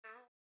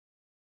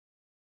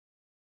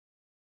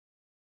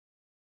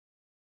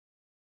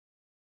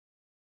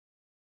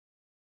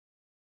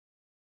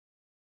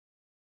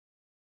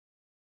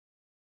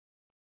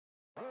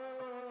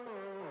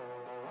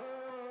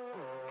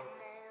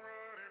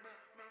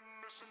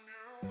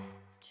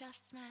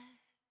Just met,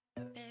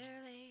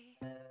 barely.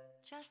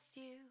 Just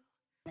you,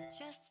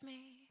 just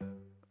me.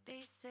 We're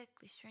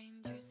basically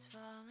strangers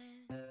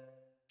falling.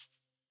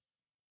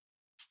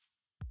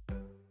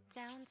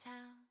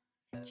 Downtown,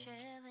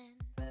 chillin'.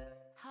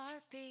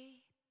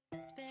 Heartbeat,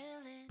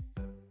 spilling.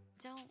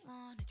 Don't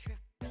wanna trip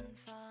and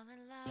fall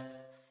in love.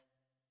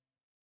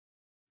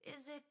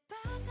 Is it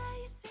bad that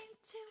you seem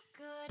too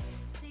good?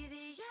 See the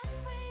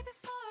end way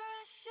before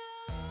I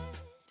should.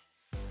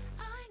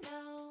 I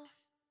know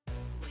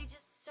we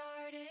just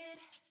started,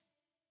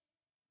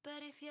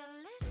 but if you're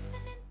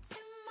listening to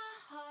my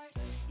heart,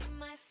 you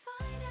might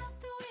find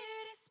out the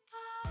weirdest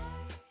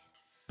part.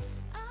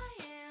 I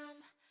am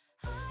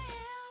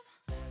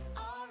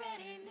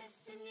already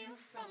missing you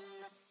from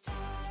the start.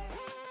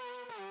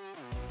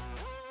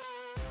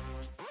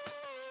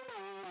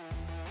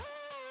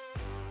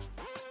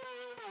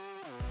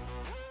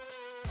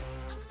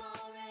 I'm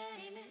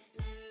already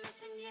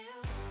missing you.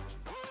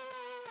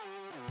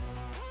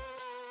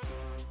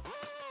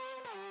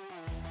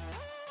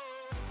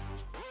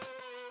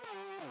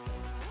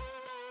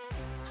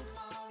 I'm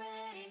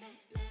already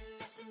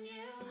missing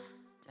you.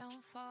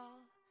 Don't fall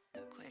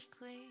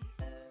quickly.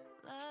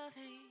 Love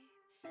ain't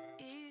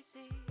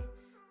easy.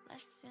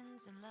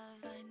 Lessons in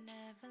love I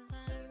never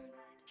learned.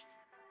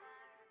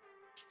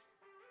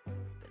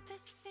 But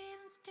this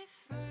feeling's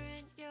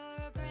different.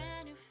 You're a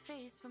brand new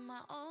face, but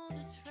my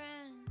oldest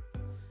friend.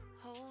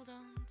 Hold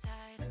on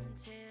tight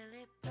until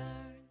it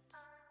burns.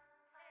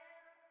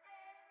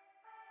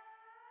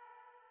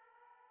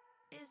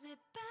 Is it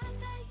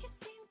bad that you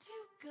seem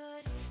too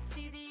good?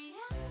 See the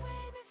end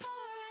way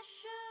before I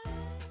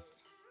should.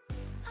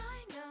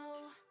 I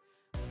know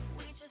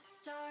we just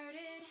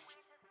started,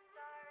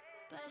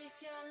 but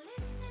if you're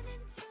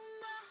listening to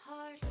my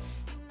heart,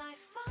 you might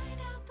find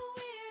out the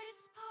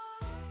weirdest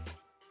part.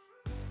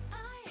 I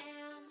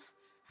am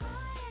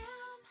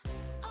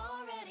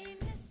already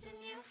missing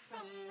you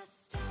from the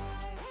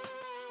start.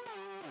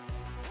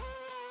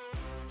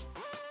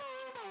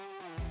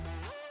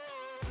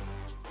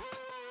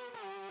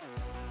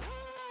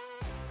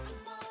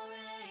 I'm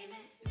already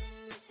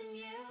missing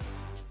you.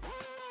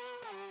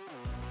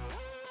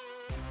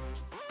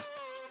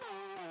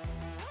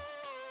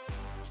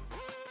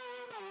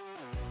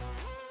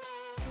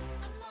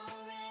 I'm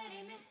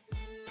already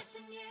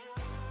missing you.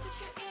 Put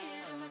your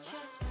ear to my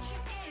chest, put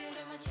your ear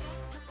to my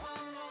chest. Come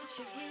on, won't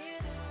you hear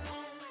the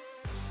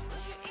rest?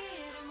 Put your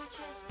ear to my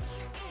chest, put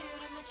your ear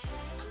to my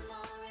chest. I'm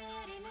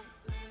already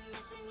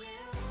missing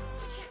you.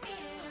 Put your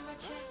ear to my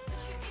chest,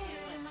 put your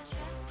ear to my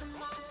chest. Come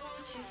on,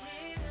 won't you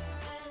hear the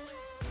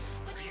rest?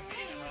 Put your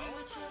ear to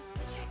my chest,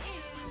 put your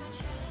ear to my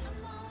chest.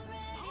 I'm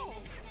already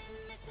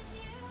missing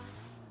you.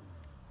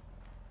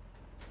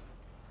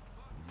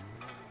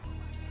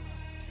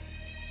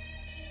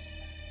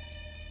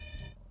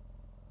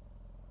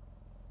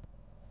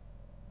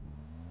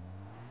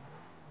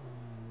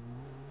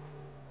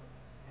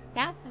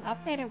 That's an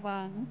updated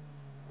one.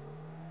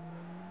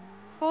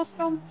 For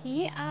Storm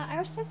T, I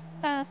was just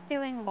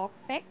stealing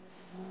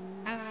lockpicks,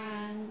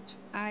 and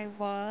uh, I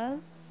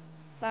was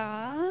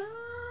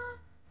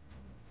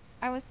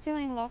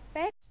stealing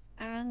lockpicks,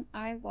 and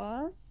I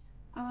was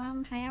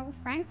hanging out with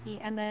Frankie,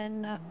 and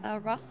then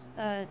Russ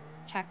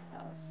checked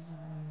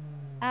us.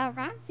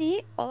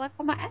 Ramsey, hola,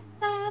 ¿cómo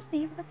estás?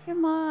 Thank you for the 2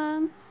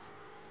 months.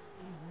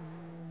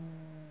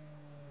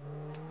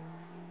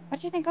 What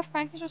do you think of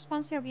Frankie's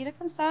response to your beauty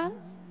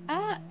concerns?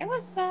 It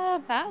was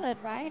valid,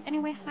 right?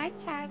 Anyway, hi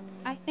chat.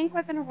 I think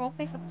we're gonna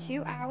roleplay for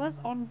 2 hours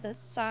on this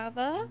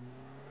server.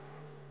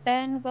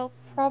 Then we'll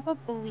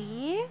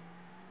probably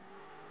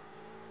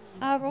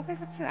roleplay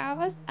for 2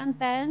 hours, and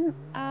then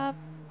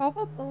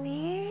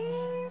probably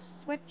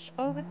switch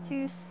over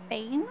to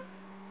Spain.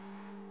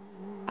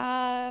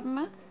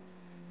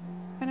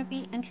 It's gonna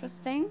be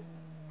interesting.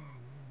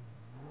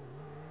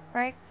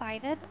 Very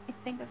excited. I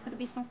think there's gonna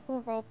be some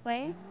cool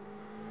roleplay.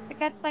 It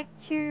gets like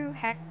too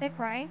hectic,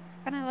 right?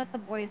 Gonna let the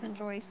boys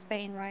enjoy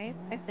Spain, right?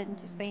 I've been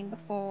to Spain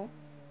before.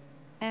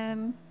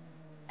 I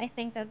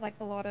think there's like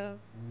a lot of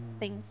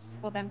things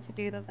for them to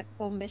do. There's like a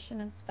whole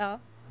mission and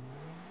stuff.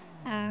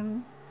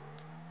 I'm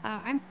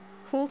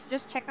cool to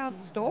just check out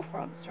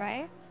storefronts,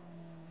 right?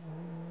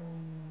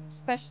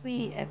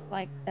 Especially if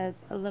like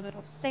there's a limit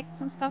of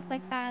 6 and stuff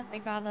like that.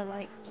 I'd rather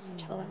like just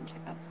chill and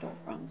check out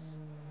storefronts.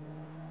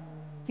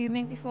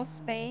 Dooming before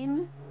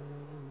Spain.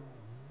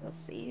 We'll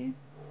see.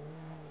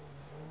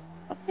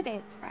 What's today?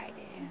 It's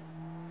Friday.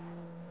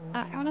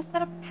 I want to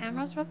set up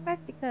cameras real quick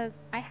because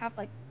I have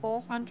like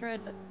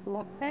 400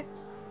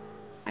 lockpicks.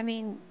 I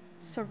mean,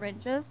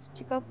 syringes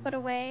to go put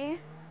away.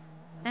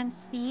 And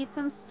seeds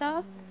and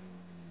stuff.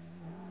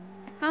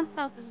 I can't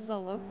tell if this is a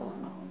local or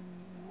not.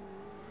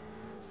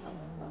 It's a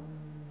local.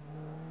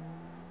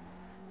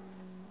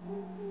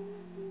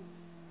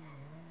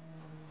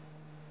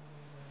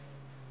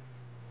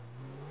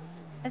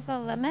 Is a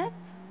limit?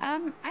 I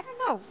don't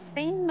know.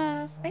 Spain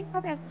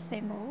probably has the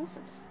same rules.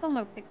 It's still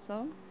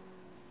NoPixel.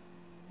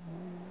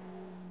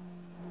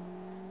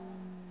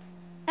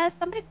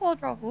 Somebody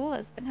called Rahul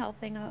has been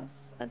helping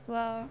us as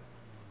well.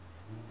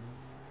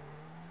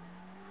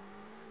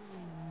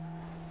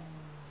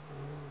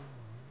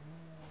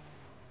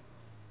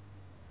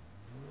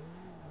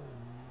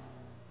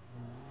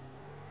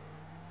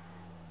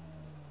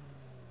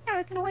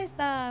 we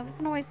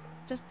can always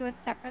just do it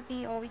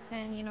separately, or we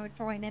can, you know,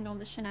 join in on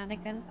the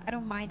shenanigans. I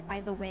don't mind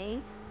either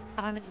way.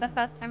 It's their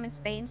first time in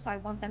Spain, so I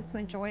want them to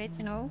enjoy it,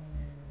 you know.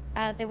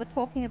 They were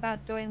talking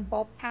about doing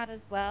Bobcat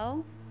as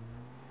well.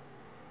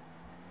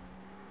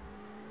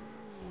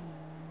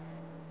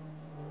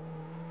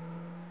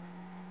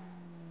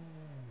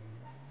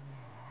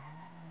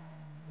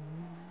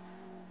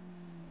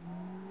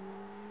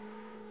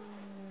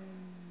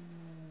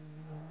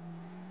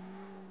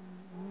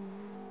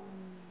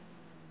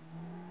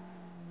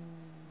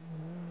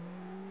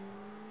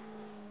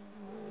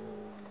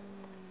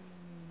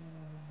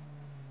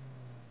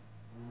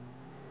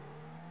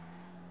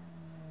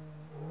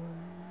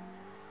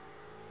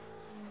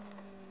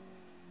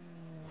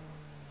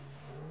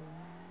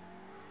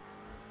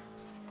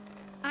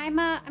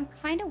 I'm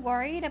kind of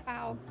worried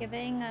about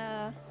giving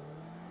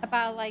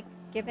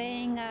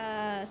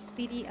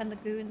Speedy and the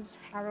goons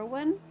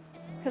heroin,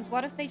 because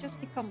what if they just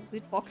become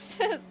loot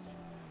boxes?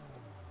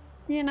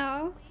 You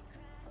know,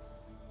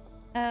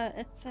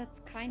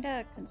 it's kind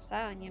of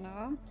concern, you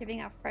know, giving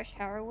out fresh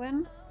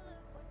heroin.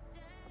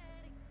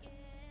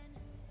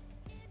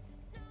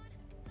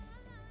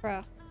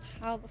 Bruh,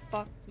 how the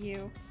fuck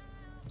you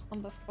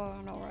on the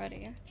phone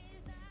already?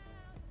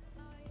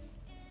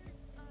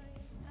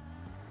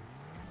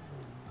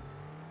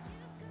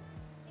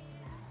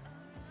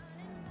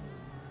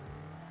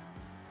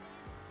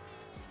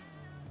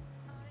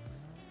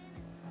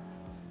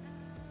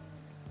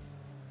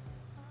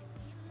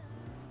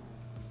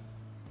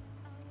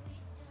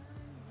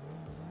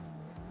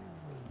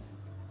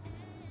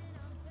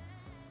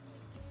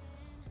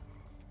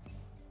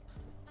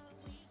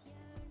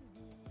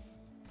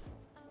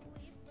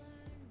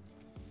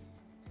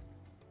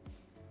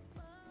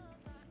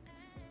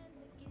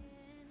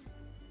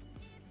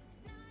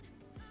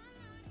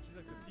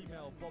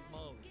 Bob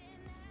Marley.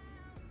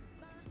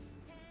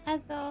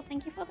 Hazel,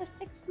 thank you for the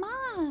 6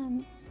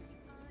 months.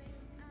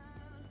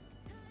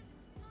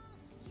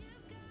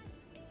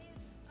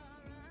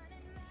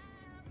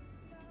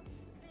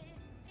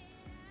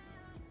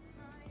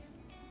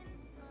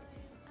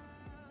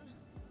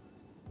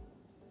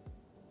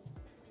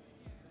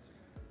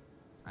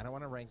 I don't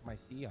want to rank my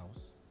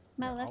CEOs.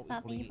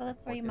 Melissa, thank you for the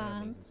 3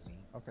 months.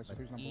 Okay, so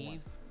who's number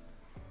one?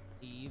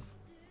 Eve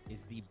is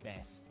the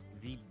best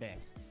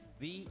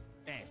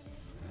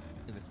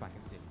in this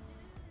fucking city.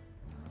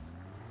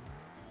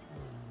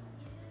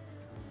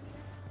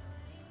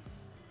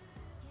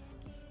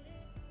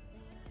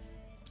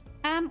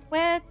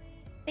 We're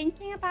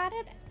thinking about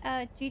it.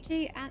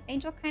 Gigi and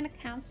Angel kind of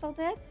cancelled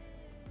it.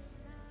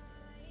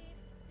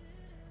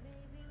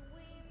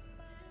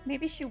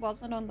 Maybe she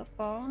wasn't on the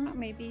phone.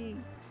 Maybe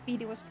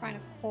Speedy was trying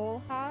to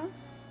call her.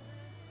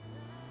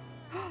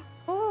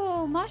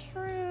 Oh,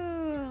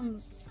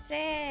 mushrooms!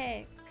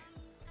 Sick!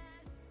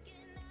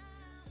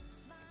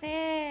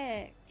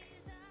 Sick!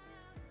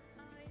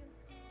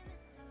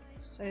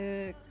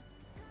 Sick.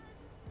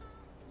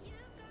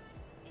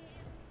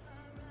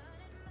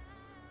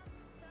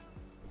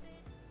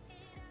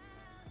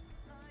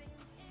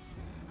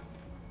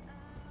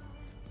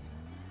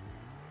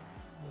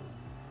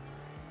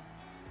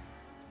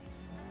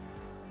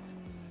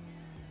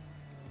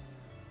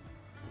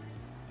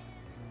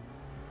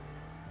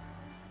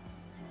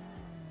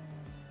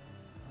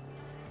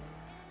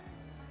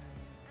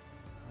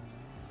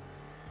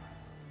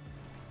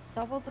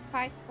 Double the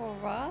price for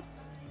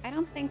Rust? I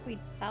don't think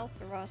we'd sell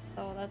to Rust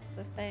though, that's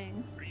the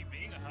thing. Are you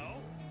being a hoe?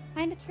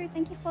 Kinda true,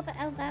 thank you for the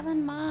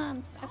 11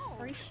 months.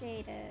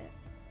 Appreciate it.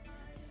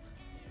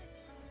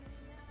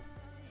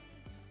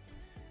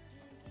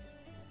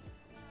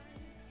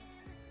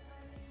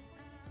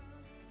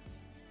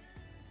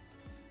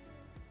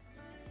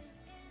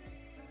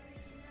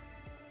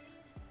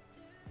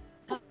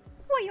 Who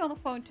are you on the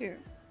phone to?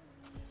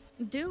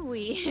 Do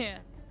we?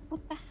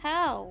 What the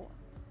hell?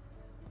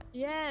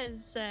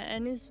 Yes,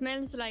 and it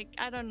smells like,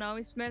 I don't know,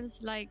 it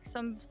smells like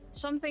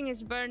something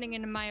is burning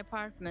in my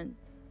apartment.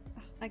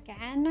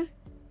 Again?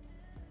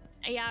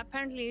 Yeah,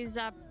 apparently it's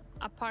a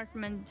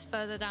apartment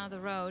further down the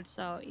road,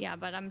 so yeah,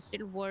 but I'm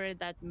still worried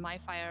that my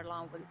fire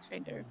alarm will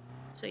trigger.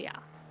 So yeah.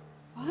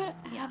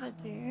 Whatever,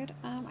 dude.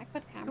 I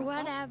put cameras up.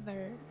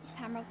 Whatever.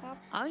 Cameras up.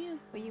 Oh, you?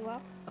 Put you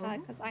up. Oh.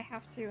 Because I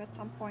have to at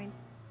some point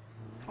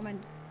come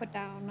and put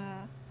down,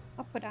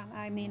 come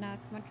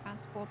and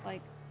transport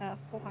like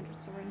 400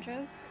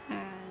 syringes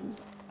and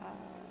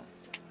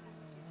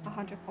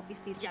 100 poppy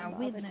seeds from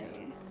the other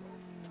day.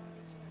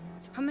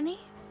 How many?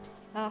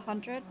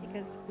 100,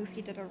 because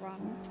Goofy did a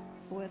run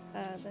with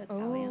the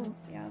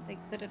Italians. Yeah, they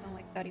did it in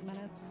like 30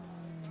 minutes.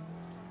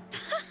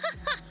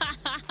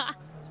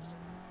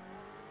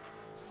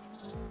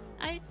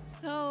 I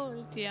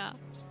told ya.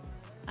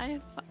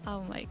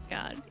 Oh my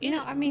god.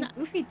 No, I mean,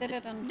 Goofy did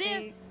it and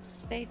they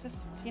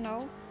just, you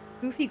know,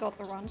 Goofy got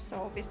the run, so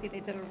obviously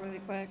they did it really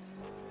quick.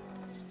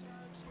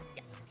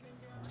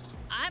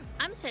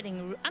 I'm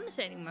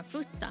setting my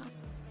foot down.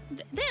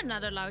 They're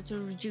not allowed to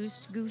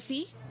reduce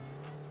Goofy.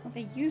 Well,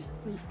 they used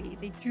Goofy.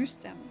 They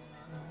juiced him.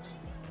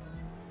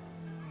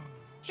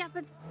 Yeah,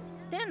 but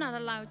They're not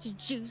allowed to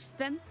juice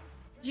them.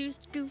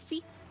 Juiced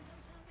Goofy.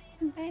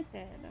 They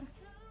did.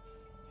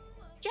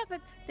 Yeah,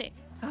 but they.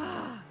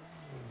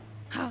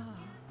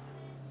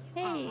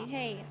 Hey,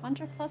 hey,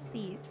 100 plus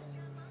seats.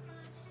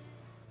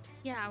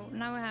 Yeah,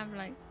 now we have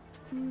like.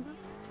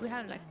 We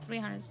have like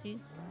 300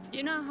 seats. Do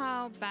you know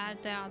how bad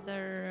the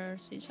other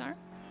seats are?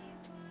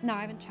 No,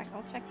 I haven't checked.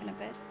 I'll check in a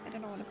bit. I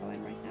don't know want to go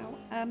in right now.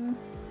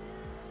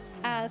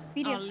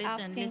 Speedy is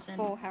asking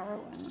for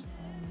heroin.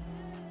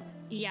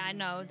 Yeah, I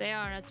know. They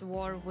are at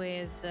war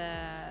with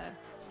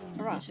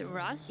Russ. Is it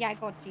Russ? Yeah, I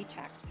got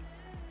G-checked.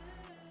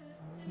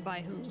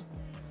 By who?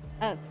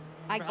 I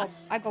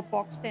Russ? got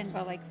boxed in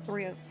by like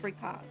three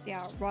cars.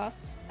 Yeah,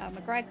 Russ,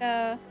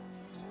 McGregor,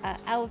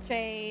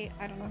 LJ.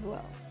 I don't know who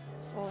else.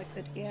 That's all I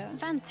could hear.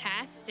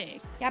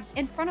 Fantastic. Yeah,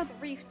 in front of the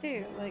reef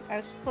too. Like I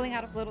was pulling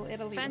out of Little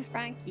Italy with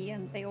Frankie,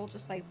 and they all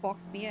just like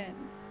boxed me in.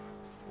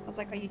 I was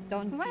like, "Are you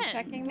done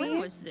G-checking me?"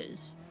 When was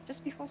this?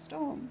 Just before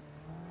Storm.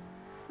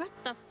 What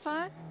the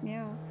fuck?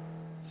 Yeah.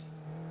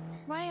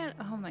 Why?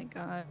 Oh my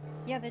god.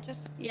 Yeah, they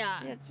just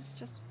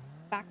just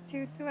back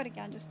to it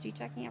again. Just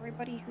G-checking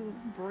everybody who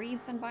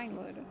breathes in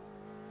Vinewood.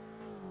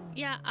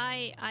 Yeah,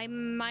 I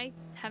might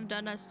have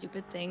done a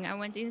stupid thing. I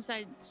went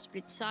inside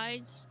split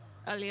sides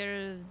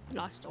earlier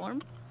last storm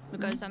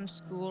because I'm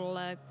school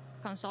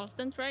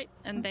consultant, right?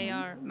 And they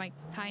are my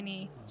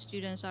tiny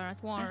students are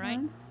at war, right?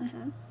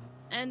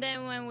 And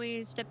then when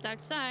we stepped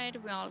outside,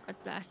 we all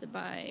got blasted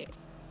by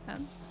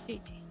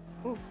GG.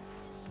 Oof.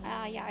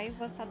 Yeah, I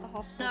was at the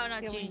hospital. No,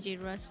 not GG,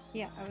 Russ.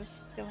 Yeah, I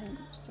was stealing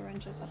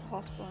syringes at the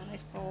hospital, and I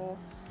saw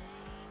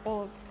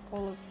all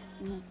of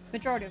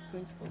majority of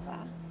goon school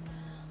there.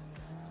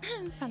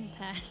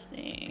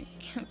 Fantastic.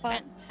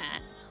 But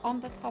fantastic. on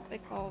the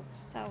topic of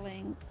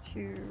selling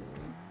to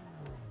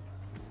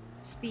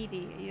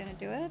Speedy, are you gonna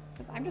do it?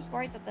 Because I'm just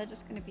worried that they're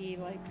just gonna be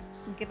like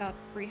give out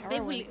free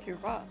heroin to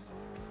Rust.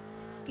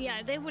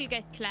 Yeah, they will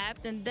get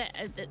clapped, and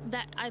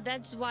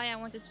that's why I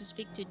wanted to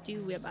speak to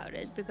Dewey about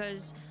it,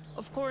 because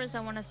of course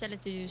I want to sell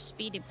it to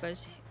Speedy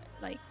because,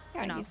 like,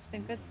 yeah, you know, he's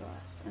been good to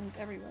us and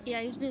everyone.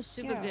 Yeah, he's been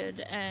super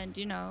good, and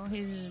you know,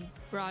 he's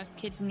brought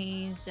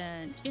kidneys,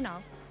 and you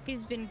know,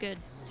 he's been good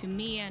to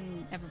me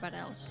and everybody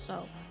else.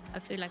 So I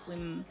feel like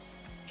we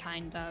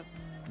kind of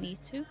need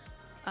to.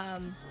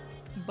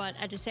 But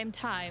at the same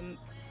time,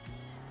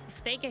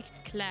 if they get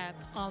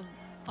clapped all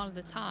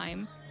the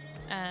time,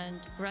 and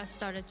Russ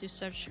started to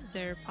search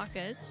their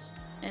pockets,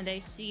 and they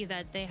see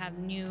that they have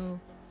new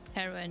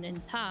heroin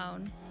in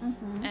town,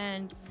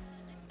 and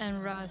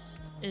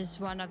Rust is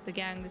one of the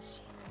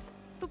gangs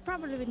who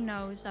probably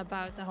knows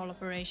about the whole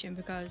operation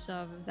because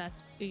of that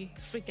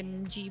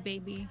freaking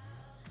G-Baby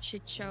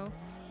shit show.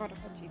 What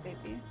about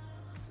G-Baby?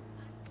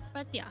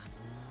 But yeah,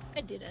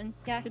 I didn't.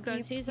 Yeah,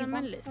 because he's on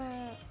my list.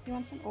 He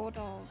wants an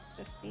order of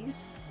 50.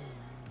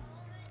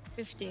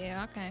 50,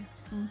 okay.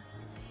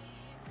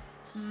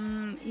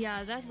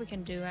 Yeah, that we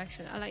can do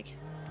actually. I like.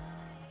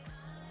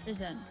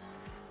 Listen,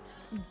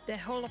 the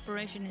whole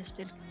operation is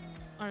still,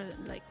 or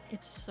like,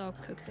 it's so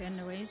cooked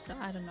anyway. So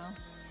I don't know.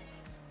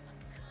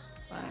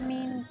 But, I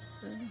mean,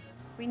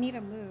 we need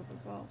to move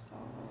as well. So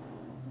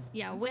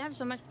yeah, we have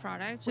so much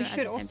product. So we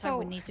should at the same time, also.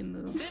 we need to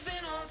move.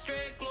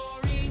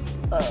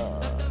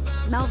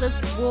 Now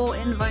there's war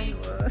in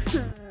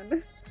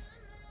Vinewood.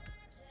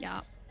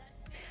 Yeah.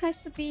 Hi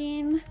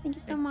Sabine, thank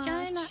you so much.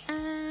 China,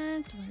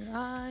 and where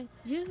are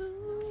you?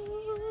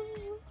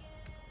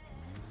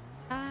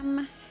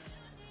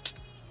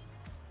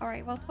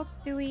 Alright, well, talk to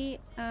Dewey.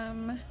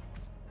 I'm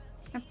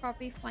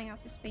probably flying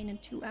out to Spain in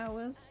 2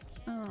 hours.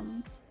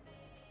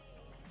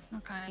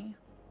 Okay.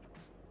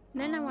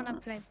 Then I wanna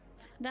play.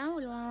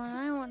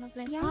 I wanna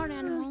play party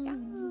animal. Yeah.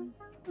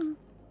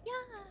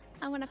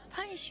 I wanna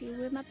punch you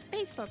with my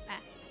baseball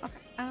bat. Okay.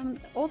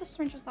 All the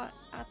syringes are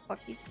at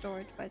Bucky's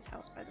storage by his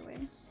house, by the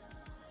way.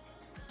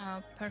 Oh,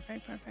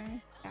 perfect.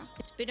 Yeah.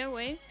 It's been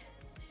away.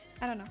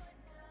 I don't know.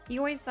 He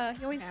always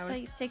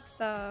takes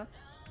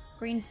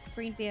green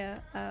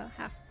beer for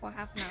half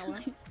an hour.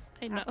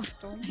 I know.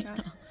 Storm. I know.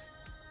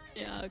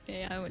 Yeah,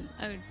 okay. I would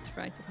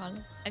try to call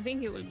him. I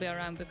think he will be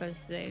around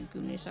because the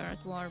Goonies are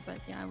at war,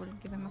 but yeah, I will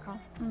give him a call.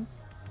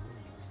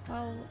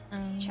 Well,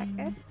 check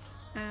it,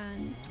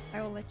 and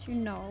I will let you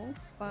know.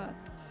 But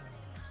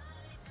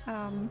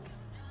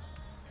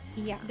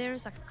yeah.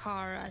 There's a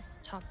car at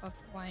top of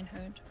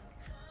Winehood.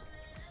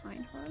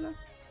 Winehood?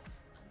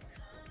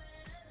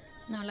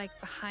 No, like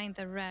behind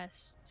the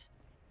rest.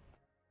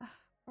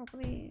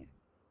 Probably.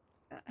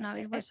 No,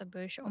 it was a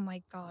bush. Oh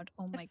my god,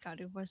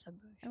 it was a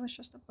bush. It was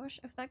just a bush.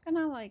 If they're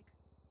gonna like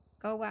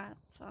go at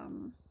the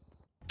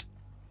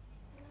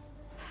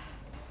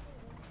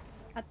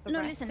no,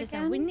 rest listen.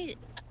 again, We need,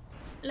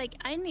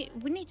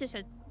 we need to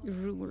set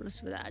rules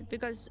for that,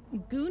 because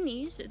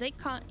Goonies, they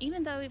can't,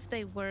 even though if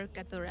they work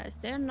at the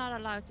rest, they're not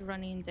allowed to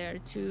run in there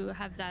to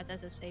have that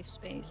as a safe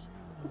space.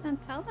 But then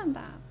tell them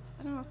that.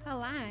 I don't know. Tell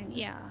Lang.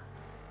 Yeah.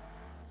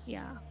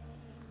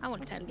 I will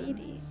tell Speedy.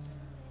 them.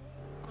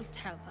 I'll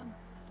tell them.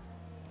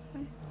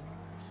 Okay.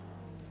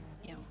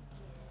 Yeah.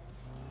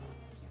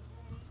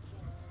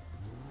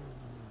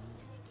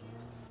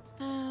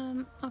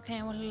 Okay,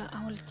 I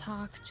will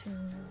talk to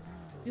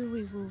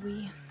Louie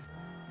Wooey.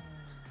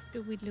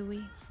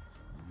 Louie.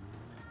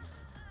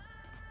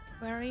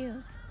 Where are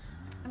you?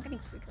 I'm getting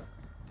food real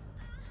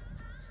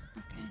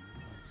quick. Okay.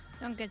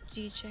 Don't get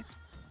G-checked.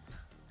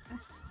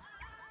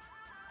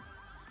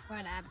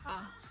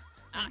 Whatever.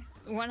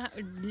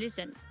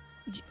 Listen.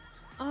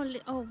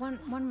 One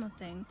more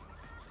thing.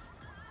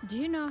 Do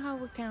you know how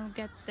we can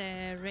get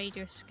the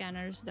radio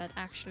scanners that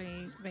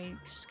actually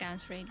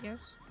scans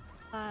radios?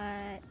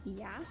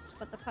 Yes,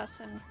 but the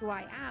person who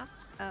I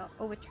asked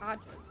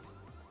overcharges.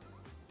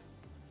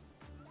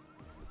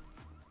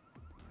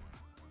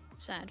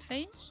 Sad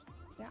face?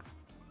 Yeah.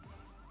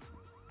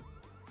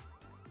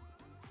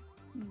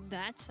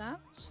 That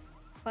sucks.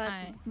 But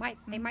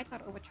they might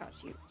not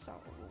overcharge you, so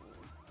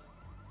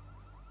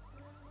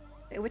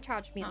they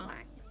overcharge me in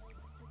Lang.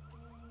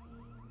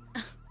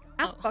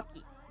 Ask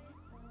Bucky.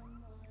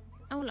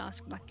 I will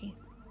ask Bucky.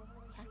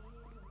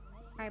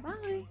 Bye bye.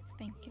 Okay,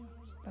 thank you.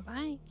 Bye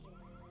bye.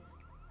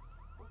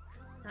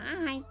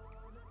 Hi.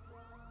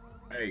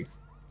 Hey.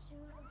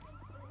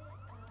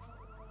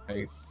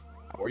 Hey.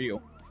 How are you?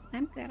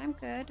 I'm good. I'm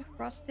good.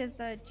 Frost is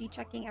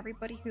G-checking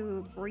everybody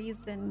who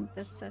breathes in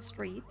this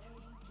street.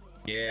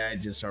 Yeah, I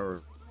just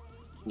heard.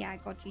 Yeah, I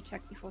got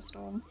G-checked before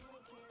storm.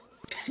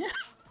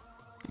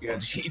 You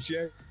got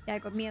G-check? Yeah, I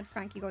got me and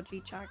Frankie got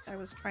G-checked. I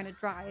was trying to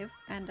drive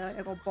and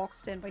I got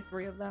boxed in by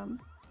 3 of them.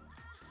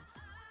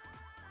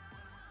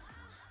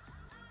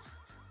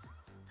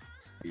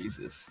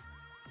 Jesus.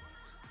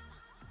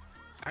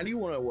 How do you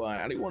want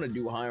to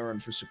do hiring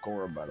for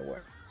Sakura, by the way?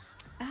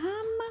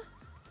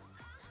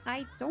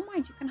 I don't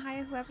mind. You can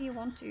hire whoever you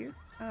want to.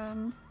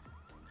 I'm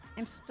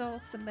still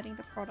submitting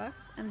the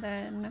products, and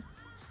then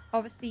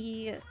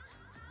obviously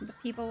the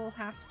people will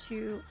have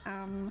to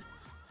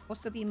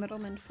also be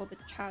middlemen for the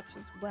church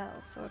as well.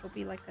 So it'll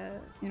be like a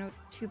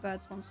 2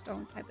 birds 1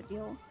 stone type of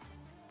deal.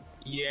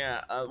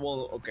 Yeah.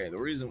 Well, okay. The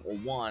reason, well,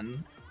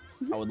 one,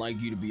 I would like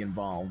you to be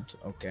involved.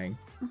 Okay.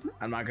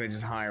 I'm not gonna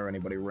just hire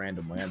anybody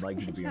randomly. I'd like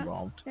you to be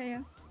involved.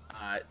 Yeah.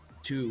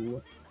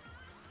 2,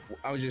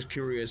 I was just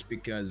curious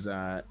because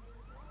I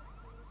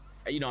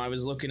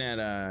was looking at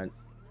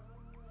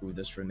ooh,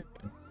 this for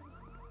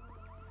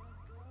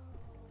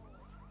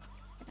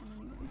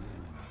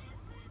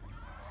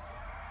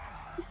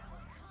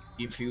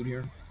you feud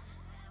here.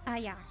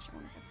 Yeah, actually,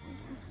 one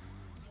second.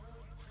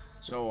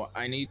 So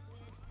I need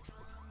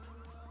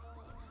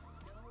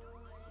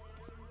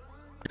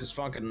just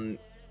fucking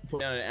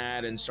putting out an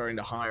ad and starting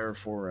to hire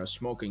for a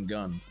smoking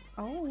gun.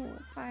 Oh,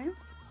 okay.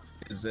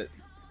 Is it?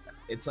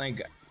 It's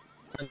like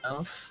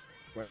enough.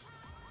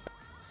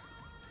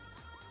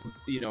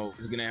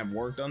 It's gonna have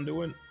work done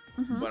to it,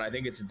 but I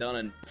think it's done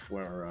enough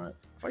where. Have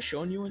I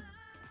shown you it?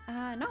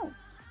 No.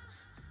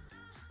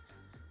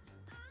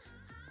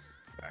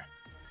 Okay.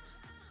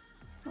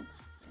 Oh.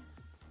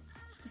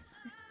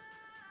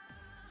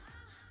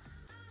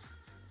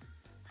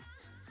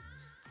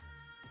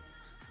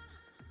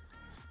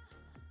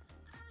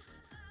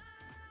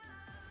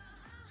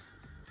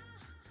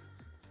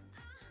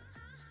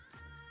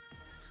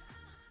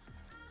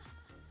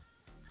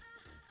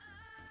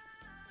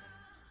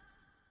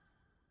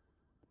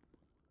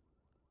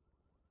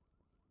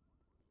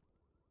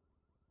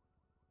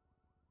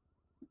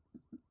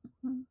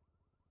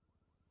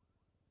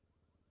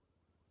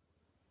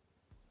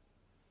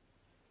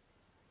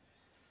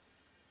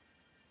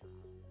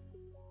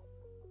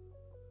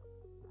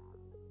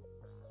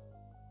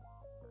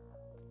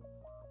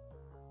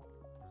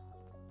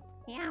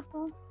 Hey,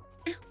 Apple.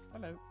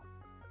 Hello.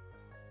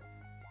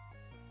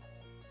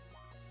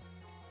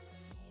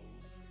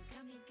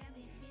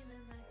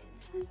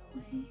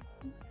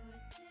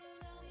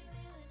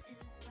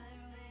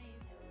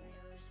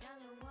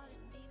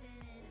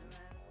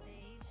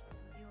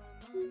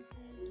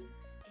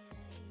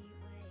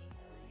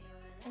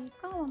 There you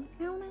go on the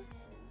counter.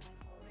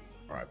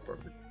 Alright,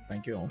 perfect.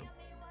 Thank you.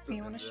 Do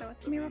you want to show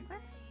it to me real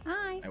quick?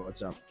 Hi. Hey,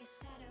 what's up?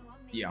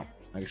 Yeah,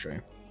 I can show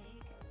you.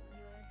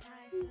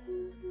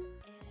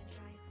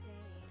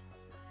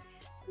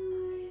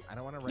 I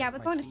don't want to. Yeah, we're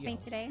going to Spain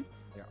today.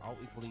 They're all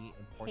equally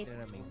important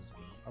and amazing to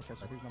me. Okay,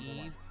 so who's number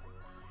 1?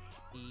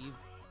 Eve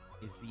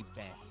is the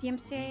best.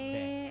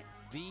 DMC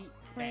The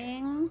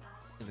playing. best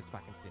in this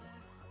fucking city.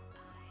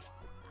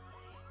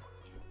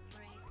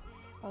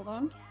 Hold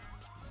on.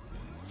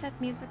 Set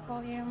music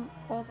volume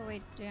all the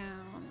way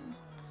down.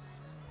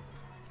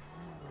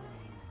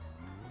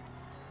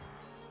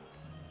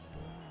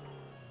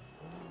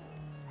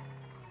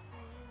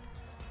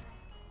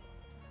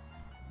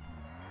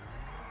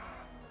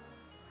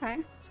 Okay,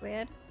 it's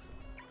weird.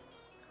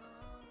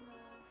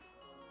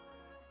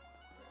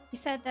 You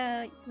said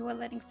you were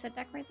letting Sid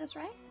decorate this,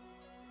 right?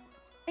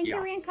 Thank you,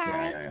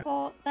 Reincaris,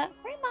 for the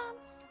 3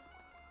 months.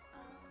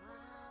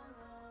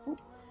 Ooh.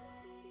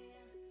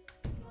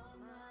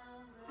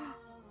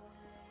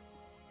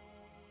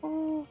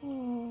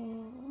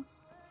 Ooh.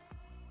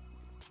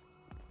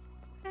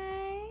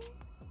 Okay.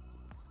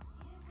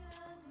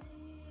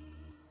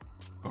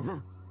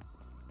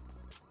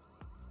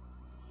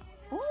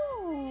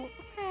 Ooh,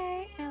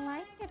 okay. I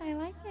like it. I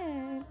like it.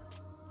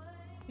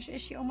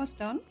 Is she almost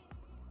done?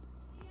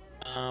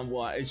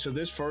 Well, so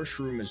this first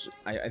room is.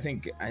 I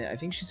think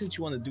she said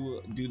she wanted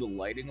to do the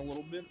lighting a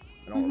little bit.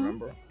 I don't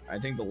remember. I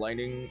think the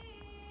lighting,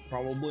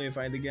 probably, if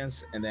I had to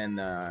guess, and then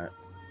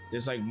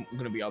there's like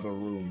gonna be other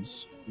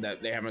rooms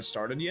that they haven't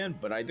started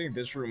yet. But I think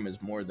this room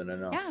is more than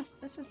enough. Yes,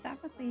 this is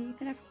definitely. You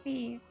can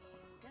definitely.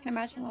 You can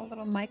imagine a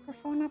little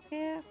microphone up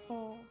here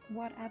for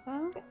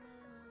whatever.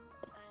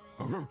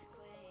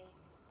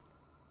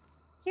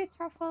 Cute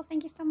Truffle,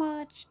 thank you so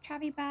much.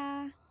 Travi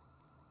Bear.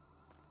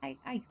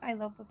 I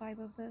love the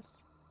vibe of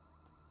this.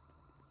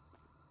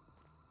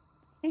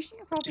 I think she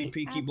could probably See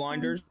Peaky add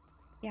Blinders? some...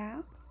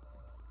 Yeah.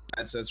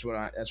 That's what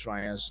I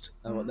asked.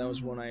 That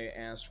was what I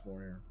asked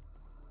for here.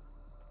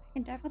 I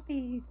can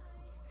definitely.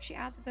 She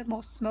adds a bit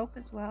more smoke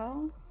as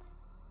well.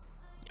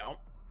 Yep.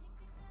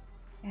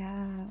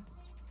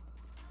 Yes.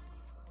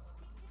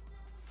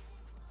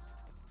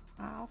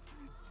 Wow.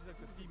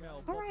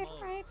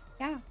 Alright.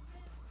 Yeah.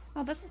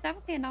 Well, this is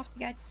definitely enough to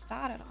get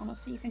started.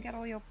 Honestly, you can get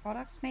all your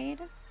products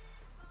made.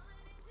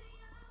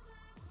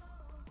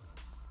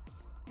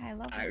 Yeah, I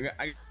love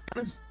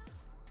it.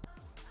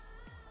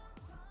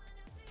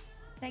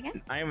 Say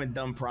again? I haven't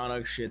done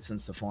product shit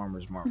since the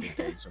farmer's market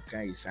days,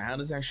 okay? So how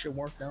does that shit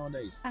work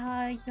nowadays? You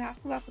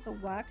have to work with a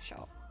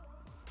workshop.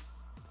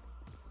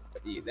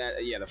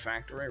 Yeah, the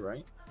factory,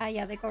 right?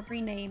 Yeah, they got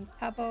renamed.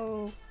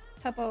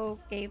 Turbo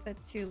gave it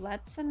to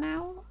Letson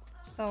now.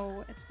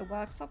 So it's the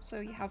workshop,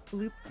 so you have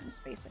blueprints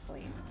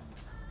basically.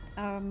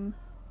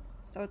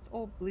 So it's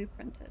all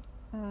blueprinted.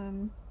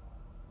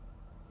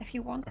 If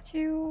you want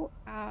to,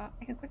 I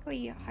can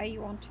quickly hire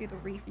you onto the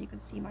reef and you can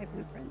see my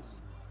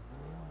blueprints.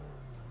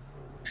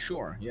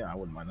 Sure, yeah, I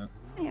wouldn't mind that.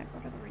 Oh, yeah, go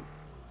to the reef.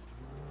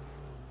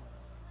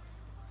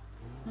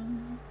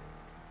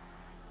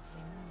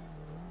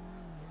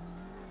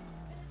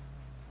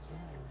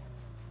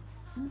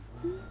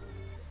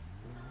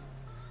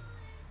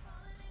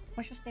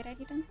 What's your state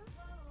ID, Denzel?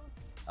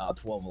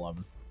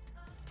 1211.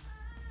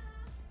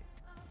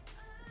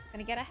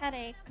 Gonna get a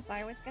headache, because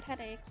I always get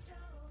headaches.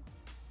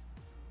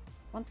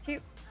 1,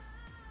 2.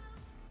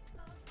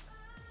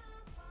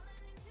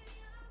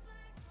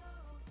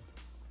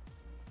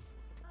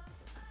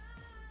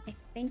 I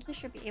think you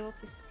should be able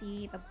to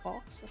see the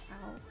box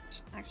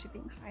without actually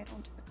being hired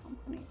onto the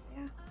company.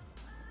 Yeah.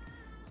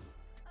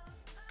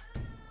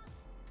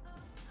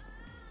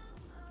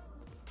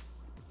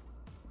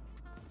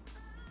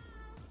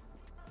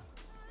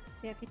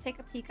 So if you take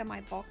a peek at my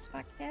box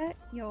back here,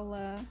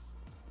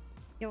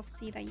 you'll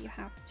see that you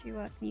have to.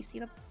 Can you see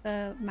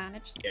the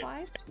manage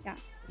supplies? Yeah.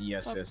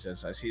 Yes, so,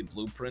 yes. I see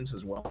blueprints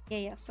as well.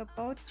 Yeah. So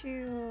go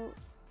to.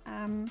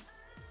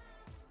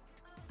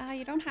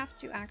 You don't have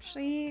to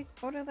actually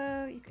go to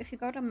the. If you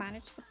go to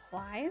manage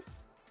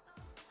supplies,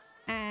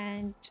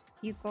 and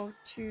you go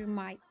to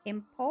my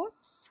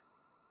imports,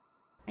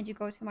 and you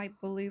go to my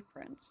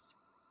blueprints,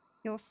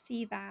 you'll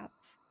see that.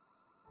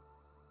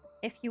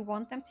 If you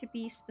want them to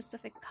be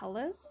specific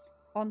colors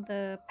on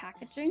the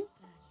packaging,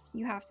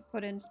 you have to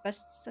put in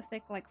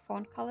specific like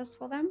font colors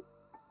for them.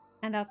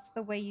 And that's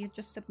the way you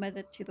just submit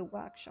it to the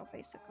workshop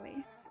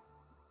basically.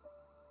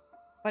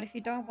 But if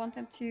you don't want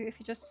them to, if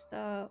you just,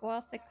 or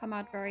else they come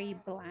out very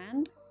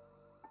bland.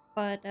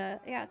 But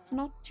yeah, it's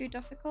not too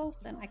difficult.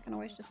 Then I can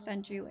always just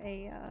send you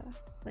a,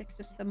 like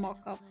just a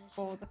mock-up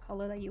for the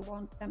color that you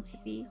want them to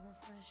be.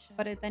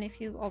 But then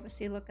if you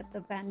obviously look at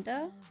the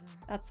vendor,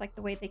 that's like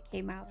the way they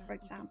came out, for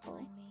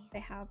example. They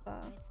have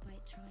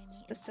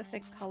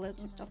specific colors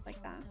and stuff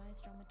like that.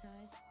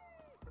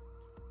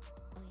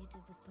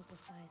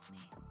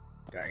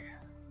 Okay.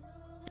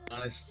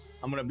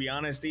 I'm gonna be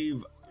honest,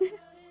 Eve.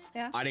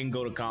 Yeah. I didn't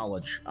go to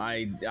college.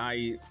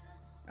 That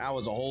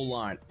was a whole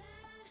lot.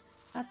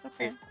 That's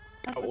okay.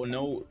 That's Oh, okay.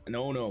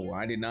 no.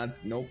 I did not.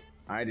 Nope.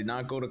 I did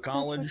not go to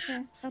college.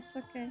 That's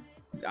okay.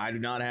 I do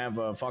not have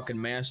a fucking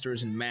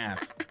master's in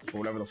math for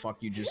whatever the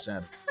fuck you just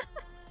said.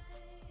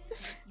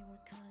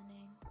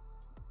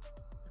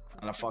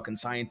 I'm a fucking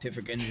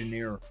scientific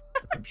engineer,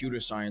 computer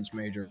science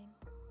major.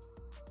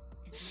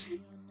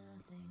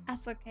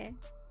 That's okay.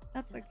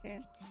 That's okay.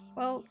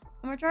 Well,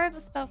 the majority of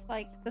the stuff,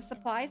 like the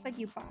supplies that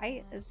you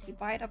buy, is you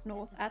buy it up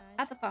north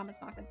at the farmer's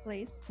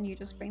marketplace, and you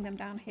just bring them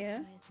down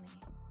here.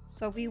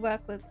 So we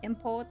work with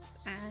imports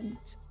and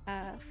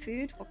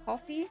food for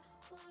coffee.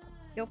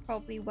 You'll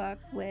probably work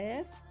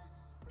with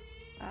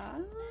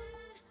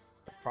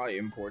probably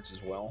imports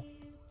as well.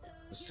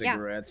 The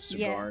cigarettes,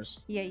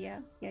 cigars.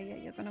 Yeah.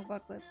 You're gonna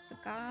work with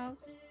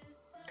cigars.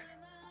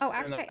 Oh,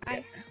 actually,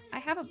 I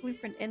have a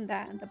blueprint in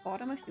there at the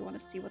bottom if you want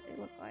to see what they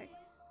look like.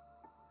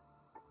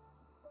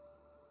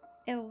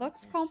 It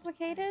looks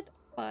complicated,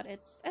 but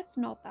it's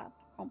not that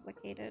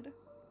complicated.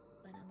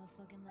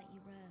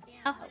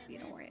 I'll help you,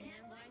 don't worry.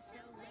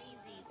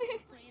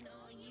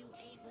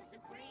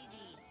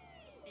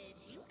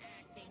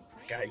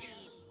 Okay.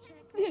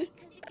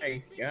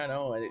 Hey, yeah,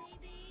 no,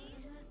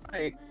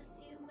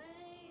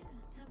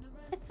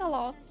 It's a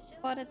lot,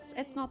 but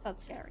it's not that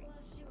scary.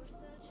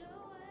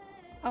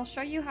 I'll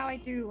show you how I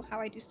do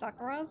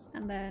Sakuras,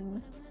 and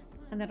then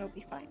it'll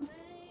be fine.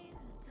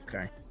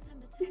 Okay.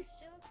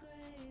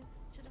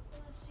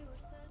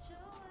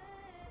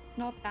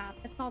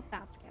 It's not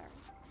that scary.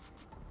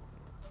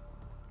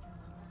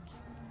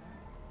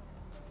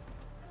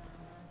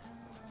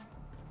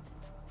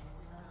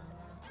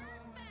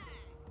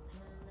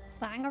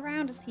 Lying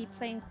around? Is he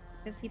playing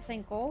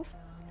golf?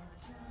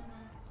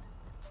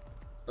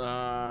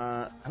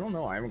 I don't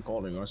know. I haven't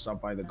called him. You want to stop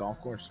by the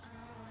golf course?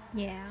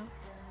 Yeah.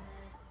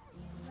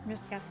 I'm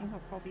just guessing he'll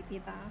probably be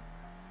there.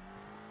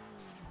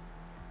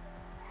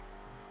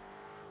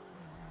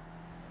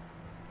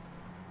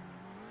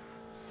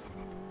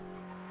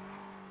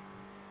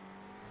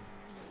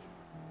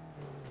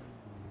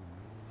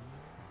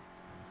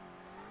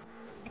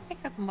 I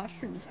picked up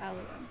mushrooms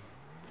earlier.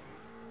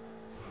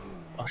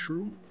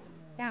 Mushroom?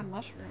 Yeah,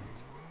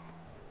 mushrooms.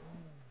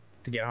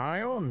 To get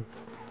high on?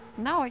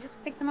 No, I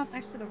just picked them up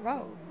next to the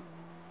road.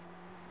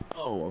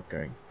 Oh,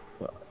 okay.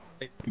 Well,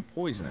 they'd be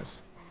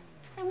poisonous.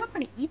 I'm not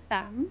gonna eat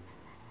them.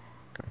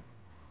 Okay.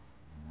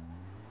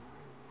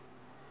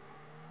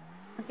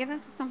 I'll give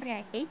them to somebody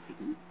I hate to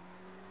eat.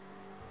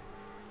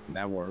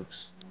 That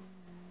works.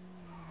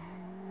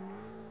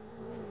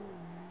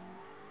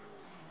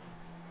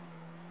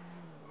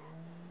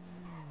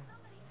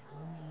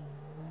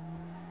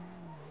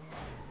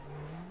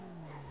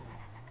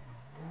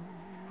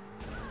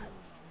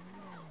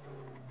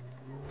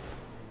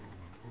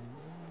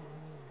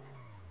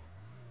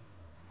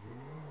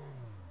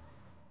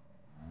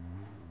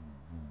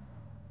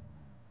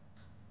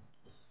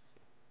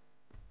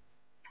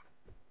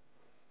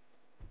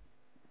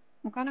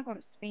 I'm gonna go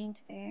to Spain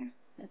today.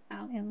 The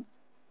Italians.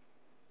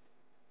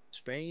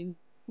 Spain?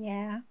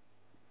 Yeah.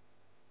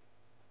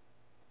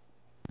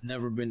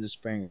 Never been to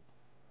Spain.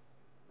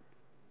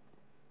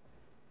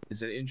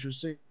 Is it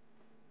interesting?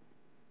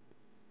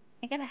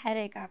 I get a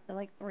headache after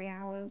like 3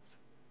 hours.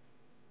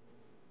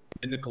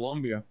 Been to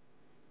Colombia.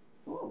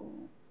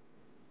 Ooh.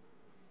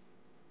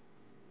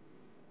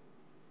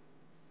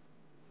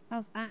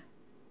 How's that?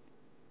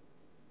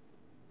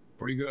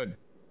 Pretty good.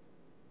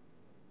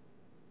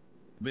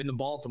 Been to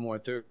Baltimore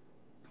too.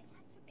 I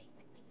had to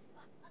basically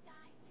fuck a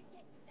guy to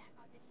get you that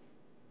audition.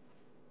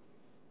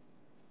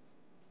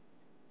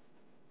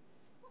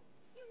 Well,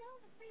 you know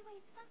the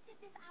freeway's fucked at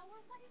this hour.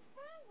 What is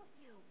wrong with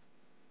you?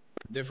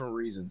 Different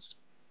reasons.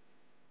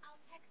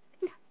 I'll text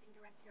the casting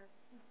director.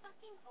 You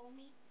fucking owe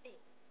me big.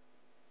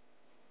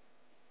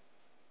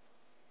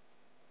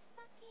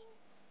 Fucking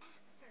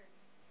actors.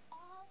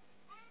 All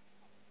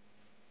assholes.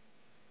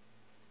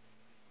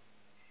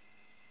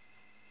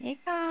 Hey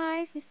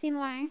guys, you seen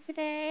Lang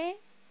today?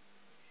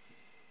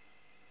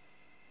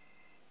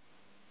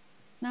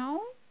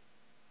 No?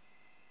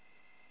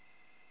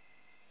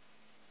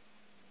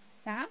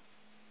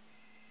 That's?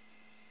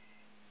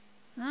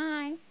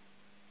 Hi.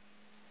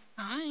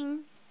 Hi.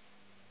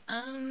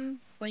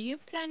 Were you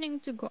planning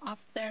to go up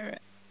there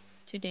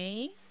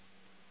today?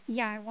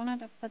 Yeah, I wanted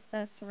to put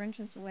the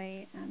syringes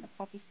away and the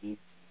poppy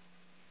seeds.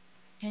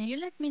 Can you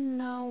let me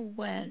know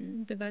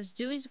when? Because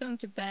Dewey's going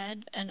to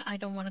bed and I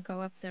don't want to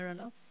go up there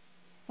alone.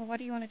 Well, what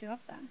do you want to do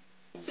up there?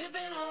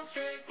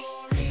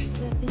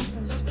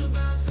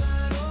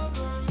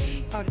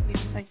 Oh, did we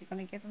decide you're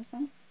gonna give him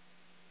some?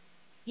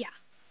 Yeah.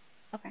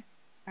 Okay.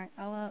 Alright,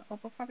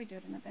 we'll probably do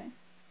it in a bit.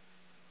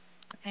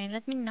 Okay,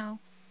 let me know.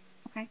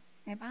 Okay.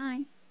 Okay,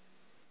 bye.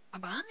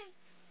 Bye-bye.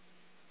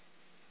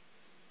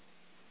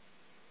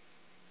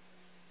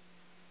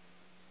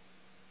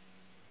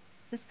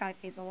 This guy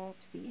pays a lot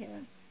to be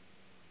here.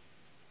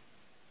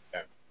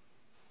 Yeah.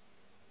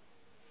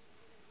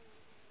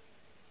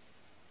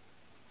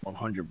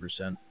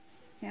 100%.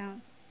 Yeah.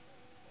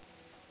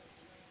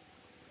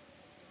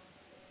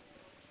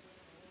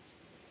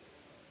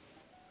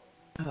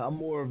 I'm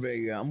more of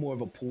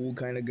a pool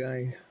kind of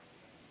guy.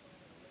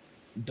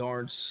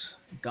 Darts,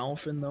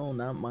 golfing though,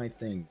 not my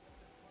thing.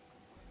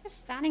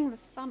 Just standing in the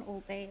sun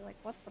all day, like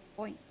what's the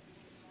point?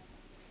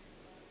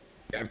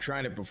 I've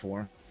tried it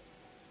before.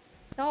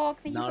 Dog,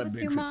 thank you for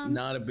the 2 months.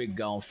 Not a big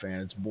golf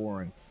fan. It's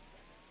boring.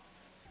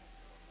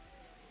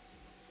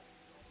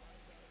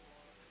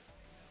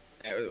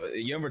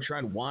 You ever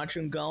tried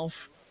watching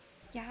golf?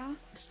 Yeah.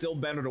 It's still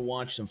better to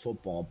watch than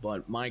football,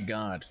 but my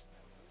god,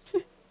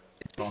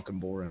 it's fucking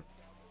boring.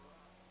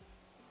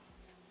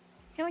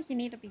 I feel like you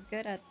need to be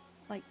good at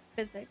like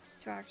physics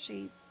to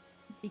actually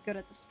be good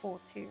at the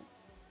sport too.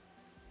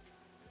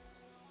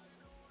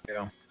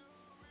 Yeah,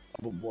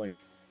 probably.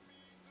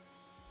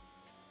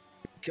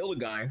 Killed a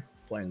guy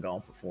playing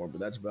golf before, but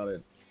that's about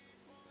it.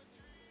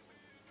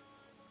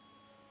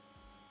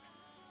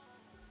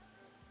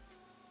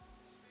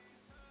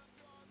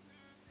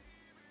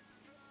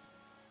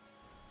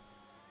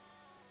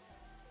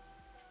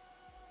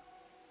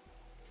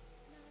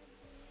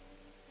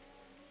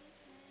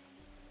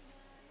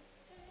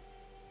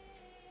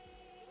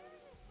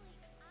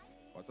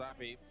 What's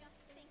up, Eve?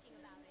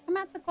 I'm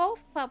at the golf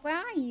club. Where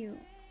are you?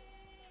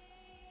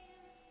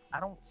 I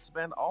don't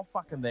spend all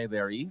fucking day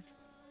there, Eve.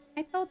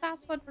 I thought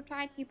that's what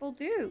retired people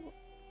do.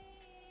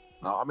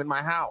 No, I'm in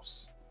my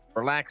house,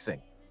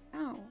 relaxing.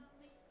 Oh.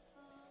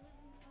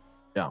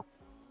 Yeah,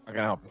 I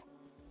can help you.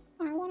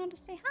 I wanted to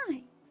say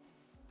hi.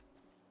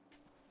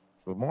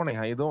 Good morning.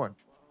 How you doing?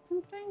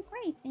 I'm doing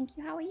great, thank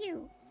you. How are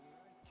you?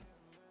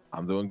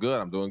 I'm doing good.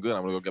 I'm doing good.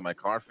 I'm gonna go get my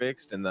car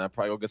fixed and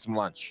probably go get some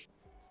lunch.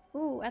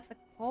 Ooh, at the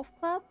golf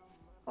club?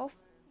 Golf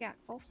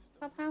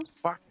clubhouse?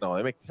 Fuck no,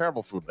 they make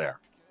terrible food there.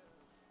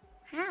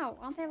 How?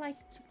 Aren't they like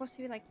supposed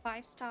to be like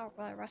 5-star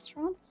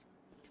restaurants?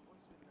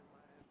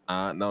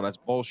 No, that's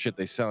bullshit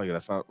they sell you.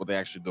 That's not what they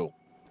actually do.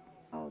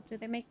 Oh, do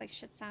they make like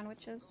shit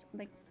sandwiches?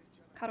 Like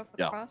cut off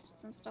the Yeah.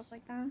 crusts and stuff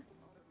like that?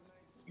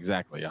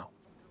 Exactly, yeah.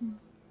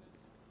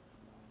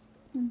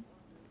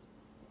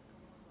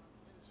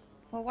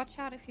 Well, watch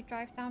out if you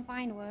drive down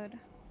Vinewood.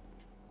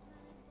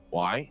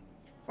 Why?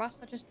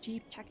 Rust are just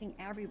Jeep checking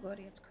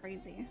everybody. It's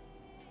crazy.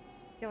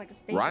 I feel like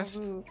it's Rust?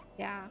 deja vu.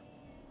 Yeah.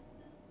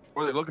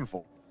 What are they looking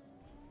for?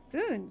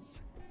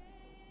 Goons.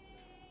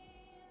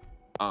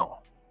 Oh.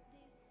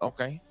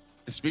 Okay.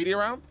 Is Speedy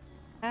around?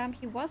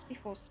 He was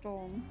before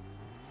Storm.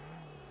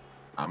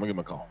 I'm gonna give him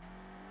a call.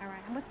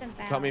 Alright, I'm with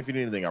Denzel. Tell me if you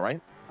need anything, all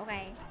right?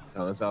 Okay.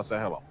 Tell Denzel say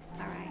hello.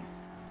 Alright.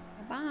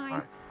 Bye. All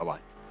right. Bye-bye.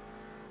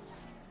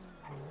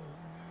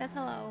 Says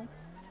hello.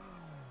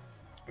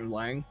 You're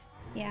lying.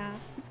 Yeah,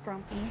 he's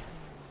grumpy.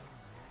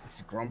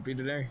 He's grumpy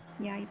today.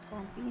 Yeah, he's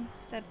grumpy. He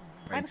said,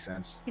 why Makes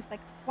sense. he's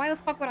like, why the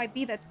fuck would I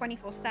be there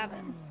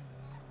 24/7?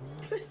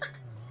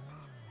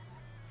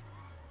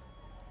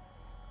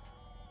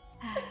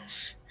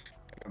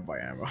 By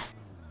ammo.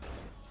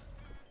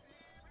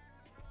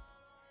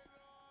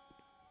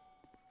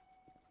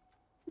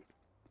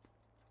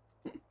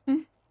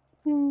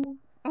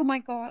 Oh my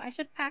god, I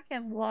should pack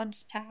him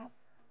lunch, chat.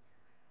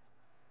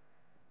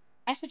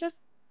 I should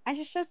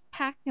just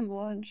pack him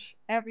lunch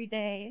every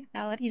day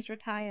now that he's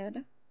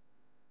retired.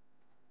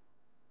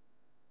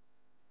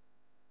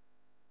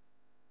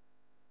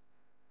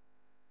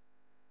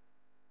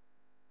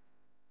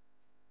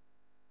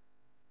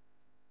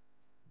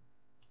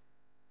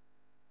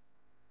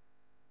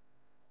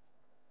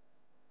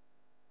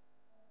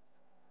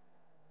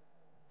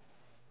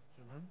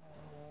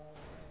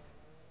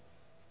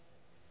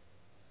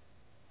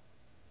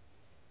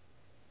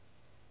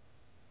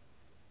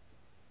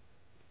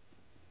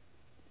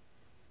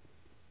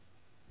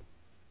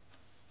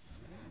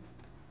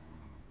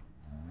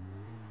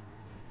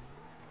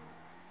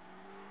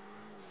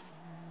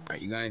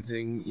 Alright, you got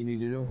anything you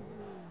need to do?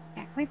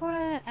 Yeah, can we go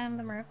to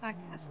the Murphy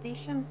gas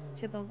station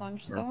to the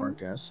lunch zone?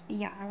 Gas?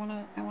 Yeah, I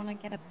wanna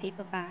get a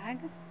paper bag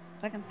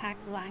so I can pack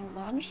Lang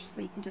lunch so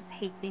you can just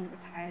hate being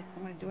retired. So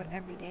I'm gonna do it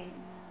every day.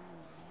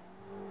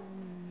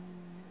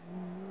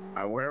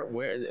 Where?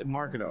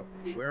 Mark it up.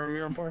 Where are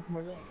we on parking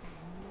my gun?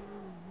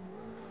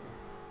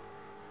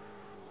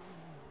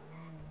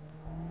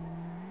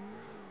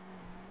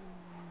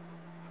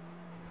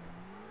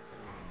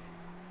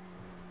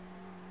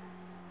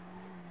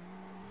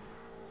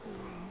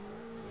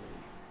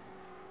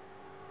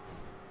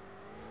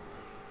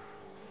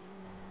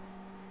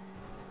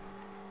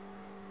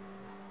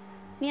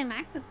 It's me and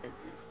Max's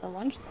business, the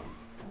lunch zone.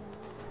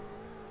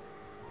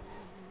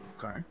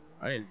 Okay.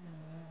 I didn't.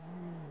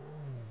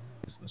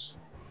 Business.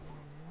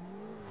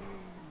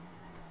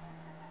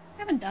 I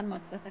haven't done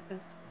much with it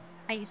because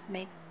I used to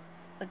make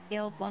the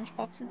guild lunch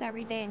boxes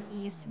every day, and he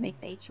used to make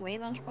the HOA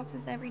lunch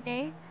boxes every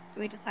day. So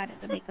we decided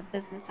to make a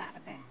business out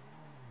of it.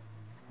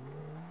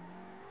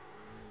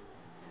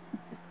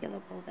 It's the skill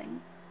of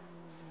building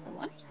the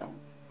lunch zone.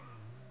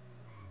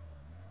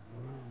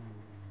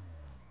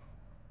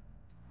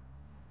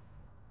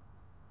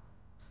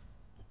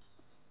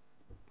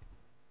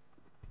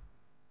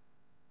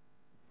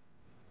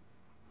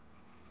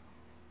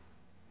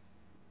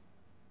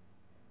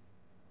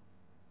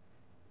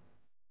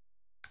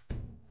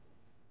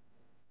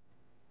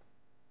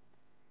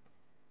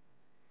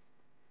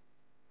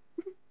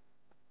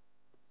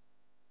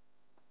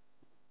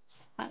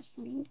 Slash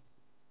me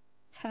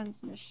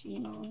turns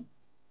machine on.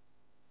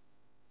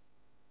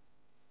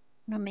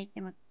 I'm gonna make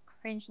him a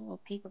cringe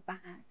little paper bag.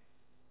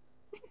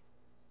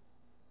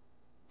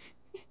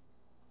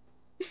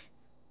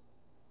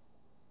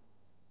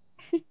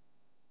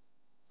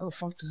 How the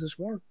fuck does this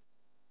work?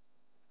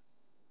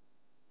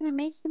 I'm gonna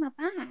make him a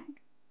bag.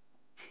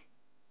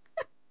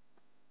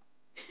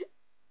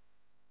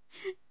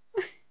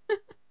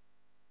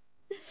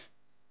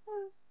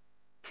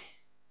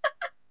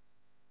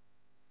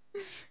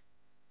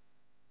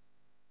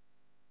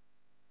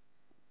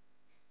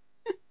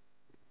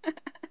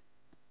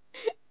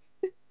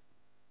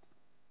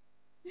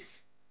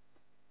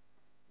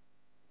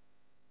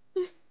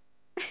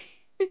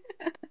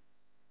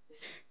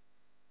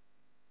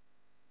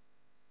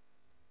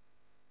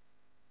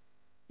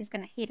 He's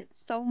gonna hate it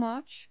so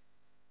much.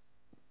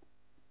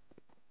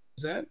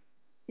 Is that?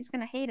 He's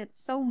gonna hate it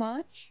so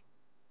much.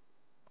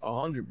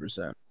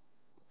 100%.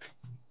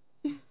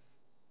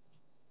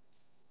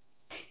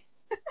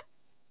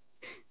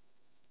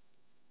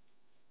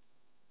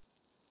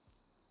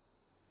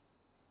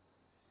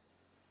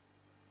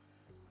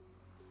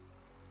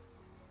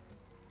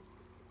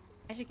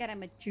 I should get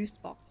him a juice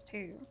box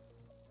too.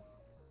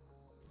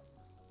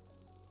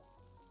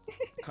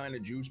 Kind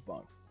of juice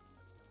box.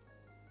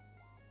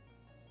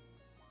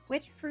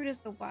 Which fruit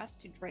is the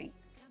worst to drink?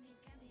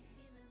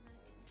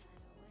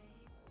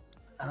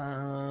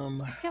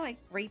 I feel like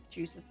grape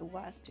juice is the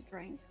worst to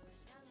drink.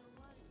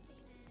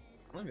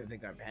 I don't even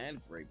think I've had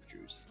grape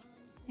juice.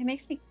 It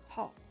makes me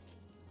cough.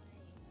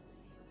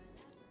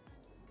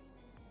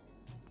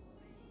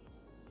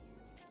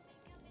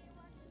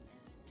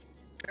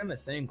 I'm trying to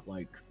think,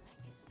 like,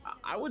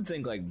 I would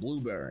think like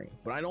blueberry,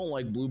 but I don't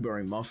like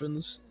blueberry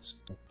muffins. So...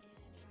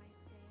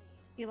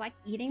 You like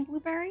eating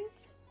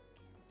blueberries?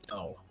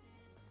 No.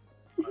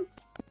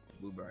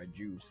 Blueberry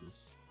juice is...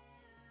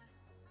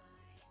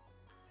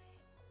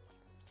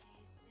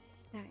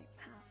 Alright,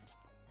 pass.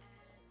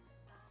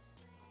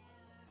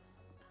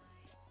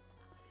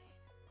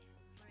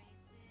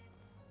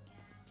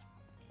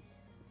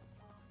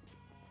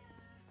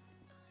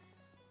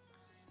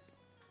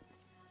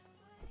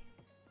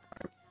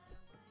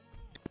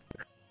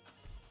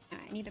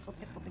 Alright, I need to go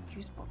pick up a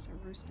juice box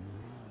at Roosters.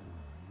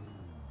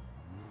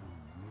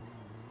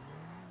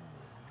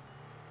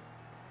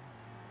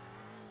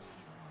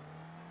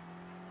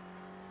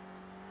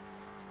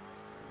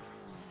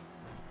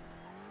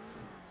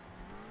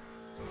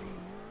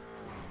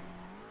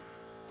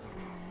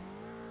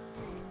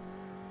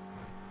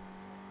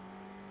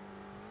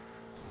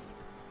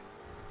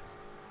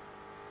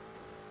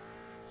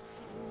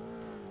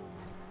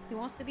 He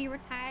wants to be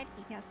retired,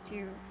 he has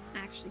to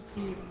actually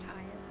be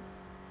retired.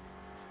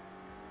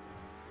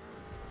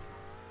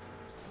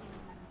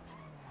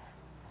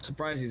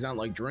 Surprised he's not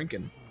like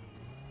drinking.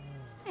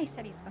 He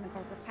said he's gonna go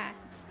repair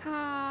his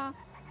car,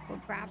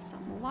 go grab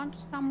some lunch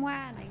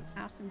somewhere, and I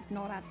asked him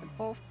not at the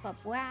golf club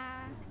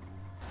where.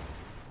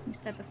 He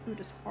said the food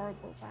is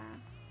horrible there.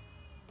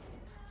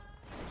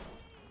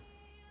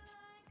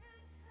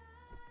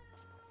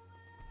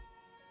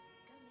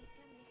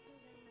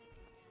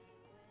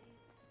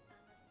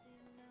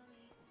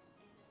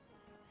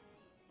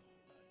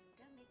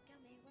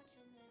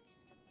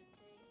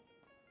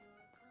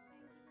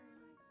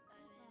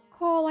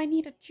 Cole, I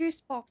need a juice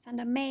box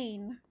and a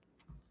main.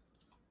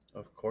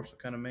 Of course, what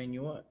kind of main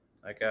you want?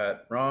 I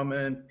got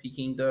ramen,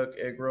 Peking duck,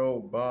 egg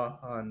roll,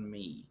 banh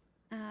mi.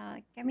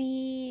 Give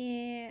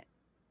me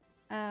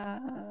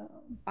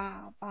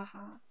Baja.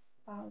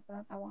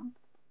 That one.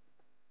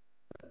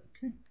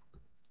 Okay.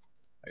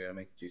 I gotta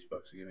make the juice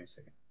box, so give me a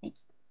second. Thank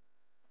you.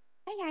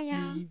 Hey,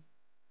 yeah.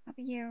 How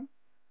are you?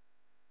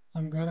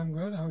 I'm good,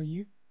 how are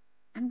you?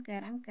 I'm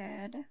good.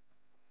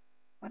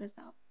 What is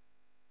up?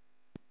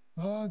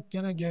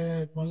 Can I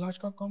get one large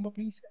cock combo,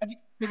 please?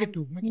 Make it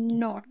two.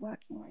 Not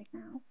working right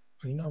now.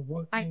 Are you not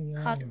working?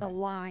 I cut the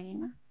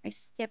line. I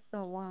skipped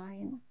the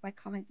line by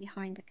coming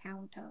behind the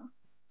counter.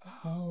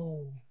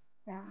 Oh.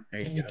 Yeah.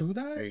 Can you do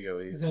that? There you go.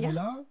 Is that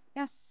allowed?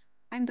 Yes.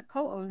 I'm the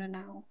co-owner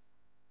now.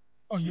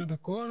 Oh, you're the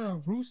co-owner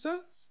of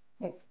Roosters?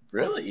 Oh,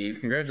 really, Eve?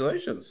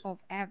 Congratulations. Of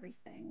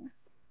everything.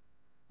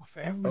 Of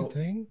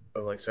everything?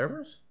 Oh, like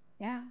servers?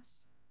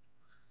 Yes.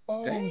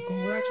 Oh, damn.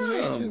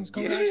 Congratulations.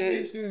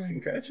 Yeah.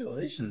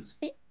 Congratulations.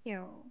 Thank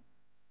you.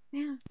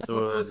 Yeah.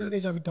 So what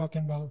percentage are we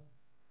talking about?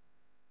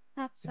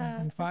 That's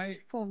that's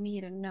for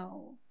me to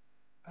know.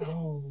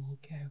 Oh,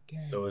 okay.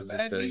 So is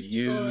it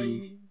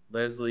you,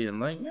 Leslie, and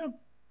Langdon?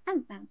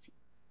 And Nancy.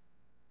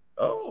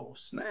 Oh,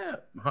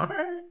 snap. All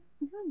right.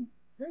 Mm-hmm.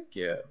 Heck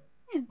yeah.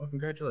 Well,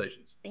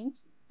 congratulations. Thank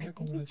you. Yeah,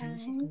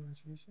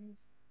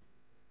 congratulations.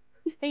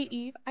 Hey,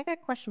 Eve, I got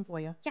a question for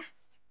you. Yes.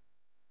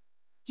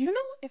 Do you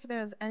know if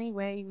there's any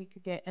way we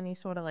could get any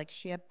sort of like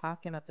shared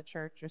parking at the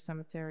church or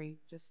cemetery?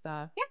 Just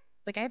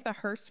like I have the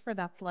hearse for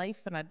That's Life,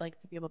 and I'd like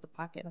to be able to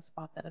park it in a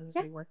spot that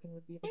everybody working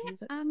would be able to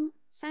use it.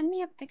 Send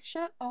me a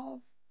picture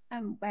of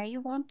where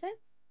you want it,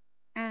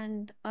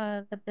 and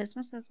the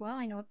business as well.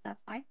 I know it's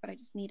That's Life, but I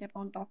just need it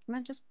on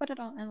document. Just put it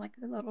on in like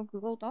a little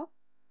Google Doc,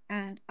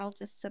 and I'll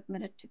just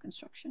submit it to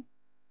construction.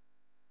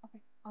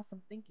 Okay,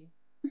 awesome. Thank you.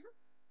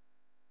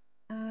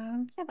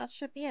 Yeah, that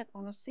should be it.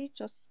 Honestly,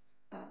 just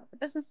the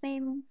business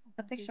name,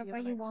 the picture of where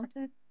you want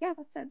it. Yeah,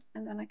 that's it,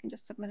 and then I can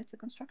just submit it to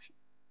construction.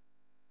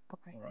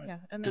 Okay. Right. Yeah,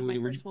 and then my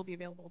hearse will be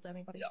available to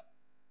anybody.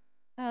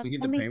 Yeah. We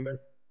get the payment.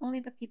 Only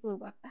the people who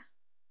work there.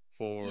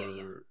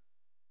 For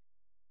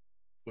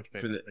which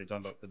payment? Are you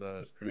talking about for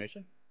the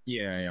cremation?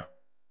 Yeah.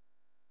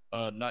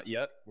 Not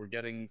yet. We're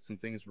getting some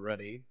things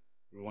ready.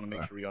 We want to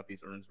make sure we got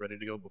these urns ready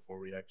to go before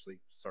we actually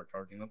start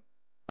charging them.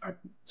 All right.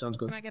 Sounds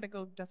good. And I gotta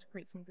go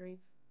desecrate some grave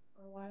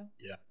for a while.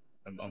 Yeah,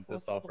 I'm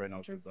pissed off right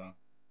now because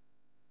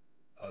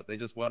they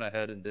just went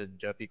ahead and did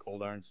Jeffy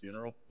Cold Iron's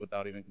funeral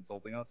without even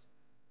consulting us,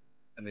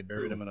 and they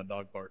buried him in a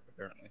dog park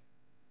apparently.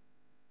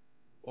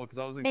 Well, because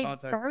I was in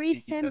contact with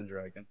Tiki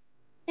Pendragon.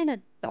 In a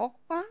dog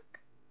park?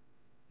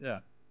 Yeah.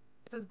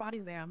 If his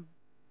body's there,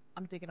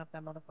 I'm digging up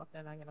that motherfucker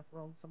and I'm gonna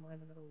throw him somewhere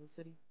in the middle of the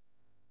city.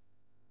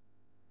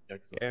 Yeah,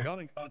 because I got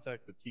in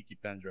contact with Tiki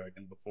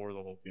Pendragon before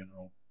the whole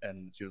funeral,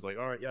 and she was like,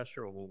 "All right, yeah,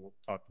 sure, we'll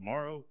talk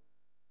tomorrow,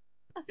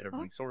 get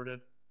everything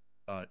sorted."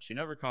 She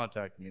never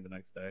contacted me the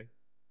next day,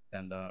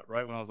 and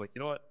right when I was like, "You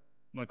know what?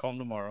 I'm gonna call him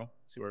tomorrow,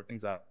 see where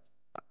everything's at."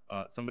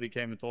 Somebody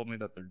came and told me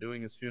that they're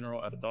doing his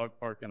funeral at a dog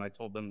park, and I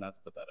told them that's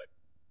pathetic.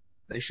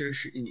 They should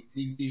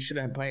you should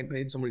have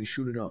paid somebody to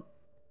shoot it up.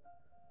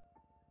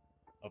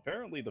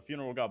 Apparently, the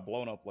funeral got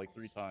blown up like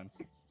 3 times.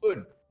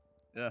 Good.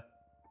 Yeah.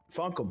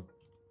 Fuck him.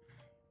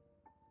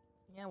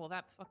 Yeah, well,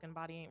 that fucking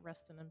body ain't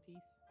resting in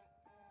peace.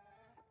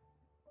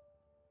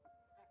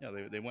 Yeah,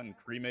 they went and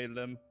cremated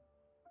him,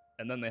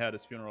 and then they had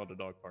his funeral at the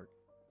dog park.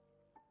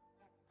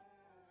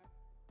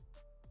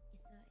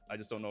 I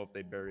just don't know if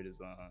they buried his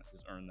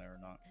urn there or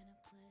not.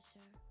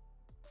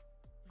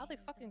 How they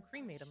fucking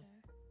cremate him?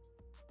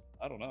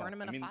 I don't know. Burn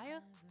him in a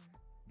fire?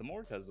 The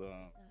morgue has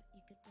a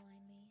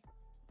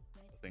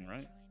thing,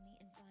 right?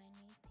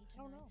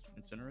 I don't know.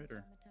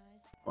 Incinerator.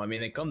 Well, I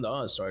mean, they come to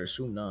us, so I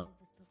assume not.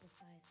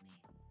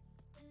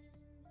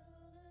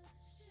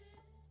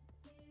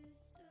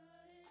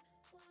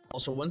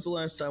 Also, when's the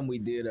last time we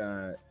did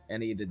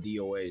any of the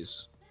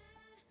DOAs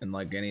and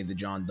like any of the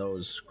John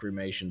Doe's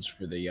cremations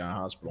for the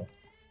hospital?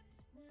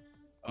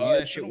 We do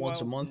that shit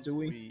once a month, do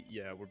we?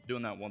 Yeah, we're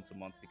doing that once a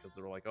month because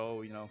they're like,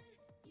 oh, you know,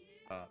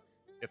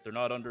 if they're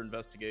not under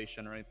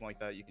investigation or anything like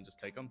that, you can just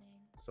take them.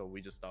 So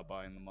we just stop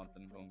by in the month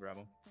and go and grab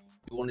them.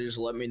 You want to just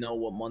let me know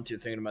what month you're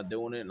thinking about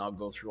doing it, and I'll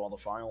go through all the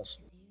files.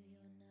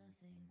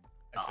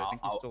 Actually, I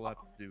think we still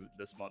have to do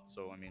this month.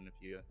 So I mean, if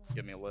you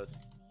give me a list.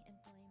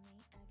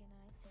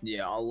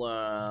 Yeah,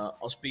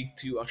 I'll speak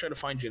to. I'll try to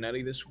find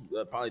Janetti this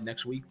probably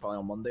next week, probably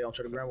on Monday. I'll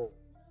try to grab him.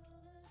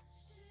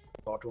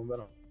 Talk to him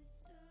better.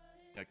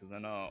 Yeah, because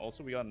then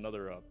also we got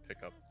another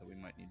pickup that we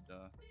might need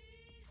to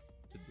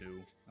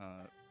do.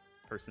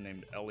 Person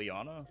named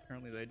Eliana.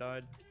 Apparently they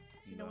died.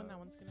 Do you know when that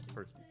one's gonna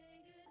be?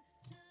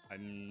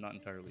 I'm not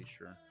entirely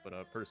sure, but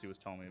Percy was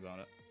telling me about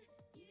it.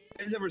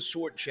 You guys ever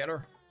sort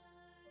cheddar?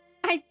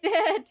 I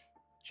did.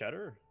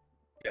 Cheddar?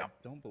 Yeah.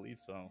 Don't believe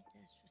so.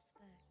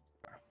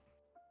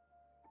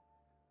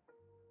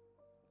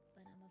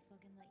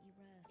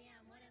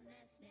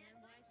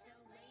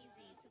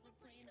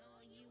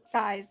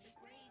 Guys,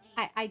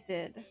 I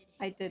did.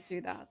 I did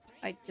do that.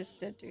 I just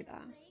did do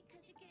that.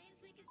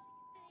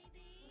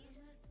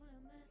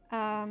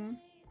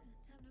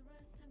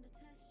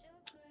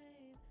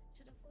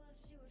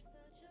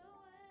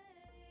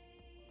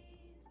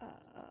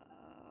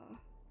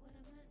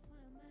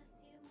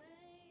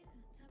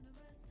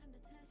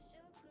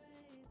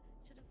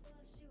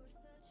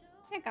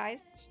 Yeah,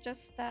 guys, it's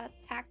just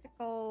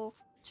tactical.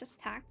 It's just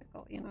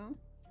tactical, you know.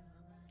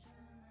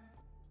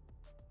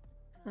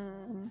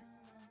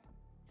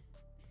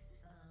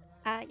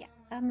 Yeah.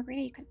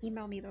 Marina, you can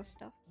email me those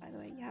stuff. By the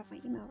way, you have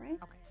my email, right?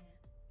 Okay.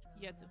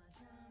 Yeah, too.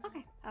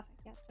 Okay,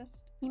 perfect. Yeah,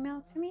 just email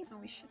it to me, and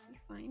we should be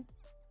fine.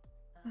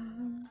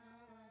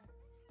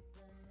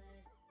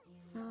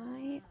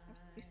 I have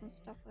to do some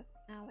stuff with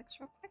Alex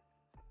real quick,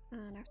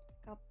 and I have to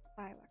pick up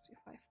fireworks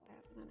before I fly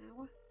out in an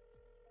hour.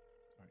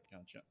 Alright,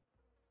 gotcha.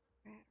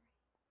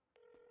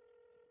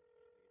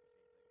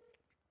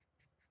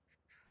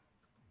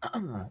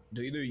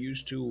 Do either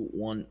used to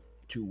want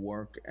to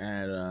work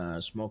at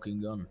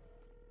Smoking Gun?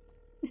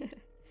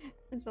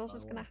 Denzel's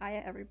just gonna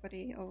hire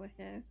everybody over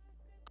here.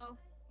 Oh.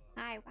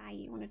 Hi, why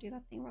you wanna do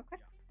that thing real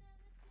quick?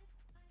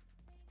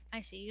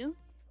 I see you.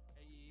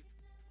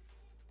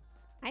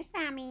 Hi,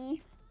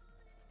 Sammy.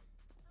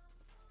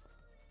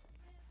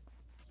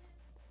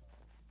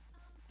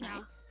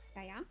 Yeah.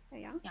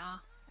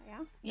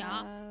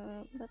 Yeah.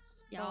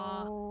 Let's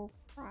go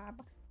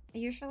grab. I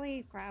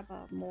usually grab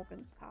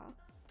Morgan's car.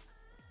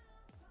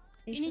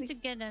 You need to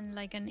get in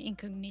like an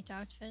incognito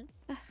outfit.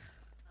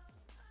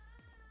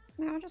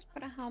 No, I'll just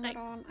put a helmet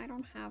on. I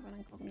don't have an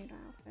incognito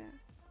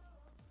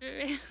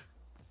outfit.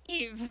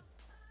 Eve.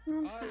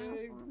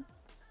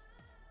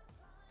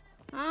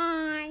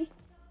 Hi.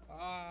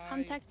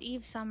 Contact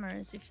Eve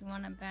Summers if you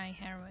want to buy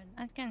heroin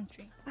at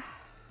Gantry.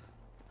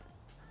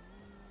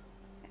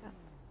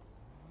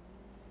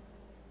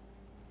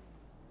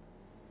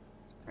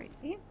 It's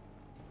crazy.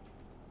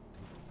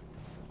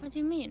 What do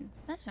you mean?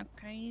 That's not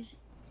crazy.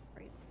 It's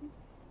crazy.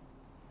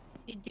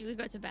 Do we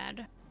go to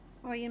bed?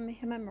 Oh, him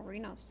and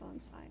Marina's still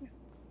inside.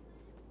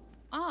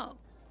 Oh,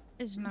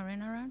 is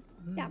Marina around?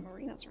 Yeah,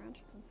 Marina's around.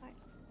 She's inside.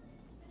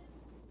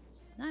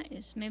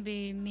 Nice.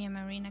 Maybe me and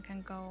Marina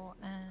can go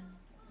and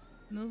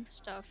move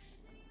stuff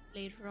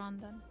later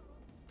on then.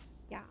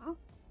 Yeah.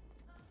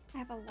 I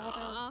have a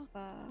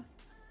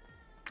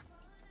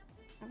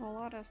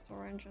lot of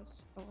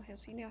syringes over here,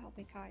 so you need to help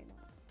me carry them.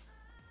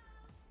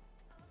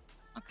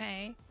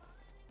 Okay.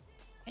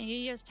 Can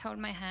you just hold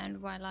my hand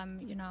while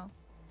I'm, you know,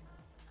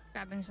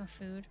 grabbing some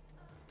food?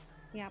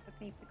 Yeah, but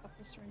can you pick up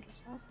the syringes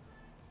first?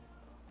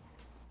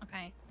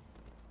 Okay.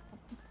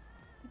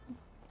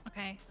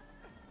 Okay.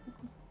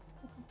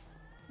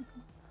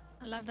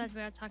 I love that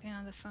we are talking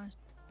on the phone.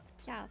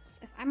 Yes,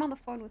 if I'm on the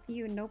phone with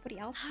you, nobody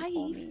else can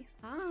call me.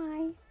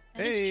 Hi.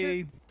 That is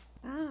true.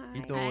 Hi. How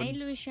you doing? Hi,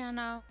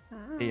 Luciano.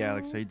 Hi. Hey,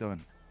 Alex, how you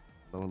doing?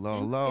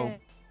 Hello. Good.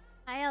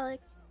 Hi,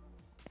 Alex.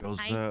 Girls,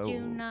 Hi,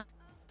 Juna.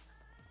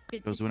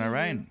 Good girls to doing see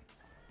alright? you.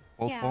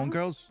 Both Yeah. phone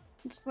girls?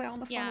 Just we're on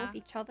the phone Yeah. with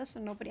each other, so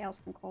nobody else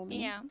can call me.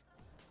 Yeah.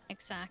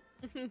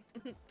 Exactly.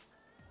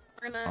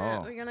 We're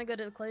gonna go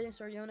to the clothing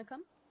store. You wanna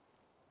come?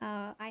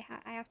 I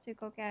have to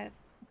go get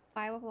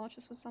firework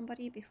launches with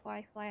somebody before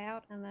I fly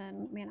out, and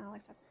then me and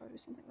Alex have to go do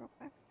something real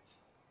quick.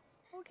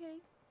 Okay.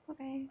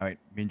 Okay. Alright,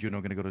 me and Juno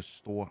are gonna go to the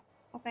store.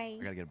 Okay. Okay.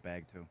 I gotta get a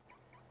bag too.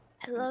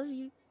 I love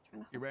you.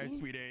 You're right,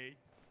 sweetie.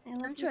 I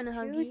love I'm you trying to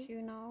hug too, you.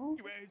 Juno.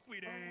 You're right,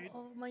 sweetie.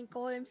 Oh my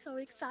god, I'm so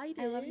excited.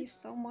 I love you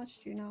so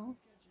much, Juno.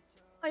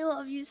 I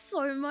love you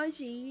so much,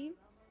 Eve.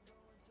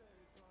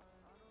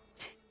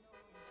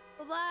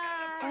 Bye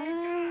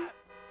bye.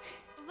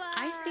 Bye.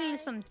 I feel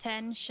some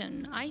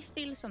tension. I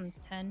feel some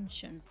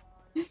tension.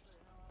 What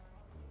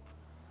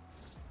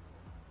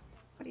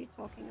are you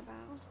talking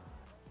about?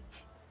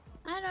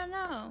 I don't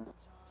know.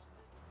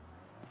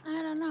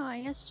 I don't know.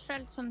 I just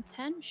felt some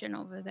tension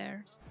over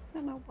there. I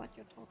don't know what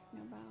you're talking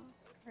about.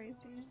 It's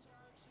crazy.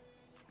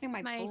 Putting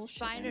my bullshit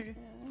spider. in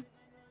here.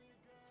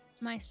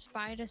 My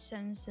spider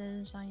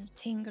senses are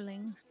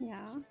tingling.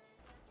 Yeah.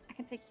 I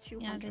can take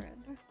 200.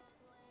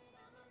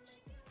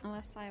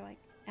 Unless I like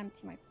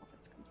empty my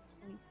pockets completely.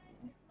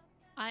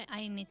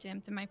 I need to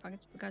empty my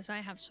pockets because I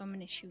have so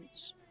many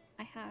shoes.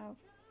 I have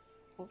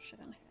bullshit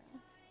in here.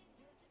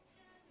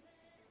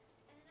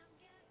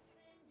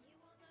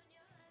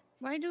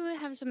 Why do we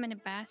have so many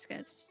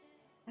baskets?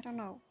 I don't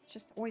know. It's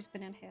just always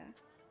been in here.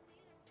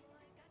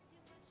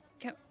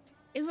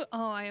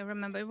 Oh, I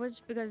remember. It was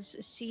because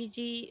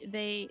CG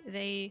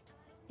they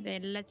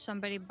let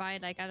somebody buy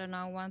like I don't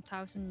know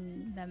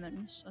 1,000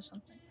 lemons or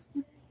something.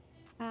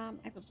 I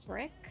have a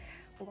brick.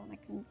 Hold on, I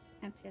can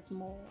empty it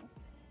more.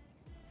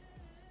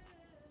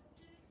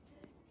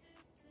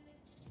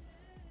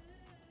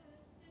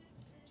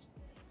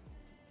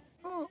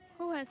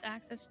 Who has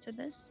access to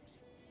this?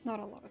 Not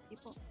a lot of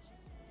people.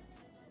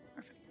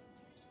 Perfect.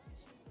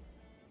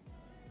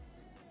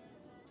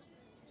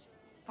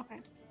 Okay,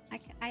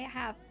 I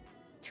have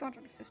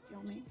 250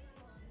 on me.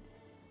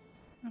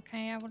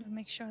 Okay, I will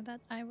make sure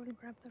that I will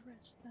grab the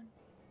rest then.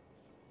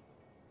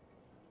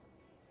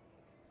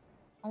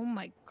 Oh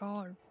my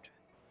god.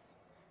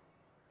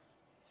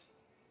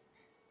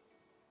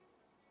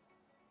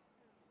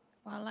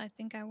 Well, I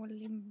think I will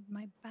leave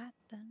my bat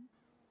then.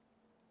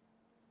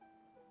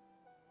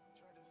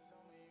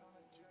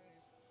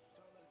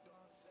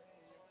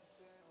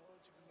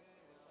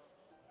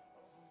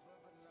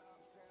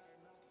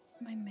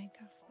 My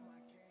megaphone.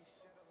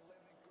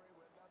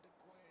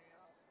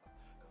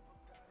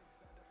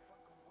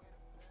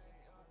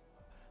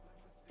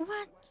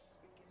 What?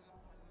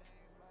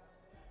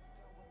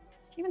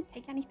 Do you even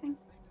take anything?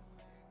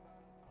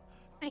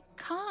 I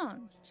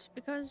can't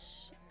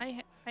because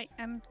I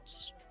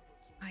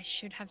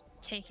should have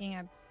taken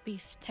a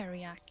beef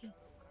teriyaki.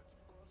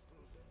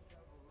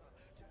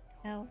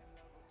 Hell.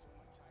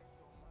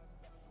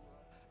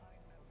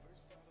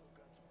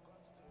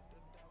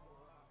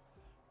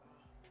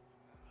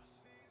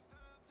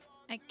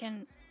 I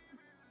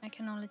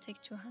can only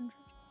take 200.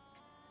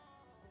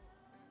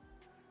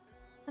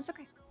 That's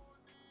okay.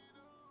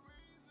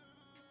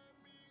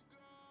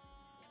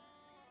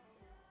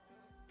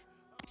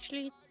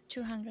 Actually,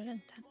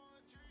 210.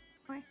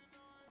 Okay.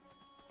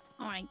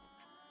 Alright.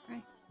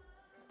 Alright.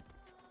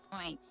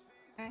 Alright.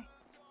 Okay.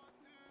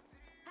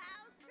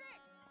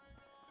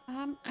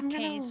 I'm Okay,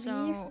 gonna leave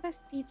so- the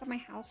seats at my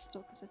house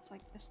still because it's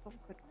like they're still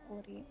good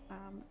quality.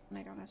 And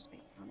I don't have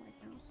space down right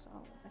now, so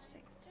let's see.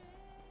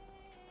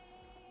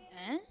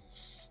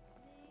 Yes?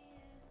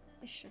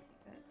 This should be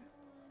good.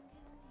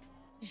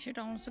 You should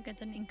also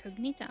get an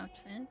incognito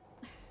outfit.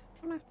 I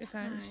don't have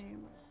Because-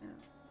 time right now.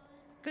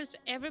 Because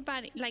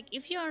everybody, like,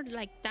 if you're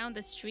like down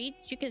the street,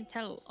 you can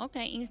tell,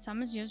 okay,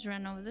 someone's just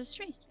ran over the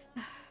street.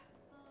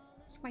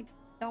 It's my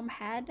dumb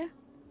head.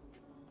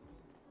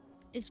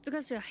 It's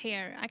because your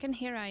hair. I can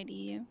hair ID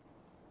you.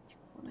 You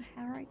wanna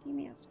hair ID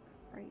me? That's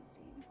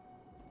crazy.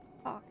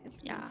 Fuck,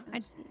 it's Yeah,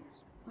 maintenance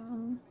fees.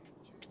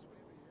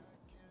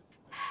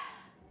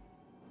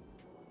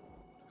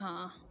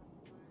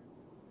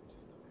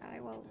 Okay,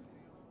 well.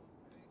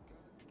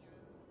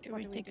 Should what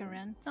we do take do? a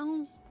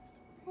rental?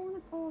 I wanna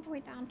go all the way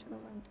down to the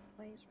rental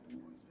place right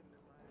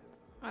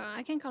now.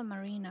 I can call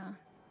Marina.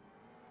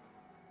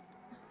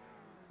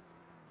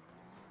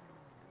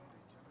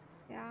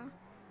 Yeah?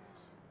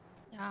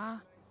 Yeah.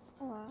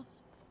 Hello.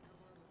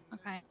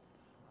 Okay.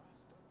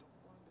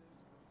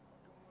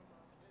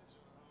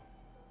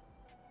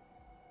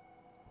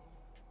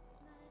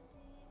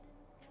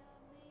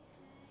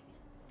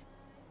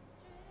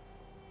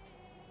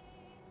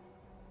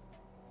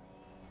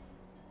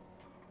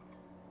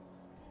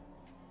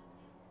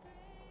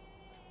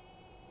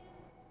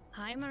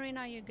 Hi,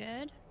 Marina. Are you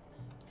good?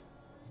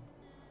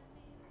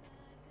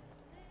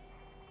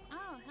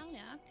 Oh, hell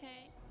yeah.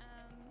 Okay.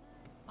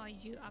 Are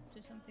you up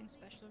to something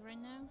special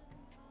right now?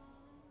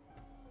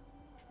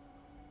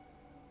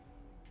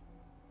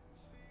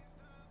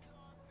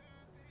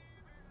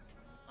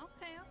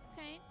 Okay,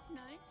 okay,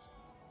 nice.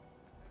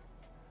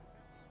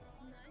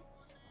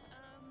 Nice.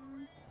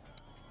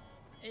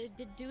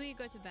 Do we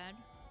go to bed?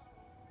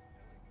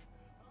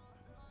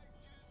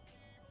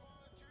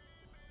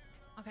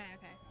 Okay,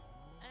 okay.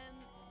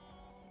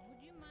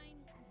 Would you mind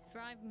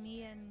drive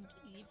me and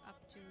Eve up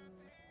to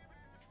the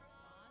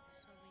spot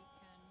so we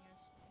can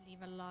just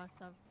leave a lot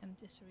of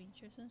empty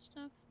syringes and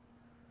stuff?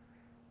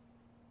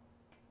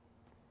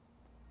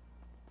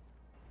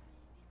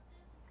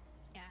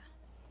 Yeah.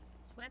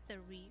 Sweat the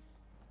reef.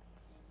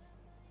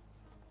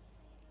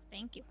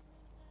 Thank you.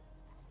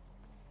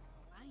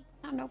 Bye.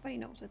 Now nobody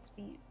knows it's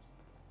me.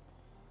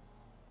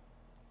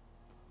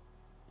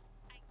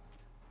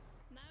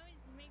 Now it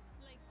makes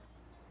like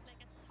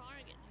a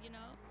target, you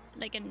know,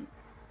 like an.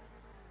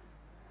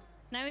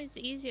 Now it's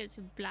easier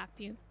to blap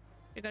you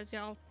because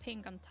you're all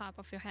pink on top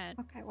of your head.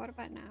 Okay, what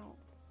about now?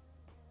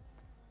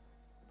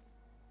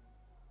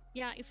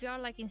 Yeah, if you're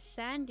like in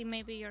sandy,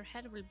 maybe your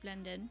head will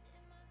blend in.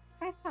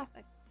 Okay,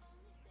 perfect.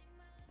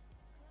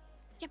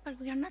 Yeah, but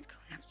we are not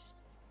going up to.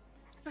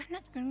 We're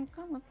not going to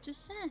go up to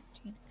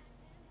sandy.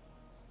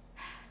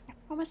 I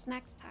promise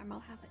next time I'll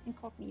have an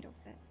incognito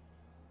fit.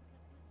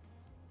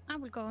 I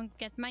will go and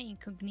get my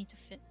incognito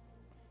fit.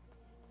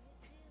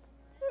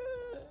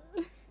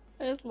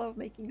 I just love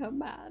making her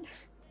mad.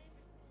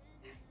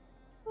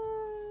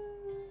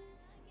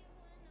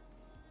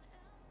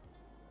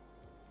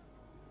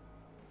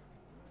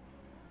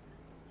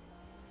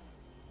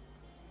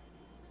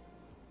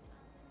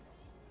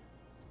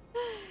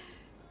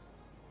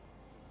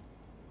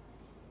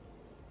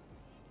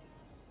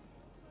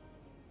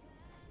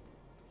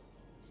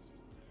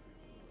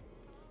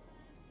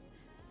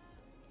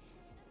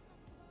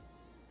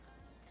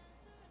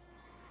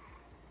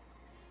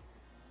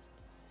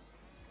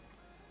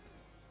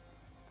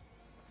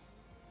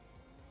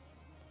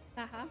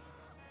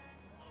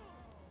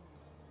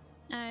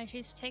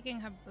 She's taking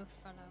her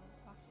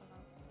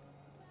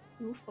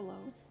buffalo.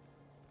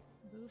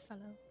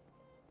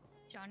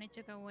 Johnny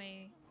took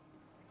away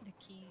the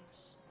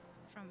keys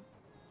from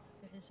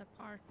his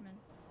apartment.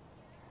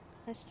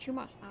 That's too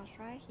much house,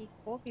 right? He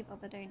called me the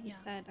other day and he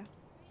said,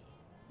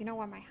 you know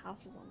why my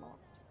house is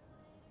unlocked?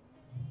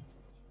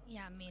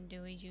 Yeah, me and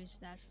Dewey used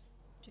that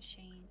to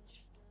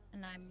change.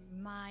 And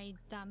my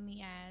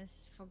dummy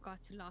ass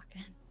forgot to lock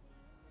it.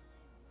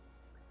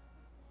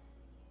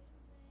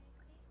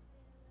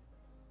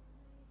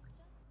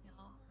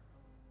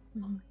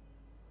 Mm-hmm.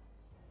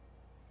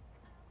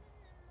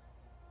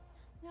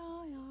 Yeah.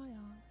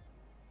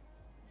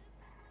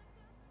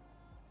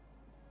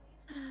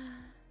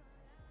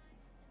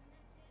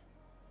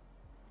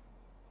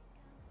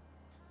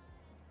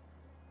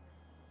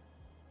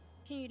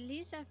 Can you at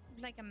least have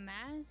like a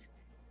mask?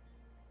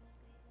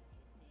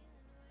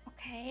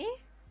 Okay.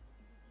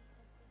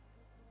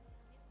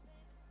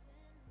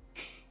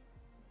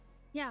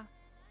 Yeah.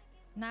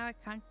 Now I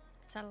can't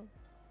tell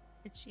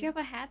it's you. Do you have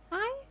a hat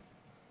tie?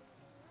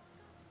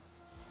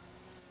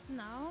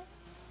 No.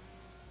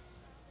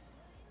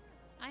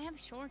 I have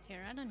short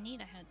hair. I don't need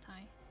a head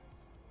tie.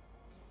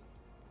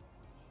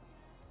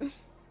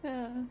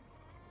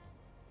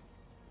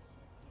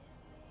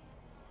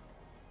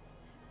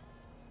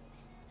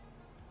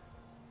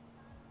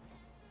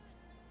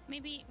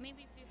 Maybe if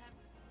you have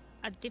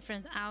a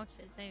different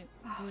outfit, they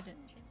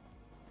wouldn't.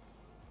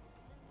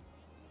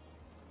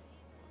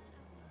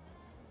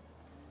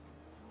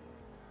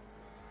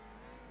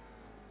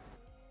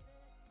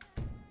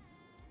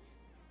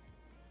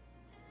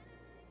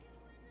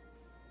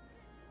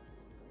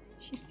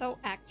 She's so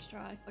extra.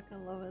 I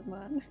fucking love it,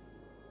 man.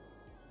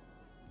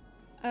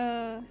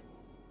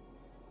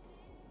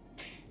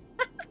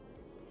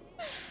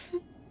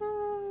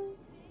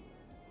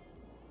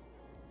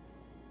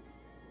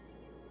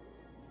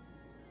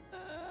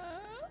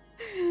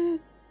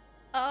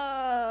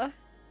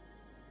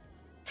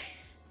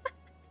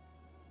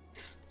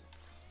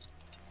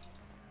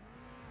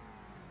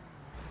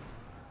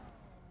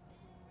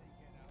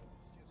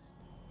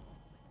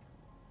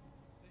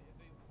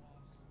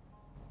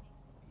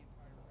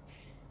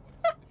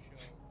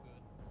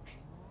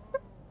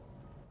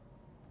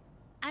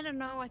 I don't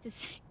know what to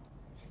say.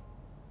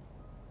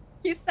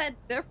 You said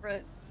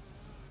different.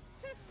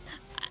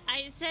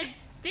 I said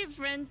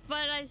different,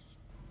 but I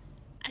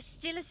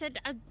still said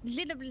a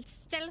little bit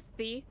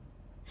stealthy.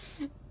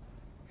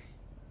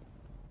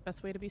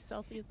 Best way to be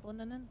stealthy is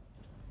blending in.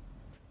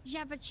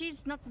 Yeah, but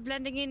she's not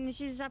blending in.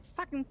 She's a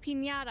fucking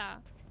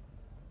piñata.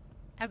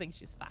 I think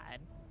she's fine.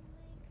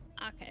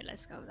 Okay,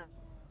 let's go then.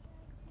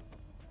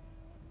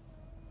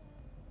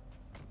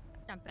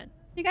 Jump in.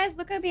 You guys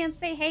look at me and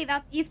say, hey,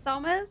 that's Eve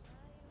Summers?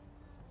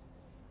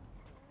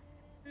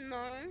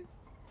 No.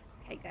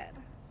 Okay, good.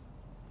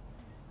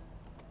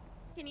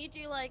 Can you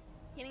do like?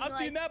 I've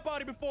seen that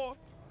body before.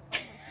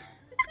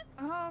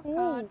 Oh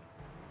god.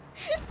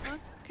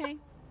 Okay.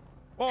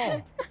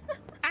 Oh.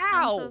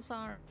 Ow! I'm so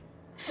sorry.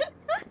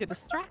 You're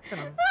distracting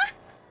him.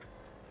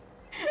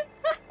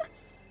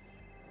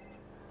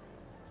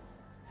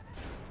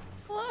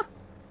 Hello.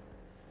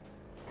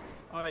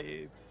 Hi,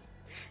 Eve.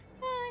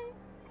 Hi.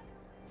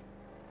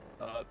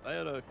 I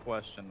had a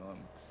question.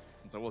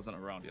 Since I wasn't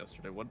around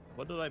yesterday, what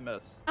did I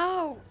miss?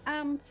 Oh,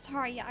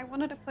 sorry. I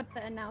wanted to put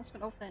the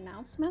announcement of the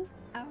announcement.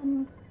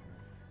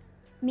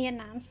 Me and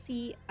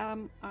Nancy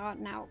are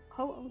now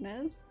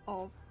co-owners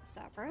of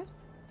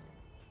servers.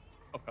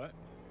 Okay.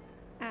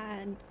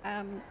 And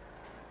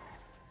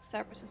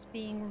servers is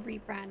being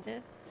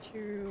rebranded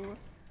to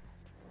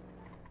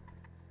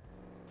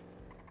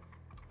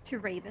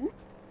Raven.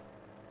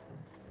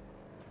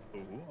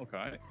 Ooh,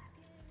 okay.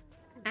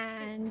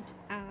 And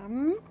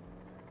And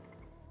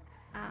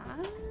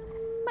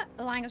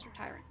Lang is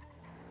retiring.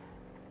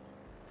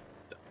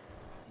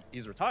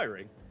 He's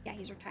retiring. Yeah,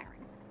 he's retiring.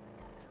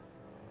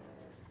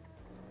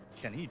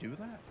 Can he do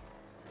that?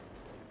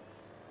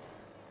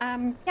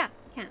 Yes,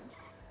 he can.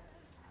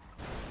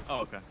 Oh,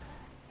 okay.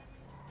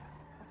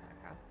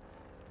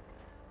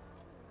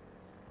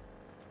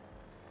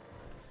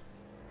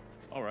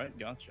 All right,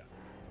 gotcha.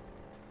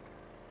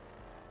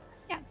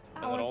 Yeah,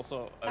 that And was then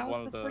also, I that was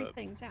wanted the three to-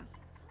 things. Yeah.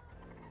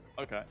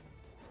 Okay.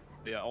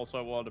 Yeah. Also,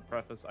 I wanted to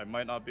preface: I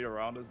might not be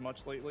around as much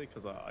lately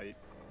because I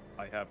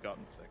have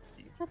gotten sick.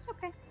 That's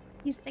okay.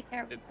 You take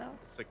care of yourself.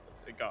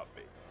 Sickness. It got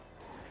me.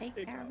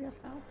 Take care of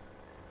yourself.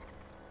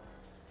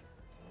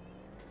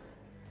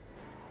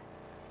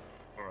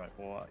 All right.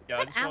 Well, yeah. I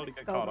Where'd just wanted to Alex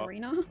get go, caught up.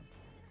 Marina?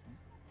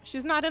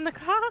 She's not in the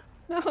car?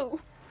 No.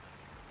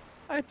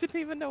 I didn't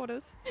even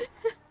notice.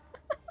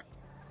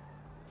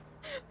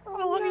 Oh,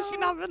 How long no. has she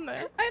not been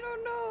there? I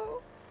don't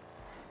know.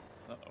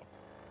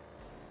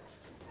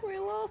 Uh-oh. We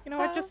lost You know,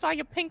 her. I just saw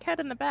your pink head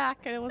in the back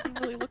and it wasn't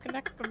really looking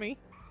next to me.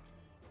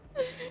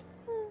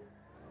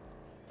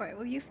 Alright,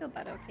 well, you feel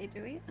better, okay,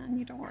 Dewey? And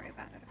you don't worry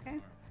about it, okay?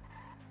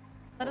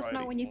 Let us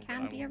know Alrighty, when you well,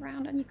 can then be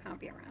around and you can't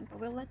be around, but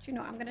we'll let you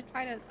know. I'm gonna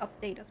try to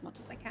update as much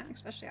as I can,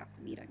 especially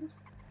after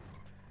meetings.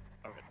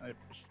 Okay. I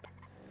appreciate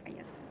it.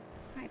 Alright,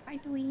 Alright, bye,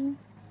 Dewey.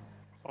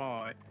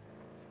 Bye.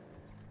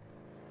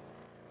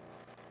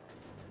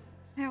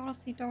 I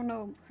honestly don't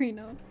know,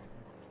 Marina.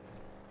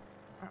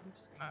 I'm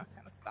just gonna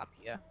kind of stop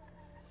here.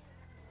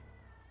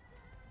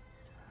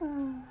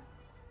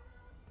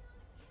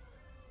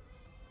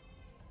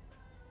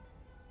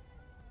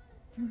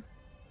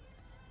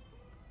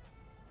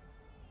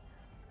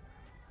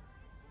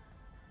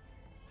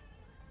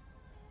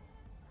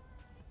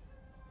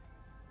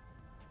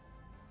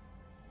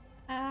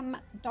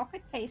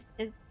 Docket case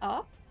is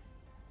up.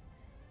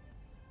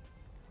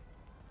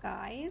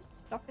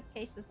 Guys, docket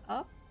case is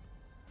up.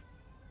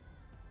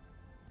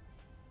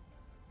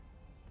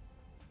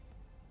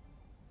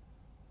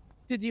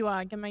 Did you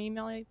get my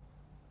email?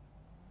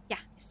 Yeah,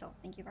 so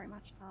thank you very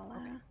much.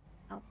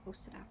 I'll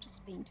post it after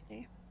Spain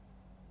today.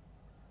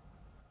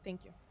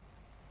 Thank you.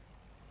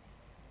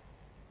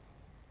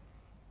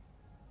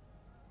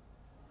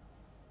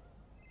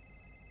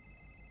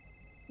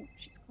 Oh,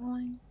 she's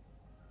calling.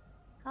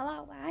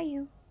 Hello, where are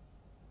you?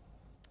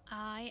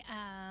 I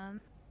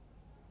am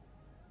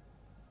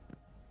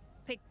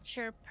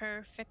picture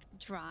perfect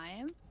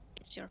drive.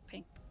 It's your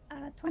ping.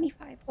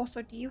 25.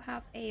 Also, do you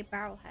have a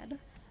barrel head?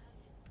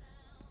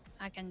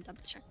 I can double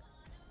check.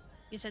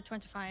 You said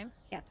 25?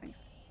 Yeah, 25.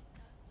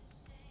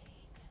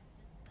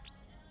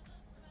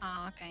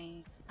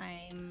 Okay.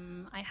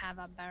 I have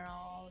a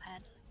barrel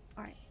head.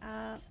 Alright,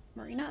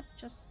 Marina,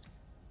 just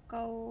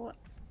go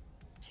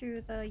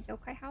to the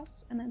yokai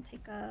house and then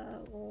take a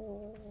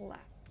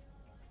left.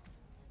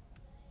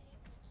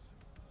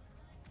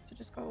 So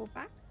just go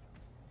back.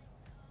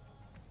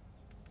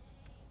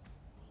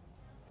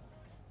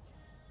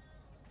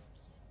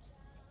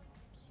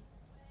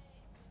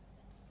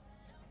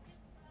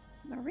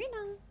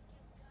 Marina.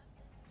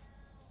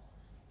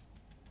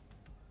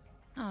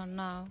 Oh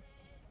no.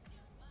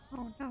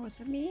 Oh no, is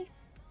it me?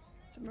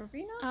 Is it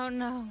Marina? Oh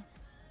no.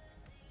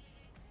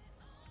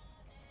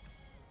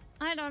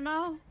 I don't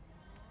know.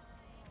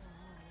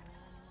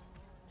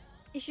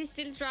 Is she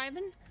still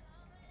driving?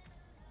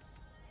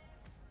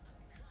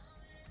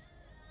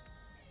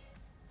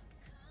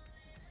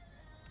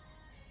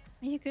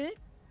 Are you good?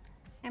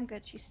 I'm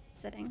good, she's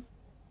sitting.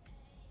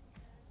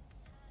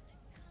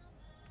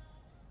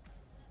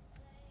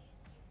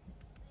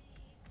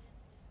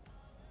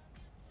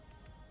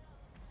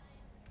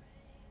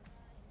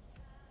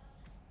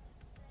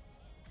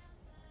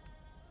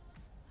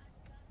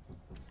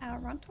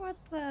 Run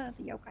towards the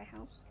yokai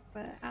house.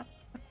 We're at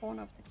the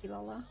corner of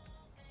Tequila.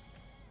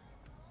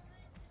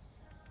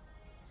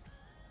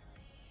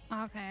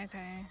 Okay,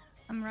 okay.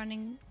 I'm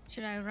running.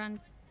 Should I run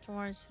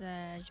towards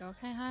the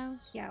yokai house?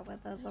 Yeah, where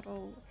the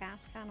little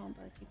gas can on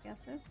the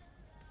GPS is.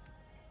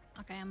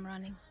 Okay, I'm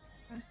running.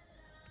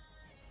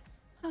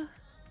 Okay.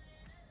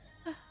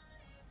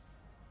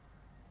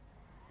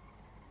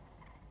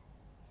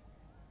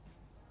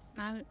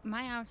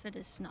 My outfit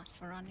is not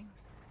for running.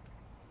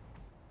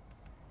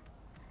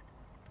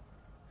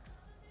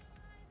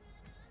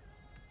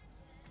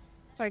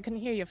 Sorry, I couldn't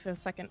hear you for a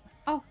second.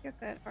 Oh, you're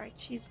good. Alright,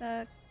 she's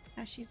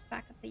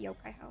back at the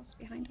yokai house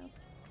behind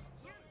us.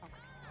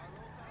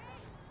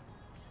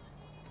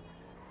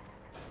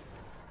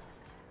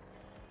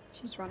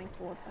 She's running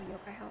towards the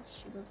yokai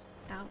house. She was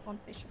out on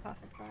Fisher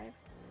Perfect Drive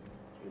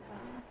to the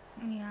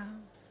Yeah.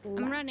 I'm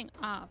left. running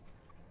up.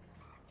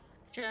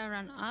 Should I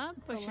run up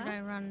or Go should I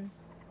left? run?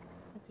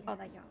 Oh,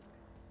 that young.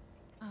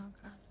 Oh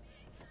god.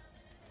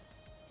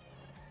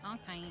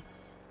 Okay.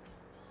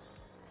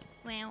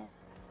 Well.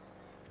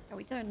 Yeah,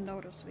 we didn't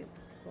notice we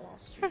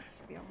lost you, to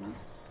be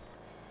honest.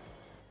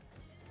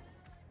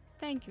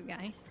 Thank you,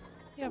 guys.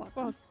 Yeah, of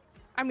course.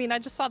 I mean, I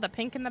just saw the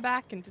pink in the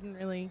back and didn't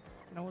really,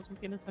 wasn't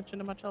paying attention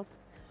to much else.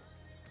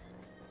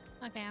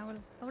 Okay, I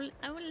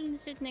will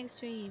sit next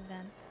to Eve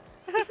then.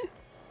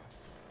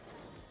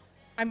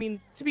 I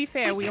mean, to be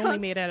fair, we only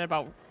made it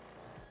about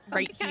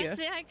right here.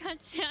 I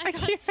can't see. I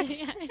can't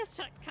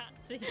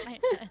see my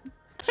head.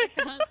 I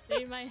can't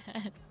see my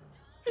head.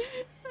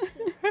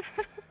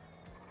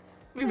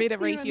 We made it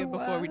That's right even here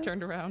before we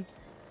turned worse. around.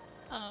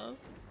 Oh.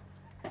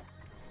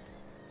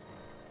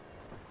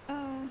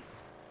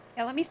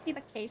 Yeah, let me see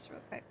the case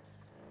real quick.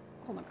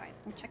 Hold on, guys.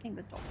 I'm checking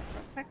the docket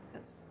real quick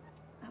because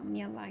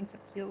Mia Lang's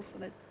appeal for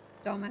the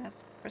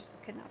dumbass crystal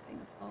kidnapping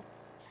as well.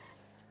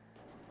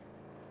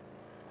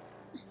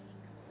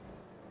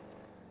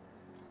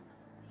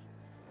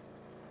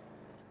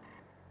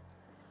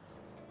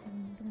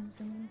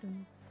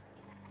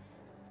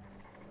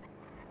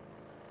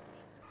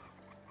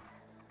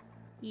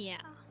 Yeah.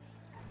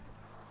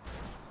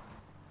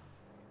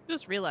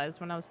 Just realized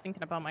when I was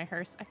thinking about my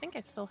hearse, I think I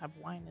still have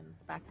wine in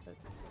the back of it.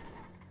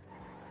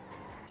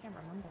 I can't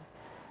remember.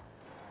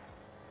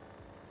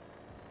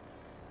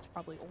 It's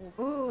probably old.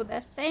 Ooh, they're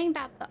saying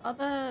that the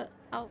other...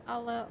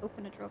 I'll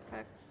open it real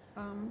quick.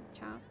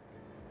 Chat.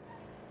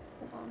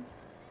 Hold on.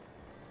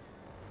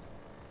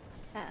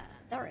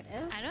 There it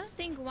is. I don't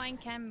think wine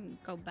can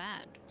go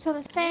bad. So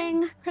they're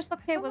saying Crystal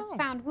Clear was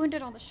found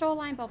wounded on the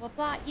shoreline, blah blah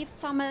blah. Eve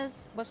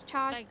Summers was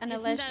charged Like, and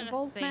isn't alleged that a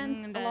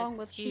involvement thing that along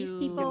with these you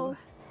people.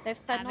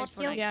 They've pled have not it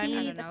for, like, guilty.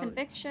 I don't The know,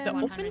 conviction. The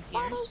 100 open years?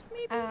 bottles,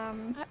 maybe? I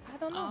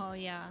don't know. Oh,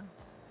 yeah.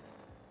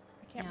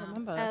 I can't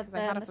remember. 'Cause I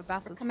had it for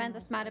Bass's recommend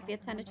this funeral, matter so I be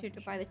don't attended remember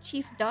to for by the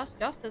Chief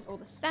Justice or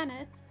the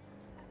Senate.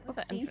 Where's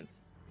the Oopsie. entrance?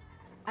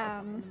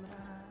 Um,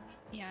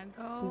 Yeah,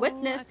 go.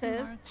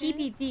 Witnesses,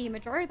 TBD,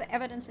 majority of the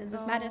evidence in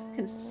this matter is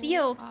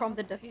concealed from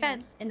the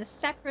defense in a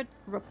separate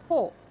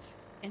report.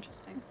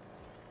 Interesting.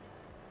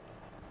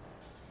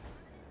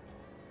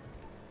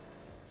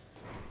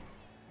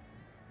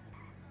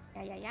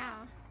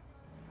 Yeah.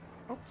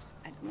 Oops,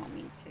 I didn't want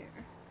me to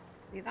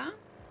do that.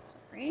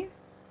 Sorry.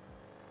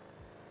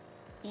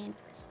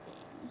 Interesting.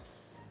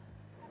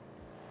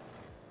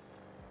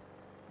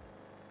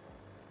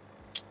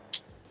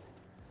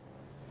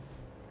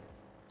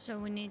 So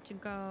we need to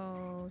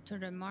go to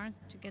the mark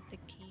to get the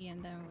key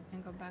and then we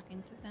can go back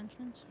into the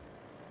entrance.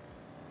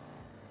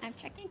 I'm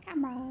checking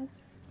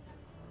cameras.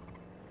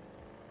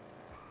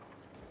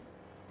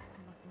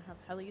 I'm not gonna have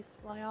helis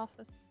fly off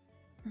this.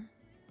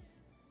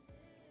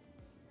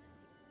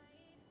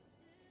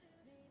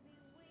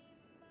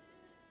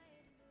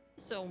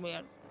 So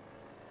weird.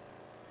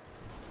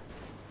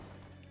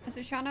 Is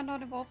Luciana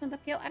not involved in the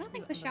appeal? I don't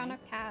think Luciana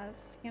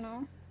cares, you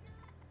know?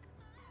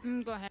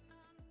 Go ahead.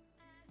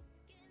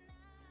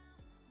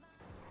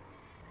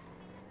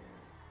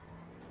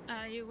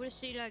 You will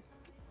see like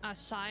a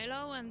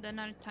silo and then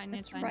a tiny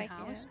It's tiny right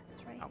house. here.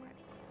 It's right here.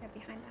 Yeah,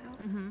 behind the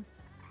house. Mm-hmm.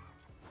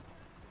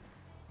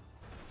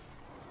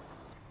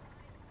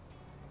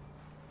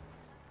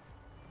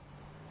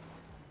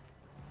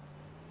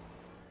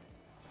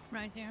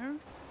 Right here.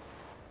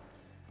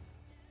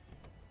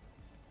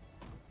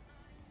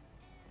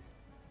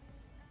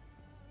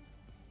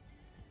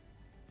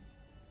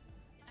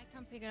 I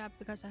can't pick it up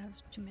because I have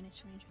too many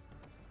syringes.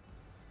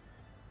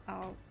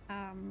 Oh,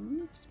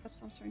 just put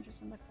some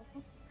syringes in the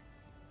clothes.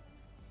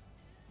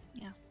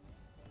 Yeah.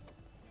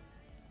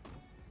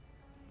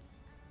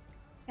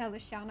 Yeah,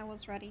 Luciana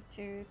was ready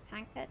to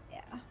tank it.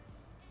 Yeah.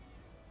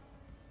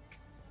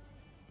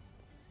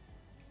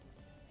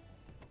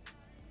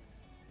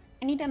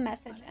 I need a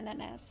message and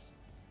an S.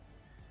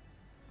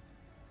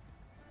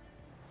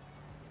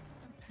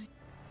 Okay.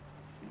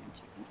 I'm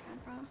checking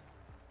camera.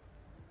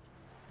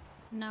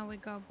 Now we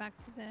go back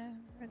to the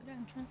regular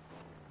entrance.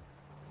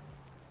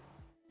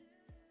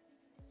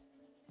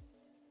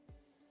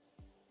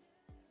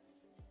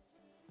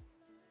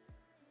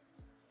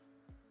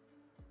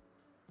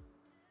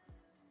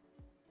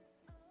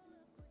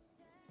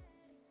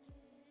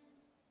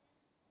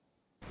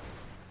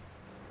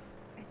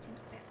 It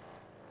seems clear.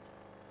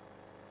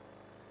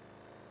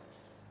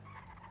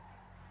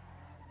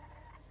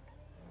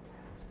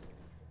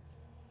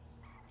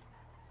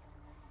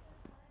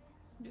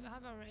 Do you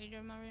have a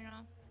radio,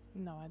 Marina?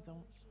 No, I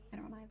don't. I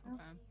don't either.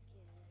 Okay.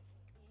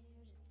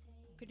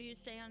 Could you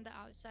stay on the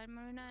outside,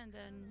 Marina, and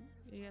then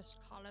you just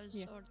call us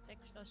or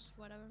text us,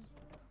 whatever?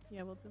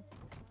 Yeah, we'll do.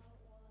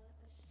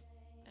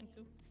 Thank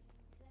you.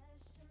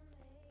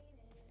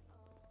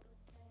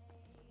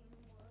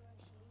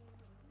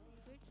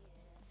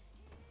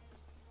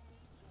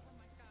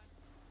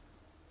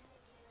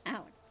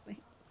 Alex, wait.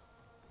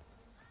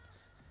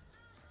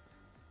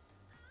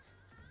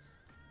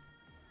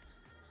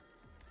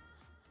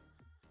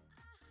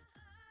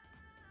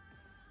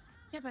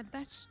 Yeah, but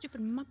that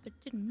stupid Muppet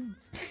didn't move.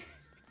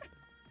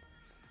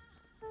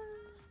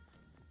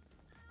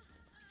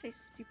 Say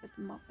stupid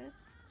Muppet.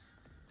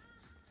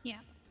 Yeah.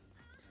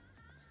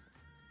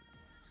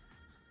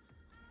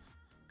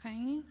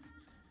 Okay.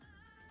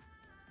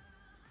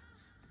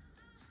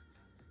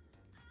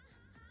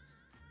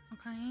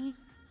 Okay.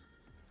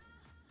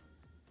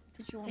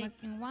 Did you want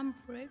Taking one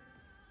break.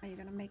 Are you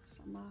gonna make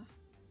some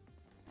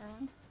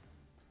heroin?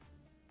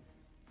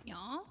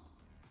 Yeah.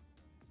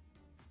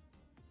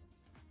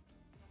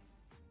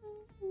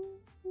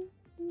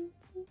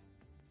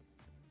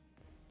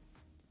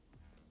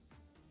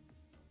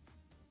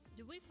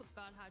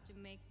 about how to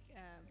make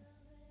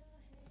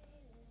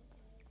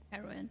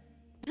heroin.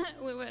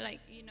 We were like,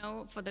 you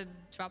know, for the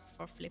drop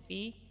for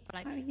Flippy.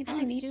 Like, Oh, you don't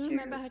Alex, need do you to.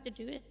 remember how to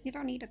do it? You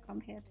don't need to come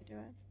here to do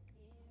it.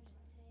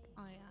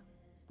 Oh yeah.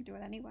 You do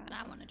it anywhere. But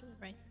I want to do it,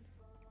 right?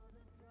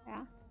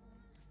 Yeah.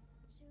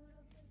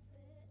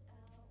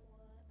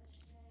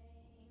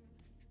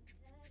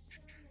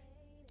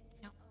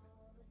 No.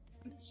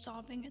 I'm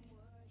solving it.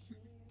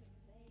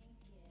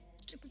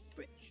 Stupid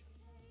bridge.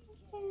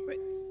 Brick.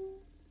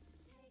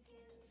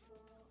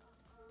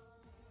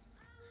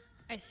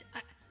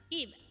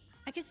 Eve,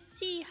 I can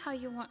see how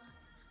you want.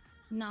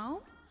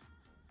 No?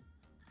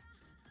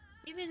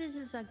 Maybe this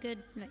is a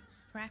good like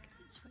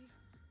practice for you.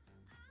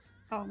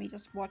 Oh, me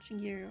just watching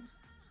you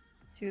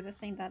do the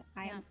thing that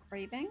I am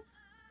craving?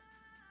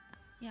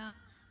 Yeah.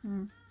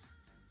 Hmm.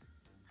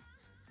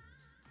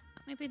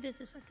 Maybe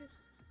this is a good.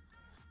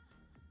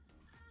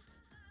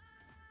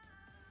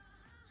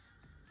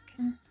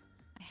 Okay.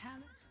 I have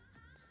it.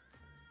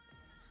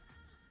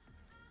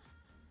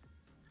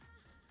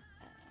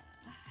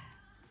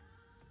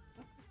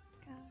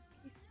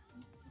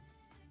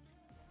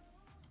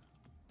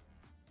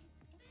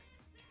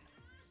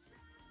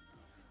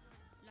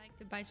 Like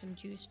to buy some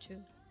juice too.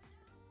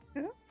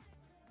 Who?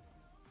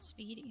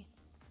 Speedy.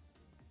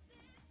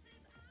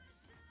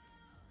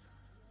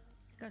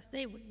 Because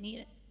they would need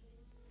it.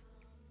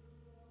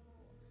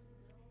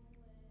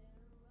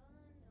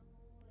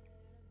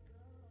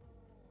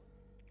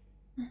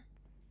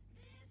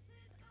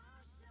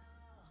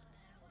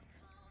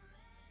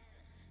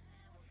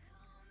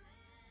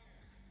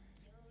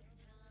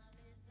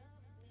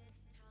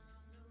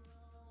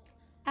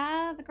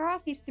 The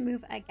grass needs to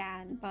move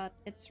again, but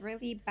it's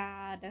really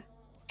bad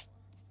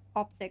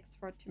optics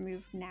for it to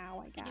move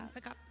now, I guess. You didn't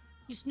pick up.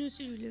 You snooze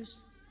to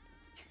lose.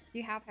 Do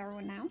you have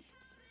heroin now?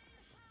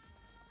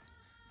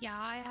 Yeah,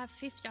 I have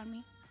 50 on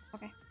me.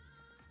 Okay.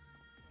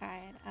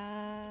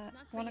 Alright,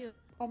 wanna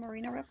call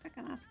Marina real quick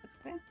and ask if it's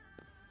clear?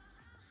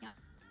 Yeah.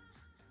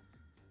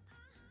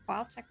 Well,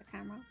 I'll check the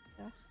camera.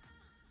 So.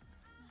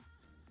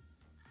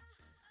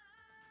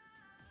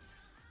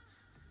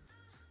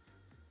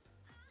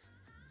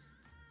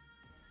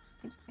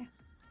 Seems clear.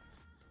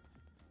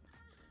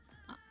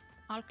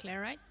 All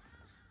clear, right?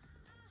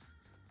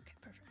 Okay,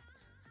 perfect.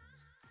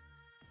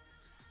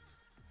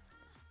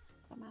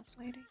 The masked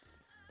lady.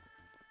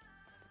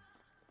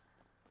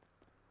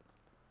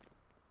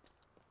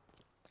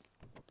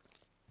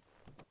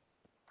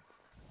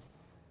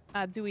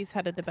 Dewey's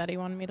headed to bed. He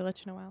wanted me to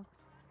let you know, Alex.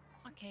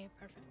 Okay,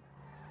 perfect.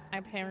 I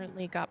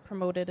apparently got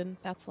promoted, and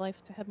that's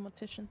life to head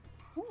mortician.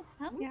 Oh,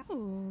 hell yeah.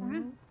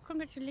 Ooh,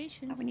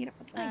 congratulations. Oh, we need to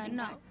put the leggings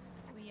no. back.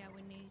 Yeah,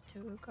 we need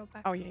to go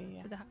back Oh,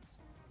 yeah. to the house.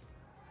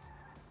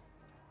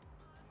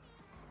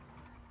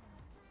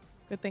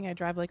 Good thing I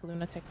drive like a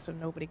lunatic, so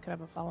nobody could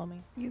ever follow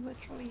me. You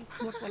literally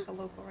look like a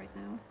local right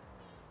now.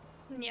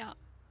 Yeah.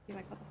 You're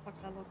like, what the fuck's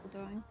that local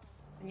doing?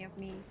 And you have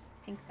me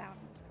pinked out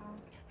in this car.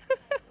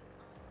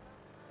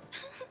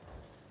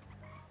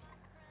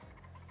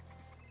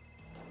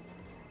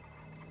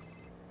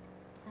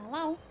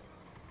 Hello?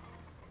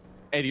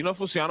 Hey, do you know if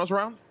Luciano's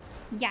around?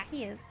 Yeah,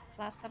 he is.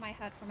 Last time I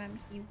heard from him,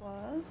 he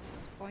was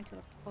going to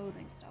the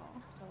clothing store.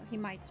 So he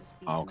might just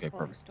be in okay, the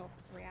clothing perfect. store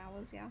for 3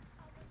 hours, yeah.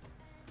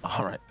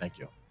 All right, thank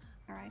you.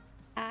 Alright.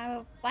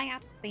 Flying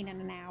out to Spain in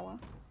an hour.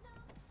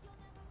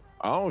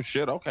 Oh,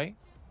 shit, okay.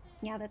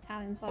 Yeah, the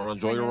Italians are Want to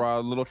enjoy trying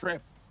your little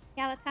trip?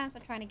 Yeah, the Italians are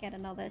trying to get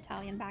another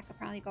Italian back.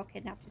 Apparently got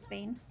kidnapped to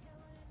Spain.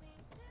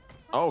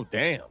 Oh,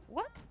 damn.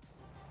 What?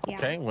 Yeah.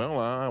 Okay, well,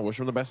 I wish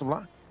him the best of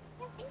luck.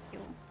 Yeah, thank you.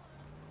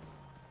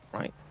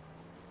 Right.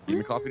 Give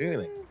me coffee to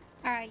anything.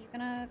 Alright, you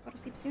gonna go to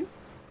sleep soon?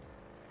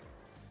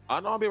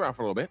 No, I'll be around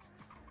for a little bit.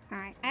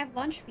 Alright, I have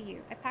lunch for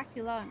you. I packed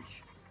you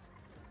lunch.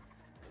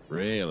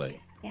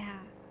 Really? Yeah.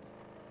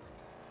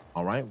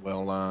 All right,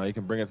 well, you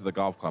can bring it to the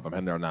golf club. I'm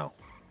heading there now.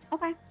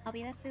 Okay, I'll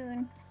be there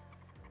soon.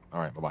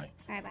 All right, bye-bye.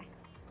 Alright, bye.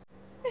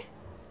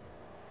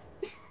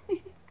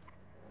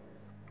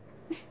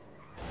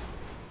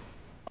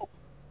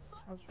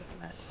 I was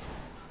looking at.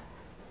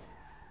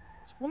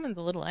 This woman's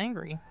a little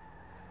angry.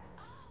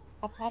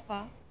 Oh,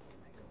 Papa.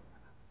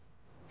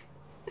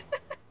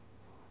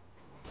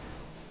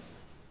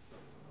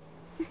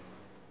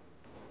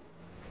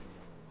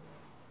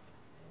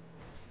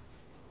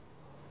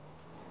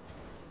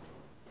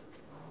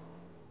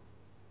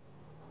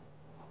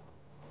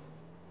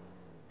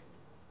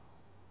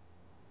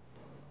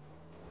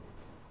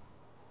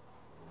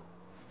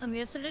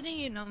 Just letting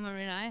you know,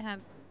 Marina, I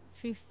have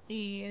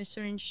 50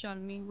 syringe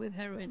on me with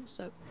heroin,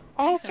 so.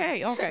 Okay,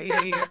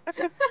 yeah.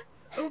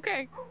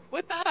 Okay.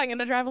 With that, I'm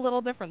gonna drive a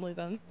little differently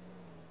then.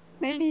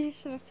 Maybe you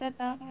should have said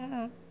that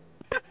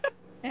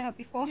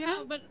beforehand.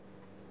 Yeah, but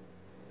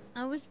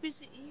I was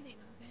busy eating,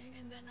 okay?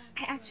 And then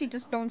I actually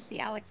just don't see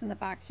Alex in the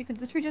back. She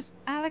could literally just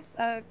Alex,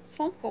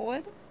 slump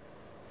forward.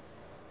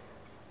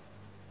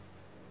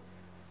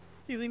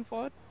 You lean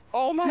forward?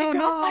 Oh my no, god! No,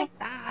 not like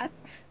that.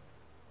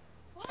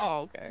 What?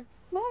 Oh, okay.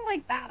 Not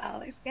like that,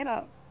 Alex. Get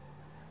up.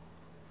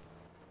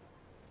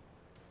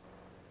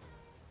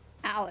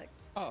 Alex.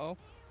 Uh-oh.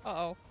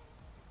 Uh-oh.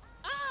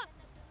 Ah!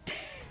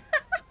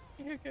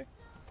 Okay.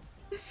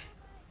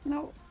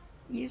 No,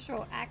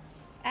 usual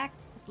X.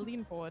 Just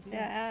lean forward.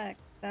 Yeah, X.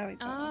 There we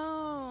go.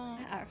 Oh,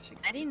 Actually,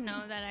 I didn't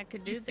know that I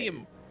could do You this. see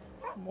him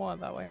more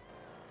that way.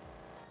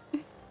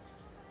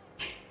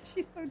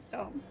 She's so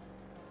dumb.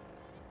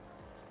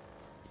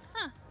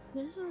 Huh,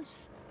 this was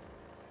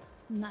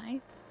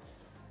nice.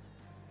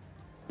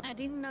 I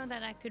didn't know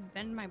that I could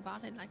bend my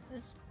body like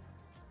this.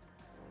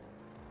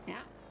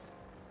 Yeah.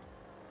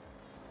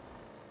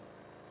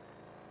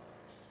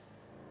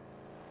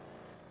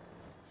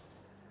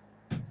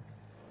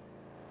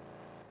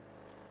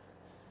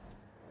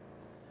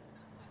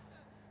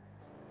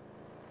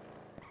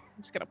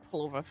 I'm just gonna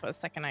pull over for a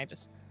second. Do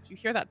you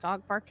hear that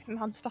dog barking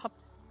nonstop?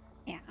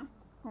 Yeah.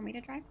 Want me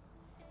to drive?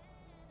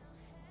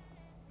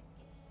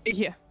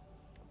 Yeah.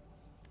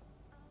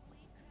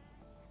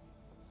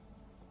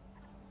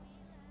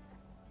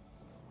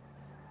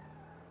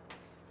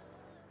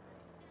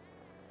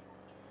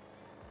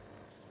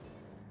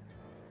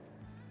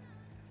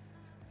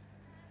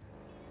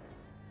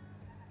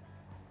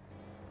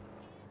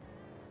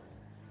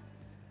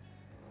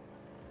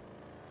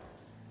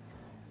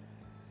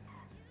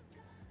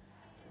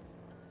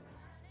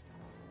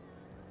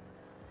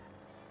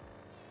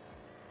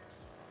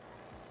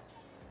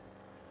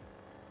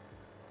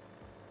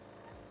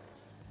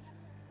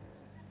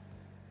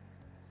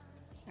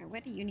 Alright,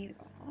 where do you need to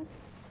go, Alex?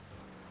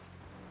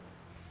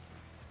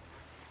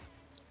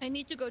 I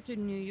need to go to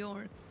New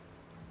York.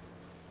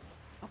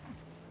 Okay.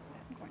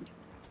 I'm going to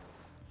the house.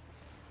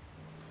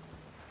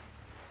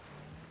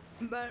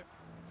 But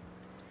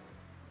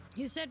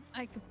he said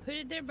I could put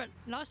it there, but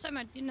last time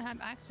I didn't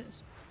have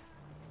access.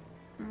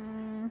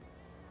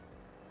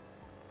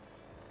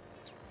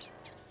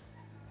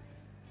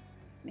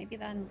 Maybe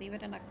then leave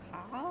it in a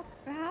car,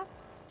 perhaps?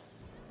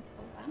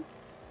 Until then.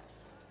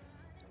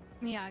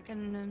 Yeah, I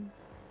can.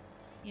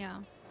 Yeah.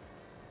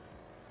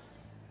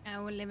 I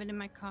will leave it in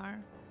my car.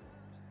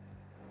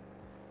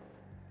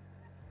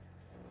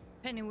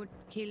 Penny would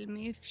kill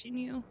me if she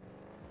knew.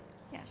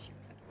 Yeah, she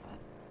could, but,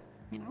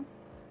 you know.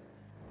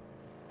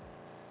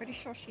 Pretty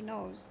sure she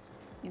knows,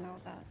 you know,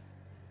 that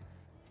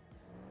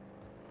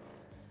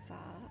it's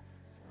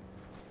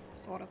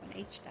sort of an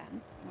H-den,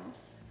 you know.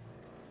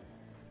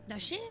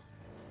 Does she?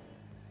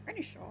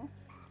 Pretty sure.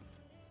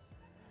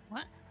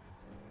 What?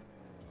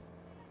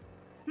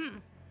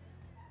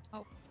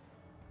 Oh.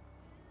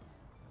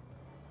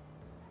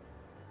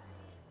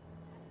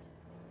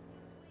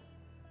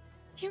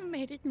 You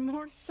made it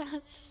more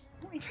sus.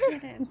 No, I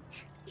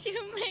didn't.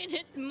 You made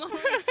it more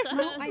sus.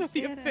 No, I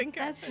didn't.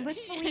 That's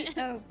literally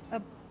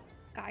a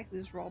guy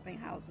who's robbing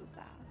houses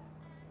there.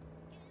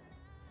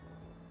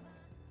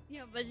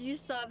 Yeah, but you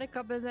saw the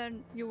couple,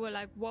 then you were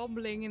like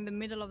wobbling in the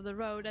middle of the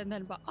road, and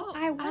then, but oh,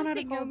 I wanted to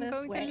think go I'm this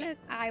going to way. left.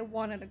 I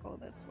wanted to go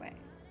this way.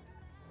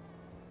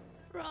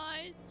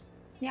 Right.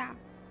 Yeah.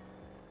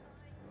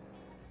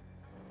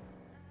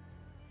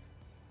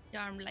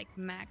 Yeah, I'm like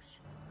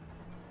Max.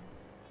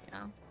 You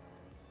know,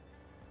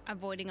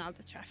 avoiding all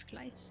the traffic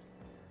lights.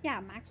 Yeah,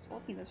 Max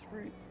told me this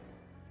route.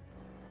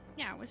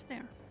 Yeah, I was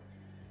there.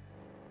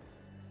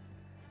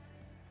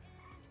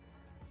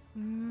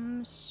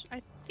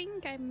 I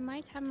think I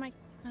might have my.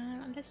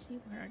 Let's see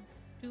where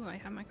do I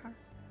have my car.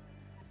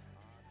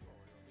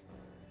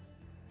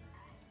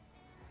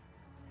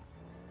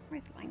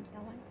 Where's Lang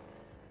yelling?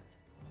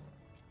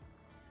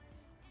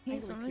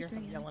 He's I always hear him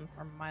honestly yelling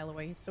from a mile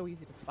away. He's so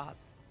easy to spot.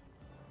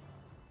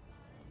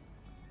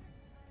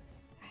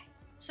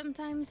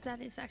 Sometimes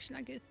that is actually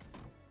a good.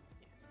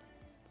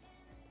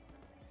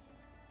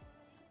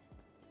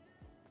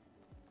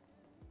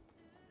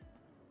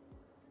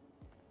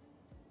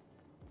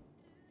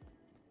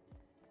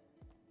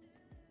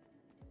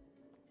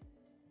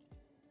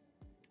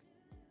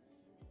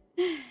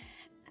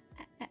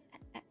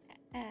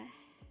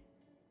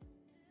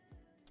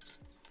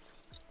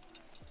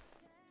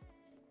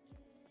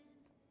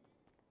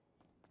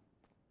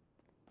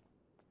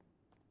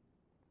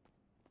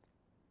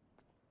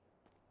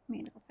 I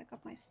need to go pick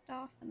up my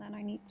stuff, and then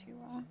I need to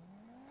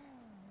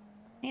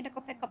go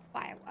pick up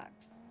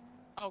fireworks.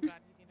 Oh god,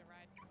 you need a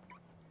ride.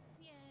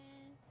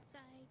 Yes,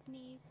 I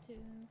need to.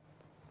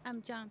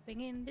 I'm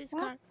jumping in this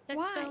What? car. Let's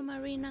Why? go,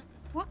 Marina.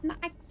 What? No,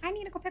 I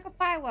need to go pick up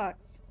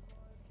fireworks.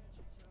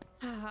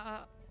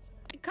 I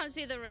can't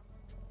see the.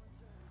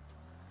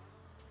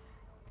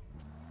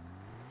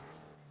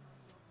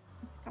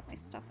 Got my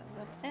stuff at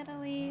Little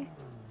Italy.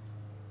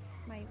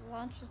 My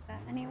lunch is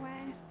there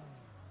anyway.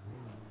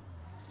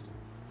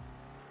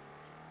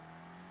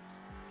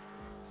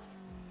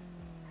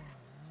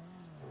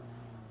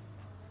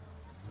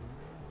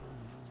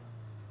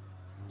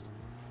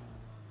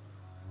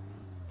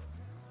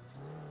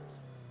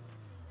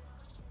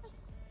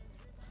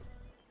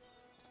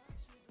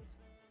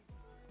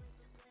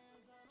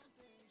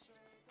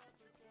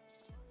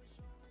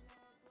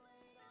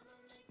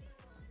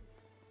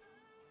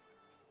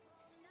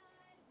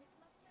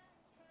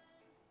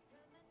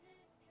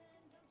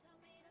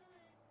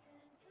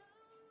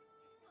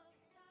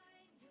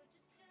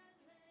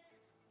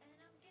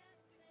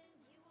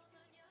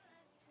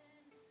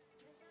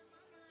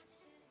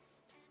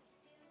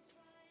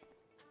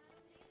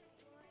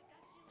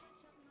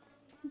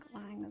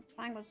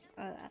 Lang was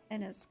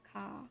in his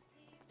car.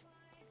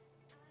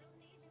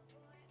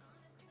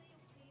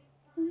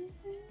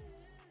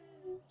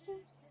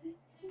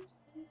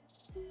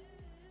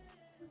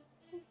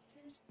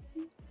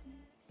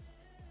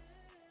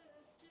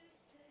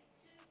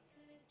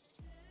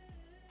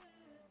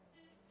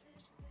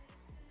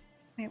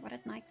 Wait, what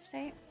did Nike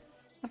say?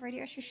 The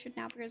radio issue should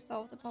now be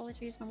resolved.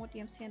 Apologies, no more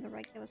DMC and the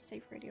regular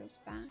safe radio is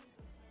back.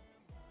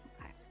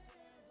 Okay.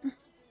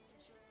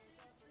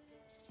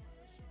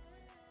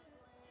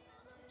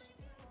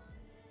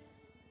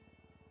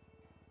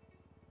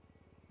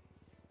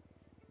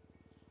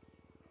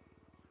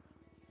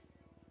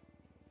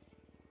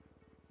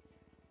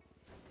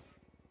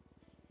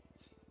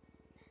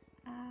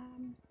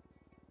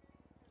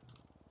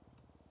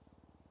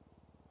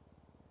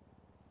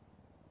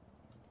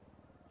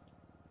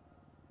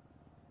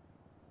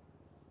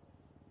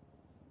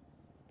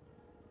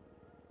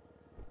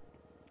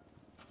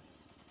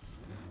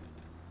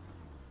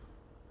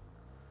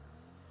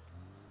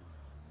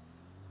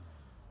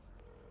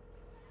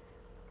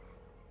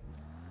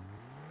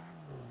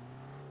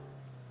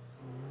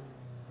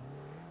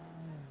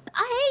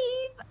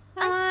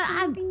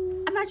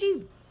 I'm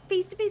actually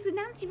face to face with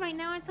Nancy right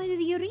now outside of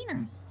the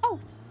arena. Oh,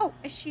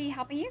 is she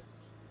helping you?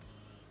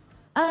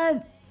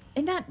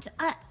 In fact,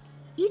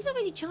 Eve's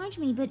already charged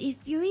me, but if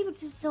you're able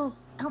to still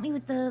help me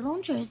with the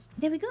launchers,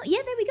 there we go.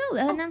 Yeah, there we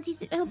go.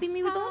 Nancy's helping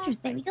me with the launchers.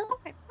 There we go.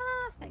 Okay,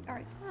 perfect. All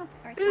right,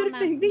 perfect.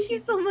 Perfect. Thank you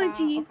so much,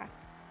 Eve. Okay.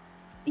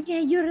 Yeah,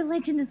 you're a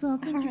legend as well.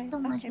 Thank you Alright, so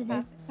much for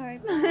this.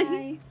 Alright,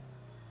 bye.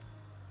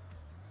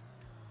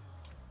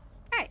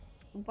 Alright,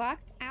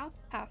 works out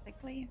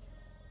perfectly.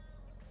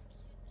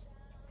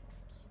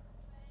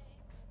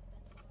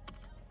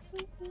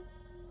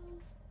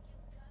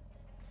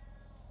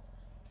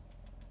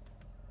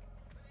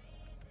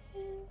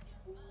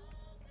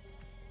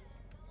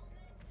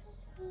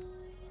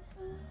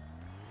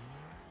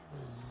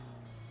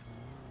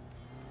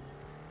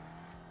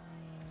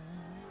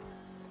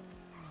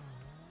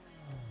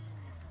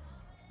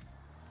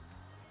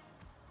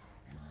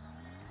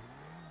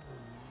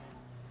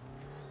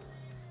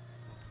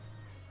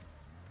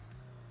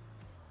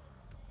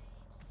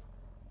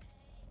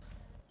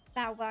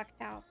 That worked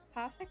out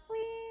perfectly.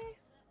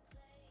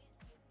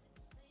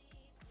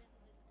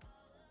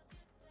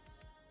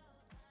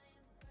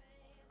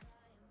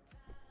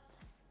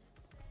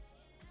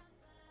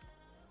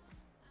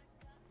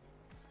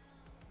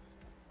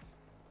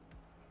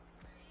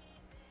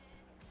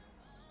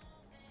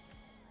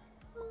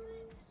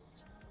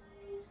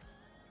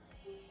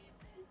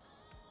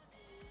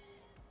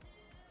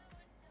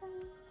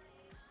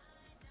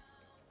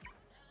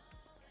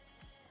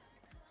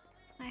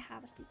 I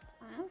harvest these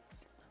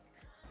plants.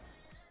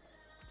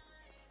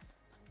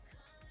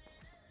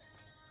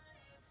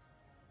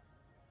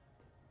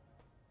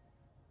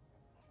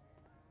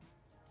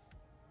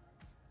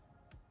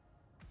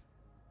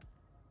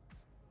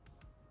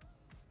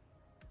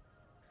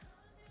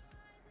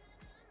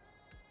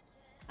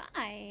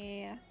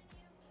 Hi.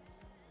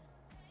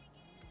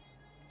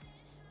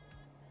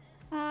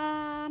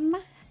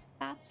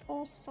 That's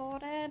all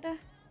sorted.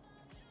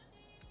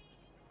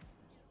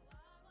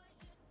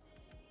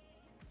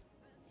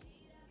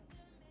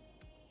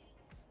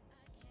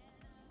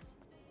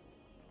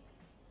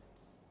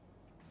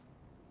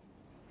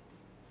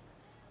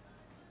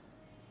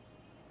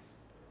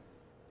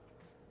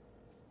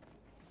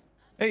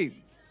 Hey,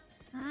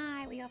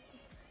 Hi, we up.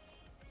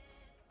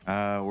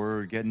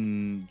 we're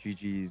getting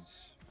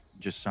Gigi's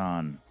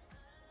Jason.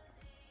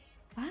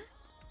 What?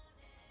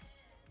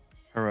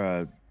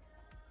 Her,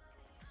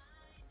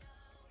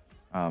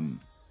 Oh,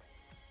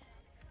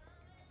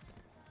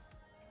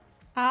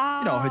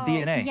 you know, her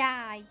DNA.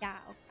 Yeah,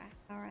 okay.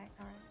 All right,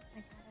 I got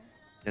it.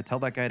 Yeah, tell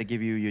that guy to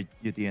give you your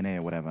DNA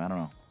or whatever. I don't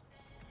know.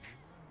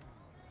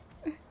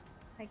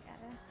 I get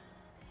it.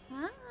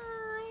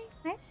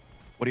 Hi.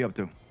 What are you up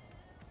to?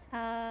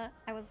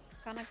 I was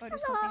gonna go do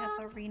something at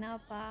the arena,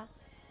 but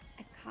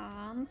I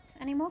can't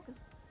anymore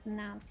because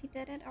Nancy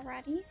did it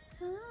already.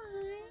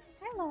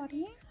 Hi,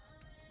 Lottie.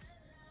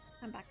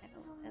 I'm back in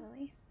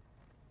Italy.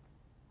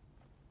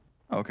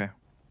 Oh, okay.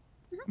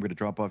 I'm gonna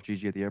drop off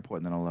Gigi at the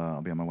airport and then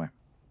I'll be on my way.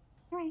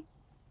 All right.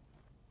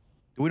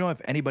 Do we know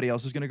if anybody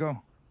else is gonna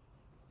go?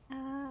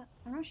 I'm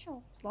not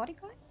sure. Is Lottie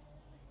going?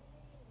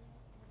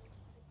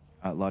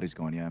 Lottie's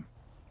going, yeah.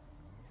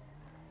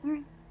 All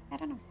right. I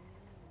don't know.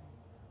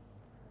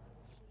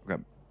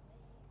 Okay.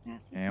 Yeah,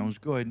 see you Sounds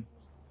good.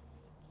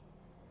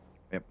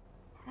 Yep.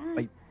 soon.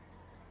 Bye.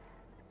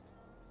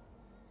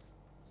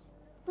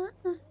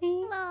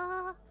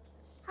 Hello.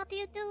 How do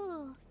you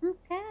do? I'm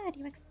good.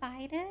 You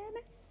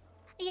excited?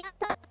 Yeah.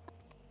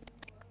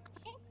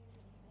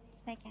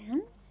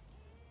 Again?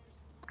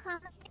 I'm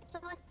so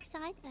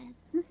excited.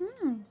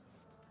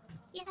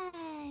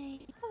 Yay!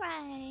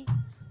 Hooray!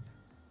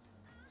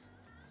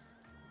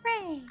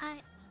 Hooray!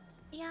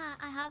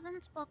 I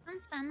haven't spoken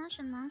Spanish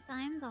in a long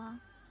time though.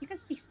 You can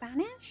speak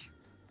Spanish?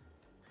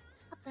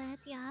 A bit,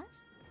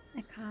 yes.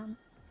 I can't.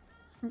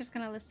 I'm just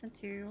gonna listen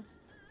to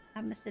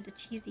that Mr. De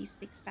Cheesy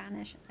speaks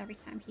Spanish. Every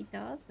time he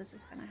does, this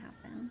is gonna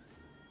happen.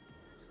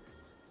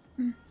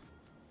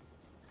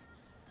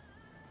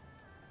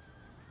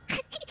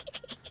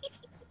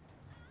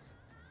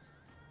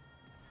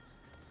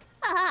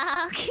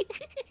 Ah,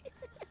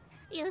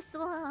 you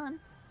swoon.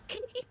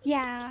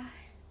 Yeah.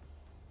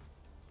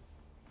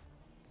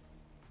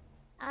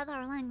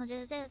 Other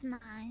languages is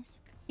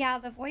nice. Yeah,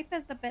 the VoIP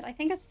is a bit. I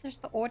think it's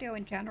just the audio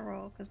in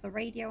general, because the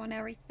radio and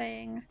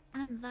everything.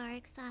 I'm very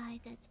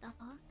excited though.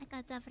 I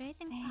got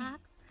everything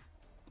packed.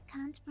 I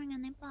can't bring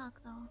any back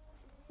though.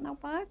 No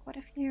bug? What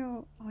if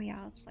you... Oh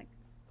yeah, it's like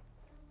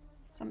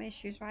some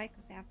issues, right?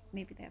 Because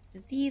maybe they have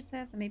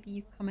diseases, and maybe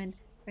you come and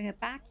bring it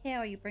back here,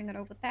 or you bring it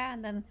over there,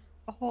 and then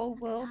the whole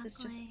world is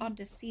just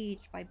under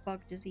siege by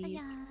bug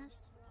disease.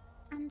 Yes,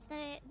 and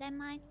they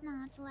might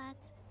not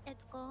let it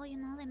go. You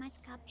know, they might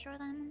capture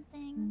them and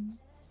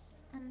things,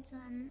 and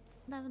then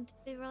that would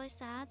be really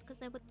sad because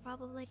they would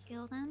probably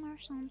kill them or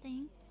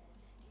something.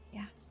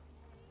 Yeah.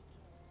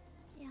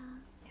 Yeah.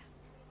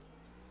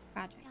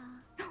 Tragic.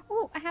 Yeah.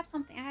 Oh, I have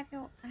something. I have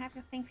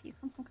your thing for you.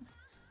 Come.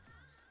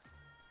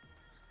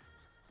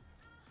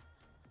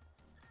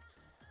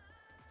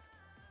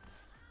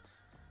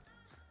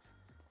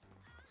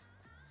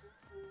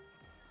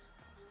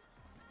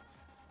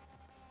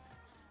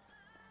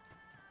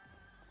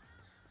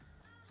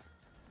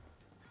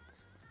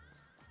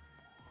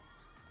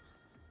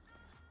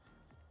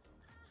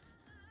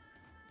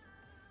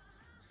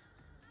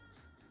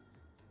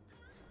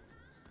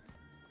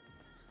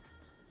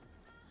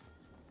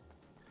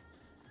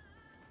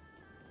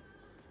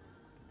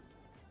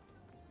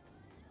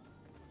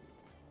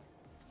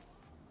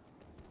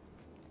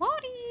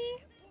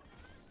 Lottie!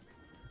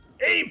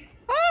 Eve!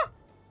 Oh!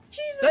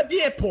 Jesus! They're at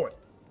the airport!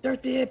 They're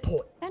at the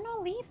airport! They're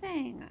not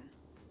leaving.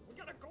 We're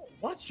gonna go.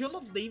 What? You're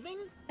not leaving?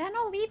 They're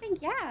not leaving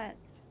yet.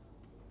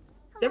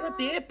 They're at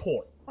the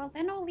airport. Well,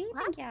 they're not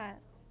leaving yet.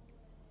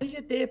 They're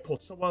at the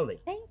airport so early.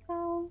 There you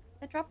go.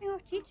 They're dropping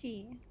off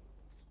Gigi.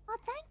 Oh,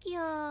 thank you.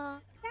 Yeah.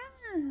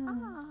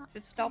 Oh,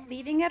 Should stop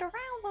leaving it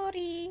around,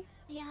 Lottie.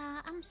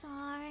 yeah, I'm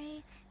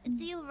sorry.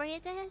 Do you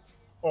read it?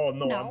 Oh,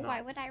 no, No, I'm not.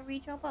 why would I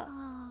read your book?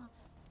 Oh,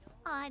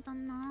 I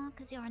don't know,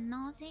 because you're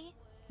nosy.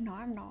 No,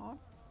 I'm not.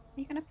 Are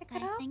you gonna pick it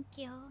Okay, up? thank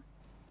you.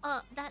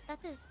 Oh, that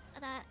is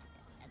that.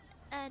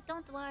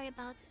 Don't worry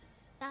about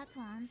that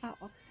one. Oh,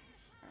 okay.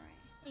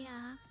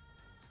 Alright.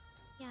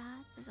 Yeah,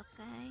 it is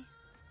okay.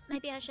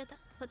 Maybe I should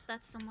put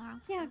that somewhere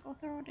else. Yeah, go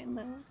throw it in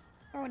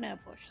a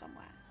bush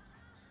somewhere.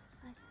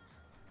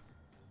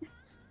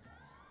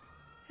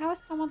 How is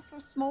someone so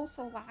small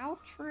so loud?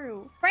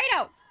 True.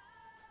 Fredo!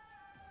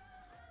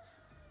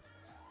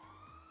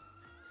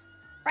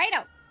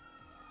 Fredo!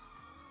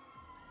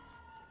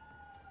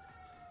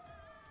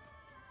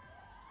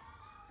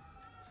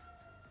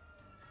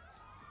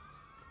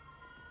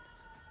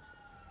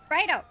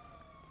 Fredo!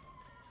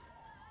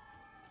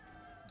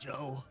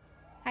 Joe.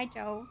 Hi,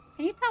 Joe.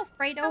 Can you tell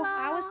Fredo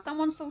how is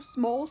someone so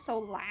small so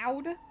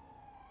loud?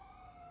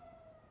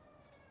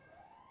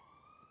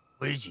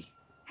 Where is he?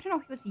 I don't know,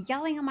 he was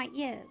yelling in my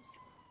ears.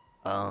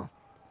 Oh.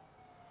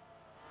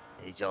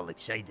 He's all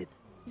excited.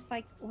 He's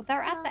like, well,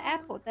 they're at the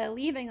airport, they're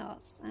leaving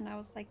us. And I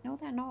was like, no,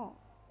 they're not.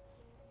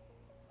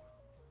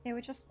 They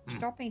were just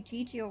dropping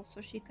Gigi off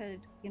so she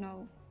could, you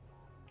know,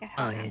 get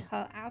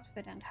her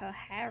outfit and her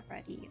hair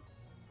ready.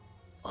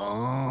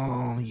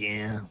 Oh,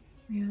 yeah.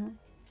 Yeah.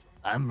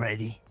 I'm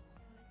ready.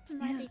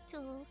 I'm ready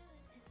too.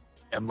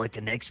 I'm like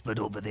an expert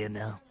over there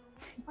now.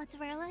 What,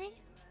 really?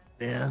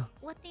 Yeah.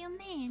 What do you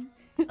mean?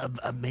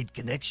 I've made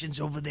connections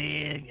over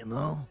there, you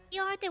know.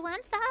 You already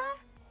went there?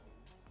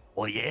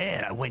 Oh,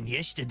 yeah. I went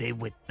yesterday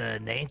with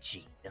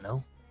Nancy, you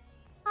know.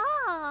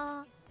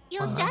 Oh, you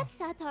jet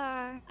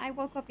setter. I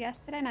woke up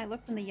yesterday and I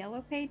looked in the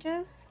yellow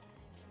pages.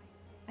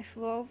 I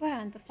flew over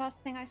and the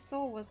first thing I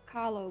saw was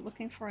Carlo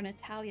looking for an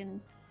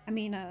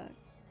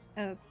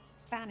a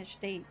Spanish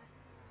date.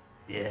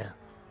 Yeah.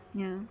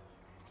 Yeah.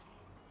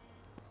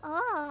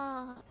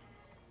 Oh,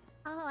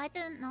 I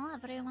didn't know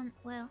everyone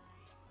well.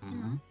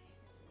 Mm-hmm.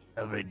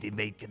 I already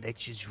made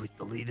connections with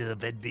the leader of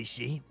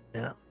NBC.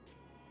 Yeah.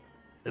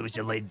 There was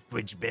a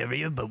language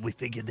barrier, but we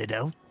figured it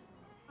out.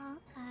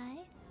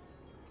 Okay.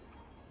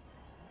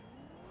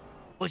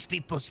 Most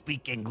people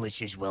speak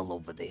English as well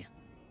over there.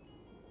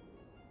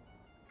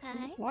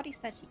 Okay. Lottie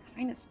said she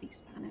kind of speaks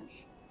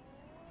Spanish.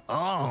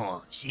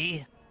 Oh,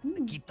 sí.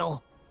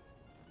 Poquito.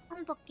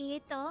 Un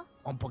poquito.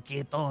 Un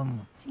poquito.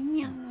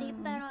 Sí,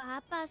 pero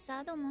ha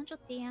pasado mucho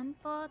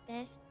tiempo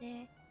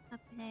desde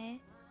hablé.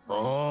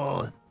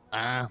 Oh,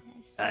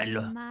 Soy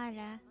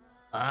mala.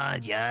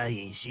 Ya,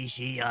 y sí,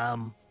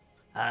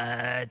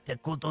 te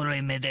cultura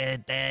y me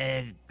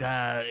te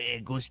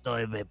gusto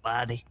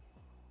everybody.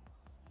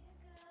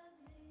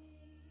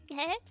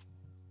 ¿Qué?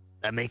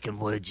 I'm making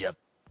words up.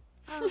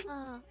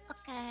 Oh,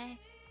 okay.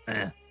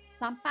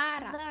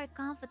 Lampara. Very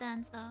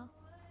confident though.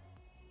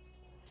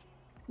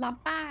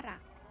 Lampara.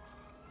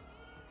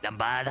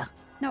 Lambada?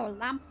 No,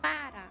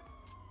 Lampara.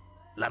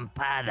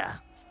 Lampada.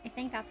 I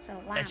think that's a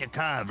lamp. That's a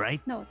car,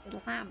 right? No, it's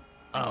a lamp.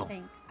 Oh. I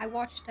think. I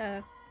watched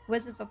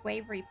Wizards of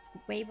Waverly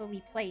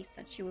Place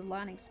that she was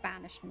learning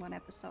Spanish in one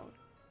episode.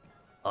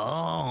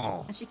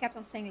 Oh. And she kept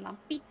on saying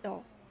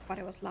lampito, but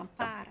it was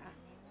lampara.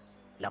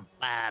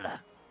 Lampara.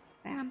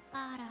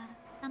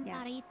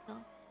 Lamparito.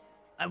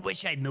 I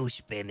wish I knew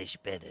Spanish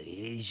better.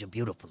 It is a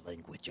beautiful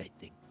language, I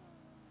think.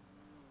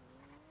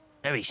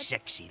 Very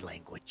sexy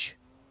language.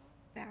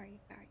 Very,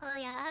 very. Oh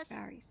yes.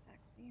 Very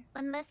sexy.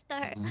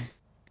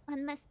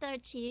 When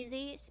Mr.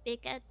 Cheesy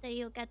speak it, do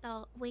you get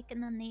all weak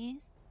in the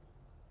knees?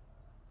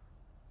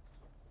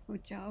 Who,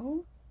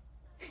 Joe?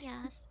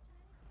 Yes.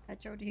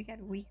 Joe, do you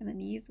get weak in the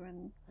knees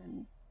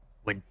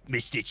When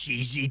Mr.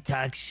 Cheesy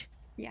talks?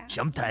 Yeah.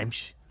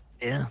 Sometimes,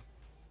 yeah.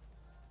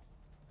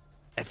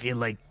 I feel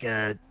like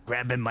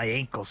grabbing my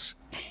ankles.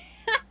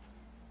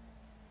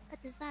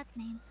 What does that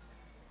mean?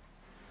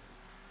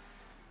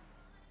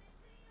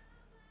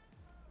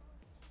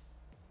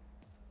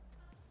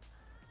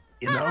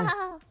 You know?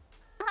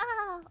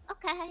 Oh,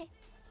 okay.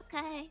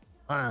 Okay.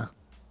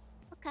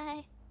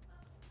 Okay.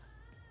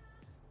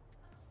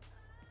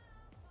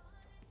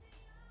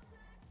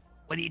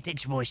 What do you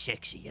think's more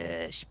sexy,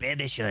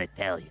 Spanish or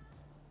Italian?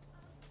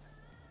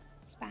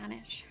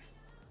 Spanish.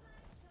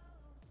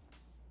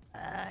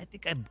 I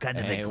think I'm kind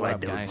of Hey, what inclined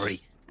up, to guys?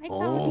 agree. Hi,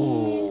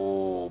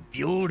 Oh,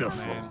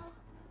 beautiful.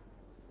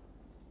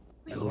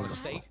 You guys want a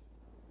steak?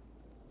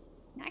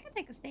 I can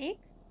take a steak.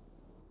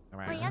 All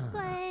right. Oh, yes,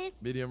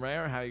 please. Medium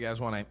rare? How you guys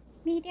want it?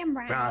 Medium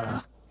rare.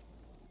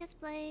 Yes,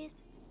 please.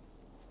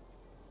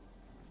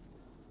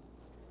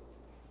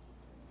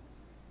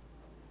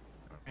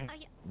 Okay. Are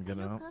you, I'm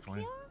gonna you help cook for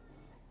you. here?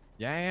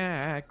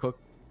 Yeah, I cook.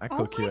 I Oh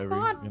cook my here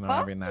God,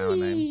 every now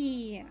and then.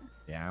 Bucky.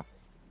 Yeah.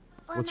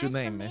 Well, What's your nice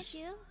to name, meet miss?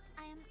 you.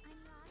 I'm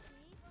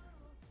Lottie.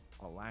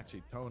 Oh,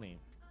 latte Tony.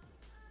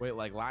 Wait,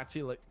 like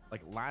latte, like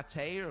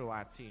latte or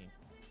latte?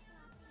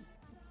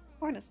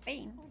 Born in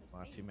Spain.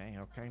 Latte May.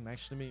 Okay,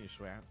 nice to meet you,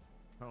 swear.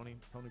 Tony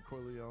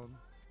Corleone,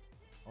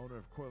 owner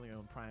of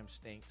Corleone Prime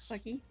Steaks.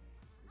 Bucky.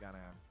 We got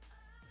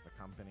the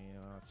company, you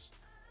know, it's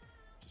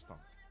just a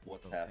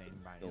What's little happening? thing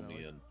by, Fill you know,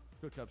 me in.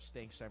 cook up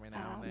steaks every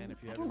now and then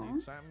if you I ever don't know.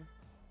 need something.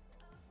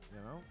 You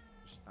know,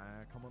 just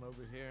come on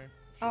over here.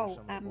 show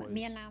some of the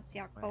Me boys and Nancy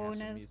are might have some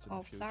co-owners meets in the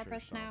of future,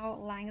 Cerberus so now.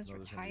 Lang is know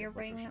there's gonna be a butcher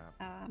retiring. shop,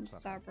 stuff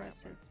like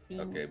Cerberus that, is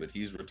being. Okay, but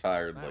he's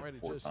retired Not like ready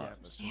 4 just yet, times.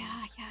 but soon.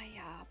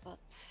 Yeah,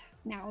 but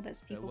now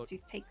there's Hey, people look, to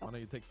take why up. don't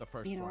you take the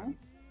first you know? one?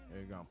 There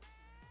you go.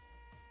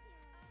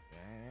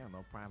 Yeah,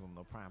 no problem,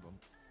 no problem.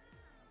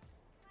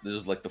 This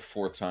is like the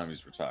 4th time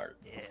he's retired.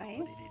 Yeah, Okay.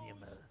 put it in your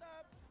mouth.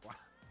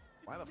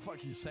 Why the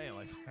fuck you saying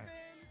like that?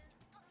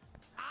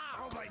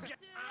 Oh my god!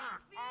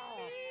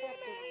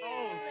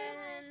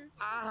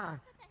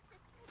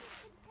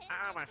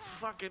 Ah, my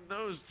fucking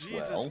nose!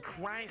 Jesus Well.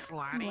 Christ,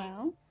 Lonnie!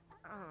 Well,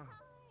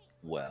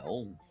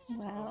 Well, Oh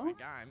my well.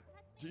 god,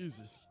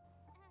 Jesus!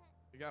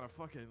 You got a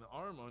fucking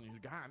arm on you,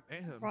 god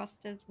damn!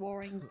 Rust is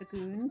warring the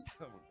goons.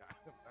 Oh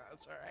god,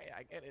 that's alright,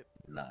 I get it.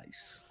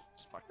 nice.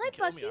 Just fucking Hi,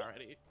 kill me Bucky.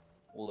 already.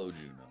 Hello,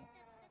 Juno.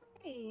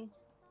 Hey.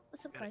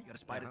 What's up, guys? Got a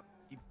spider.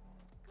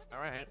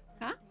 Alright.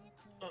 Huh?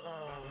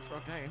 It's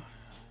okay.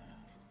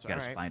 It's Got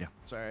a alright. spider.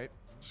 It's alright.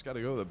 Just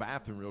gotta go to the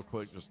bathroom real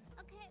quick. Just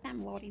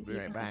Damn, Lottie, be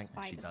right back.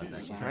 She does that. She's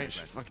everywhere. very right, she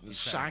aggressive. fucking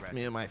She's very shocked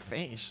me in my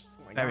face.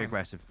 Oh my Very God.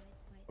 aggressive.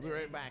 I'll be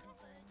right back.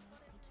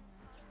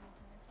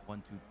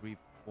 1, 2, 3,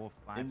 4,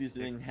 5,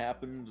 Anything 6,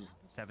 happened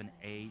 7,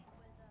 8.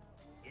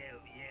 Yeah.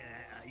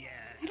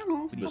 I don't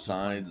know.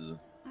 besides?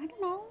 I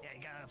don't know. Yeah,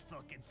 I got a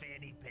fucking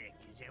fanny pack.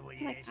 Is that what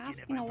you're Like asking?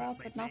 asking a lot,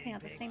 but nothing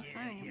at the same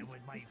time. You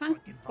can't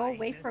go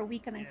away for a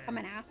week and then come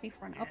and ask me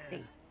for an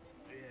update.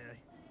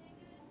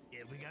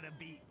 Yeah, we gotta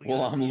be.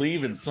 Well, I'm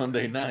leaving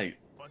Sunday night.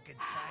 Fucking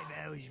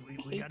 5 hours. We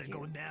hate gotta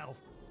go you. now.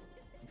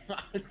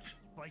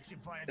 Flights in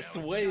 5 That's hours. the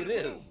we way it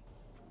gotta go. is.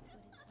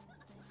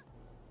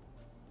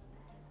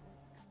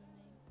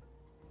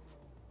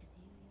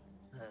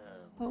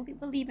 We'll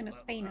leave in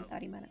Spain in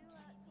 30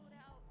 minutes.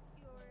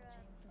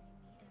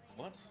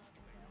 What?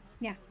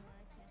 Yeah,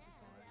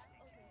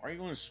 Why are you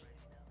going to?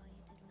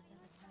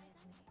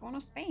 going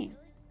to Spain.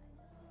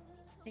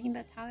 Taking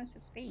the Italians to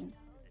Spain.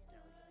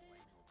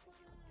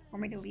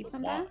 Want me to leave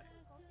them Why? there?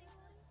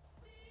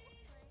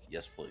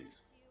 Yes,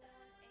 please.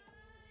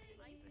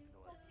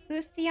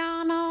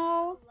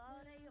 Luciano!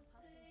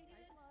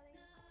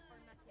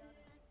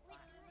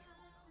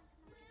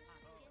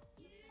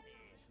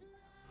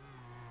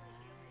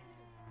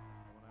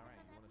 Alright,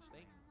 you want a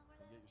steak?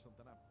 I'll get you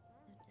something up.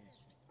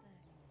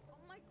 Oh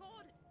my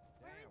god.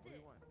 Where Yeah, is what do it?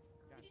 you want?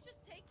 Can you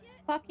just take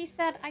it? Bucky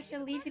said I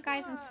should leave you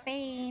guys in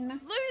Spain.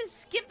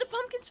 Luz, give the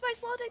pumpkin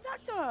spice latte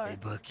back to her. Hey,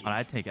 Bucky. Oh,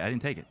 I take it. I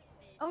didn't take it.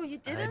 Oh, you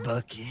Hi, didn't?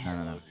 Bucky.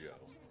 No.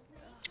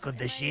 It's good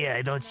to see you.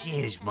 I don't see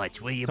you as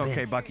much. Where you It's been?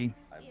 okay, Bucky.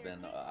 I've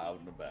been out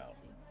and about.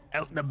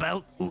 Out and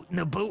about, oot and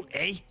about,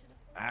 eh?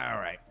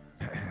 Alright.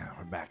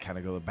 We're back. Had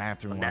to go to the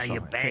bathroom. Now wash you're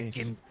off my back face.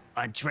 and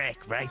on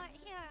track, right?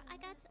 Here, I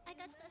got this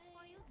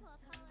for you to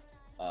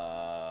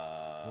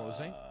apologize. What was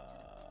it?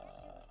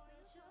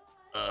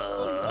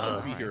 I'll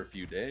be Alright. here a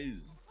few days.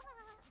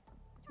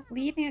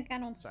 Leaving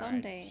again on It's alright,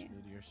 Sunday. just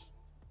New Year's.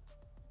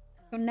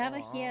 You'll never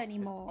hear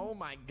anymore. Oh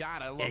my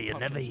god, I love Yeah, you're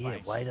pumpkin never here.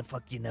 spice. Why the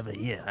fuck you never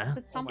here, huh? Is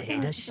it something, You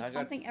hate us? is it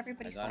something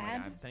everybody Oh my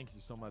said? god, thank you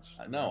so much.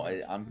 No,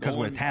 I'm Because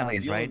we're going- I'm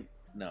Italians, dealing- right?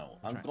 No,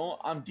 That's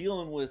I'm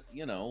dealing with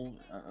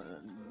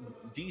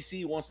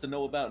DC wants to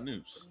know about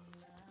news.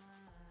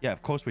 Yeah,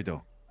 of course we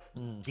do.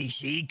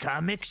 DC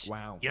Comics?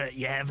 Wow. You're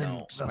having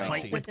No, a fight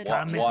spicy. with Wa-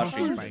 comic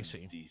Washington, books?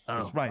 Spicy. DC.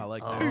 Oh. That's right. I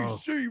like Oh. that.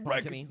 DC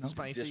Pumpkin-y, No.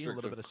 spicy, a District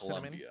little bit of of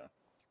cinnamon. Columbia.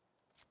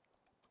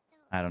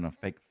 I don't know.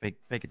 Fake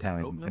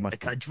Italians. They must The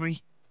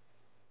country?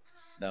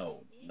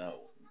 No.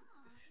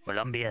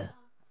 Colombia.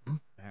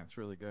 That's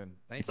really good.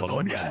 Thank We're you.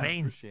 going to so much. Spain.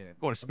 Appreciate it.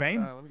 Going to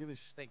Spain? Let me get these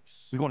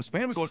steaks. We going to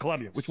Spain or we going to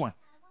Colombia? Which one?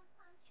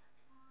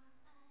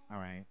 All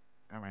right.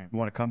 You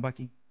want to come,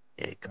 Bucky?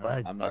 Yeah, come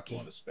on, I'm not Bucky.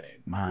 going to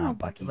Spain. Come on,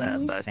 Bucky. Come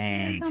on, Bucky.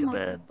 Sing. Come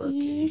on,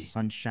 Bucky. I'm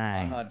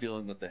Sunshine. not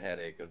dealing with the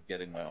headache of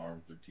getting my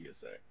arm through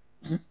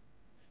TSA.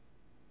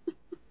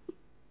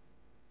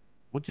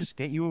 We'll just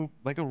get you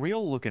like a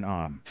real looking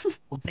arm.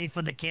 We'll pay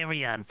for the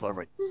carry-on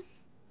for it.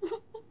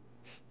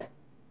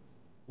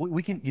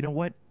 We can. You know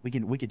what? We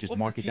could just What's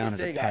mark the it down as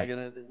TSA a guy pet.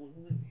 gonna?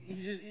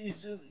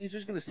 He's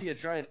just gonna see a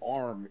giant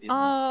arm in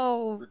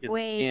Oh, the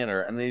wait.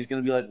 scanner, and then he's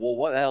gonna be like, "Well,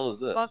 what the hell is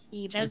this?"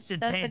 Bucky, Just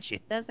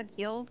attention. there's a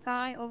guild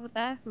guy over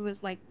there who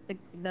is like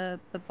the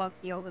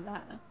Bucky over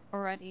there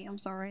already. I'm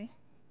sorry.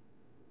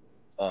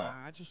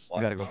 I just.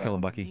 You gotta go kill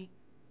him, Bucky.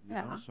 You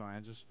Yeah. know, so I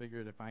just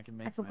figured if I can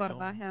make I forgot my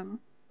about own, him.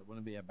 it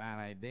wouldn't be a bad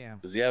idea.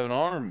 Does he have an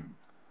arm?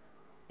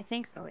 I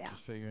think so, yeah.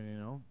 Just figured,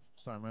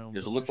 start my own.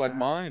 Does it butcher look like shop,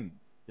 mine?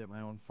 Get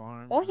my own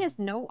farm. Or he has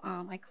no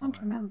arm. I can't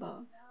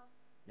remember.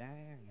 Yeah.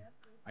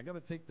 I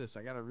gotta take this.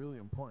 I got a really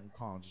important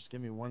call. Just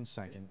give me 1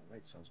 second.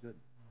 Right, sounds good.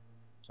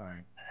 Sorry.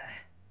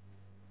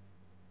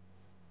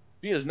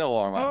 He has no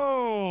arm.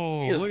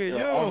 Oh, He has look at an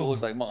you. arm that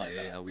looks like mine.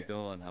 Hey, how we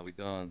doing?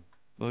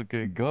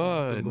 Looking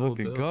good.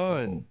 Looking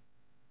good.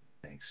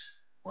 Thanks.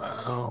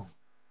 Wow.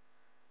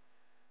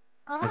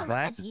 His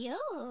glasses.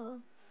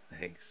 You.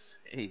 Thanks.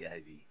 Hey,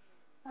 Ivy.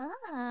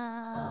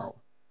 Oh.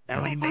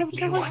 Now he Oh, make me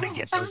there was want to a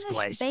get those Spanish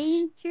glasses.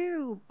 Bane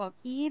too,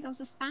 Bucky. There was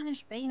a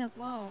Spanish Bane as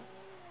well.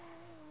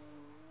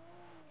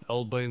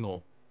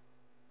 Albino.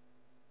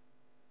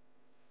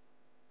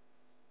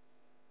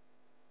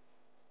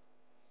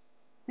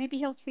 Maybe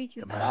he'll treat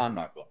you better. I'm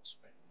not going to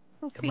Spain.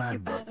 He'll Come treat on, you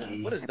better.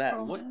 Bucky. What is I that?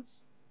 What?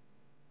 promise.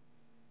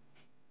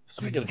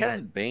 Speaking of,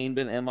 hasn't Bane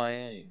been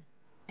MIA?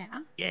 Yeah.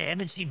 Yeah, I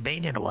haven't seen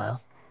Bane in a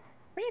while.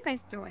 What are you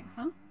guys doing,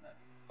 huh?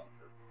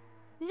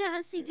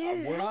 Yes, he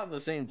did. We're not in the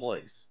same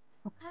place.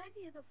 Hi,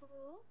 beautiful.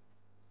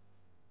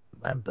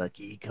 Come on,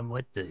 Bucky. Come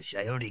with us.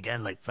 I already got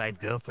like 5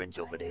 girlfriends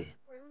over there.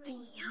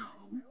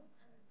 Damn.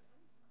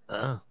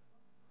 Oh,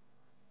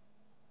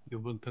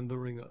 You've been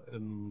tendering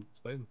in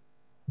Spain.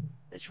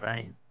 that's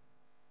right.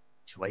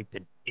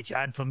 Swiping. It's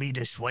hard for me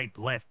to swipe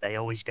left. I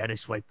always gotta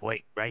swipe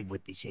right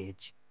with these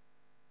hands.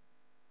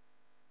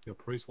 You're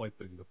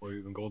pre-swiping before you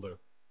even go there.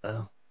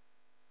 Oh,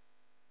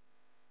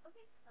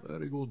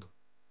 Very good.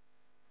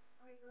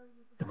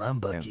 come on,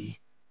 Bucky.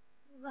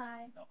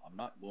 Bye. No, I'm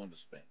not going to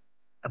Spain.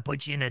 I'll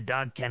put you in a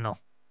dog kennel.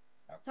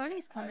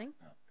 Tony's coming.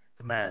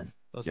 Come on.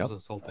 That's Yep. just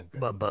insulting.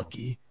 Come on,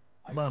 Bucky.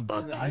 Come on,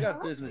 Bucky. I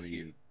got business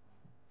here.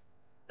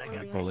 I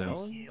got Pull business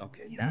in. here.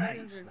 Okay,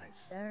 nice.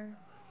 There.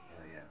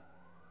 Yeah.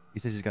 He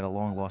says he's got a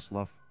long lost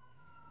love.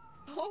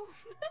 Oh.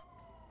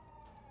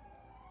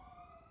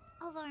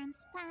 Over in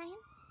Spain.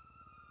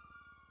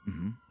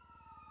 Mm-hmm.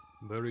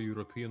 Very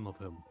European of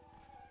him.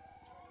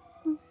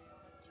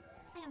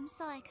 I am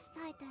so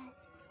excited.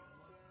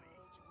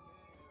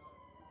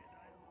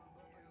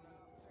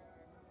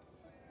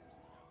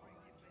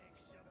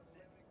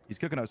 He's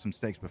cooking up some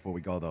steaks before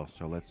we go though,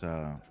 so let's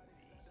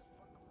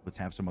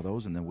have some of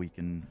those and then we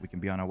can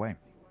be on our way.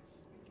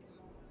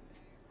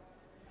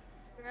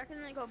 You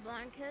reckon they go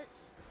blankets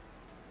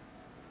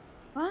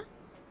What?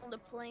 on the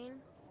plane?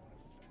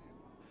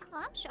 Oh,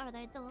 I'm sure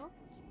they do.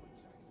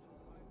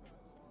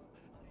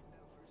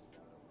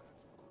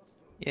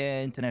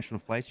 Yeah, international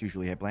flights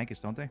usually have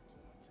blankets, don't they?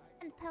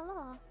 And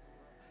pillow.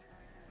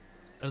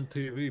 And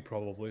TV,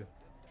 probably.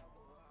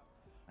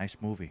 Nice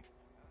movie.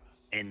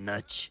 And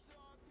nuts.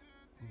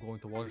 I'm going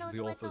to watch And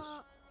The Office.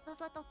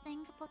 those little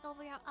things to put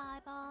over your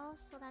eyeballs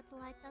so that the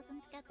light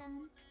doesn't get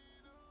in.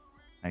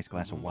 Nice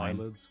glass of wine.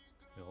 Eyelids.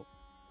 Yep.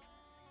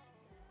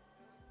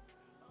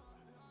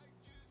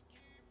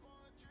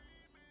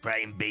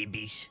 Crying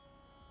babies.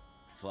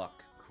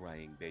 Fuck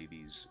crying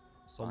babies.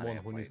 Someone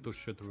who needs to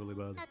shit really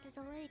bad. That is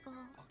illegal.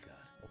 Oh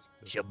god.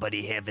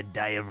 Somebody having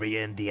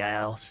diarrhea in the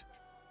aisles.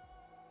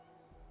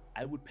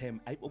 I would pay.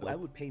 I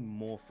would pay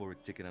more for a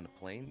ticket on a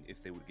plane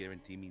if they would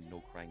guarantee me no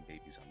crying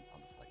babies on the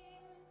flight.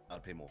 I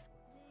would pay more for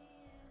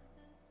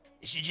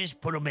it. You should just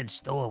put them in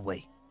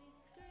stowaway.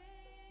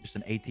 Just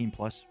an 18+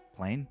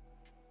 plane?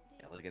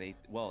 Yeah, like an 8.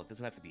 Well, it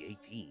doesn't have to be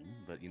 18,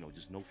 but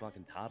just no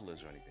fucking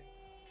toddlers or anything.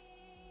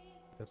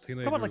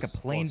 How about like a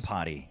plane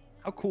potty?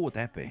 How cool would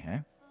that be, huh?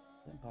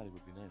 That party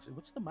would be nice.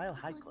 What's the Mile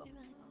High Club?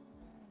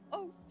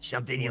 Oh.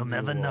 Something you'll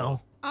never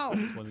know. Oh,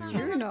 when Come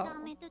you- on, know.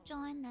 tell me to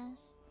join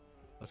this.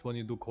 That's when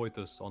you do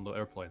coitus on the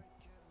airplane.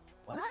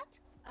 What?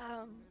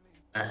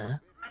 Uh-huh.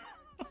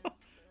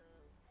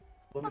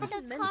 What Look at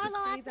this meant to Carlo say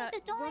asked me that-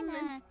 to join what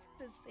meant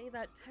it. to say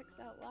that text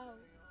out loud.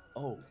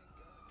 Oh.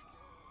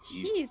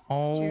 Jesus,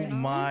 Oh Juno.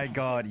 my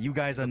god, you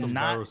guys are That's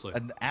not,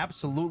 embarrassing.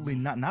 absolutely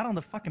not on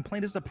the fucking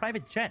plane. This is a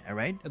private jet, all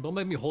right? And don't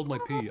make me hold my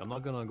pee. I'm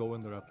not gonna go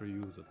in there after you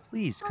use it.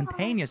 Please,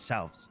 contain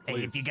yourselves.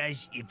 Hey, if you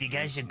guys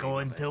are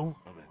going to,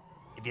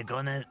 if you're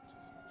gonna,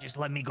 just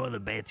let me go to the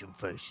bathroom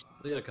first.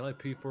 Yeah, can I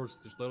pee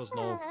first? Just let us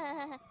know.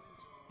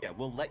 Yeah,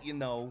 we'll let you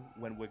know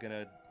when we're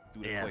gonna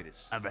do the Yeah,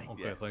 coitus. alright.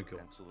 Okay, Yeah, thank you.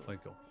 Absolutely.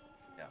 Thank you.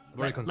 Yeah.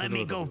 Very Let me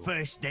considerate go of you.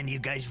 first, then you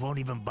guys won't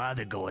even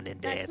bother going in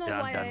there That's after not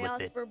I'm why done I with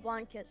asked it. for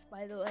blankets,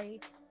 by the way.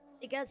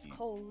 It gets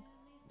cold.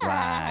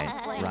 Right.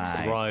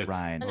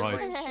 And I'm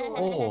wearing shorts.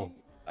 Oh,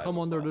 come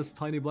under this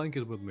tiny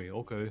blanket with me.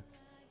 Okay.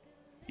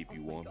 Keep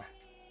you warm. Of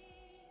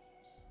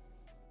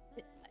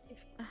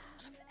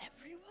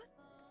everyone?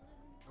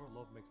 Your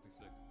love makes me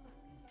sick.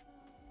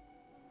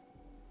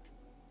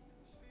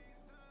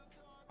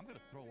 I'm gonna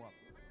throw up.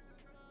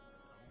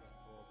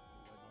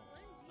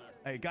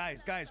 Hey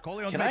guys,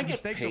 Coleon's Can I making get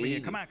mistakes over here.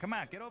 paid? Come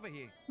on, get over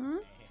here.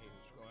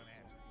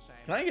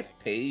 Can I get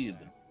paid?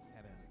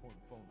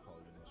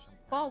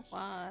 For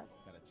what?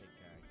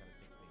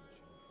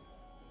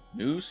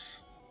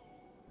 Noose?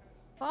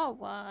 For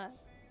what?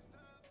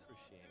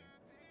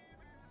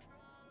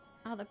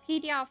 Oh, the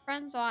PDR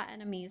friends are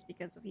enemies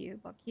because of you,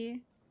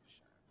 Bucky.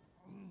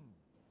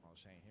 All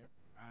saying here.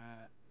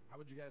 How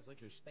would you guys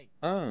like your steak?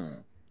 Oh.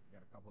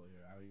 Got a couple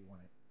here. How do you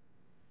want it?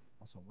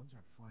 Also, when's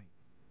our flight?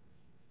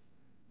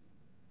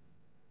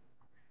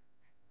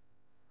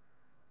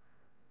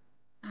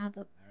 Ah,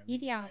 the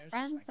PDR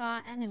friends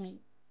are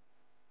enemies.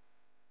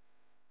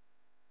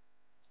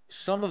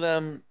 Some of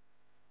them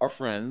are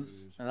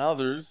friends, and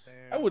others,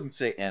 I wouldn't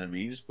say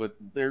enemies, but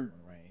they're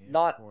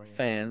not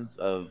fans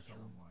of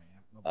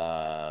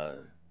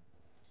the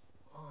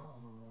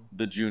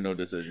Juno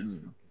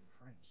decision.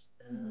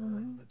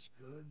 Looks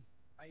good.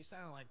 Why you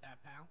sounding like that,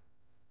 pal?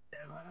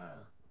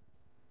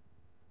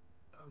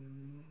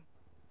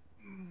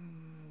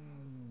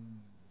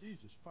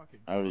 Jesus fucking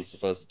I was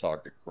supposed to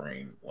talk to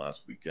Crane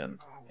last weekend,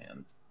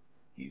 and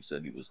he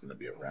said he was going to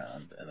be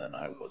around, and then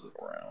I wasn't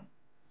around.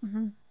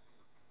 Mm-hmm.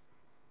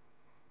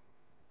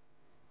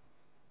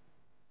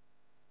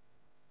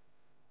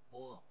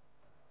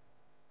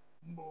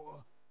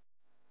 More.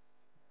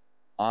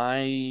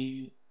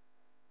 I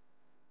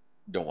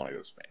don't want to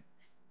go to Spain.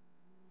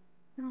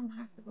 You don't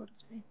have to go to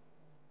Spain.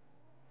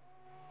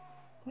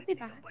 We'll be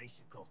back. A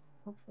bicycle.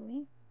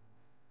 Hopefully.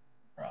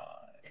 Right.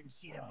 Didn't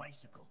see the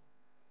bicycle.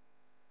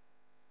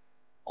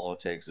 All it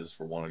takes is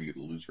for one of you to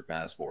lose your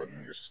passport,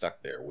 and you're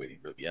stuck there waiting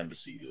for the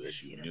embassy to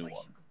issue a new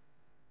one.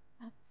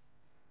 That's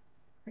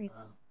crazy.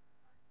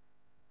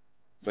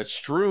 But it's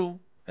true.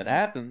 It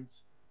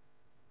happens.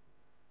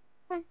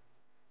 Okay.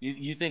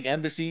 You think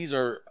embassies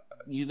are...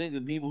 You think the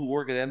people who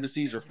work at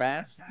embassies are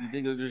fast? You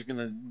think they're just going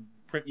to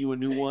print you a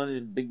new one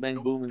in Big Bang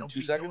Boom in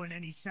 2 seconds? Don't be doing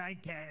any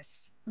side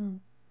tasks.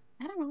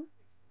 I don't know.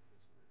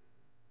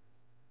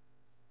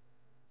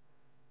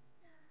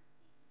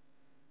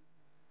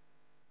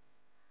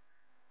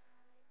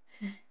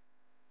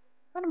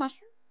 Want a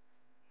mushroom?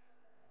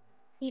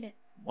 Eat it.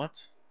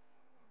 What?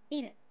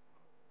 Eat it.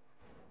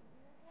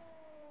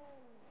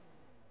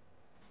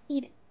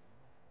 Eat it.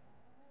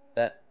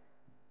 That...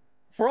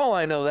 For all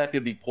I know, that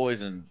could be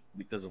poisoned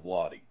because of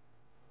Lottie.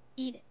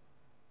 Eat it.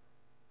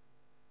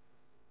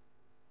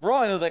 For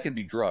all I know, that could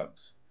be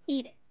drugs.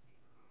 Eat it.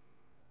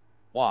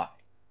 Why?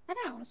 I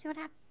don't know. We'll see what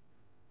happens.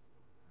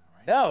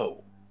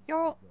 No!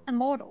 You're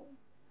immortal.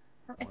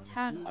 You're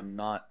eternal. I'm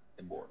not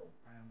immortal.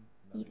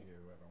 Eat it.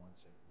 Whoever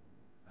wants it.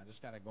 I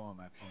just gotta go on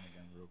my phone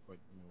again real quick.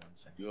 Give me 1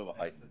 second. You have a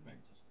heightened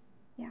immune system.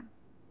 Yeah.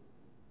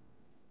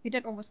 You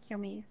did almost kill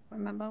me.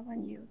 Remember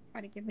when you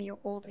tried to give me your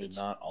old I did age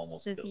not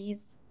almost kill you.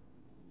 disease?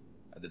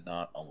 I did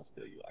not almost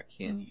kill you. I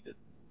can't eat it.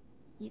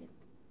 Eat it.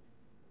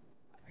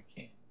 I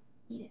can't.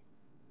 Eat it.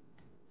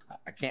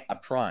 I can't. I'm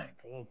trying.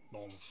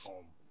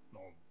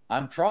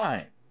 I'm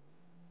trying.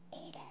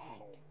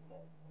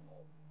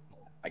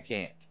 I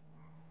can't.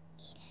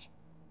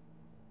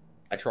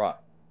 I try.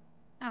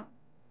 Oh.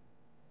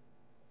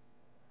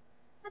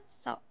 That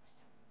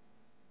sucks.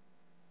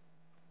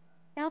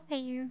 I'll pay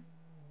you.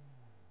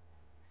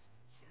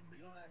 You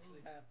don't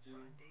actually have to. 2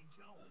 weeks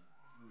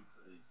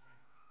at least.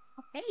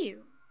 I'll pay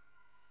you.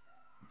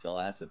 Until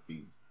asset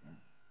fees.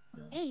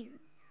 I'll pay you.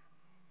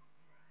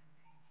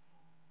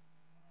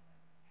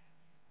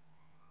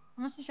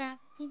 How much is your asset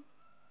fee?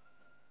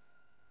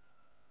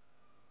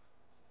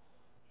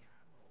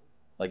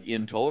 Like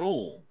in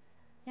total,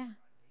 Yeah.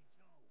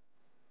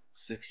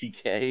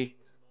 60K.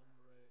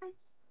 I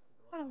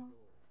don't know.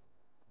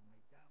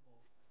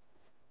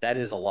 That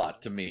is a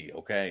lot to me.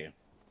 Okay.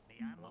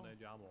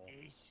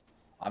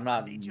 I'm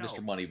not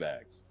Mr.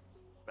 Moneybags.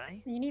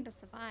 Right? You need to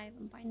survive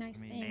and buy nice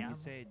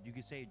things. You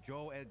can say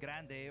Joe El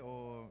Grande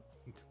or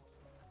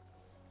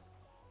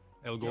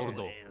El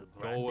Gordo.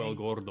 Joe El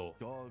Gordo.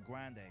 Joe El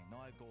Grande. No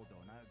El Gordo.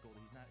 Not El Gordo.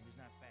 He's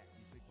not fat.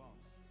 He's big bone.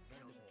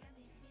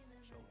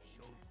 So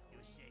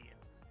you're saying,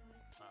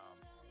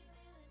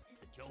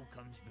 the Joe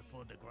comes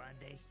before the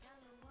Grande?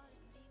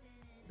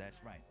 That's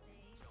right.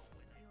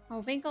 Oh,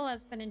 Winkle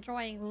has been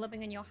enjoying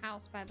living in your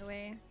house, by the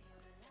way.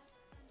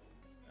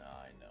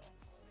 I know.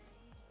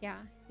 Yeah,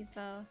 he's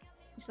a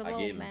I little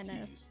gave him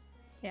menace. keys.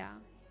 Yeah,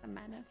 he's a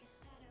menace.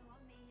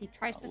 He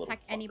tries A to little attack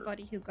fucker.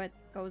 anybody who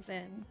goes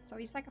in. So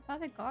he's like a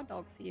perfect guard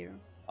dog for you.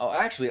 Oh,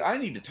 actually, I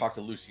need to talk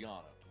to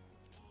Luciano.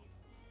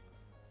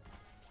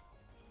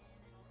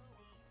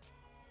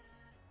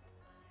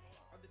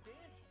 Are the Dans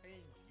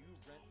paying you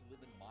rent to live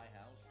in my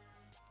house?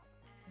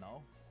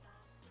 No.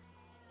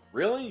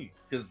 Really?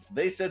 Because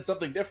they said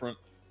something different.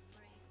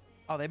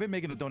 Oh, they've been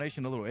making a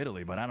donation to Little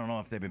Italy, but I don't know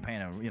if they've been paying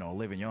to,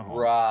 live in your home.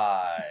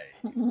 Right.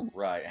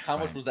 Right. How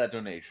much Right. was that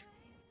donation?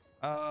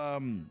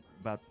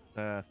 About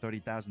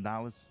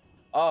 $30,000.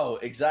 Oh,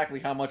 exactly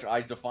how much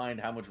I defined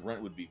how much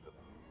rent would be for them.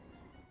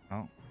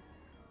 Oh,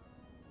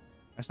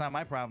 that's not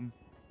my problem.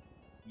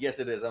 Yes,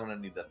 it is. I'm gonna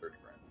need that 30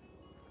 grand.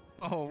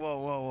 Oh,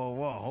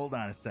 whoa. Hold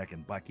on a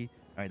second, Bucky.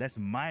 All right, that's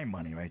my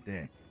money right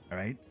there. All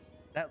right,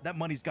 that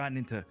money's gotten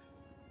into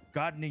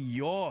gardening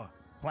your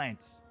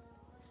plants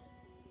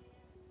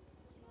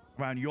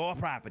around your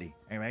property.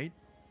 All right.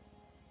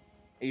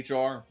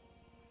 HR.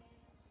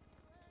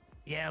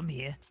 Yeah, I'm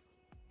here.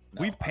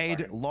 No, We've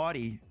paid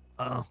Lottie.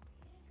 Oh.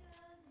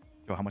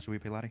 Joe, how much do we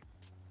pay Lottie?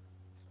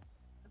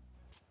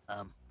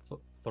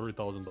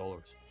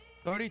 $30,000.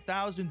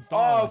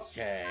 $30,000.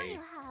 Okay. You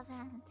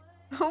haven't.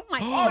 Oh my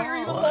Oh, god. you're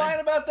even lying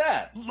about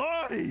that.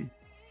 Lottie.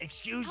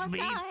 Excuse Oh, me.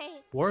 sorry.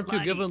 Weren't you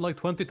Lottie. given like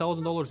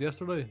 $20,000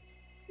 yesterday?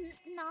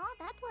 No,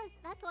 that was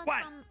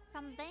What?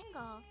 from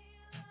Bingo.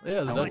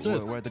 Yeah, How that's much,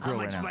 it. We're at the How grill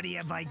much right now. money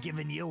have I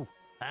given you?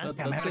 Huh?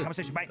 Yeah, I'm having a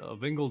conversation. Bye.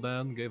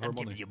 Vingeldan gave her I'm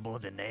money. giving you more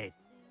than that.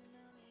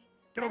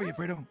 Get over here,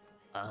 Fredo.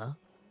 Uh-huh.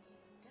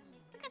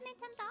 You give me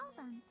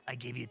 10,000. I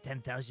gave you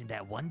 10,000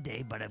 that one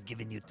day, but I've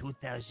given you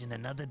 2,000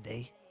 another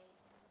day.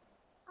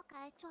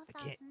 Okay,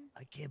 12,000.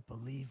 I can't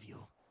believe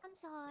you. I'm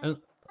sorry. And,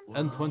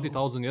 I'm and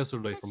 20,000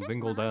 yesterday It's from just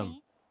Vingeldan.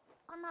 money.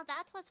 Oh no,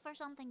 that was for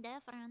something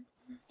different.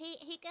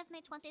 He gave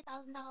me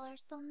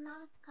 $20,000 to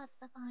not cut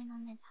the fine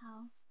on his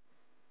house.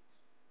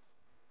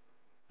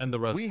 And the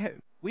rest.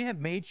 We have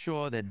made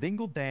sure that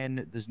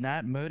Vingeldan does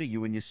not murder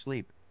you in your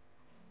sleep.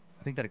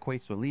 I think that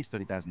equates to at least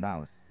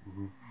 $30,000.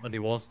 And he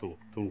wants to,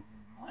 too.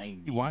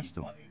 He wants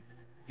to.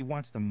 He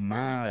wants to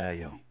murder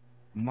you.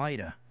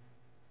 Murder.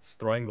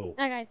 Strangle.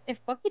 Now, guys,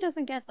 if Bucky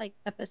doesn't get like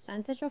a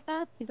percentage of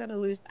that, he's gonna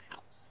lose the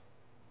house.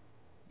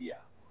 Yeah.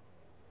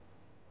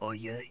 Oh,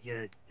 yeah,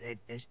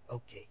 that's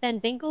okay. Then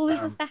Bingle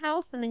loses the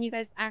house, and then you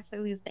guys actually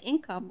lose the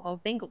income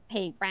of Bingle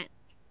paying rent.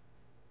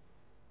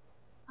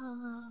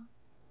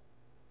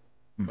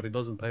 But he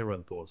doesn't pay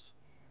rent to us.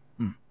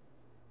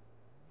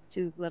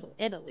 To Little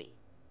Italy.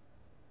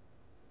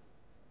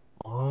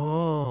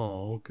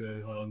 Oh,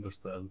 okay, I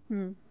understand.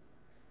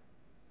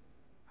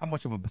 How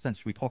much of a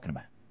percentage are we talking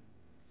about?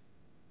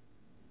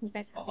 You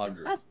guys have to 100.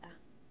 discuss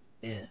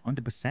that. Yeah.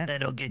 100%.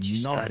 That'll get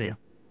you Nothing. started.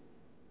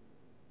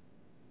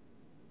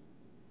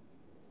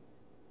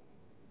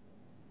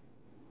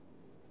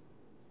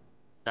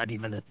 Not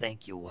even a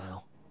thank you,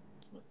 wow.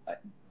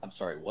 I'm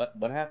sorry. What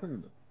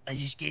happened? I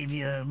just gave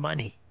you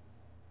money.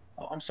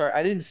 Oh, I'm sorry.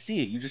 I didn't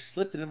see it. You just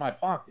slipped it in my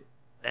pocket.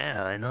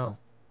 Yeah, I know.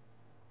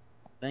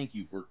 Thank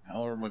you for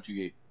however much you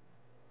gave.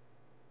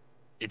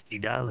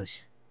 $50.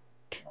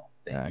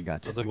 Yeah, I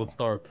got you. That's a good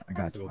start. I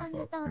got you. Spend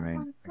it all Right,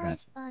 one I got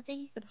place,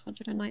 buddy. Is it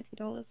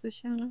 $190,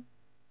 Luciano?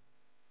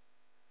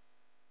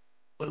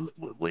 Well,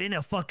 we're in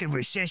a fucking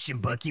recession,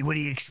 Bucky. What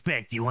do you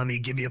expect? You want me to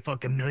give you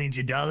fucking millions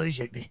of dollars?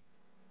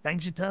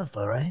 Times are tough,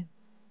 all right?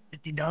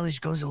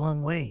 $50 goes a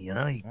long way, you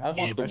know? You I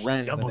want the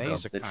rent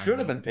that should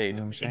have been paid.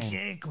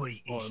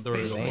 Exactly. Oh, there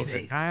you go. Today's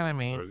Okay.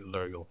 economy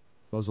There you go.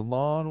 goes a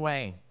long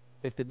way.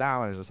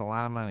 $50 is a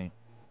lot of money.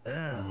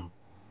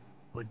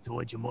 Put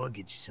towards your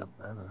mortgage or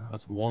something. I don't know.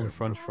 That's one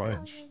French fry.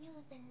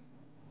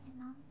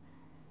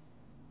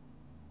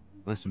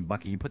 Listen,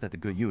 Bucky, you put that to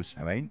good use,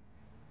 all right?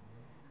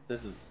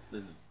 This is.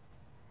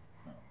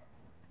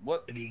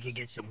 What? Maybe you could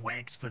get some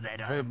wax for that.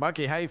 Hey,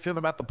 Bucky, how you feeling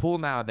about the pool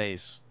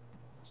nowadays?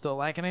 Still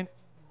liking it?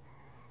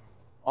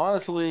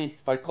 Honestly,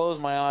 if I close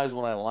my eyes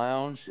when I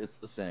lounge, it's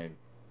the same.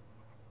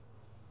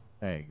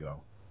 There you go.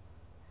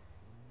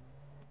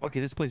 Okay,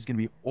 this place is gonna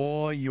be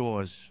all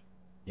yours.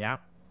 Yeah.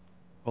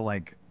 For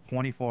like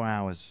 24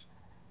 hours.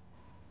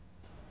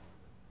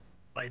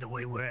 By the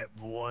way, we're at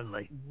war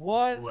like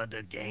what? two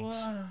other gangs.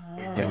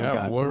 Yeah,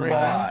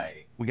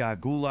 we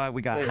got Gulag,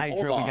 we got Wait,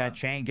 Hydra, hold we got on.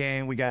 Chain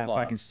Gang, we got Hold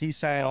on. fucking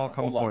Seaside all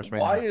coming Hold for on. us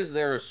right Why now. is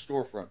there a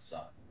storefront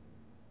sign?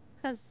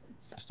 Because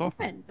it's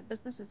open. The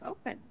business is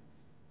open.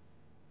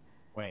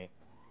 Wait.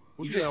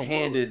 You just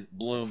handed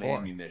Bloom Before.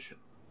 ammunition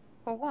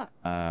For what?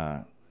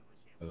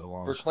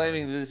 for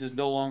claiming that this is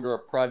no longer a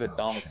private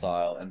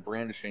domicile and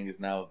brandishing is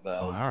now a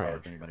valid all right.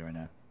 charge. Anybody right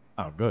now?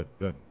 Oh, good.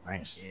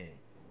 Nice. Yeah.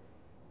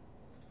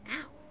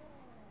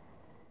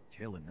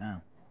 Chilling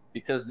now.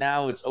 Because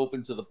now it's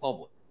open to the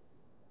public.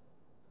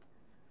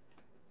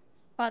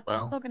 But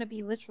there's still going to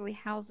be literally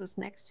houses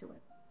next to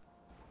it.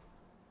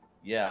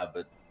 Yeah,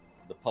 but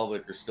the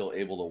public are still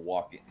able to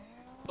walk in.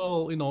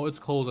 Well, it's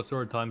closed at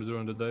certain times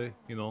during the day,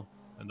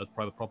 and that's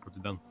private property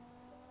then.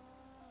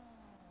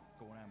 What's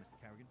going on,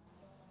 Mr. Carrigan?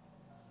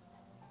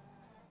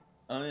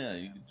 Oh yeah,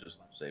 you can just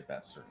say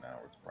past a certain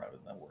hour it's private,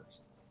 and that works.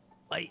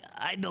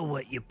 I know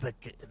what you're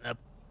picking up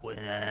when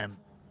I'm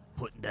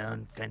putting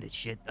down kind of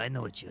shit. I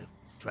know what you're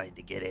trying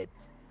to get at.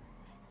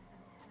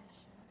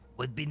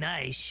 Would be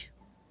nice.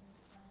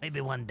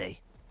 Maybe one day.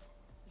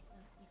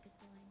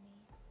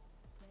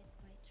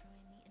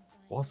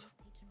 What?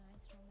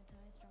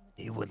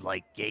 He would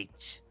like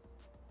gates.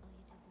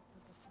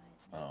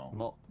 Oh.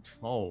 No.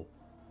 Oh.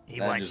 He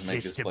That'd wants just make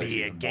this this to place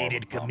be a even more of a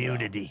gated compound.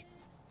 community.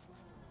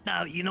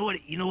 Now, you know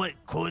what? You know what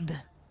it could?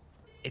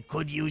 It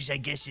could use, I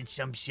guess, in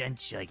some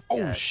sense, like.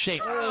 Oh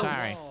shit!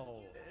 Sorry.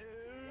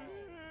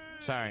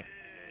 Sorry.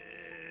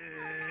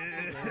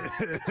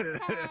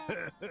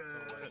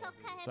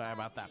 Sorry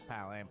about that,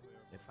 pal.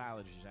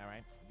 Apologies, all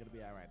right? You're gonna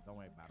be all right. Don't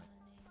worry about it.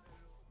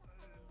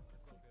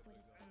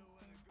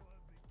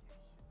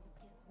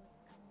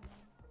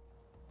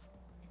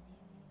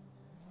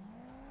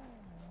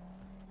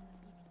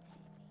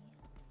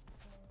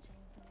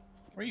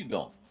 Where you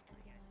going?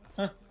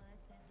 Huh?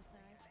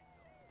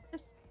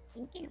 Just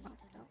thinking about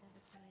stuff.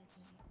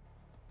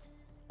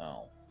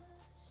 Oh.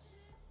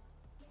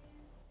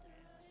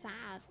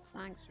 Sad.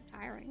 Thanks for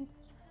retiring.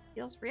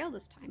 Feels real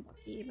this time,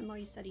 Bucky. Even though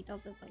you said he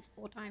does it like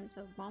 4 times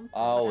a month.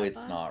 or Oh, whatever.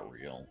 it's not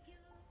real.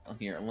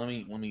 Here, let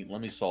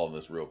me solve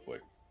this real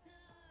quick.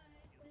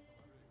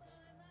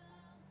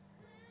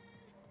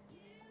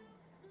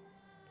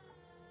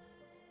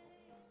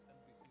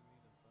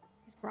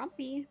 He's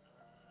grumpy.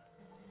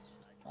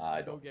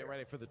 I Go don't. get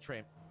ready for the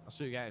train. I'll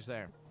see you guys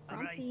there.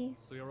 Grumpy.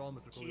 So you're all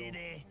Mr.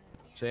 Corleone.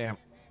 See ya.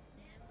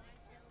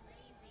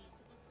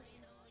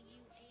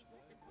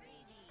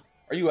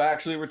 Are you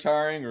actually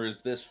retiring, or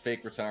is this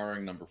fake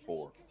retiring number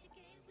 4?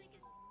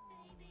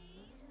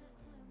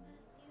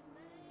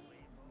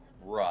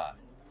 Right.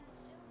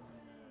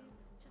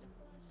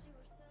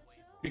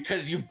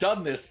 Because you've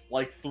done this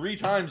like 3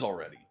 times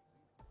already.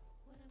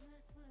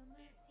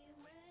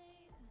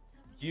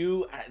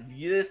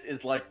 This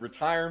is like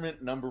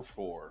retirement number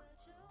 4.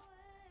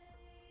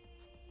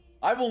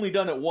 I've only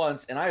done it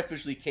once, and I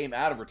officially came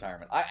out of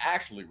retirement. I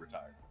actually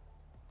retired.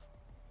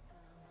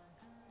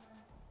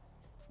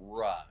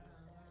 Right.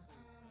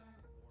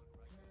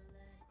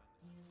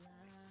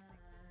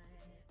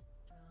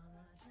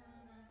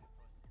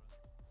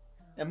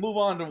 And move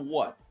on to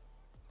what?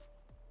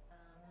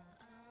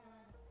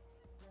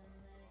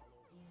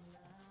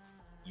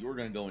 You're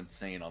going to go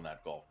insane on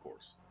that golf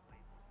course.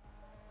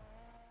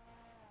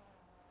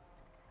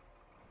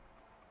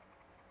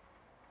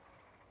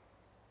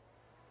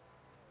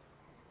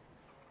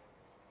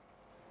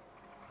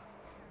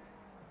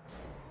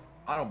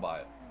 I don't buy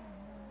it.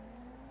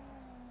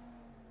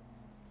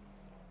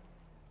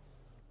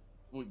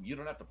 Well, you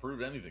don't have to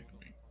prove anything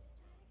to me.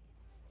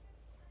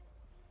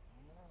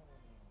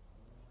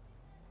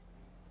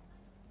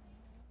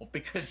 Well,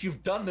 because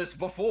you've done this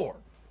before.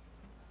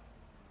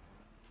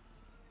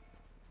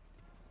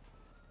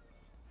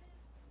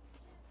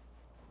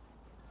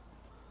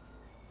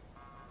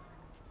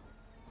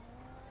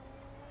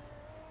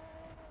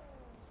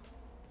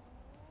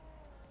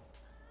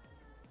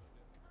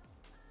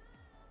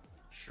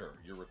 Sure,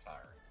 you're retiring.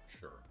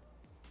 Sure.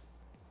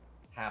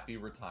 Happy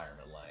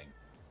retirement, Lang.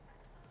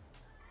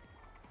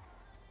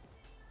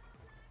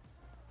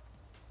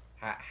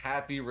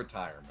 Happy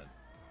retirement.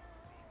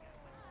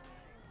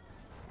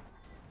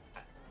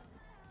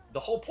 The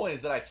whole point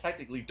is that I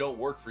technically don't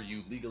work for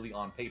you legally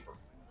on paper.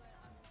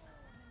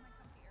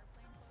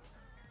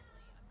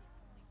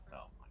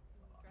 Oh my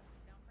God.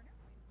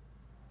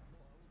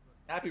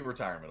 Happy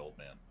retirement, old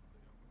man.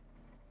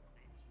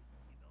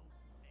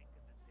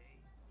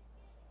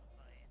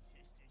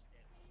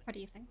 What do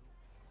you think?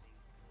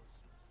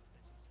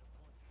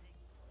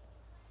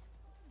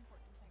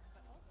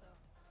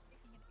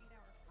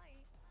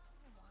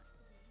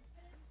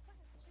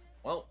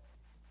 Well,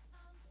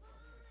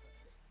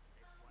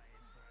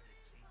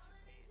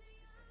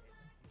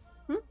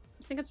 You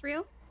think it's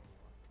real?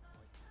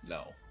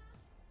 no.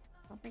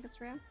 Don't think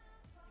it's real?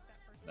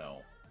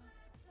 No.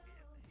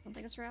 Don't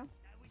think it's real?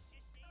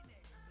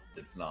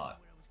 It's not.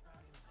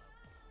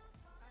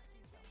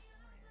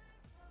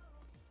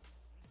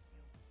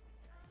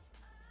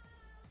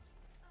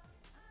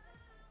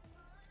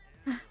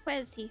 Where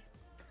is he?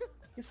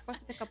 You're supposed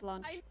to pick up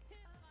lunch.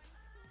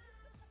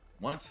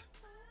 What?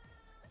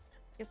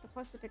 You're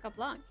supposed to pick up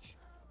lunch.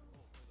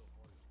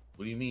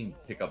 What do you mean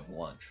pick up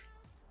lunch?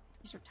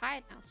 He's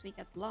retired now, so he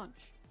gets lunch.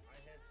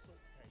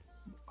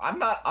 I'm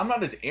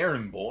not his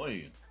errand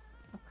boy.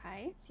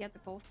 Okay. Is he at the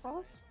golf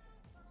course?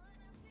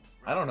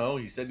 I don't know.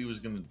 He said he was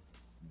gonna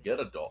get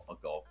a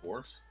golf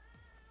course.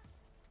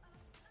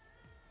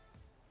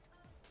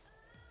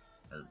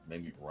 Or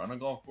maybe run a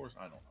golf course?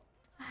 I don't know.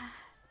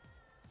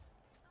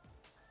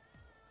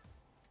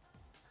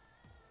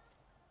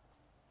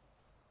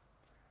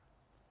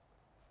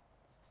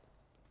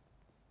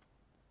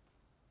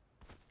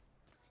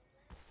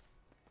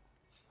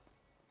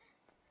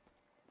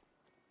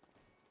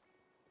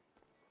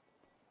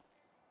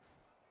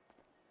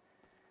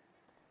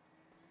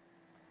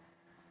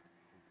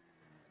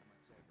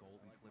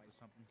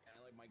 something.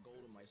 I like my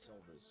gold and my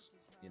silvers.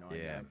 You know,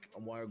 Yeah. I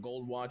wear a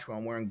gold watch when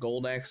I'm wearing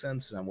gold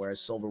accents, and I wear a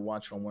silver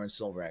watch when I'm wearing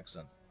silver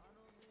accents.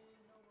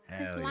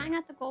 Is Lang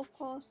at the golf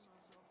course?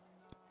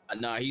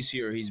 Nah, he's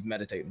here. He's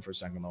meditating for a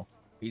second though.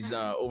 He's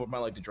over by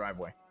like the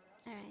driveway.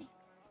 All right.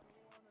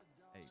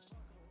 Hey.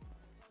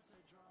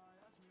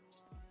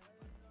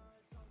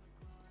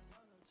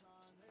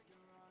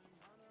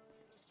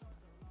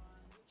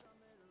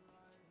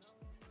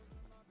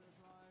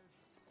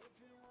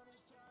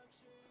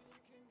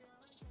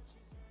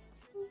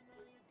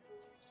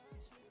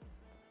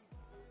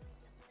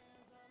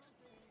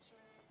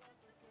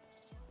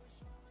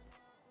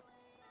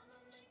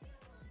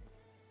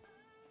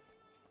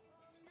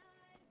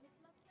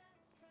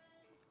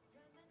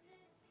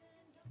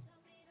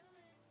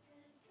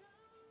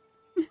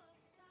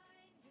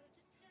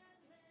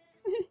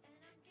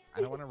 I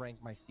don't want to rank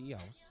my CEOs.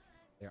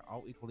 They're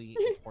all equally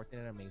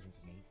important and amazing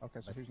to me. Okay,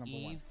 so But who's number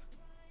one?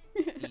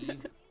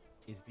 Eve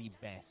is the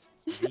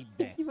best. The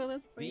best. You will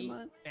the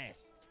much.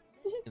 best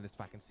in this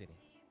fucking city.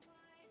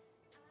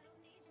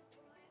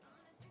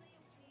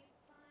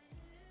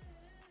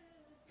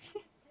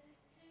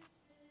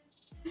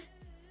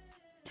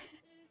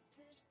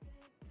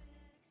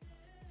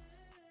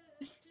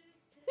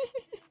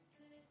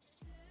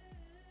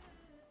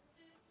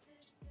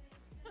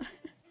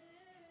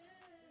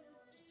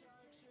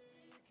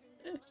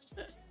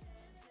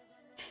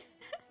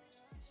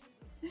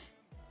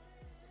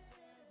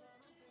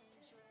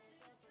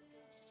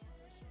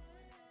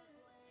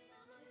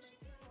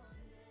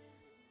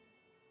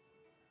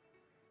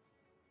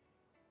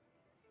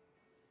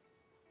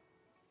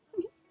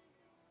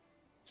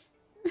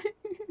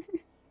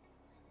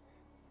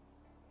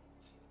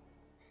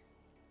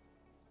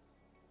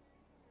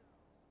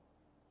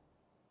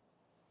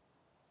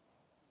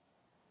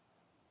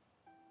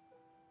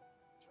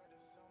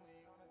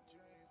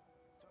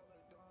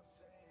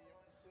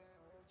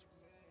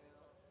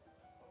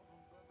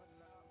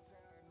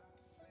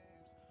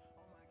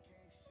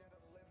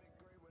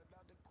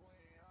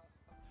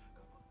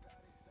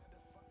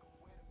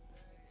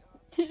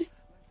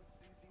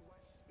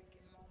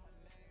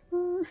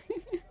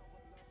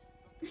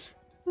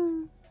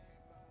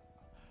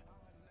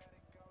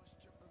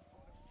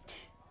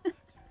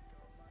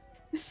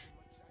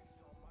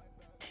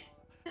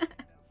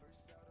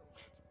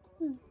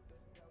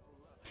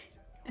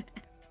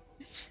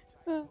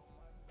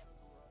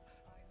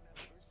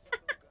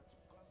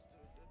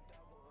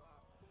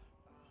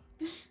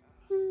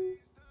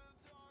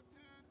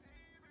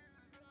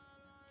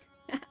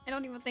 I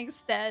don't even think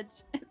Stedge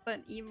is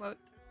an emote.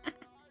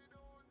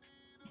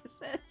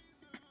 Is it?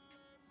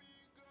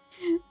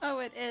 Oh,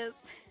 it is.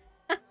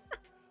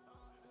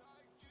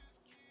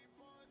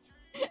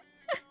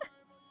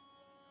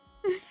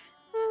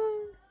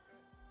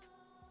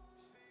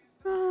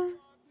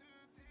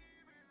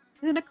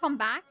 He's gonna come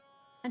back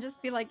and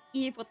just be like,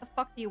 Eve, what the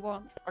fuck do you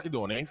want? What you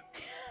doing, Eve?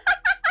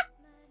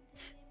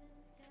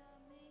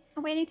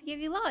 I'm waiting to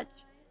give you lunch.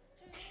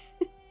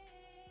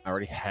 I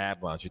already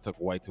had lunch. It took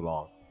way too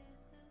long.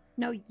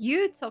 No,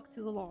 you took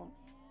too long.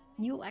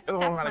 You'll I accept don't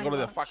know how my to go to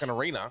the lunch. fucking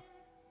arena.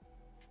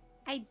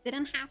 I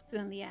didn't have to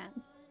in the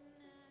end.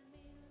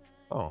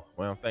 Oh,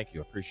 well, thank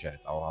you. Appreciate it.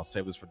 I'll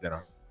save this for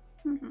dinner.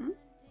 Mm-hmm.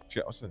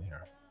 Shit, what's in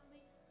here?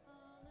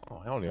 Oh,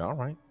 hell yeah. All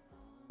right.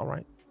 All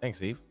right.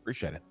 Thanks, Eve.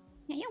 Appreciate it.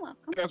 Yeah, you're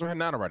welcome. You guys were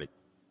heading out already.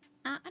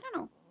 I don't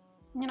know.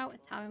 You know,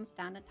 Italian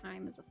Standard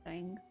Time is a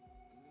thing.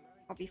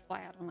 I'll be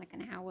fly out in like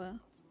an hour.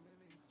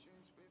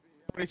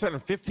 But he said in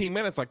 15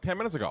 minutes, like 10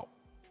 minutes ago.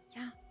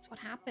 Yeah, that's what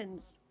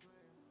happens.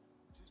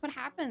 That's what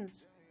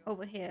happens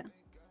over here.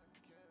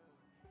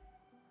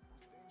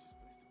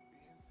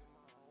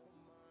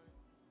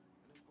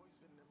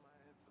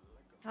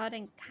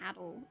 Herding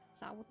cattle. Is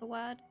that what the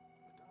word?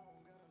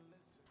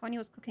 Tony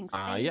was cooking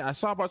steaks. Yeah, I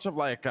saw a bunch of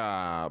like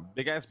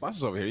big ass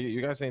buses over here.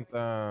 You guys ain't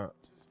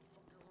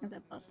Is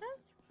it buses?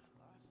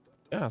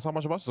 Yeah, I saw a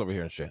bunch of buses over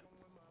here and shit.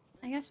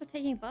 I guess we're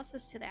taking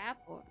buses to the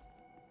airport.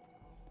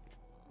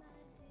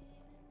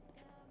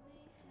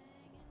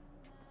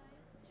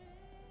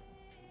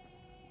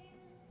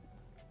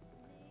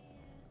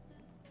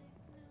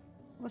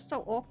 It was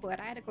so awkward.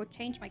 I had to go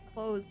change my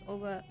clothes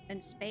over in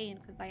Spain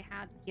because I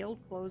had guild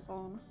clothes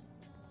on.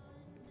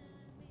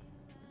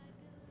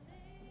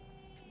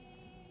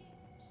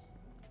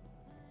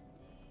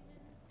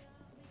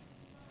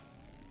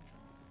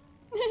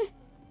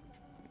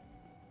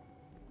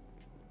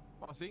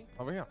 Oh, see?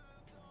 Over here.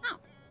 Oh.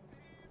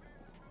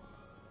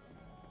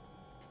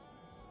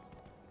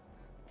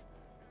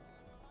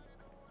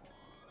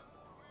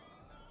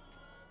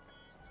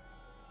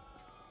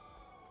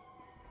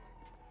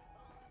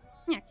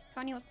 Yeah,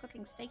 Tony was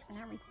cooking steaks and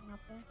everything up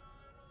there.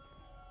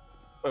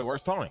 Wait,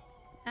 where's Tony?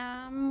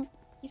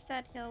 He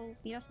said he'll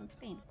meet us in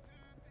Spain.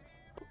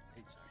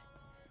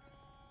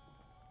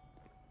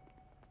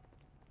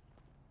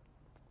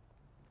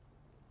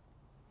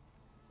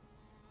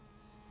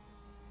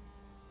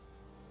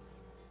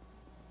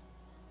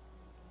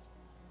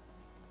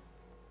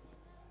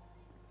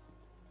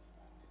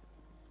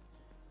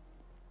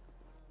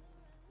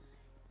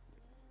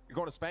 You're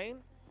go to Spain?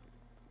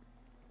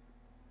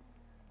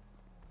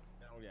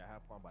 Oh yeah,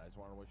 have fun, but I just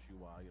want to wish you,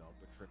 you know, a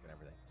good trip and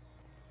everything.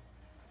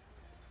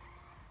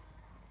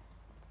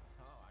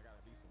 Oh, I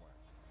gotta be somewhere.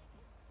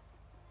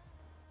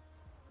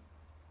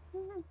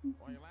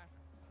 Why are you laughing?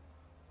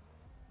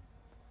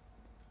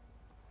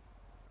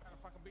 I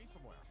gotta fucking be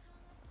somewhere.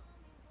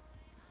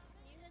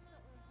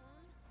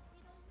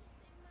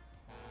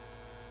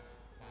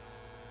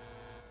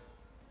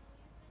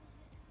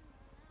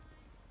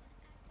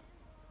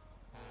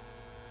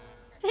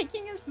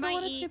 Taking his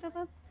daughter to the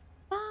bus.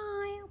 Bye,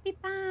 I'll be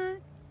back.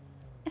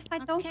 If I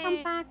don't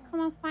come back, come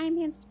and find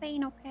me in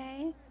Spain,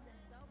 okay?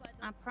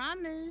 I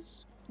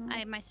promise.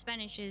 My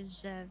Spanish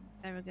is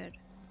very good.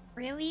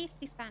 Really?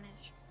 Speak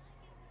Spanish.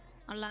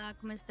 Hola,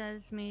 ¿cómo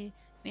estás? Me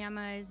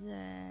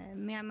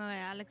llamo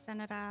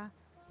Alexandra.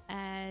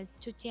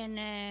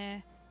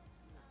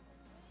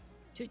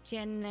 Tú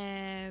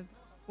tienes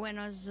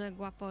buenos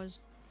guapos.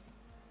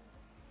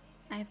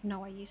 I have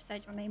no idea. You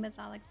said your name is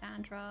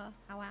Alexandra.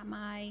 How am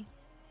I?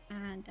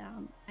 And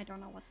I don't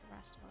know what the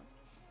rest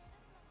was.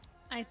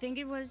 I think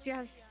it was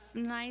just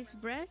nice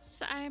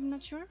breasts. I'm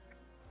not sure.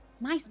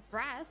 Nice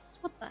breasts?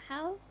 What the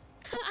hell?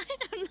 I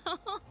don't know.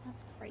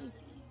 That's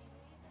crazy.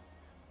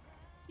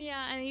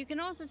 Yeah, and you can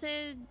also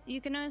say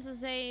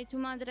tu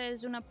madre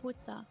es una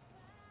puta.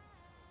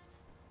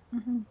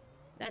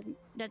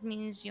 That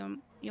means your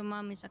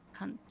mom is a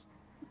cunt.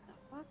 What the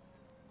fuck?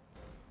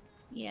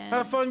 Yeah.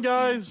 Have fun,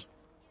 guys.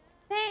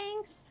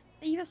 Thanks.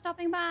 Thank you for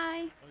stopping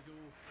by.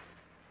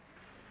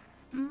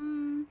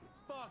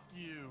 Fuck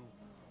you.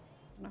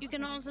 You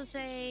can also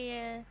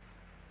say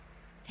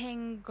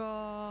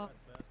tengo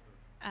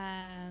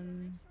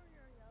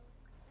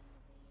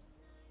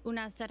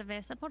una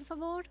cerveza, por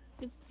favor,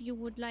 if you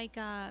would like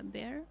a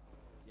beer.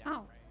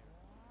 Oh.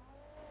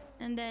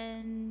 And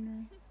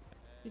then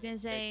you can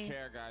say Take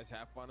care, guys.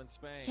 Have fun in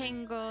Spain.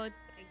 tengo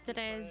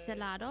tres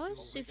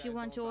helados if you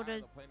want to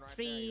order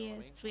three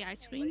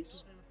ice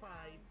creams.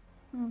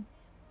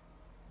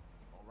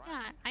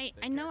 Yeah,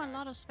 I know a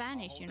lot of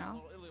Spanish, you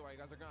know.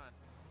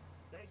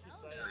 Thank you,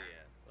 sir.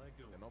 Thank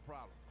you. No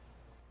problem.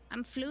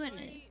 I'm fluent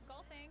in it,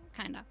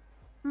 kinda.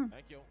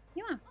 Thank you.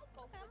 Yeah.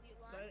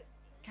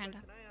 Kinda.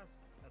 Can I ask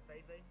a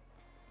favor?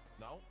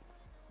 No.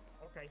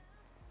 Okay.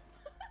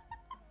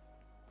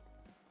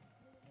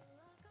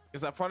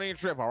 Is that funny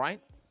trip? All right.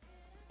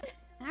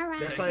 All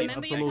right. Yes,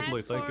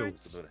 absolutely. Thank you.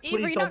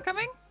 Eve, are you not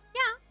coming?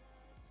 Yeah.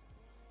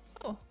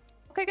 Oh.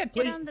 Okay, good.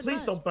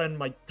 Please don't burn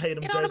my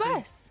Tatum Get on jersey. the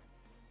bus.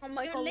 Oh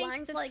my You're god, late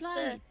Lang's to like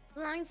flight.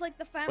 Lang's like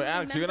the family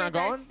Alex, you're member not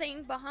going? that's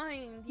staying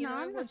behind, you No,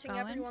 know, I'm not watching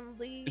going. everyone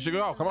leave. You should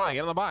go. Come on,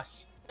 get on the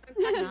bus. I'm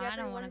packaging No, I don't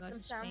everyone wanna go some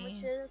to Spain.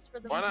 sandwiches for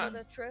the Why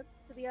not? trip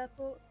to the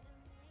airport.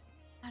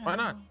 Why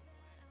not?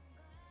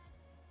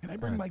 Can I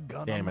bring my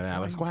gun? Damn on it, the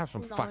Alex. plane? Go have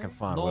some No. fucking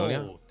fun, will you?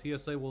 No,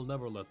 TSA will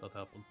never let that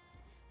happen.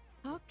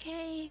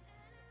 Okay.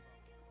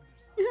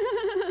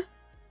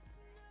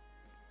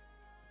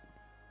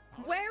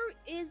 Where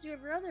is your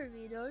brother,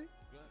 Vito?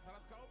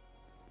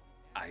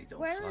 I don't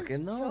Where is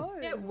fucking know. Joe?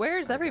 Yeah,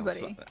 where's I don't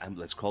everybody?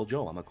 let's call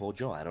Joe. I'm gonna call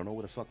Joe. I don't know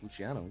where the fuck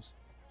Luciano is.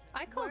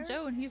 I called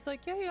Joe and he's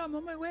like, yeah, I'm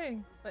on my way.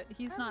 But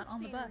he's not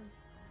on the bus.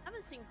 I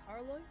haven't seen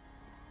Carlo.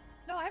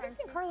 No, I haven't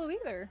seen Carlo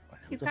either.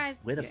 You guys,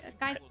 where the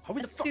guys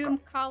hurry the fuck assume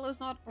Carlo's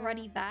not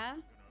already there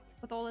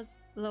with all his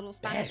little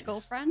Spanish Yes.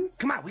 girlfriends.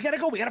 Come on, we gotta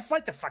go. We gotta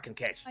fight the fucking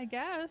catch. I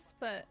guess,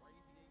 but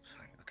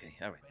Okay,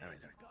 all right.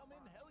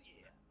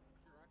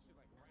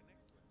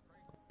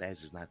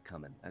 Baz is not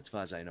coming. As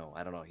far as I know.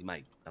 I don't know. He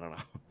might. I don't know.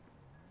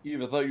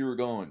 Eve, I thought you were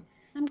going.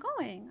 I'm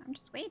going. I'm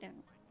just waiting.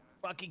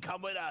 Fucking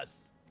come with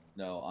us.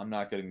 No, I'm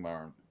not getting my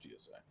arm for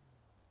GSA.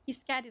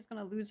 He's scared he's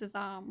gonna lose his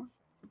arm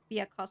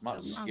via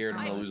customs. I'm not scared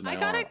I'm gonna lose my I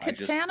got arm. a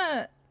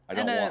katana and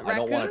a I don't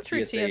raccoon want a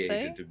through TSA TSA.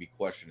 agent to be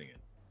questioning it.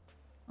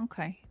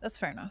 Okay, that's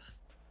fair enough.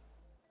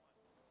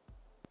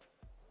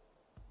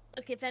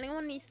 Okay, if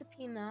anyone needs to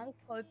pee now,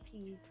 go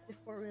pee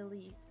before we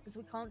leave, because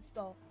we can't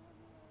stop.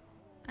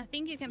 I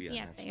think you can Yeah, be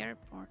at that's the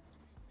airport.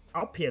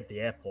 I'll pee at the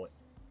airport.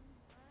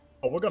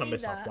 Oh, we're gonna Do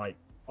miss our that. flight.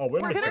 Oh,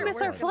 we're We're missing gonna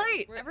miss our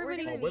flight. flight. We're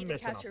Everybody. gonna we're need to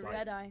missing catch our a flight.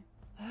 red eye.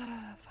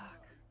 Fuck.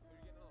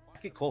 I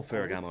could call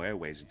Ferragamo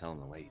Airways and tell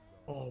them to wait.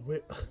 Oh,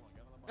 we're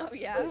Oh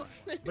yeah.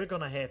 we're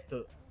gonna have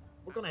to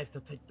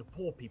take the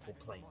poor people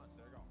plane.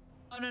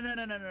 Oh no.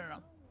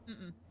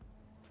 Mm-mm.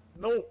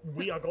 No,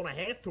 we are gonna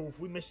have to if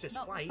we miss this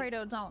No, flight.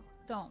 Fredo, don't.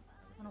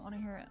 I don't want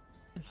to hear it.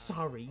 I'm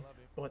sorry,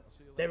 but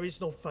there is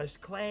no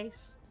first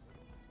class.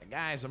 Hey,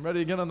 guys, I'm ready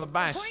to get on the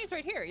bus. Tony's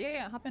right here.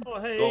 Yeah, hop in. Oh,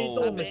 hey, Go,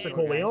 don't hey, Mr. guys.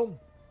 Corleone.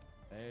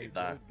 Hey,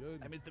 Doc.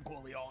 good. I missed the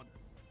Corleone.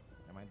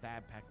 And my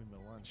dad packed me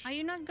my lunch. Are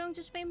you not going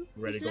to Spain?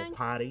 Ready to Miss go Lang?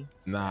 potty?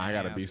 Nah, I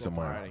gotta Yeah, be let's go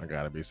somewhere. party. I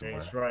gotta be somewhere.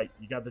 That's right.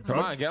 You got the Come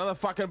drugs? on, get on the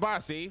fucking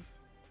bus, Eve.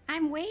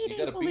 I'm waiting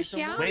gotta for be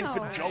somewhere? Luciano.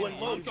 Waiting for Joe and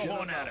Luke. Get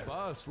on the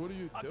bus. What are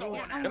you doing?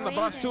 Yeah, I'm Get on the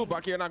bus too, waiting.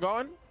 Bucky. You're not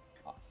going?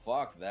 Oh,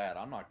 fuck that.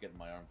 I'm not getting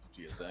my arm for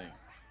GSA.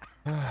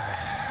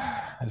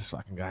 This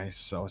fucking guy is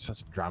such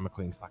a drama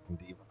queen fucking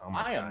diva. Oh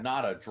my I am God.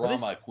 not a But drama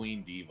this-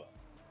 queen diva.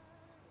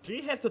 Do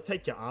you have to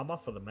take your arm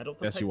off for the medal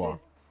to Yes, take you it? are.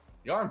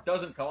 The arm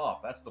doesn't come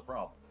off. That's the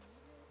problem.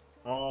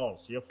 Oh,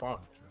 so you're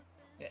fucked.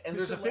 And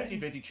there's a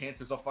 50-50 chance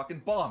there's a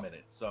fucking bomb in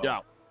it. So Yeah.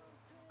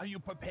 Are you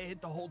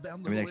prepared to hold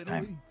down Maybe next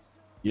time.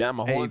 Yeah, I'm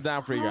gonna hold it Hey,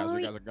 down for you guys.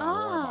 You guys are gonna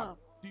worry about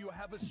it. Do you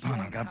have a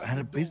Hold on, I had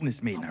a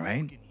business meeting, all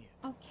right?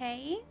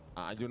 Okay.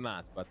 I do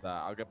not, but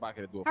I'll get back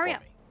and do it Hurry for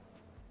up. me.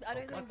 I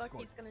don't think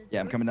Bucky's gonna do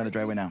Yeah, I'm coming down the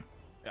driveway now.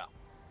 Yeah.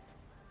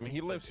 I mean,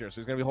 he lives here,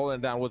 so he's gonna be holding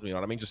it down with me. You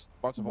know what I mean? Just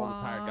a bunch of old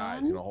retired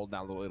guys, you know, hold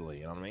down Little Italy.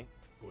 You know what I mean?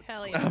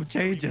 Hell yeah. I'm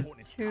changing.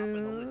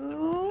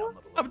 2.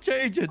 I'm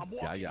changing.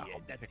 Yeah, yeah.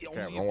 I'll take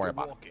care of it. Don't worry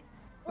about it.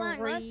 Fine,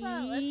 let's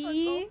go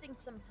 3. golfing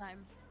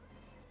sometime.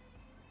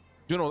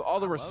 Juno, with all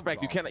the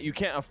respect, you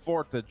can't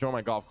afford to join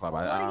my golf club.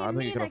 I don't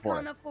think you can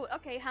afford it.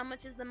 Okay, how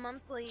much is the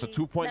monthly? It's a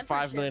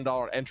 $2.5 million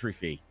entry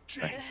fee.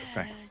 Right, that's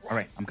right. All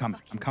right, I'm coming.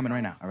 I'm coming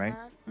right now. All right.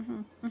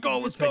 Let's go.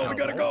 Let's go. We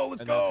gotta go.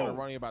 Let's And that's gonna go.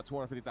 run you about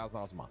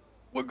 $250,000 a month.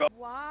 We're going.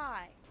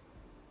 Why?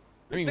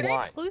 I mean, It's very why?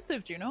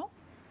 exclusive, Juno.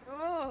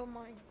 Oh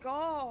my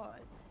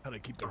god. How to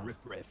keep the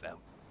riff-raff out.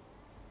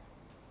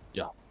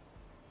 Yeah.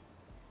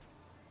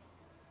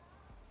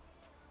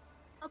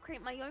 I'll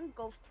create my own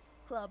golf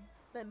club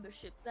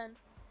membership then.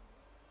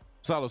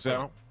 What's up,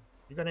 Luciano?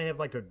 You're gonna have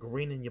like a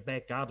green in your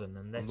back garden, and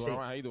I'm that's doing it. all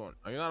right. How you doing?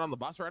 Are you not on the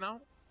bus right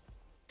now?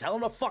 Tell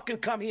him to fucking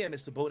come here,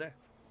 Mr. Buddha.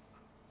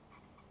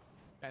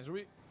 Guys,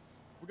 we're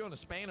going to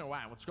Spain or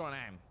what? What's going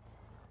on?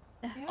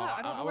 Yeah, Oh,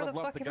 I don't know would where have the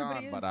loved fuck to go,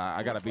 everybody is. but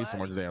I gotta be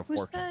somewhere today,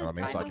 unfortunately. You know what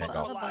I mean? So I can't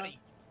go.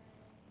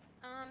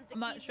 I'm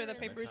not sure the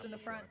paper's in the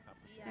front.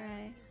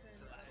 Alright.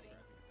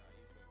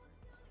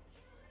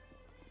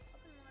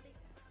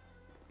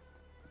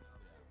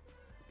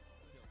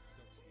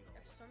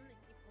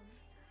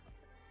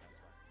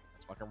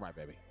 That's fucking right,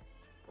 baby.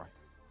 Right.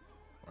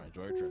 All right,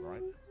 enjoy your trip, all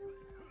right?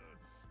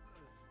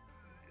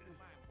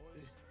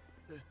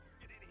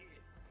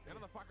 Get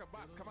on the fucking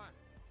bus, come on.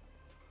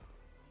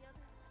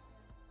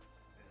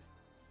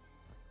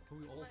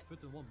 Can we all fit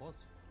in one bus?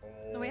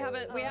 No, we have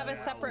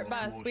a separate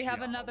bus. We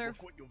have another.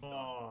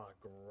 Oh,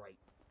 great.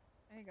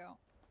 There you go.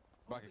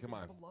 Bucky, come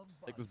on.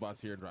 Take this bus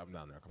here and drive him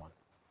down there. Come on.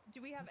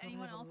 Do we have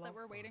anyone else that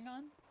we're waiting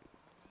on?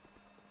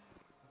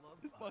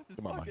 This bus is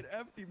Come on, fucking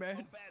empty,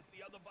 man.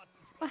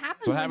 What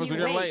happens, So what happens when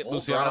you're late, We'll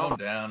Luciano? drive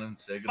him down and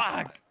say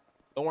goodbye. Fuck.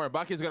 Don't worry,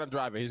 Bucky's gonna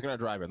drive it. He's gonna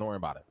drive it. Don't worry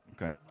about it.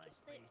 Okay.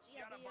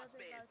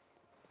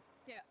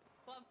 Yeah,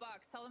 glove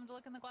box. Tell them to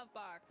look in the glove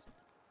box.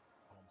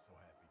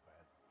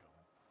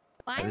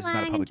 Bye, This is not a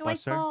Lang. public Enjoy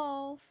bus, sir.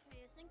 golf.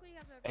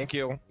 Thank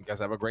you. You guys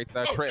have a great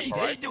trip, all right?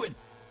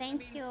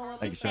 Thank you. We'll be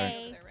Thank you, sir.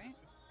 safe.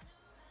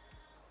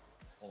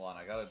 Hold on,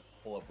 I gotta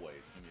pull up Waze.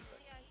 Give me a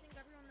second.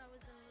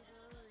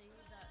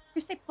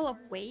 You say pull up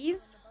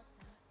Waze?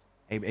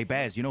 Hey,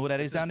 Baz, you know who that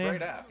is It's a down there?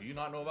 great app. Do you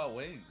not know about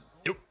Waze?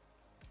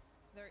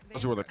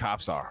 Those are where the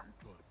cops are.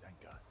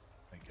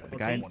 The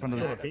guy in front of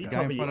the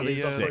guy in front of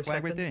the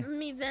flag right there.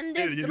 Mi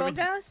vendes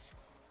drogas?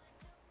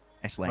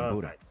 That's Lang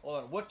Buddha.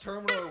 Hold on, what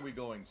terminal are we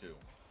going to?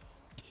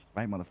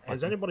 Right, motherfucker.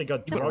 Has anybody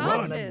got The drugs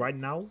on them office. right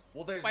now?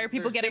 Well, there's, Why are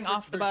people there's getting different-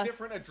 off the there's bus?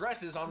 different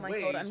addresses on Oh my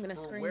Waze God, I'm gonna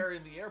for scream. where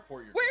in the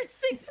airport you're We're 6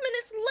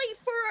 minutes late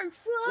for our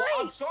flight.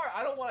 Well, I'm sorry,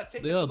 I don't want to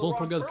take Yeah, you to the don't wrong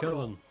forget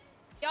terminal. Kevin.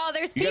 Y'all,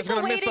 there's You guys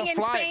people gonna miss the waiting in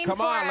flight. Spain Come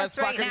for on, us let's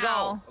right fucking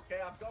now.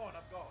 Okay, I'm going.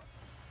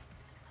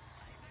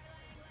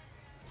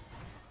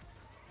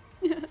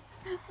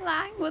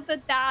 Lang with the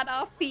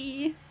data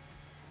fee.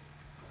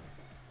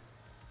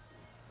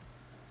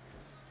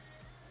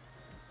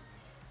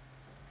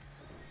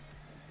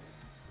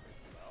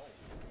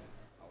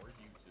 How are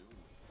you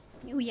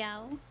two? You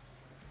yell.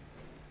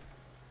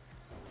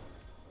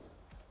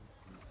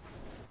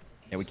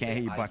 Yeah, we can't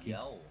hear you, I Bucky.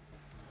 yell.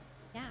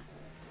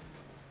 Yes.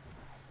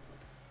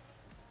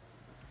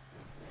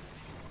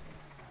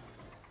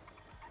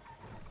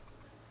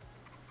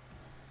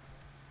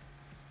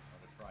 I'm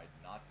gonna try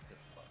not to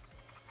bust.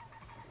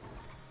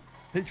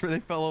 They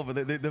fell over.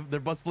 Their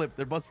bus flipped.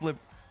 Their bus flipped.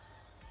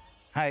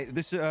 Hi,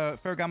 this is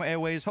Ferragamo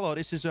Airways. Hello,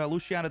 this is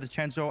Luciano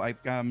DiCenzo.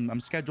 I'm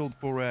scheduled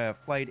for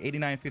flight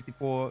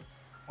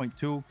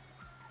 8954.2.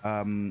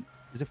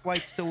 Is the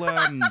flight still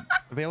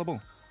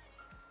available?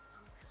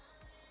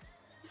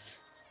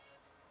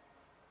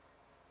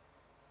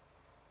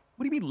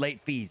 What do you mean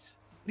late fees?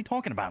 What are you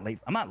talking about? Late?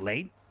 I'm not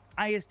late.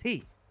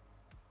 IST.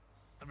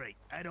 All right,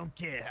 I don't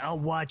care. I'll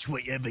watch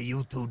whatever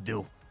you two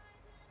do.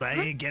 But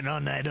I ain't getting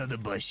on that other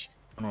bus.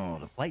 No,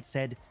 the flight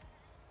said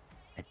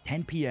at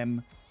 10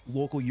 p.m.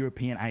 local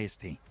European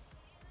IST.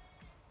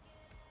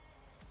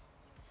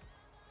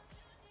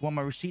 Want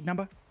my receipt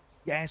number?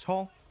 You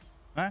asshole?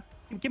 Huh?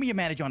 Give me your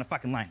manager on the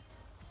fucking line.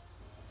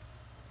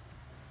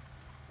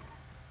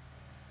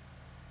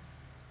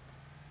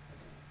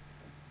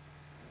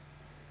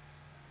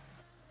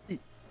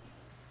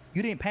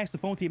 You didn't pass the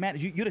phone to your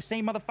manager. You're the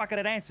same motherfucker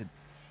that answered.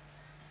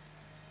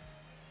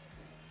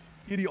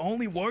 You're the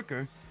only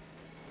worker.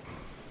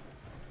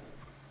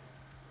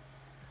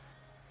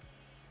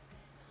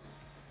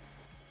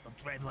 I'll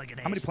drive like an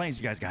How many ass. planes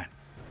you guys got?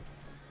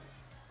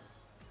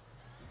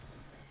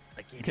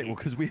 I can't Okay, well,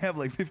 because we have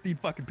like 15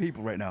 fucking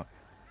people right now.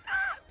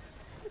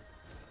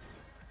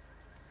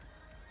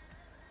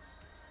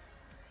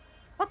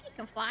 Bucky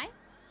can fly.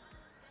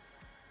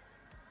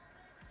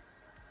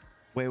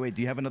 Wait.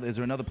 Do you have another? Is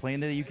there another plane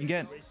that you can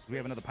get? Do we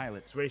have another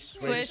pilot? Swish.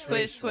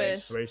 Wipers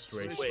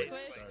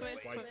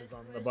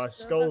on the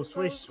bus go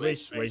swish.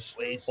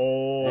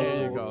 Oh,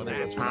 There you go.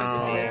 That's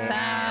town.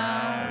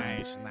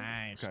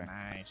 Nice.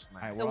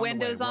 Alright, The we're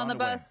windows way, on we're the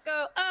bus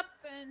go up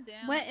and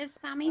down. Where is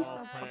Sammy? So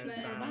Up fucking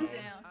and cool down.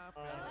 then. Up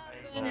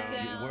and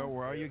down.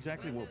 Where are you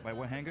exactly? By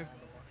what hangar?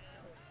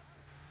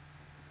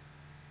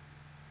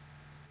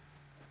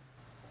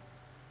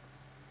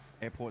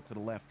 Airport to the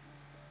left.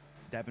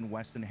 Devon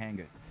Weston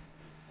hangar.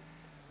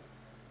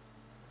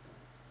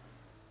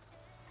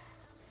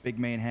 Big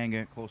main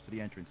hangar close to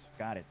the entrance.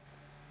 Got it.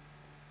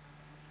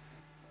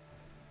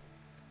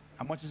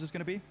 How much is this going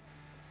to be?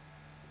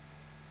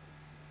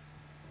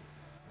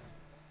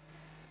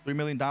 $3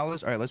 million? All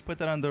right, let's put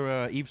that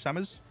under Eve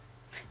Summers.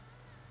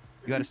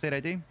 You got a state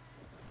ID?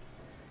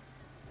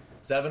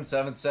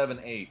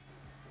 7778.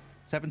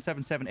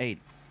 7778.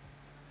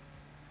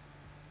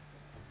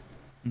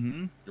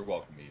 Mm-hmm. You're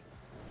welcome, Eve.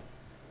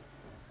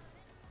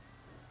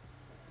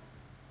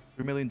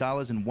 $3 million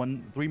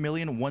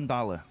and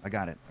 $1 I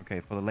got it. Okay,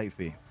 for the late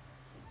fee.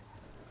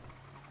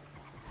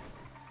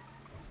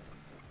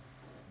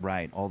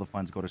 Right. All the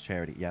funds go to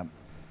charity. Yep.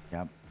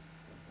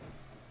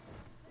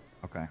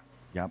 Okay.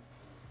 Yep.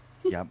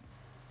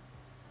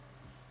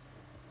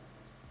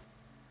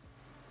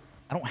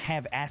 I don't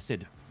have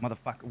acid,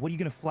 motherfucker. What are you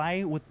gonna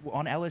fly with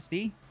on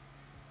LSD?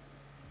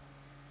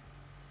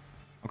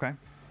 Okay.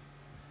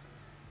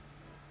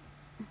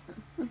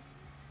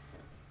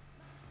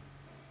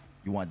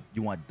 You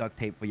want duct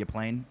tape for your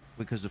plane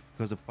because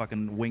the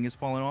fucking wing is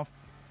falling off?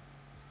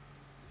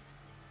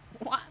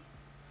 What?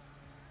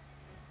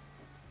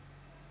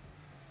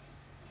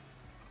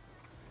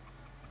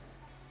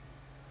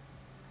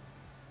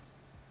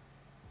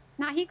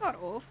 Nah, he got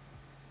off.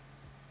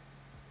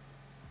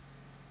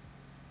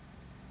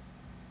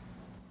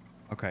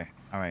 Okay.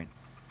 All right.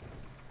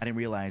 I didn't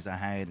realize I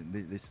hired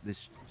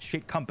this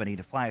shit company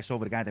to fly us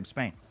over to goddamn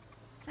Spain.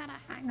 It's at a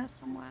hangar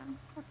somewhere.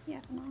 Yeah,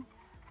 I don't know.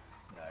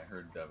 Yeah, I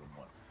heard Devin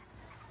once.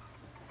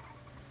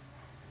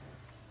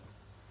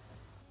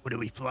 What are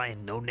we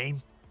flying? No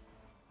name?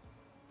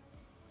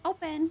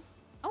 Open.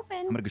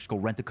 I'm gonna just go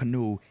rent a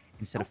canoe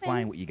instead of Open.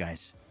 flying with you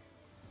guys.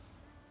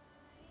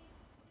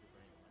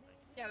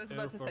 Yeah, I was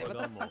about to say, what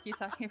the fuck are you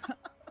talking about?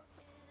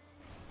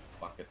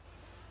 Fuck it.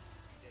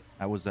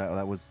 That was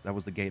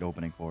the gate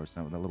opening for us.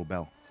 That little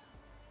bell.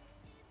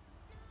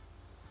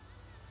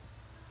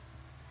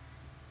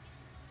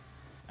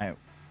 All right,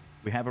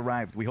 we have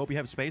arrived. We hope you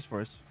have space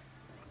for us.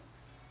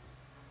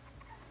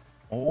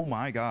 Oh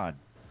my God.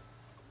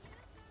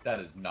 That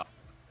is not.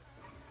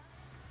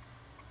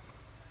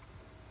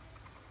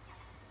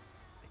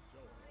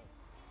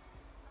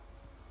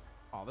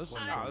 Oh, this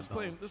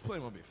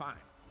plane will be fine.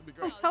 It'll be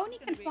great. Tony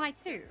can fly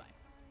too.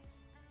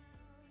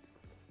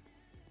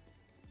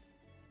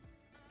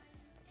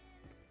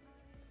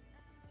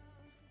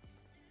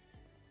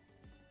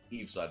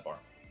 Eve sidebar.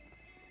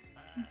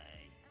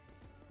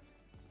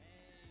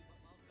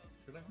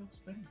 Should I go to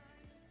Spain?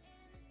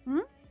 Hmm?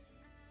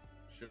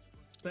 Should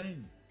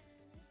Spain?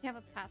 You have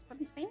a passport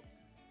in Spain?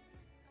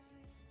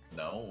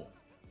 No.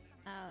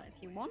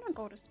 If you want to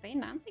go to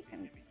Spain, Nancy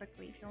can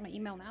quickly. If you want to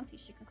email Nancy,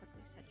 she can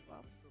quickly set you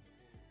up.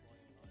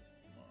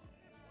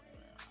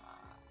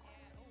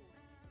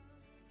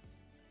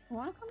 You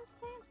want to come to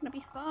Spain? It's gonna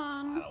be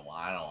fun.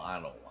 I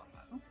don't want.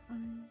 Okay.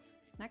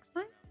 Next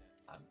time?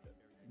 I'm good.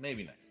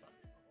 Maybe next time.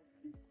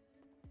 You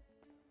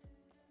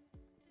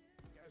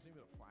guys need me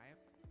to fly it?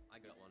 I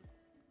got one.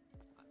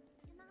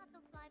 You know how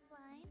to fly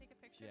plane? Take a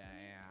picture.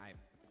 Yeah. I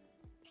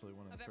actually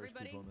one of the Of first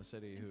people in the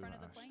city everybody in who front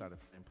of the plane? started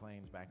flying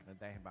planes back in the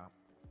day, about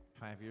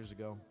 5 years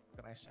ago.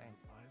 What can I say?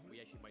 We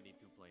actually might need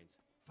 2 planes.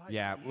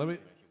 Yeah,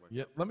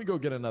 let me go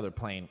get another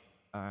plane.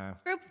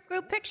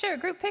 Group picture.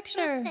 Group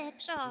picture.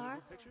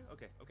 Picture.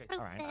 Okay. All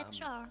right.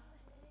 Picture.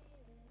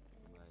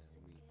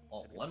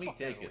 Oh, let me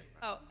take it.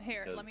 Oh,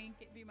 here, Because- let me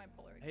give you my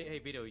Polaroid. Hey,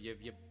 Vito, you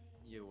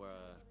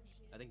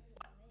I think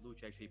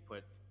Luci actually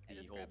put I the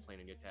just whole grabbed plane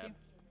in your two. tab.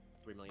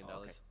 $3 million.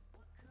 Oh, okay.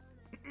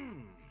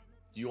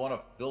 Do you want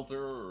a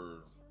filter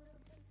or?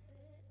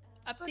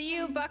 Up to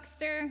you,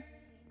 Buckster.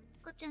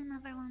 Good job,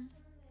 everyone.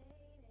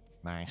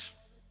 Nice.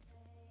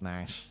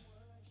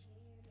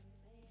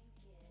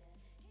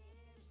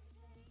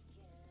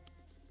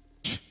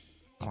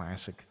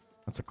 Classic.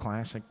 That's a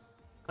classic.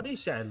 How do you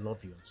say I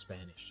love you in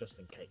Spanish, just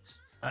in case?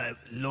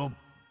 Lo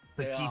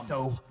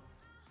Paquito.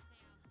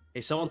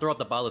 Hey, someone throw out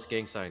the Balas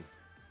gang sign.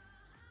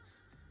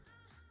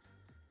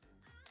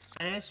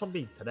 I asked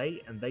somebody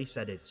today, and they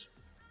said it's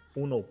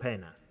uno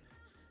pena.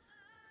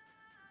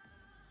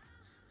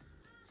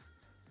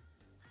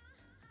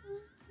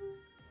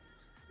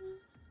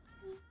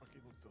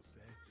 Fucking look so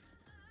sassy.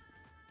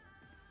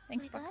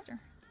 Thanks, Buckster.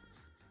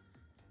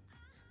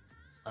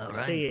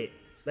 Let's see it.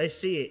 Let's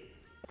see it.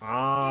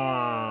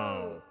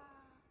 Oh.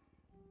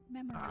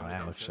 Memory. Oh,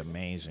 that looks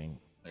amazing.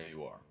 There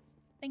you are.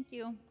 Thank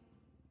you.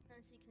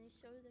 Nancy, can you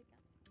show the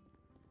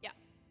camera?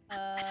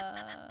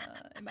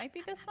 Yeah. It might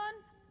be this one.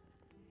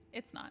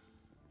 It's not.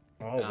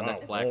 Oh, wow.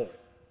 That's black. Oh.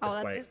 Oh,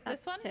 This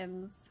that's, way. that's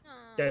Tim's.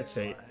 That's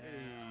it.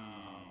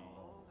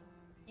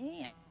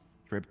 Yeah.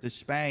 Trip to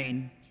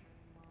Spain.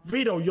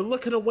 Vito, you're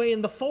looking away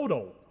in the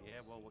photo. Yeah,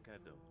 well, what can I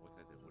do? What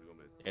can I do? What do you want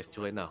me to do? It's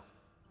too late now.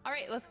 All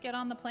right, let's get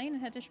on the plane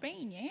and head to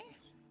Spain, yeah?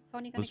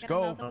 Tony gonna Let's get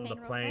go. another On the plane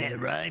real plane.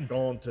 quick? right.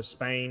 Going to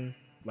Spain.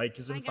 Lake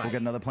is in We'll fire.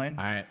 get another plane.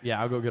 All right, yeah,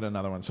 I'll go get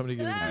another one. Somebody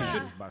give me Yeah.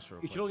 this bus real You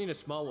quick. should only need a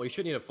small one. You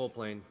should need a full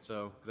plane,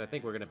 so because I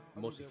think we're gonna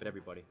mostly fit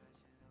everybody.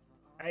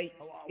 Hey,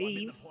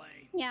 Eve.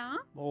 Yeah.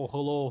 Oh,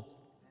 hello.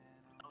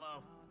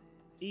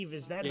 Eve,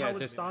 is that Yeah, how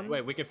it's done?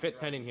 wait, we can fit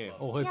 10 in here.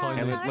 Oh, hey, Yeah, Tiny.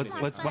 Hey, that let's makes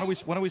why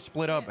sense. don't we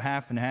split up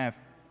half and half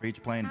for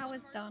each plane? How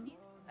is done?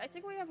 I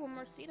think we have one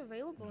more seat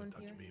available in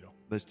here.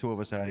 There's two of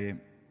us out here.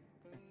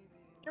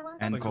 You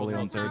want And us to Coley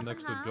on split half third.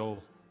 and half?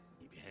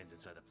 Keep your hands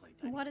inside the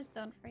plane. What is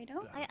done,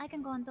 Fredo? I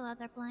can go on the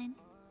other plane.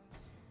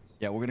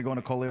 Yeah, we're gonna go on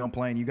a Coleon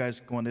plane. You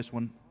guys go on this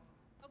one.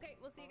 Okay,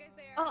 we'll see you guys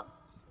there. Oh,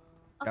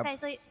 Yep. okay.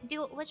 So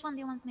which one do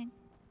you want me?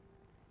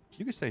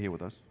 You can stay here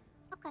with us.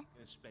 Okay. You're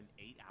gonna spend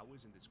 8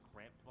 hours in this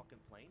cramped fucking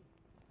plane?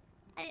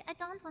 I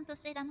don't want to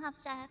see them have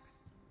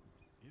sex.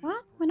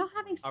 What? We're not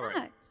having sex. All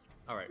right.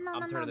 All right, No, I'm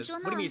no, turning no, this. Juno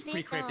What do you mean and it's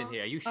pretty cramped in Vito.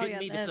 here? Are you Oh, shitting yeah,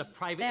 me? This is a they're-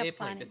 private they're airplane.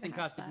 planning This to thing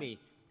have costed me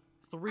sex.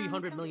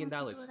 $300 million.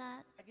 I do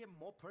that. I get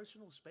more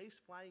personal space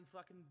flying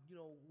fucking,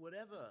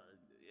 whatever,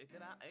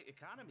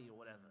 economy or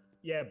whatever.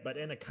 Yeah, but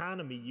in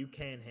economy, you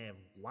can't have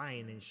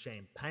wine and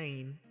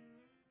champagne.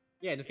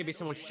 Yeah, there's gonna be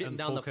someone shitting And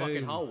down the fucking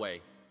cocaine.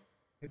 hallway.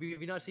 Have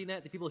you not seen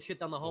that? The people shit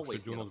down the hallways.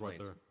 shit, Juno's right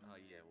there. Oh,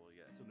 yeah, well,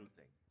 yeah, it's a new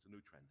thing. It's a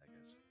new trend, I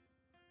guess.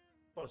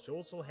 Plus, you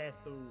also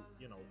have to,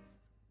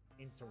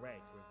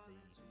 interact with the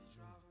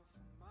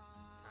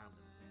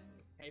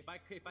Hey, if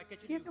I catch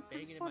Do you have you your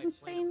banging in passport my in plane,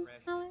 Spain, I'm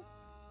crashing.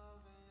 Alex?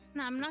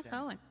 No, I'm not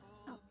going.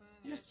 Oh,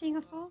 you're just seeing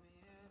us all?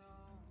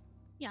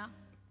 Yeah.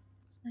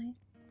 It's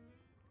nice.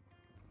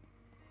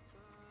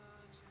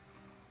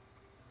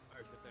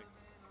 Alright, sure thing.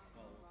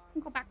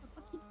 Can go back with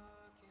Bookie.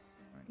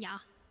 Yeah.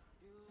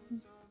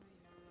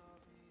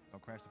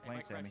 Don't crash the If plane,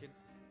 I crash Sammy.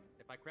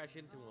 if I crash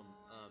into him,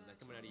 that's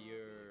coming out of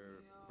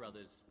your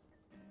brother's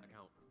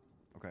account.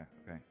 Okay,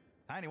 okay.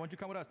 Tiny, why don't you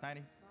come with us,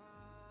 Tiny?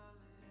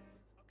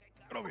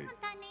 Get over here.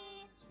 Tiny.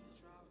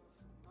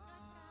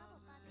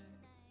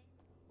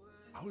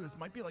 Oh, this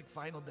might be like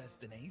Final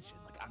Destination.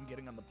 Like I'm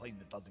getting on the plane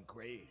that doesn't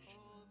crash.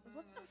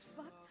 What the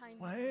fuck, Tiny?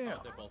 Wow.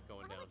 Oh, they're both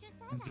going down.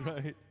 That's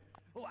right.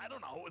 Well, I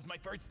don't know. It was my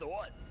first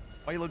thought.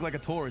 Why you look like a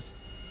tourist?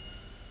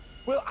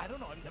 Well, I don't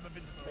know. I've never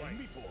been to Spain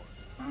before.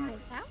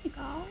 Alright, there we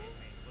go.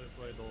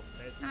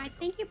 Alright,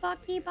 thank you,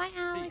 Bucky. Bye,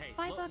 Alex.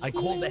 Bye, Bucky. I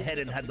called ahead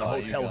and had the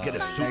hotel get a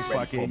Bye. suit ready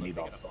Bucky. for me,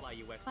 though.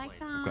 Bye,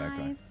 Okay.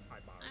 guys.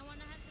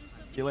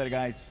 See you later,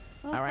 guys.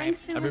 Well, All right,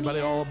 thanks, everybody,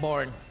 all Silenius.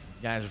 aboard. You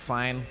guys are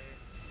flying.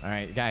 All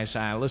right, guys,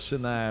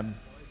 listen.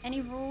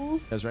 Any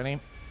rules? Guys ready?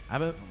 I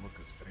haven't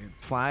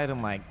flied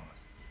in like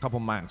a couple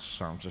months,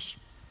 so I'm just.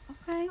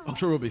 Okay. I'm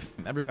sure we'll be.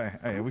 Everybody,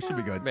 Hey, we should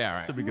be good. Yeah, all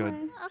right. Should be good.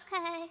 Okay.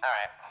 All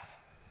right.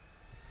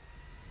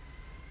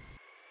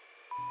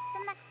 The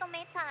next to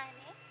me,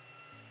 Tiny.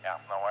 Yeah,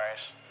 no worries.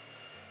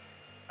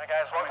 Hi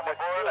guys, welcome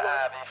aboard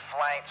the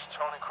flight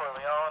Tony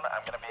Corleone.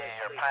 I'm going to be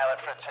your pilot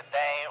for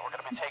today. We're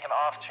going to be taking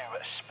off to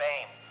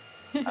Spain.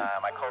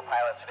 My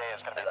co-pilot today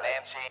is going to be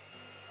Nancy.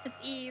 It's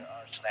Eve.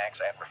 Our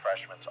snacks and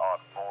refreshments on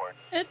board.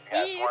 It's You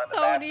guys Eve, want the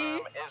Tony.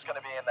 bathroom is going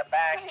to be in the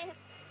back.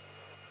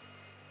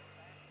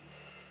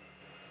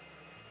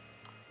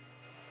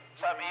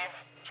 What's up, Eve?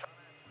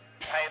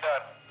 How you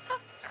doing?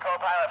 The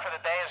co-pilot for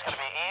the day is going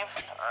to be Eve.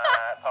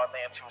 I thought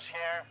Nancy was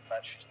here, but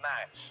she's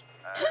not.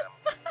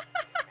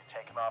 We'll be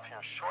taking off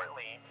here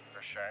shortly, for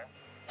sure.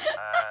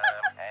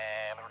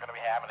 And we're going to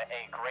be having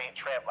a great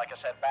trip. Like I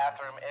said,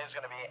 bathroom is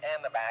going to be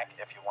in the back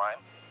if you want.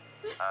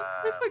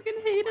 I fucking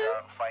hate We're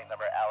it. on flight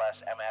number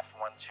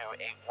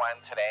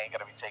LSMF1281 today. Going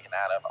to be taken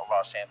out of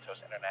Los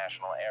Santos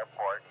International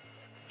Airport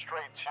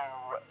straight to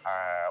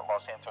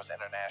Los Santos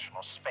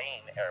International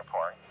Spain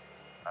Airport.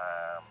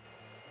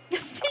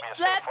 It's going to be a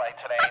safe flight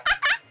today.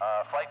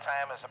 Flight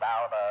time is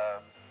about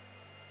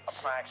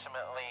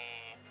approximately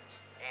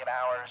 8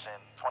 hours and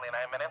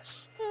 29 minutes.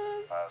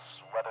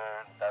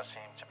 Weather does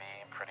seem to be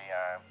pretty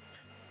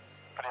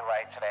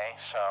light today,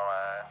 so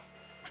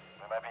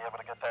we might be able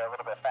to get there a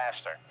little bit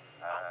faster.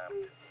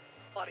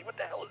 Buddy, what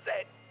the hell is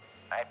that?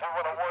 I do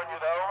want to warn you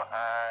though,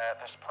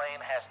 this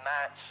plane has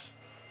not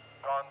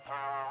gone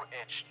through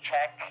its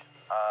check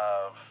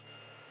of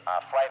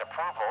flight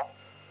approval,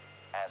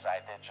 as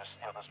I did just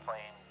steal this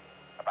plane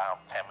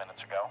about 10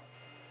 minutes ago.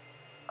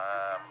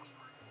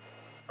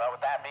 But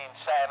with that being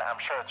said, I'm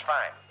sure it's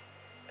fine.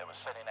 It was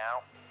sitting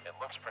out, it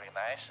looks pretty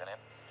nice, and it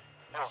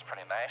feels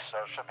pretty nice,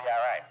 so it should be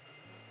alright.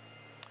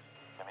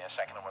 Give me a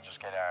second and we'll just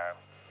get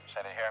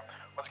set it here.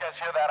 Once you guys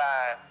hear that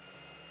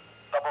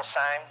double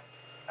sign,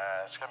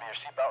 it's going to be your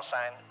seatbelt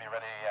sign. Be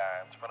ready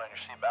to put on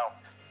your seatbelt.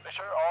 Make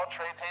sure all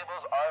tray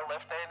tables are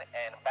lifted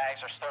and bags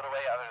are stowed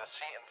away under the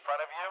seat in front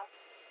of you.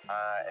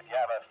 If you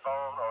have a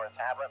phone or a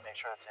tablet, make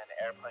sure it's in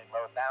airplane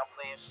mode now,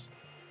 please.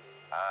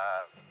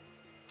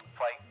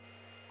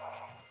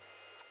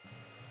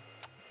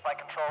 Flight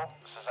control,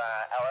 this is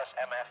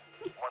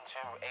LSMF1281.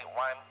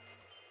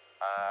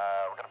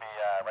 We're going to be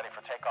ready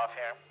for takeoff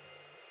here?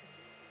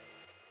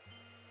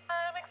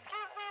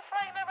 Excuse me,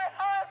 flight number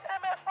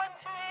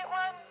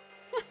LSMF1281.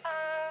 We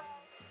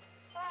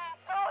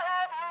don't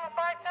have you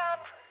marked down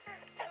for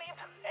any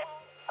time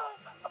of,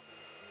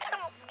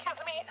 excuse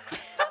me,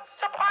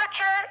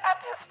 departure at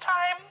this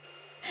time.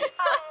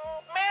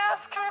 May I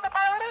ask who the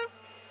pilot is?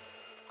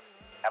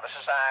 Now this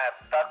is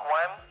Duck 1.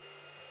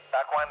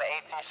 Duck 1 to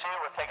ATC,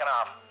 we're taking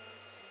off.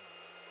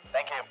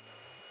 Thank you.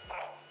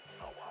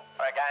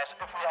 Alright guys,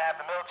 if we have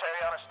the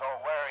military on us,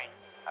 don't worry.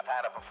 I've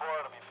had it before,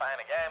 it'll be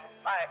fine again.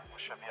 Alright, we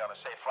should be on a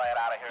safe flight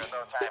out of here in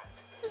no time.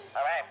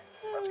 Alright,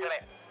 let's get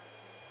it.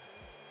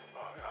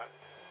 Oh god.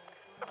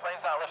 The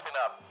plane's not lifting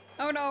up.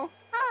 Oh no.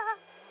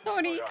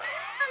 Tony.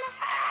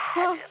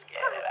 Oh. Just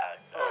get it out.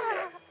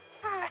 Oh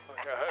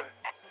god.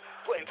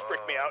 Planes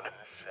freak me out.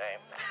 Shame.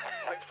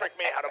 Planes freak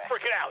me out. I'm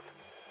freaking out.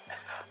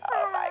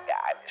 Oh my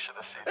god, you should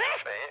have seen your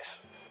face.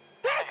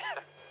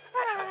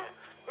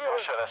 You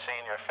should have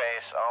seen your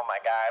face. Oh my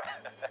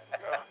god.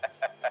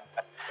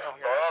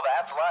 Well,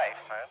 that's life,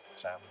 man.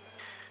 So,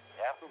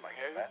 yeah,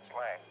 that's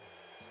life.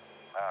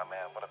 Oh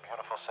man, what a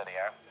beautiful city,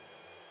 huh?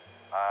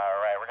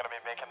 Alright, we're gonna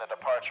be making the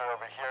departure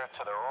over here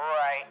to the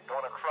right,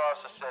 going across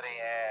the city,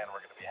 and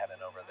we're gonna be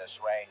heading over this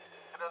way.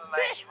 It is a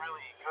nice,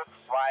 really good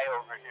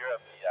flyover here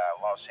of the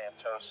Los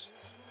Santos.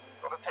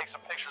 Go to take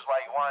some pictures while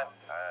you want.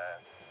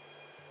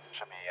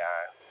 Should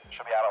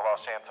be out of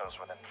Los Santos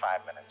within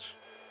 5 minutes.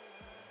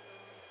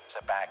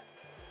 Sit back,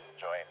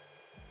 enjoy it.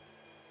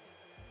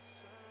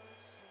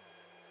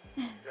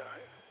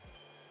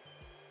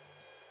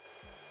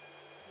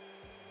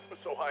 We're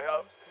so high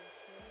up.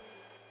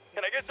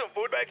 Can I get some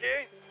food back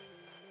here?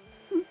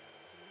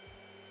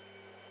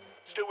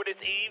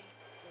 Stewardess Eve?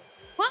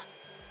 What?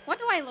 What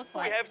do I look Do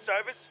like? we have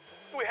service?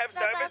 Do we have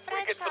service? Can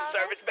we get some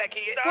service back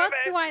here? What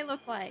Service! do I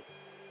look like?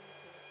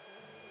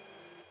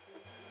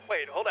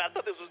 Wait, hold on. I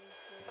thought there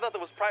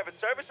was private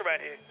service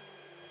around here.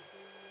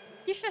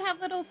 You should have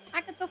little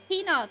packets of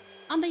peanuts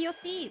under your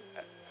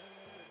seats.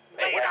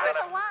 Hey, go ahead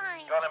and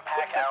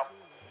pack out.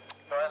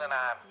 Go ahead and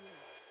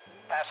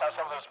pass out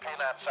some of those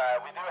peanuts.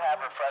 We do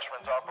have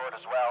refreshments on board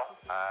as well.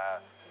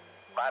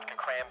 Vodka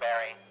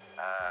cranberry.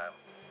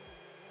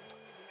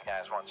 If you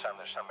guys want some,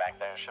 there's some back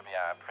there. Should be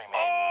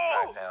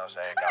pre-made cocktails.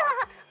 There you go.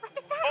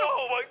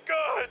 Oh my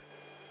god!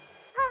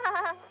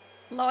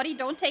 Lottie,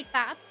 don't take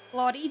that.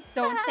 Lottie,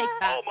 don't take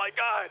that. Oh my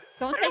god!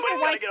 Don't take the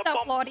Everybody's white gonna get a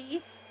stuff, bump.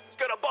 Lottie. It's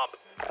gonna bump.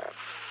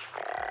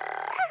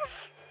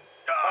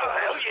 Oh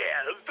hell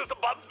yeah! Let's do some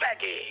bumps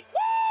back here.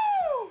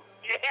 Woo!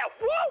 Yeah,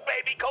 woo,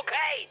 baby,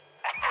 cocaine.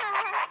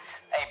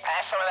 Hey,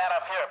 pass some of that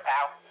up here,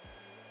 pal.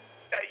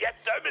 Yes,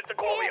 sir, Mr.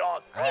 Corleone.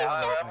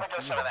 Let me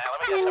get some of that.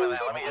 Let me get some of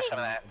that. Let me get some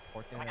of that.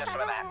 Let me get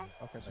some of that.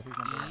 Okay, so who's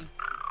number one?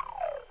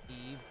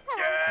 Eve.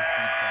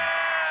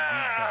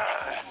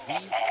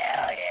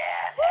 Hell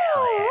yeah.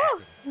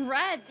 Woo!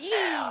 Ready.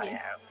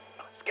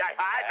 Sky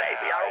high,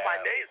 baby. I don't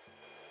mind this.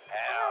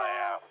 Hell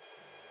yeah.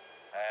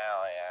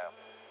 Hell yeah.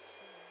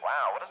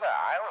 Wow, what is that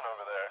island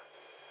over there?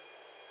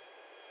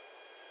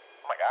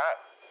 Oh my god.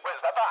 Wait,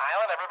 is that the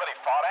island everybody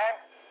fought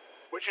at?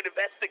 We should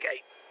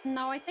investigate.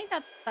 No, I think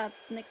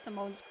that's Nick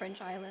Simone's Cringe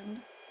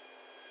Island.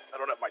 I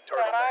don't have my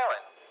turtle. That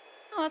island.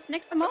 Oh, that's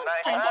Nick Simone's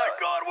nice Cringe. Oh my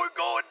god, we're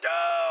going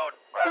down.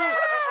 I just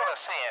want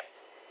to see it.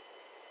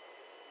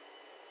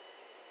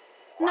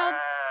 No.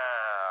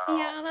 Wow.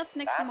 Yeah, that's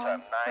Nick That's a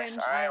Simone's nice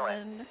Cringe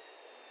island. Island.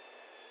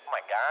 Oh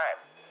my god.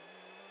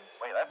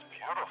 Wait, that's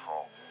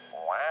beautiful.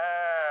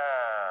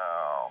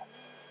 Wow.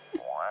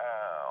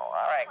 Wow.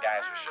 Alright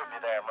guys, we should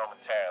be there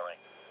momentarily.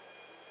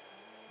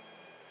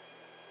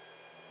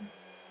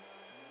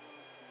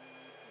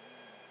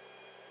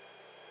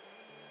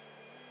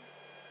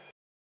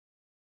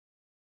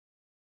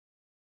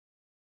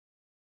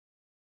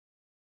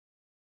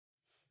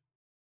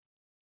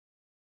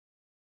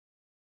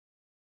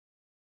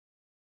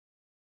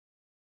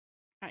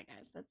 Alright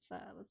guys, let's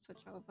switch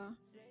over.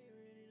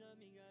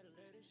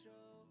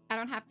 I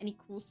don't have any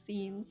cool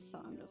scenes, so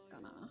I'm just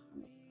gonna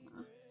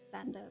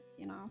send it,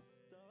 you know.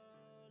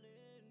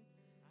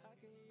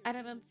 I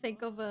didn't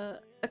think of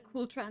a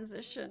cool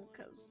transition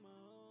because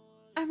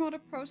I'm not a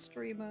pro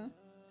streamer.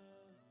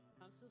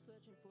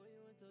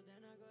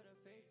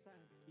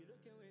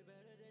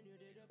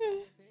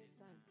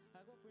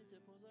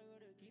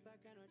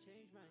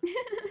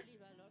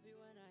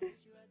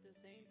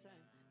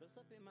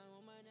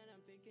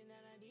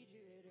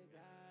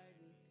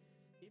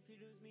 If you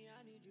lose me,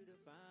 I need you to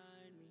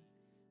find me.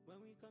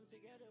 When we come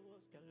together, we'll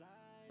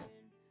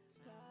colliding,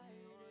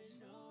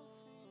 sliding on.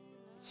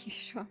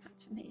 Use your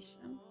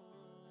imagination.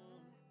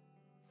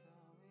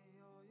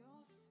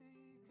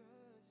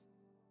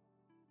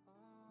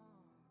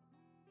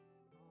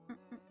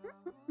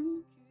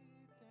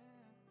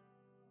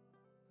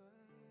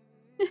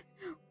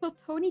 Will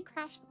Tony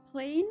crash the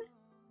plane?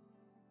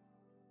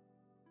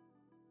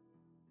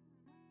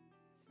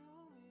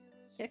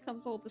 Here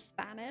comes all the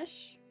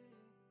Spanish.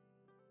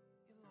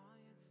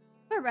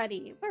 We're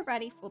ready. We're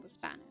ready for the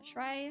Spanish,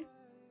 right?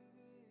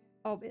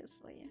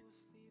 Obviously.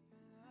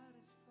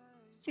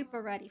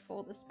 Super ready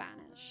for the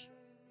Spanish.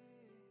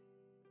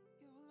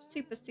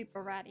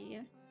 super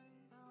ready.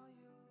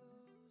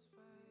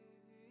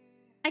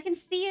 I can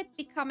see it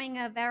becoming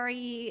a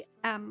very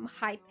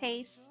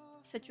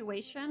high-paced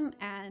situation,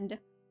 and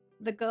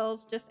the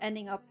girls just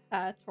ending up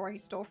touring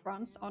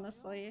storefronts.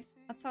 Honestly,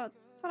 that's what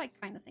I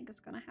kind of think is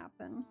gonna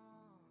happen.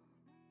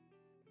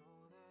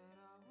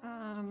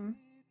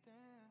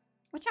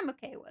 Which I'm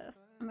okay with.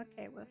 I'm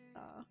okay with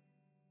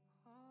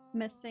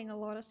missing a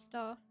lot of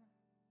stuff.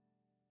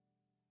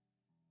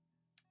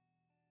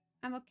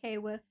 I'm okay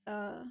with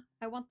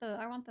I want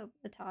the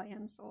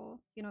Italians, or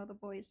you know, the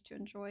boys, to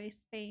enjoy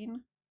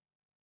Spain.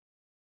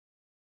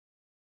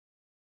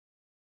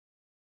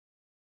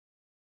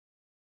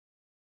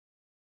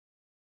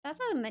 There's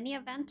a mini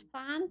event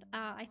planned.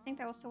 I think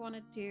they also want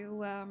to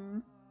do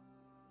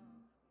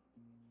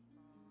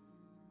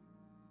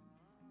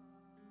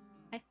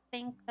I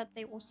think that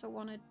they also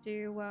want to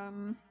do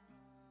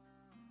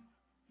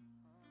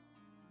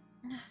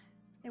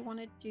they want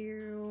to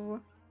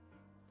do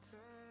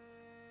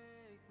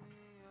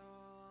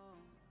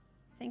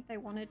I think they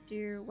want to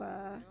do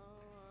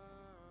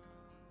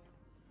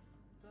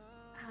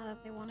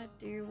they want to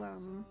do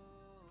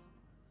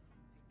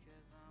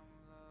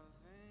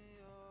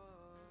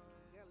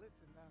Yeah,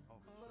 listen, a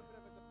little bit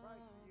of a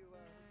surprise for you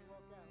when you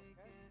walk out,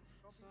 okay?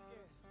 Don't be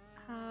scared.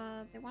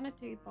 they want to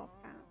do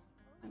Bobcat,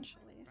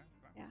 essentially.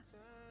 Yeah.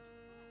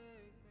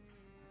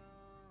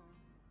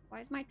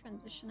 Why is my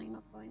transitioning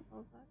not going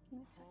over? Give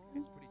me a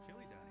second. It's pretty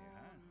chilly down here,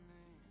 huh? I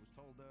was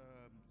told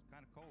it's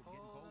kind of cold, getting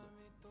colder.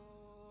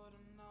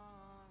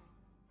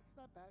 It's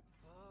not bad.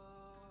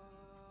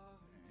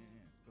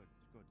 Yeah, it's good,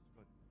 it's good, it's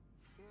good.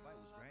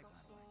 Flight was great, by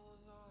the way.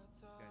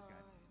 You guys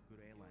got good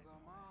airlines and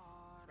all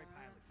that. Great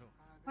pilot, too.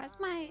 Why is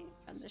my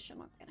transition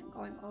not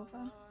going over?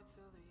 I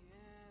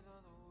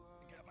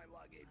got my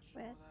luggage.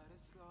 Weird. Oh,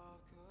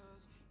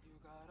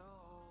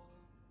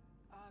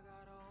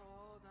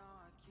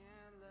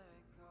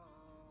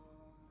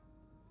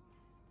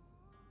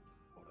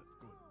 that's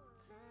good.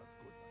 That's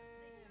good.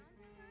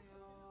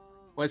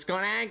 What's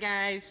going on,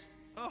 guys?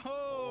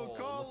 Oh,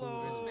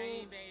 Carlo!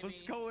 Spain, baby.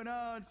 What's going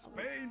on?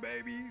 Spain,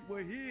 baby!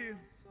 We're here!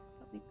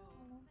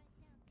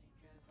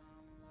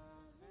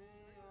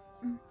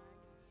 El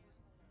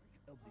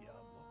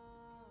Diablo.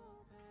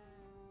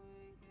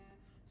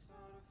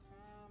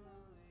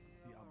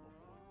 Diablo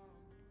boy.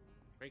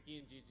 Frankie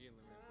and Gigi and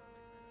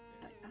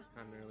Lorenzo are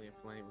kind of early a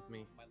flight with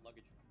me. My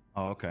luggage.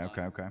 Oh, okay,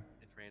 okay, okay.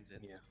 In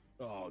transit. Yeah.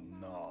 Oh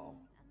no.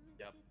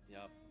 Yep.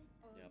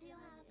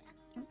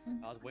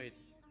 I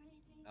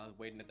was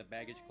waiting at the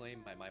baggage claim.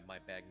 My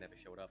bag never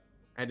showed up.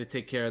 I had to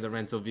take care of the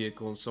rental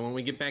vehicles, so when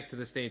we get back to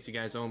the States, you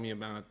guys owe me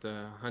about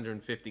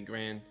 150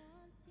 grand.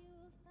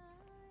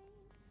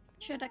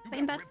 Should have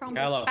claimed that from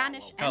Carlo, the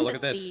Spanish Carlo, look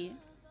at this. embassy.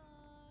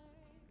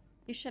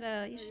 You should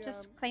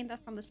just claim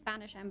that from the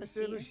Spanish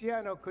embassy. Mr.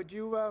 Luciano, could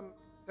you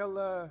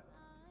tell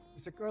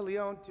Mr.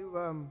 Corleone to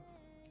you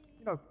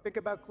know, think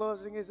about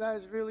closing his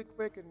eyes really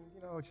quick and,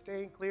 you know,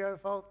 staying clear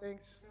of all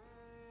things?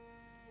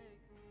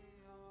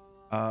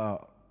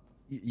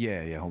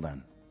 Yeah, hold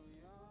on.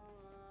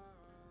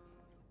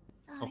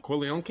 Oh,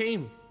 Corleone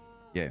came?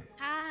 Yeah.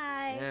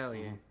 Hi. Hell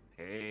yeah.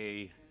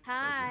 Hey.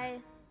 Hi.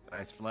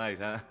 Nice flight,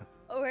 huh?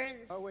 We're in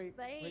wait,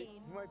 Spain.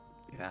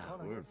 Yeah,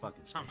 we're in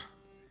fucking Spain.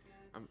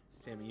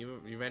 Sammy,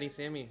 you ready,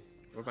 Sammy?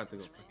 We're about to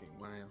go fucking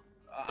wild.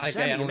 I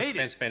don't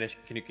understand Spanish.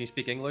 Can you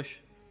speak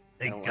English?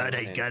 Thank God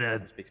I got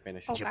a speak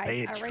Spanish. Oh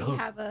guys,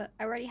 I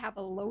already have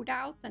a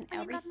loadout and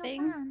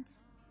everything.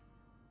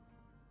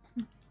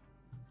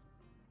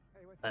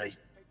 I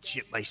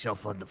shit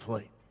myself on the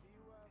flight.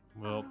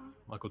 Well,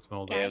 I could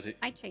smell that. Yeah,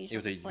 I changed it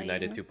was a the plane.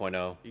 United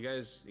 2.0. You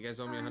guys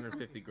owe me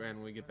 150 grand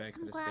when we get back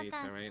to the States,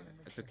 all right?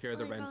 I took care of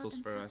the rentals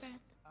for us,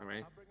 all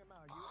right?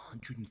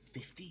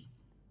 150?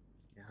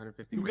 Yeah,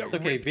 150 grand.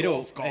 Okay,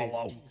 Vito.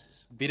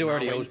 Vito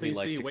already owes me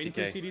like 60K. Wait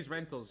until you see these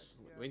rentals.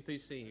 Wait until you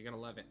see. You're gonna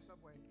love it.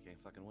 Can't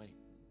fucking wait.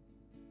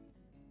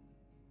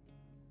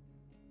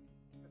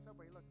 The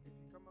subway, look, if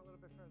you come a little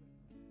bit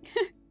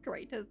further.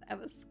 Great as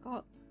ever,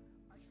 Scott.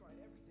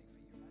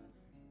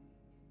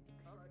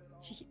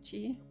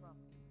 GG.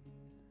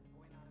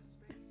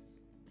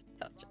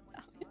 Touch it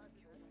down.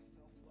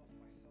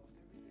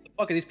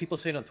 What are these people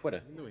saying on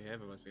Twitter? What do we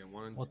have? It must be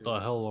 1, What 2, the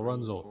hell, 3,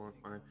 Lorenzo? 4,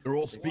 5, They're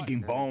all 6,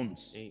 speaking 7,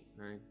 bones. 8,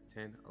 9,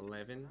 10,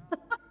 11.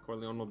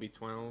 Corleone will be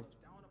 12.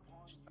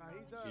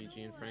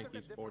 Gigi and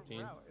Frankie's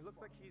 14. It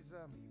looks like he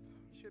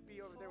should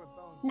be over there with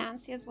Bones.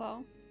 Nancy as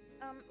well.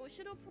 We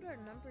should all put our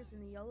numbers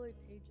in the yellow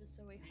pages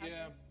so we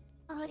have it.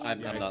 Oh, yeah,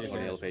 I'm not in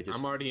the yellow pages.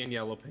 I'm already in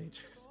yellow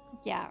pages.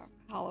 Yeah,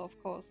 Carlo,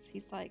 of course.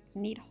 He's like,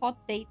 need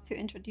hot date to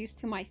introduce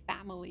to my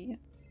family.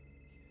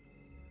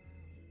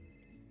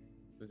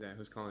 Who's that?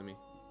 Who's calling me?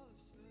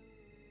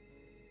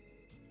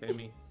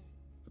 Sammy,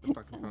 put the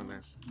fucking phone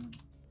down.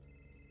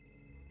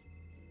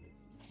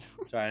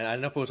 Sorry, I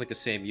don't know if it was like the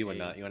same you or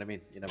not. You know what I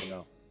mean? You never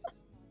know.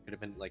 Could have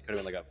been like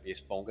his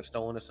phone got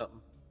stolen or something.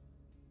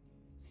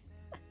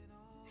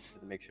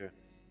 To make sure.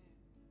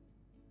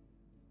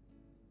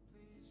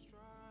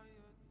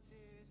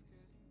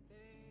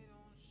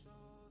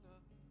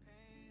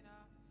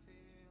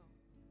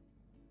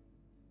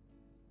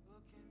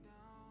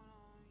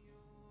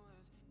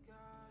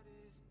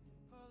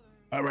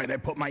 All right, I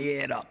put my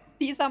head up.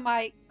 These are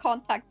my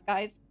contacts,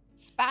 guys.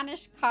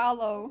 Spanish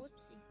Carlo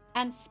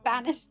and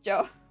Spanish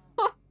Joe.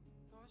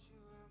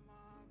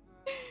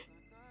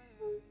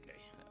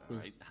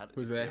 Alright,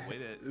 Who's that?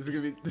 This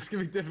is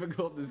gonna be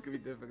difficult. This is gonna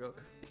be difficult.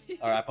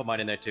 Alright, I put mine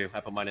in there too.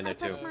 I put mine in there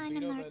too. Mine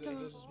in there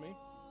too.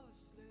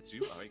 It's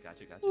you? Alright,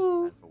 gotcha.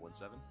 941-7.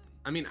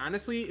 I mean,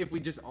 honestly, if we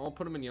just all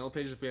put them in yellow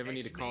pages, if we ever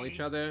need to call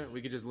each other,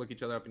 we could just look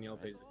each other up in yellow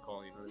pages and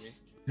call. You know what I mean?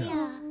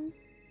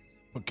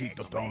 Yeah.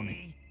 Poquito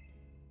Tony.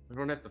 We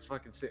don't have to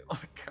fucking say all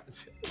the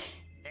content.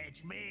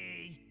 It's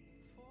me.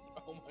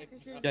 Oh my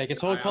God. Yeah, can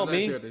someone call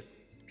me?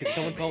 Can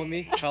someone call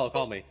me? Carlo,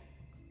 call me.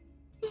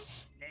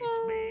 It's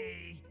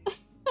me.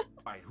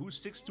 Alright, who's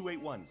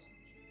 6281?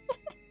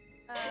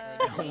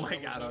 Oh my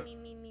God.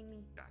 Me.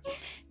 Gotcha.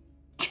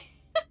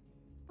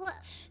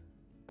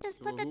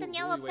 Just put it in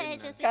yellow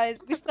pages.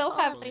 Guys, we still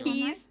have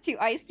keys to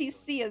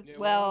ICC as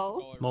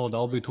well. No,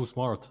 that'll be too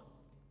smart.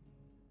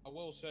 I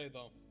will say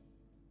though,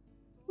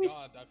 We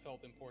God, I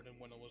felt important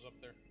when I was up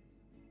there.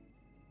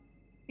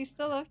 We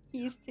still have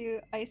keys to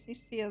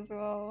ICC as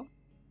well.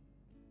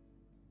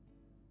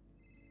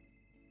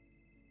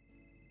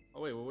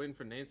 Oh wait, we're waiting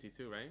for Nancy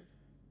too, right?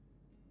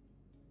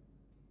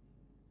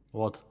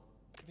 What?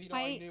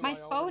 My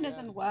phone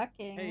isn't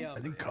working. I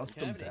think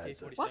customs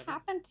has it. What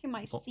happened to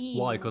my scene?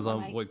 Why? Because when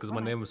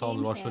my I name sounds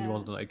came Russian. You here?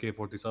 want an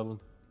AK-47?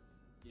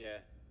 Yeah.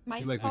 My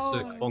You make me phone...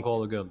 sick. Don't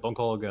call again. Don't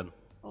call again.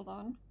 Hold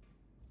on.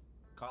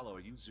 Carlo, are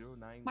you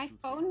 09? My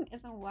phone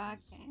isn't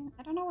working.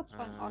 I don't know what's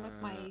going on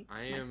with my I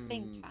my am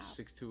thing chat.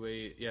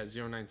 628. Yeah,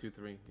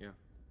 0923. Yeah.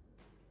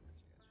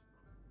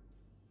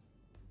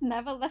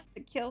 Never left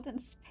the killed in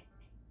Spain.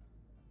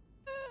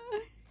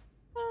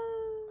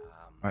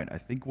 All right, I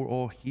think we're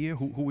all here.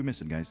 Who we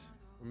missing, guys?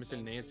 We're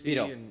missing Nancy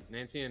Vito. and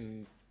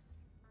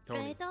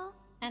Tony. Fredo?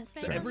 And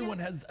So everyone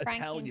has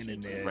Italian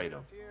in their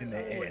Fredo. in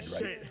their head,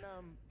 right?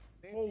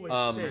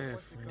 Holy shit.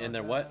 And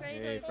then what?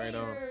 Hey,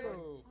 Fredo.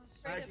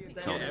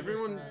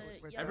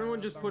 Yeah,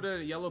 everyone just put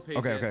a yellow page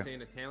Okay, okay.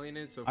 saying Italian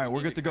in. So if All right, we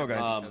we're need good to go,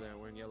 contact guys. each other,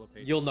 we're in yellow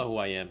pages. You'll know who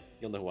I am.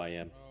 You'll know who I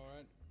am.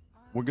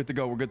 We're good to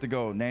go. We're good to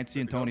go.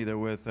 Nancy and Tony, they're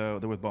with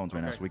Bones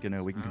right now, so we can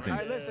continue.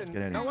 Alright, listen,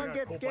 Get in no here. one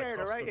gets scared,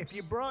 alright? If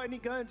you brought any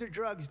guns or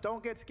drugs,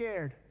 don't get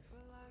scared.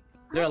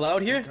 They're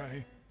allowed here?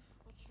 Okay.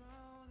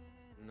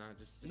 Nah,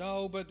 just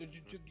No, but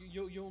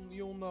you'll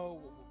know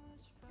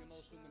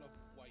soon enough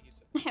why he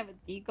said. I have a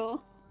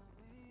deagle.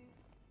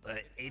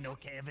 But ain't no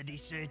cavity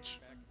search.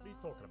 What are you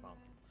talking about?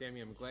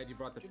 Sammy, I'm glad you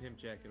brought the pimp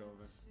jacket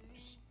over.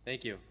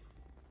 Thank you.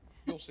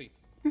 You'll see.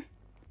 I'm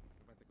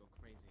about to go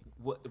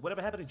crazy.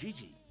 Whatever happened to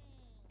Gigi?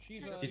 She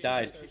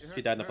died.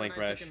 She died in the Her plane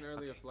and I crash. took an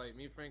earlier flight.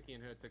 Me, Frankie,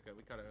 and her we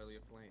caught an earlier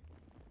flight.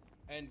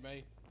 And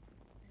May.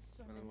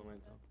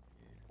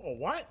 Oh,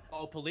 what?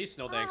 Oh, police,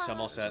 no thanks.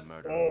 I'm all set.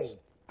 Oh.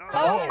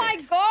 Oh my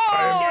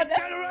god!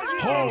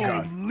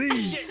 Holy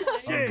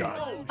shit!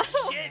 Oh,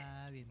 shit.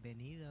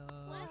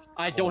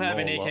 I don't have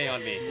an AK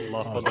on me.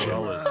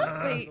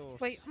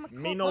 Wait, I'm a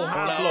Me no Hola,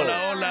 hablo.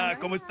 hola, hola,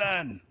 ¿cómo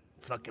están?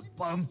 Fucking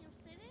bum.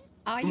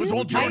 Are It was you?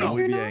 all Are Jonah. you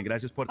Muy Bruno? bien,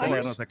 gracias por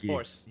tenernos aquí.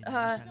 No,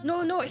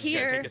 You gotta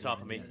here. take this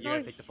off of me. You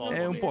gotta take the fall Un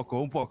off me.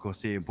 poco,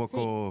 sí, un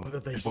poco. What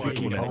did they Un say? poco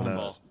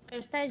inquietas.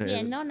 Pero estáis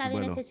bien, ¿no? Nadie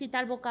Bueno. necesita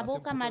el boca a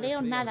boca,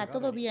 mareos, nada.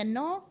 Todo bien,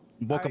 ¿no?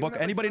 Boca, boca.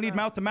 Anybody need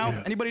mouth to mouth?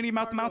 Anybody need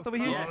mouth to mouth over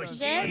here? Yes.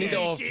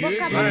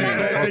 Boca a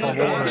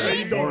boca.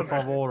 Sí. Por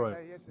favor.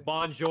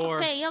 Bonjour.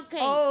 Ok, ok.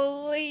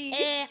 Holy.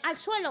 Al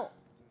suelo.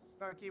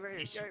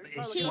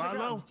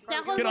 Swallow? Te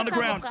hago Get on the boca a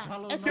ground. boca. Get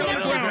on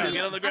the ground. Así,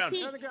 Get on the ground.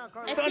 así.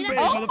 Sunbathe, Estira- Oh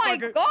my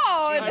motherfucker.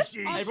 god!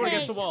 Everyone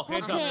against the wall.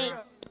 Hands Okay.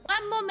 up.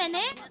 One moment,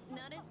 eh?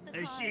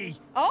 She.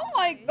 Oh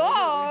my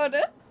god!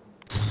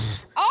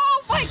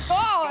 Oh my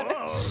god!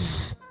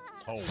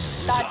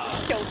 That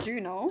just killed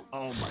Juno.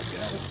 Oh my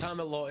god. Time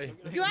it, Lottie.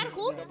 You are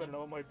good?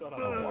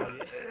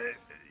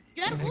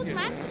 You are good,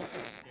 man?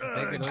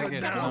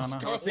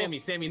 Oh, Sammy,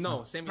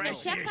 no. Sammy, no. Se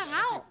ha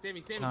cagado.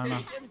 Sammy.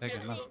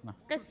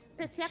 Que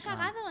se ha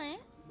cagado, eh?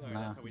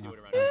 That's how we do it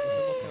around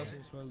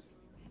here.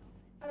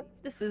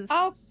 This is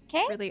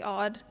Okay. really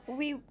odd.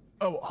 We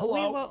Oh,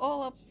 hello. were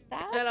all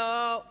upstairs.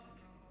 Hello.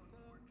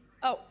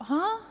 Oh,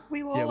 huh?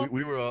 We were Yeah, all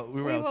we were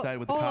outside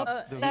with the all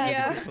cops. There was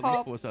upstairs a with police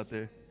cops. force out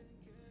there.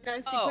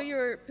 Nancy, Oh.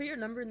 put your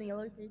number in the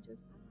yellow pages.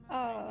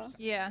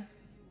 Yeah.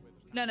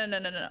 No.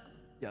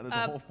 Yeah, there's a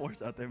whole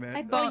force out there, man.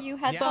 I thought you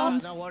had yeah,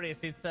 bombs. no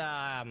worries. It's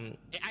I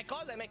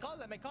called them.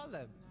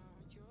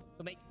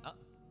 To make. I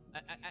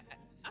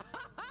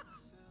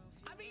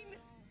mean.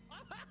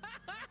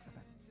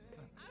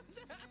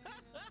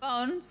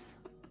 Bones.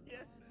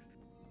 Yes.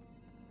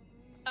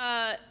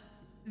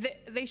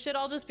 They should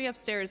all just be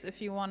upstairs if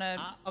you want to.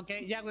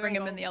 Okay. Yeah, bring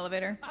them in the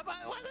elevator.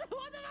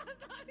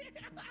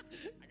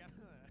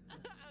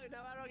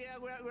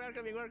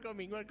 We're coming.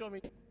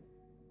 Get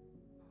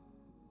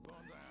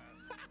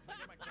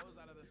my clothes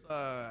out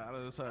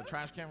of this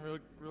trash can real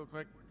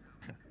quick.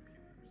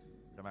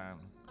 Come on.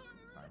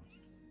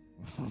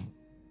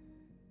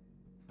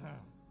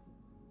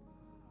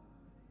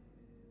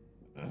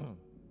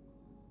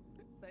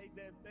 Take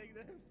them.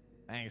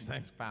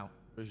 Thanks, pal.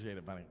 Appreciate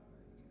it, buddy.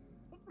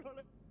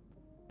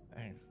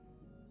 Thanks.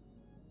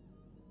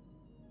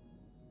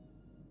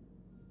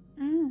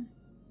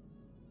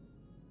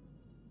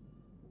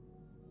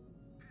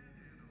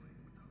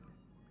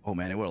 Oh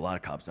man, there were a lot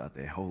of cops out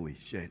there. Holy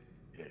shit.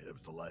 Yeah, it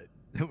was a lot.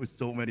 There was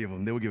so many of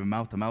them. They were giving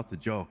mouth to mouth to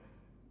Joe.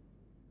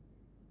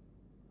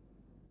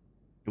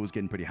 It was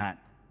getting pretty hot.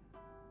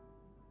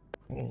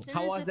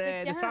 How was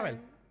the travel?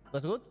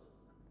 Was good?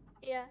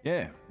 Yeah.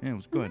 Yeah, it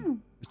was good.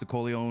 Mr.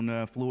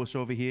 Corleone flew us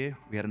over here.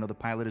 We had another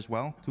pilot as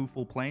well. 2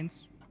 full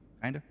planes,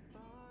 kinda.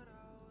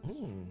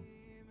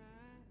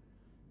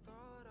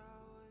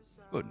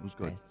 Good, it was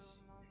good.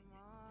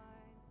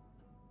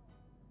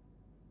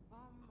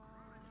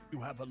 You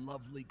have a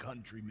lovely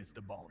country,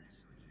 Mr.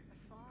 Bones.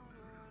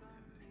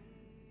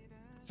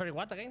 Sorry,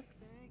 what again?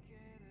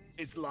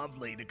 It's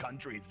lovely. The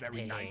country is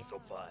very nice so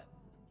far.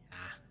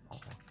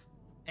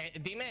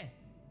 Dime.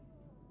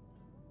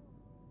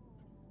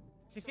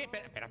 Sí,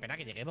 espera,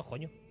 que lleguemos,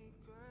 coño.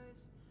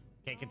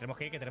 Que tenemos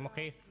que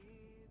ir.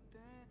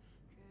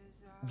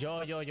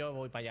 Yo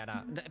voy para allá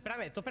ahora.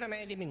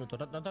 Espérame 10 minutos,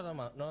 no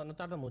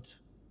tardo mucho.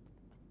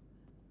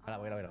 Ahora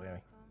voy.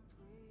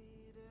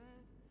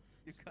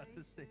 You got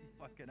the same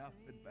fucking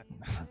outfit back.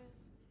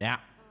 Yeah.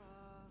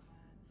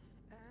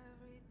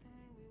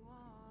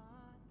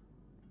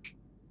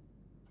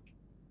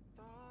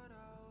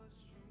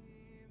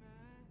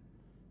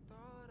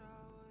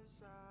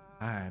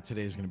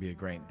 Today's gonna be a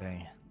great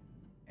day.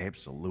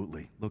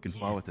 Absolutely. Looking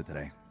forward to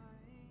today.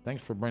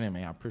 Thanks for bringing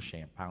me. I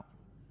appreciate it, pal.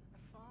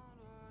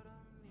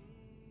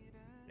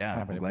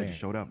 Yeah, I'm glad you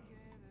showed up.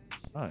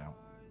 Oh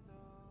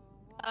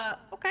yeah.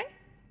 Okay.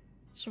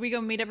 Should we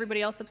go meet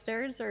everybody else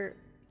upstairs, or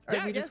are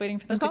Yeah, we just yes. waiting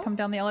for them to come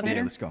down the elevator?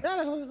 Yeah, let's go. Yeah,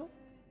 let's go.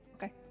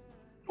 Okay.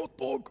 Hot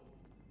dog.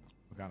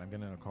 Oh god, I'm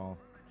getting a call.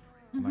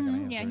 I'm not gonna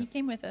answer Yeah, it. he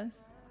came with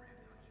us.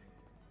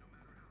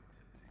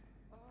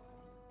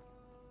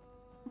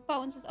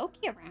 Bones, is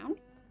Oki around?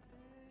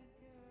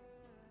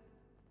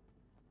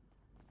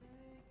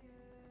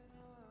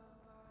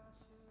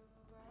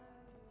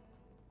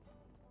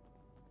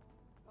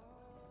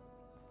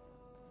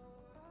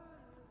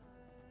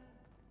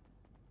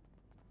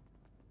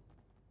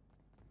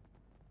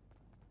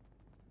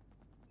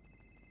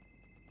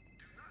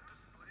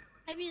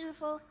 Hi,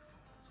 beautiful.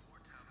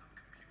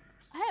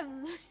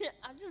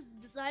 I've just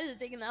decided to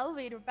take an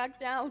elevator back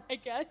down, I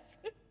guess.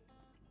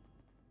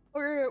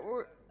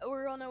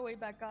 We're on our way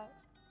back up.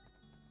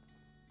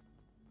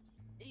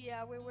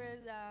 Yeah, we're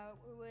with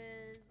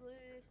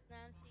Luci,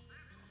 Nancy,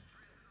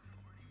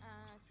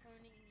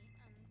 Tony,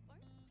 and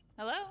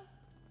Florence.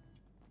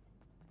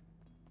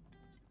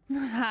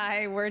 Hello.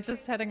 Hi, we're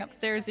just heading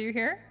upstairs. Are you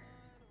here?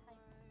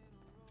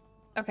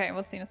 Okay,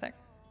 we'll see you in a sec.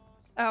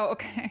 Oh,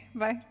 okay.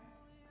 Bye.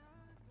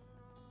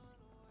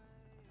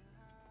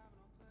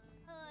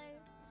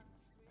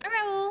 Hi,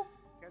 Raul.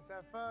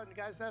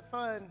 Guys have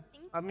fun.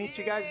 I'll meet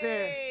you guys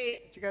there.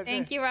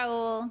 Thank you,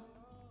 Raul.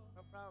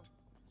 No problem.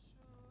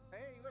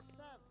 Hey, what's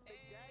up? Big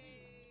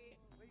Daddy.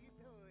 What are you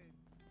doing?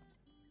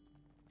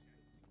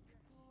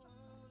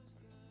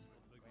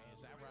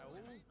 Is that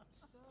Raul?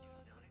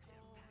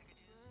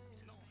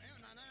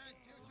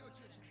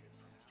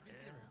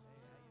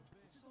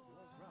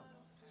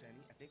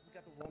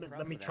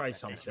 Let me try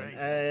something.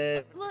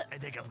 Look, I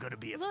think I'm gonna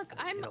be a. Look,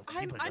 I'm a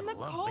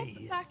cop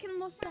back in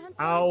Los Santos.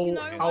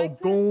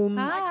 Algún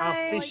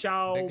Hi.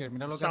 official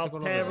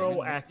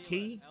soltero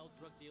aquí?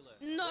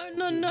 No.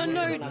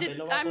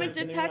 I'm a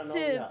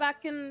detective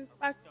back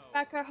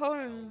at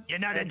home. You're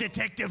not a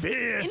detective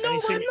here. No,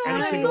 Any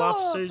I'm single not,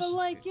 officers? but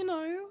like, you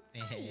know.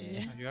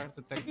 You are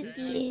detective.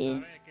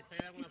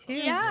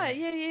 Yeah.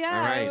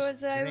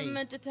 Alright. I'm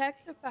a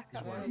detective back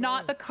at home.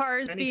 Not the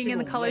cars being in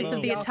the colors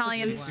of the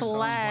Italian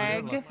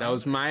flag. That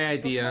was my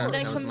idea.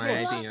 Then That was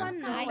my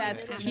come idea.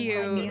 That's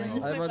cute.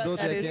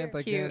 That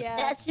is cute.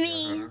 That's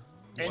me.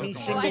 Any I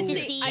single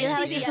see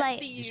How's the your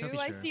flight? SCU.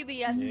 I see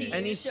the SCU.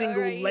 Any show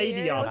single right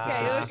lady here.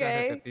 officer.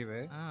 Okay.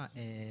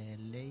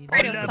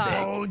 Radio Hola, stop.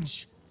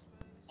 Bones.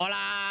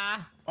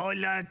 Hola.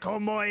 Hola,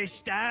 ¿cómo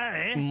está,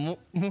 eh?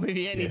 Muy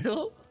bien, ¿y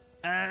tú?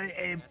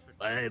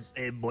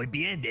 Muy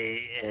bien.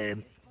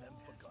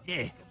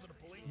 Yeah.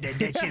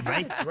 That's it,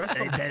 right?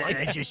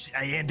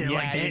 I ended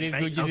like that, did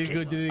right? good, you did Okay.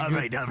 good, you did All good.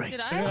 right, all right. Did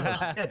I?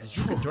 Yeah, did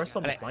you dress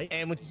on the flight?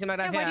 Muchísimas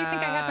gracias. why do you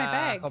think I have my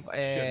bag?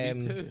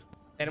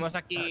 Tenemos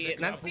aquí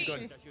Nancy.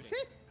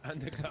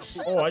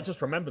 Oh, I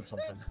just remembered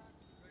something.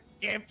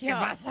 ¿Qué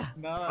pasa?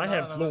 I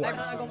have blue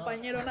eyes.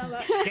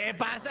 ¿Qué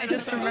pasa? I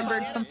just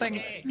remembered something.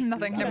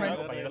 Nothing. Never mind.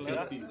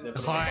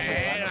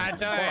 Joder,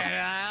 macho,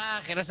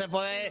 ¿verdad? Que no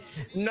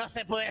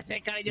se puede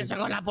ser cariñoso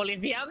con la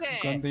policía, ¿o qué?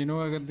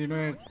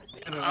 Continúe.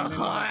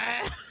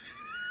 Joder.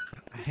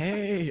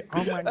 Hey,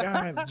 oh my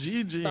god,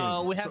 Gigi.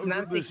 So we have good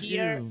Nancy to see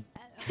here. you.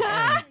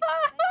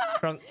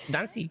 From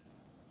Nancy.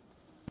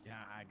 Yeah,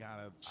 I got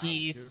it.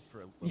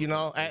 She's, you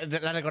know,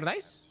 ¿la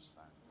recordáis?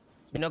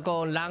 Vino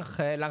con Lang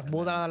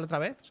Buda la otra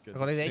vez.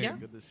 ¿Recordáis de ella?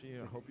 Good to see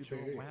you. Hope you're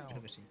doing well.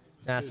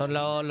 Son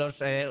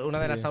una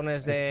de las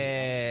aunes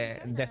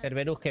de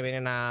Cerberus que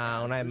vienen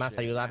a una vez más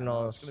a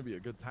ayudarnos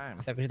a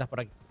hacer cositas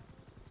por aquí.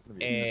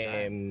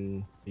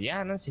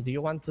 Yeah, Nancy, do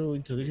you want to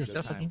introduce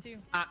yourself again?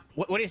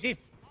 Where is Eve?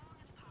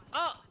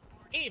 Oh,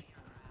 Eve.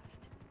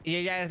 Y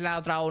ella es la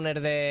otra owner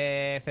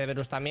de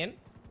Cerberus también.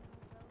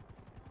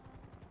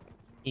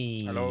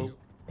 Y... Hello.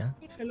 Yeah.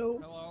 Hello.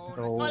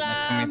 Hola.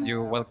 Nice to meet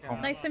you.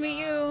 Welcome. Nice to meet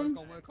you.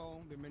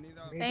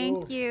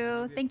 Thank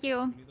you. Thank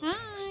you. Hi.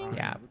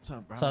 Yeah.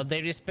 So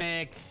they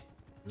respect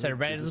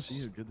Cerberus,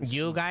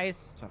 you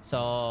guys.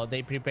 So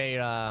they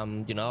prepare,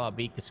 you know, a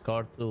big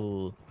score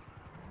to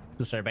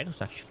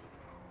Cerberus actually.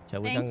 So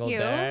we can Thank go you.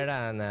 there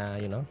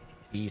and you know,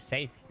 be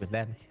safe with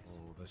them.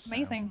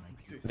 Amazing.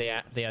 They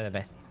are the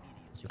best,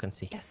 as you can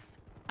see. Yes,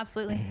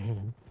 absolutely.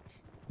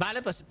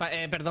 Vale, pues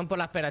perdón por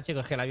la espera,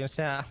 chicos, que el avión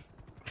se ha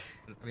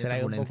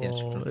ido un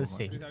poco...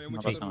 Sí.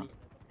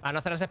 A no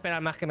haceros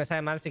esperar más, que me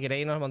sabe mal. Si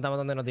queréis nos montamos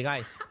donde nos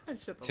digáis.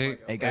 Sí.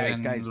 Hey guys,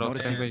 los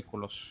notice tres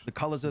vehículos. the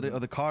colors of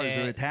the cars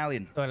are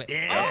Italian.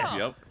 Yeah.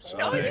 Yep.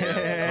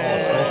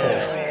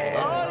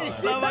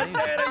 La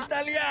bandera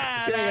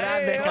italiana. Qué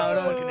grande,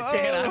 cabrón.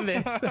 Qué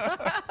grandes.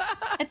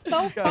 It's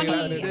so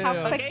funny how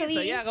Okay, quickly,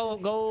 so yeah,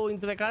 go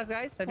into the cars,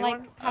 guys.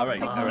 Everyone. like how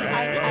quickly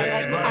I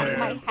like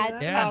my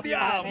head starts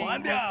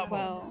having as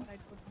well.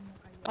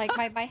 Like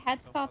my head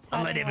starts I'll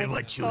let hurting everyone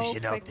like choose so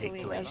and I'll take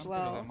quickly place. as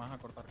well.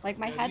 Like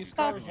my head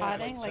starts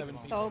hurting like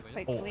so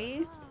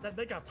quickly.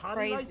 They got It's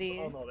party lights?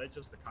 crazy. Oh no, they're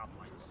just the cop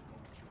lights.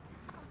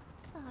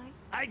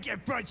 I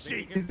get front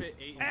seat,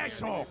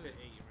 asshole.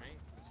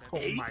 Oh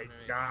my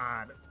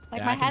god.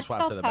 Like my head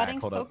starts hurting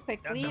so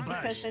quickly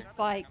because it's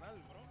like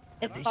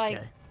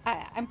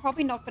I'm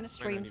probably not going to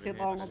stream too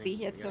long or be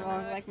here too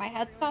long. Like my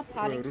head starts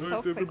hurting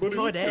so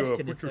quickly.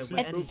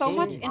 It's so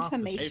much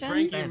information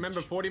Hey, Frankie, remember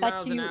 40 that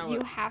miles an hour.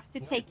 you have to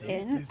take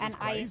in, and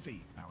I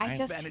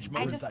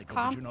just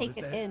can't take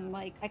it in.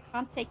 Like I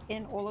can't take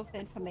in all of the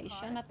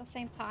information at the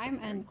same time,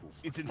 and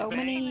so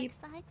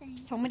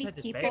many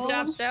people Good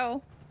job,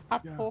 Joe. are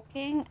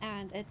talking,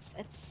 and it's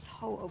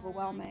so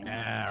overwhelming.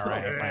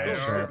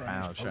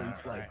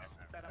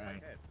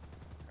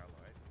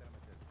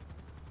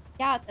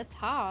 Yeah, it's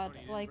hard.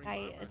 Like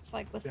it's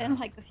like within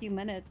like a few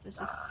minutes, it's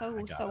just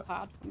so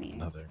hard for me.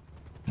 Another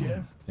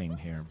thing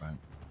here, but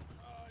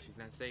She's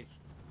not safe.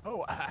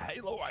 Oh,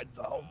 hey,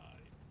 Lorenzo.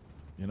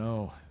 you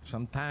know,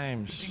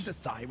 sometimes You think the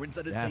sirens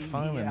are the you have same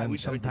fun, here? and I then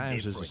wish I heard the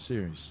sometimes there's a difference.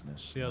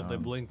 seriousness. Yeah, you they know?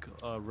 blink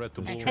red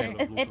to blue.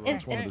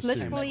 It's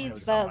literally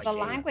the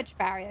language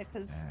barrier,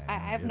 because I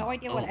have no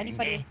idea what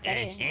anybody is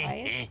saying,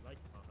 right?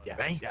 Yeah,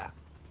 Right? yeah.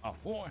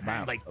 Oh,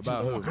 About- Like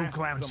about who? two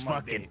clowns Something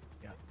like fucking.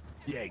 that.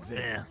 Yeah,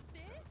 exactly. Yeah.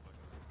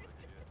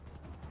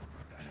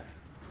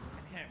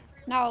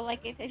 No, like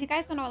if you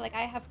guys don't know, like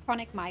I have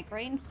chronic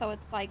migraine, so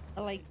it's like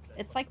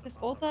this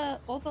all the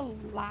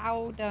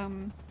loud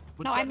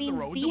What no, side I of the mean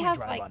road Z do we has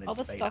drive like on in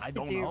other Spain? stuff I to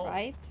don't do, know.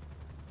 right?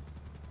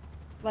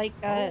 Like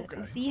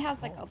Okay. Z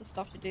has like other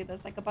stuff to do.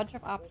 There's like a bunch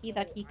of RP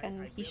that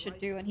he should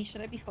do, and he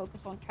shouldn't be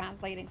focused on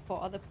translating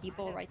for other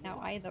people right now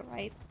either,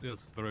 right? Yes,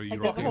 it's very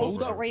Like there's a European. whole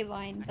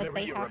storyline that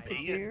Very they have to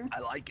European. do. I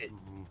like it.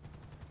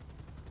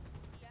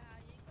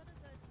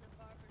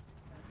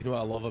 You know what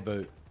I love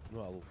about? You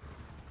know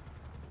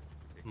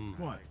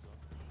What?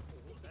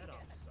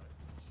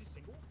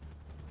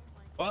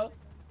 what?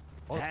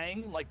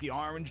 Tang, like the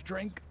orange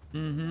drink?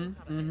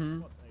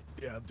 Mm-hmm.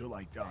 Yeah, I do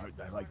like that.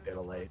 I like that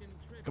a lot.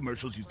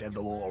 Commercials used to have the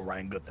little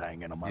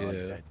orangutan in them. I like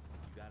Yeah. that.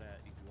 You gotta,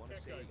 if you want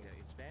to say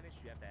in Spanish,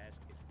 you have to ask,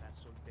 ¿Estás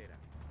soltera?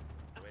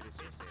 ¿O eres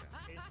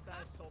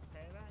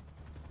soltera?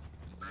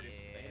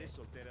 Yeah, eres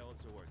soltera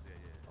also works.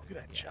 Yeah. Look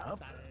at that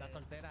chop.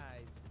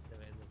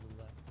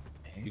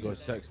 You got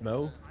 6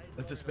 mil?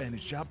 That's a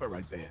Spanish chopper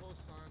right there.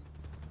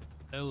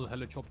 El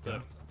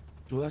helicopter.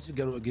 Joe, that's a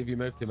girl to give you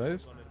mouth to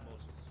mouth.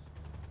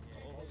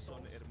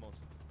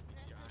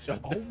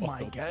 Shut the Oh my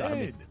fuck up, god.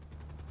 Sammy.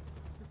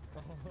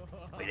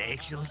 Wait,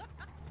 actually?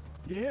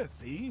 Yeah,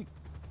 see?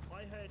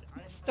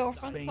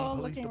 Storefronts Spain all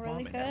Police looking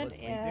really Department, good.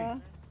 LSPD. Yeah.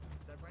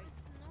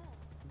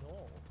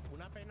 No,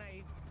 una pena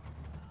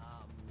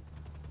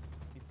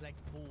it's like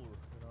poor,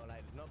 you know,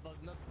 like not from,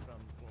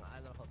 I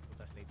don't know how to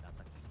translate that.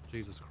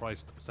 Jesus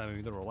Christ, Sammy, you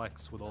need to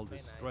relax with all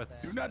these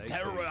threats. Do not and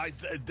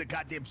terrorize the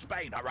goddamn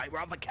Spain, all right? We're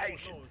on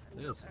vacation.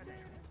 Yes.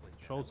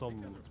 Show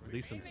some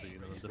decency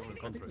in a different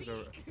country.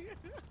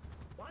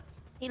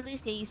 Hey,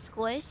 Lucy, you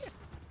squished?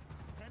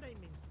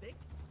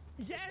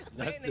 Yes,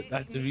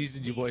 That's the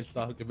reason you boys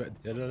talk about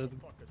terrorism.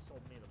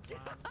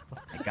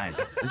 Hey guys,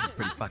 this is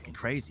pretty fucking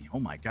crazy. Oh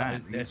my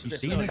god, you That's-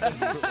 seen this?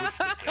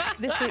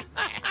 This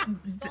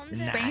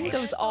is Spain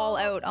goes all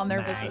out on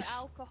their visits.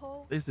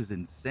 This is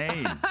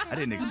insane. I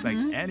didn't expect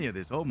any of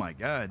this. Oh my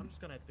god. I'm just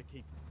gonna have to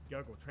keep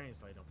Google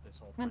Translate up this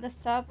whole And the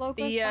sub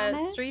logo The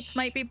Spanish. streets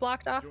might be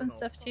blocked off and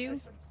stuff too.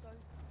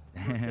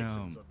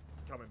 Damn.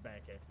 coming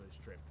back after this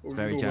trip. It's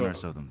very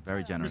generous of them.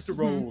 Very generous. Mr.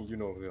 Raoul, you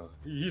know,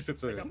 he's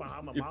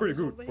pretty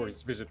good for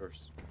his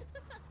visitors.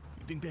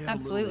 You think they have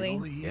Absolutely. a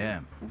little Italy Yeah.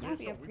 Yeah,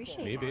 we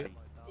appreciate Maybe. it.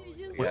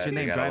 What's your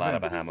name, got a lot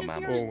driver? of Bahama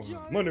Mamas.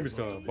 Oh, my name is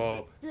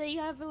Bob. Do you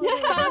have a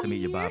Nice to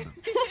meet you, Bob.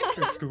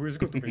 It's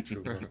good to meet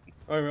you.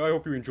 I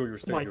hope you enjoy your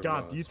stay Oh my here in,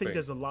 god, do you think Spain.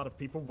 there's a lot of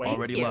people waiting?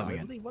 Already here? loving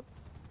it. Really? What?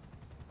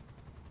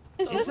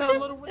 Is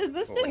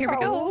this just Here we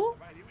go. Raul?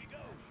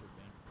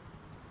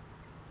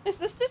 Is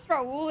this just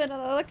Raul in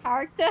another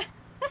character?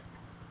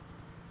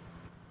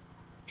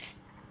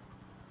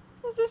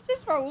 Is this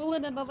just Raul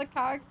in another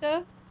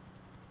character?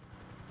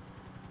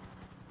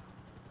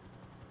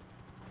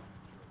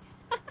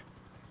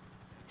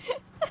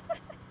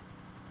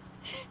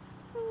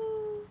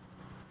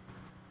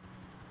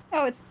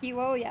 Oh, it's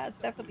Kiwo? Yeah, it's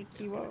definitely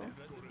Kiwo.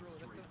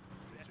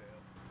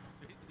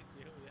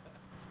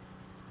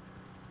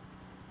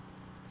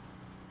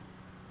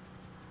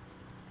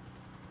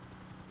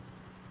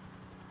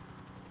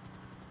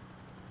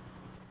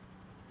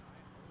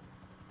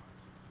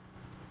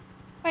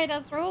 Wait,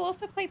 does Raul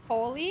also play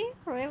Polly?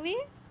 Really?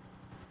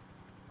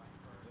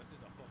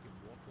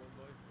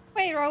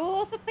 Wait, Raul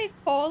also plays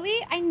Polly?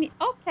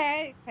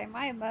 Okay,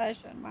 my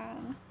immersion,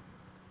 man.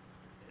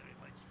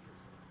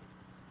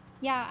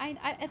 Yeah,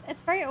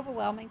 it's very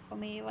overwhelming for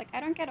me. Like, I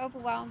don't get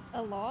overwhelmed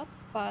a lot,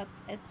 but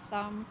it's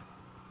I'm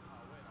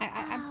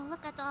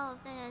look at all of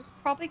this.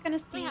 probably gonna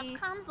see. We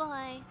have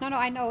convoy. No,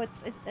 I know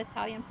it's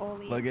Italian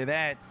Polly. Look at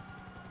that.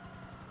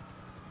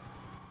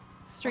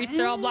 Streets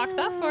are all blocked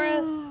off for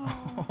us.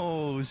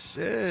 Oh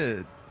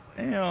shit!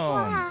 Damn.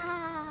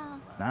 Wow.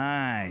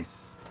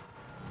 Nice.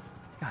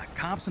 Got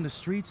cops in the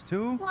streets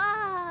too.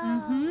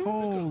 Wow.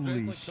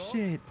 Holy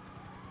shit!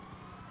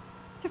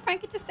 Did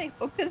Frankie just say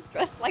hookers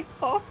dressed like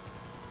cops?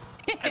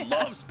 I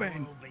love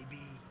Spain.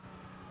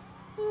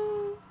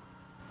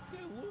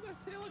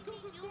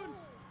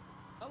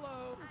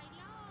 Hello.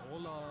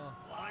 Hola.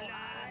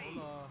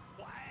 Hola.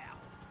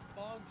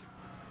 Wow.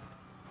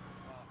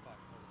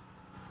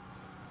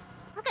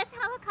 Look at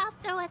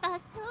helicopter with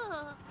us too.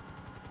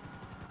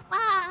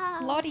 Wow.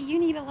 Lottie, you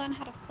need to learn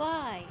how to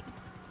fly.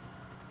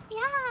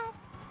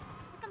 Yes.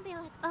 It can be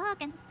like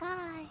bug in the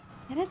sky.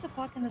 It is a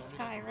bug in the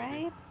sky,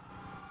 right?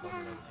 Yes.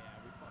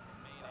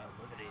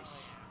 Look at this.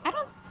 I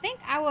don't think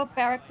our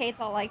barricades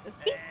are like this.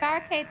 These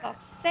barricades are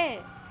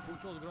sick.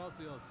 Muchas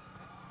gracias.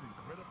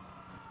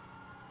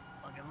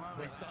 Fucking love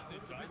it.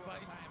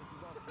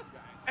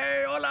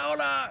 Hey, hola,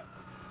 hola.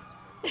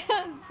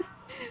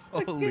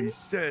 Holy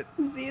shit.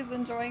 Z is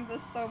enjoying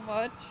this so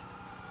much.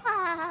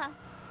 Wow.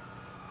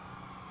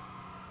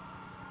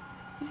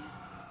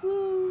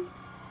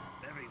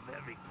 Very,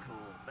 very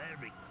cool.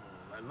 Very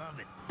cool. I love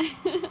it.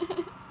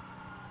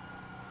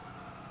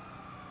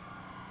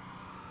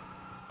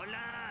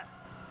 Hola.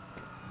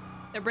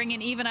 They're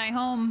bringing Eve and I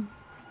home.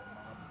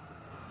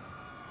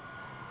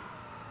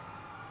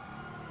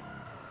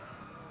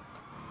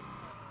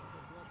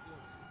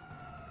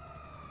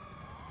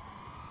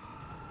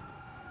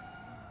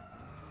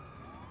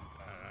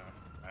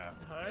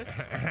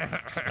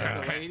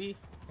 Lady.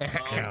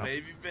 Oh,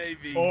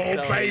 baby. Oh,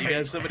 Tell her baby. You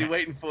got somebody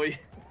waiting for you.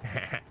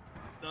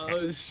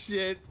 Oh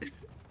shit.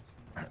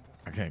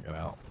 I can't get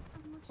out.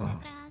 Muchas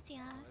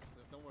gracias.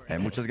 Hey,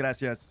 muchas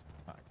gracias.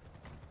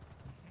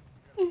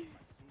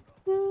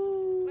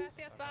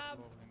 Gracias, Bob.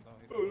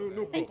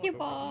 Thank you,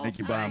 Bob. Thank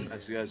you, Bob.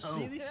 Yes.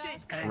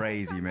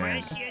 Crazy,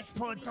 man. Gracias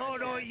por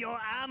todo your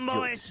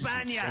amo,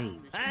 España.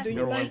 Huh?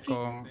 You're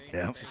welcome.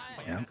 Yep.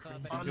 Yep.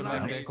 I You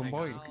love like it.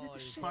 convoy?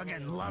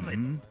 Fucking love it.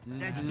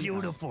 That's Mm-hmm.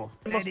 beautiful.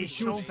 There That must be is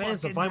so huge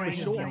fans of fucking Violent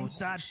brave Shore. and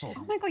thoughtful.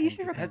 Oh my god, you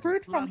should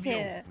recruit from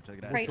here.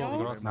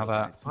 Kratos.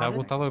 Nada, ¿le ha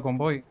gustado el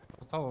convoy?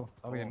 ¿Gustado?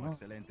 Está bien, ¿no?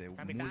 Excelente.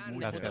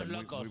 Gracias.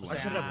 I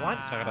should have what?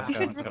 Muchas You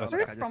should gracias.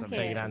 recruit from Soy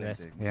here.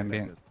 grandes. Bien,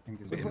 bien. Thank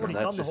you so We've much. already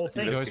done the whole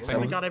thing. Yo So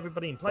we got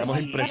everybody in place.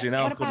 Estamos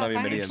impresionados What con la about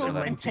bienvenida. Violent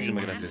Shore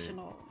Muchísimas gracias.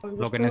 International?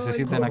 Lo que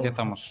necesiten, aquí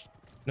estamos.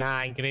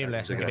 Nah, increíble,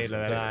 increíble,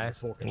 de verdad,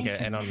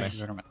 enorme.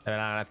 De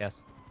verdad,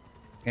 gracias.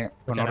 Pues Muchas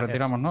nos gracias.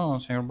 retiramos, ¿no,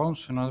 señor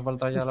Bones? ¿No hace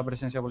falta ya la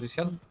presencia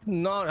policial?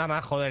 No, nada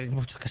más, joder,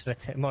 mucho que se le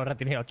hemos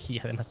retenido aquí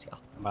ya demasiado.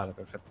 Vale,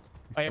 perfecto.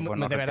 Oye, Pues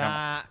nos de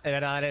retiramos.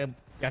 verdad,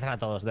 gracias a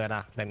todos, de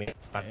verdad, de mi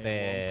parte,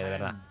 de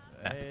verdad.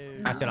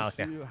 Ha sido la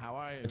hostia.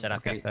 Muchas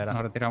gracias, de verdad.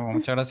 Nos retiramos.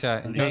 Muchas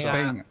gracias. Enjoy Venga.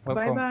 Spain.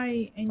 Welcome.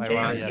 Bye. Enjoy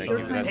Bye.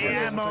 your time. Te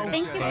amo.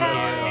 Thank you, Te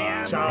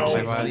guys. amo.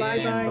 Bye, bye.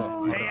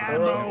 Bye. Te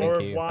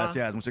amo.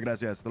 Gracias, muchas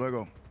gracias. Hasta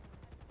luego.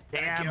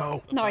 Te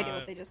amo. No idea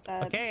what they just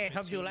said. Okay,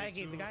 hope you like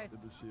it, guys.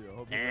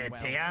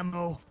 Te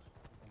amo.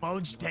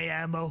 Bones, te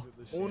amo.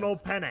 Uno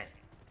penne.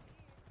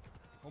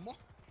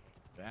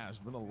 Yeah, it's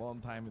been a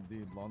long time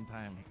indeed. Long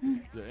time.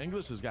 Your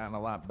English has gotten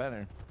a lot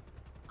better.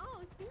 Oh,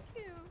 thank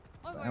you.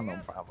 Oh Yeah, no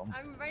problem.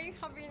 I'm very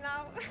happy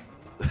now.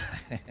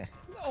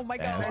 Oh my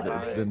Yeah,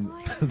 god.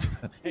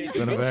 it's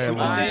been a very Is it the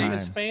long same in time.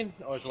 Spain,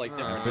 or is it like I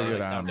different?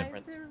 figured They sound out.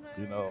 different.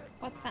 You know,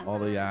 What sense? all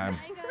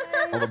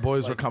the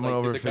boys were coming Like,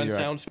 over did to the gun figure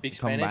sound out, speak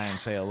come by Spanish? and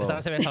say hello. Esta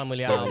no se ve tan muy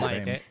liado,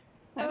 Mike, eh.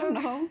 I don't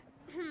know.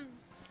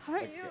 How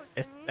are you? Han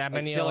Like,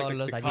 see venido how, like,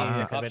 los the de cop allí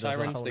de cop Cerberus,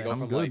 sirens, los they go jóvenes. I'm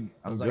from good. like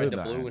I'm like good. the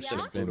blue It's instead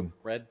just of blue to been,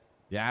 red.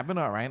 yeah, I've been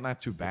all right. Not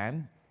too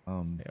bad.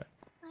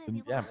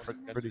 Yeah,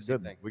 pretty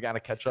good. We got to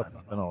catch up.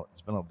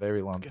 It's been a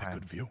very long time.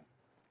 Good view.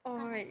 Oh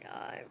my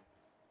god.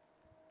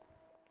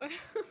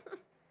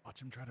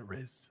 Watch him try to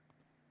riz.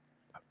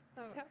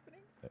 What's happening?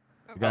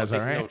 You guys all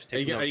right? Are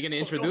you going to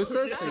introduce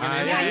us? Are you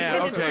gonna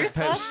Yeah, introduce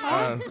us?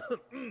 okay. introduce us,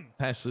 Tess,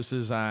 Tess, this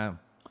is a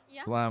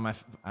lot of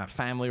my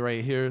family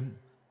right here.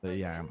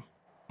 Yeah,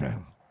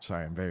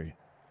 Sorry, I'm very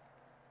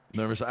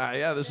nervous.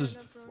 Yeah, this is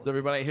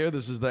everybody here.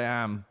 This is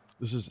the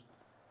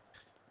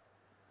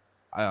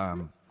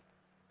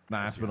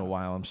Nah, it's been a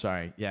while. I'm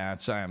sorry. Yeah,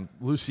 it's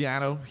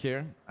Luciano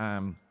here.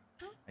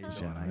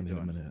 Luciano, I need a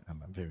minute.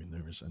 I'm very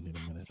nervous. I need a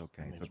minute. It's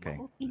okay. It's okay.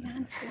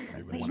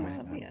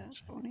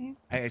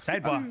 Hey,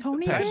 sidebar.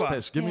 Tony,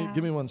 Tess, give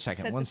me 1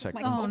 second. 1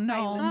 second. Oh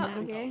no.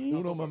 Okay.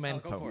 Uno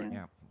momento.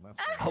 Yeah.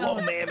 Hello,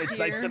 ma'am. It's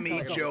nice to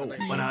meet you.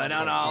 Bueno, a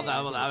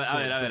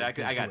ver,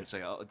 I got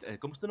it.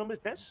 ¿Cómo es tu nombre?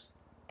 ¿Tess?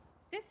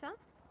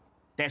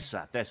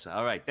 Tessa.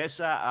 All right,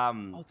 Tessa.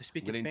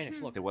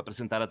 Te voy a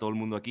presentar a todo el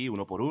mundo aquí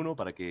uno por uno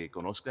para que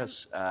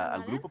conozcas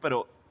al grupo,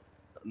 pero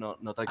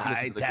no tranquilo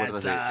si te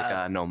acuerdas de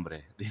cada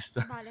nombre.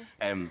 ¿Listo? Vale.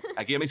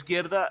 Aquí a mi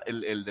izquierda,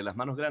 el de las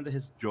manos grandes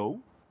es Joe.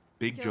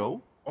 Big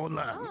Joe.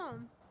 Hola. Oh,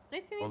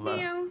 nice to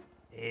meet you.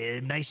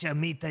 Nice to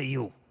meet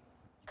you.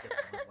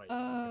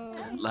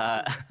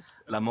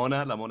 La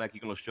mona aquí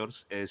con los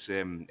shorts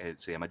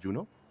se llama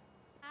Juno.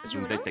 Es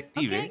un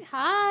detective. Okay.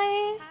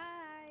 Hi.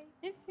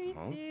 Nice to meet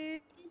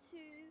you.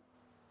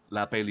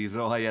 La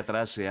pelirroja ahí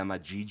atrás se llama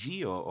Gigi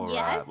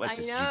Yes, what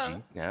is I know.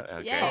 Gigi? Yeah,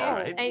 okay, Yeah.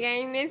 all right.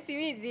 Again, nice to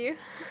meet you.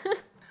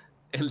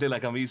 El de la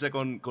camisa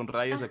con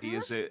rayas aquí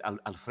es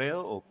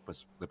Alfredo, o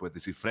pues le puedes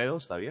decir Fredo,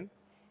 ¿está bien?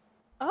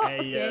 Oh,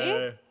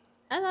 okay.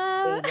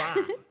 Hello.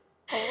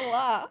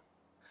 Hola.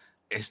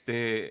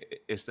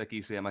 Este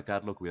aquí se llama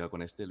Carlo, cuidado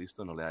con este,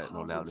 listo, no le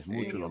hables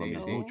mucho, no lo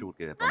mires sí. mucho,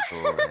 porque de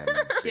pronto...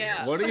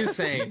 Yeah. What are you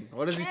saying?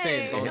 What is he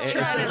saying? Hey,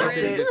 What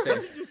did he just say?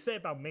 What did you say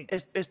about me?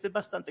 Este es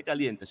bastante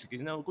caliente, así que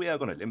no, cuidado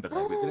con él, en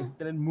verdad. Tienes que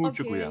tener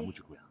mucho cuidado,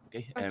 ¿ok?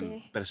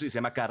 Okay. Pero sí, se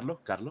llama Carlos,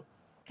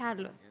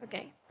 Carlos,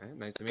 okay.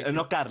 Nice to meet you.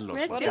 No Carlos,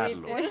 Nice to meet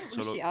Carlos, you. What is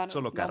solo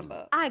Luciano's Carlos.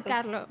 number?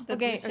 Carlo. Did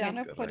Okay,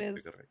 Luciano okay. put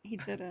his... Correcto. He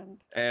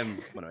didn't.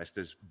 Bueno,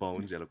 este es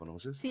Bones, ya lo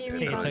conoces. Sí,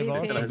 Sí, mi soy papi,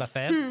 Bones, sí. un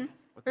placer.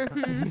 What the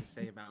fuck did you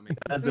say about me?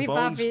 Detrás de Mi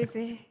Bones, papi,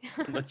 sí.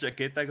 una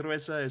chaqueta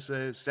gruesa es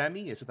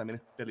Sammy, ese también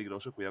es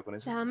peligroso, cuidado con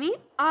eso. Sammy?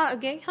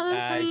 Okay. Hello,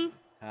 Sammy.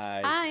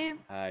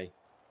 Hi.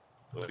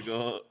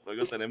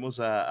 Luego tenemos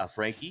a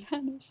Frankie,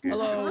 que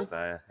Hello.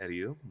 está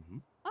herido.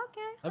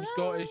 Okay. I'm hello.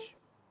 Scottish.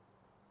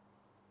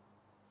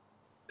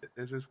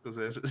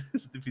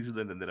 Es difícil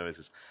de entender a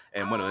veces.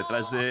 Bueno,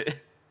 detrás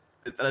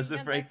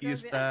de Frankie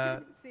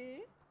está,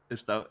 Sí.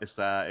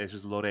 ese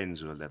es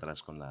Lorenzo, el de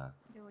atrás con la...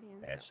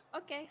 Lorenzo.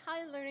 Okay.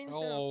 Hi, Lorenzo.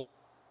 Oh,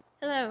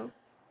 Hello.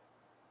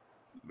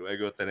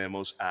 Luego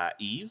tenemos a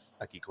Eve,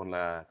 aquí con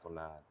la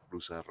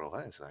blusa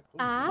roja, exacto.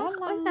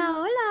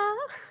 Hola.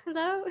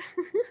 Hello.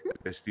 El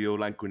vestido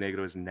blanco y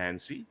negro es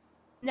Nancy.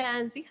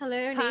 Nancy,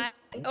 hello. Hi.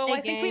 Nice. Oh,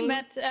 I think we Again.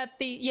 met at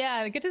the.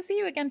 Yeah, good to see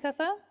you again,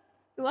 Tessa.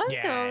 Welcome.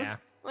 Yeah.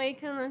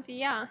 Welcome, Nancy.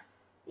 Yeah.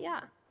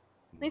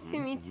 Nice to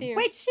meet you.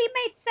 Wait, she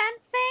made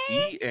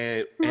sensei? Y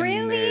en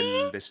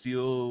Really? el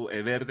vestido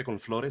verde con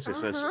flores,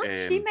 esa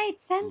es She made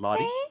sensei?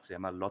 Lottie, se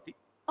llama Lottie.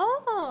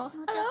 Oh,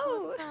 No te hello.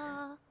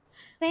 gusta.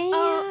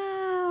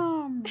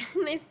 Damn.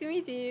 Nice to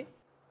meet you.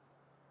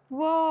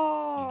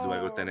 Whoa. Y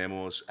luego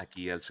tenemos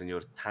aquí al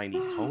señor Tiny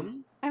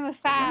Tony. I'm a con la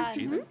fan.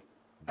 mochila.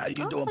 How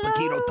you doing, hello.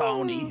 Paquito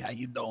Tony? How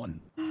you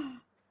doing?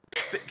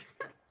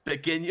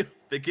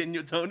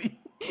 Pequeño Tony.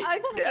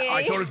 Okay.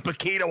 I thought it was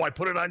Paquito. I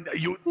put it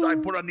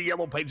on the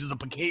yellow pages of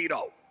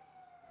Paquito.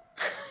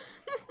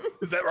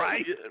 Is that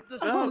right?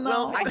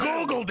 no. I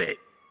googled it.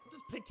 What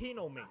does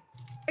Pequeno mean?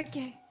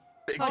 Okay.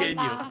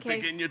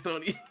 Pequeño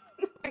Tony.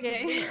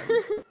 Okay.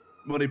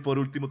 Bueno, y por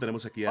último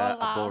tenemos aquí a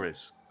Hola.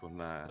 Boris con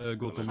la... Good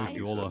to con la meet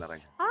you, camisa hola.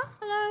 naranja.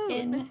 Hello.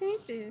 In Nice to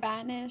meet you.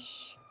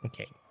 Spanish.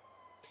 Okay.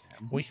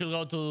 We should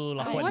go to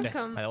La Oh, Fuente,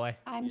 welcome. by the way.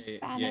 I'm Yeah,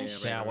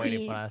 Spanish. They are right.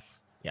 waiting for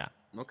us. Yeah.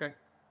 Okay.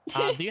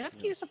 Do you have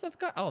keys of that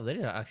car? Oh,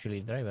 there are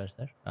actually drivers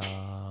there.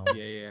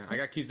 Yeah. I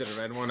got keys to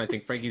the red one. I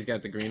think Frankie's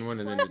got the green one,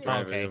 and then the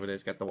driver Okay. over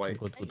there's got the white.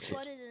 Good. What is it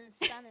in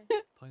Spanish?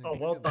 Oh,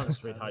 well done,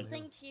 sweetheart.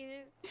 Thank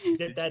you. You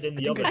did that in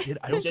the other.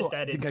 I also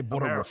think I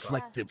bought a America.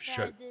 reflective Yeah,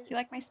 shirt. I did. You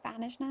like my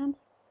Spanish,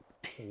 Nance?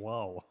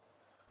 Wow.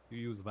 You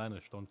use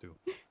Vanish, don't you?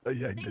 Yeah,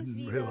 I Thanks, didn't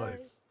you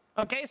realize.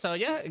 Okay, so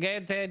yeah,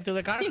 get to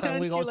the cars and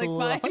we Don't go you to like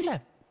La mine?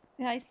 Fuente.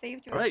 Yeah, I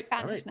saved your Alright,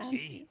 Spanish, alright.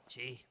 Nancy.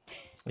 See?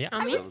 Yeah.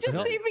 I I mean, was just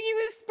no. saving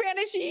you as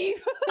Spanish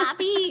Eve.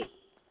 Papi.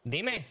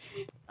 Dime.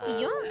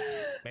 ¿Y yo?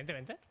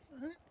 Vente.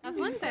 La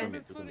fuente.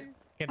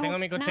 Que tengo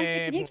mi Nancy,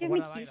 coche. can you give me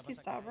guardado ahí, keys lo to pasa que-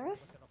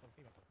 Cerberus?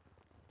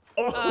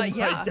 Oh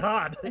Yeah. my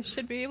God. I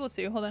should be able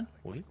to. Hold on.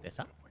 Uy,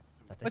 ¿esa?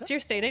 What's your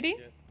state ID?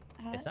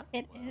 ¿Esa?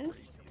 It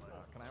is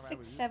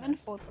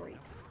 6743.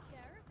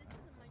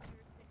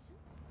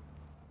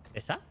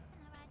 ¿Esa?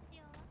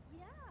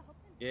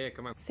 Yeah,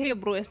 come on. Say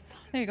Bruce.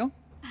 There you go.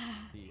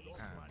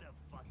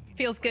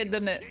 Feels good,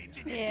 doesn't it?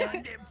 Yeah.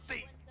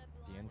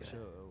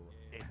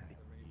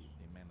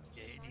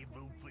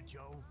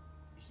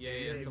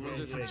 Yeah. Someone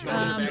just.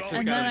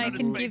 And then I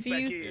can give you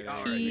Yeah,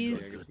 alright,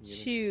 keys good.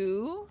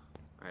 to.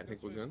 I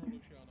think we're good.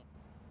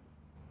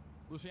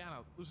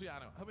 Luciano,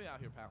 help me out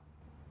here, pal.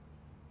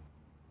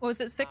 What was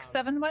it?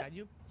 6-7? What? Can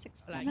you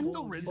 67?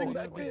 hold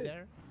that right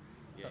there?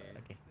 Yeah.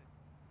 Okay.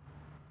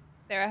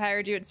 There, I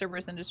hired you at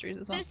Cerberus Industries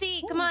as well.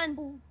 Lucy, come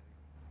on.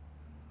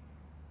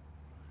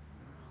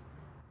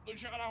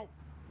 Luciano.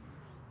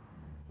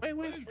 Wait.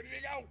 Where did he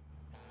go?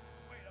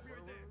 I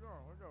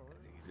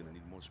think he's gonna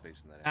need more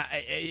space than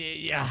that.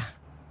 Yeah.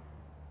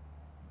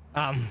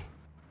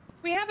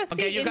 We have a seat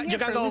Okay, you in can here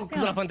for go to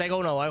Luciano. La Fuente. I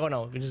go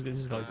now. You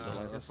just go.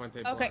 La Fuente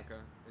Okay. Blanca.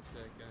 It's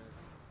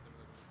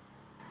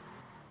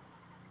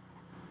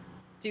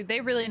Dude,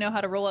 they really know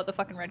how to roll out the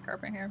fucking red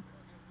carpet here.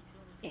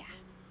 Yeah.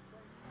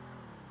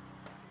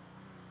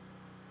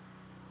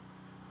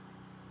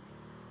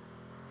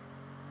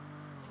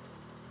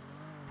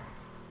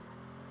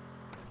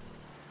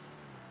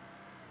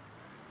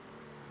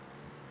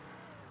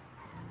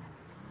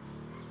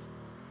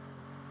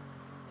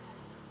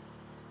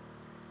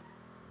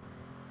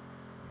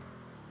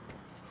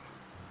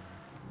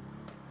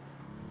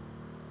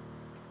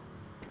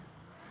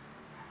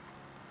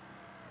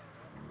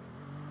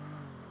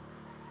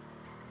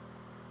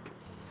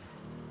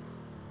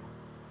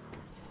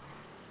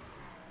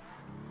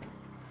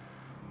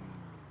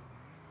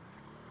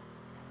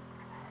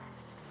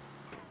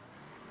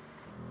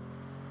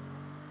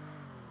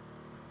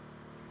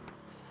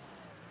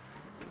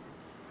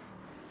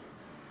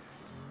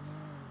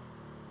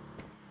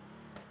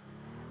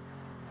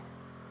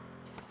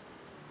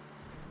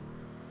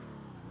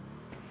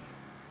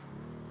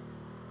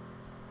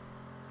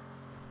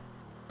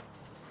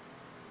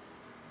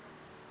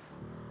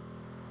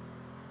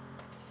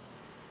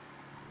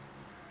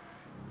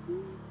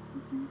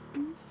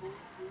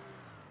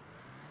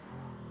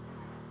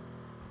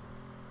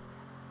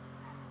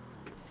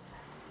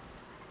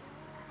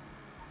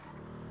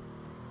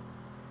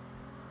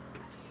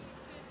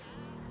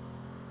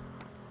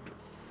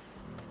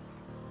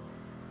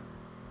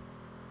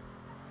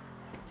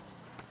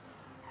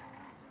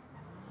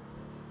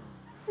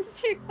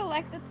 To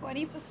collect the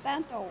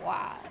 20% or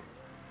what?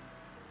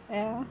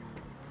 Yeah.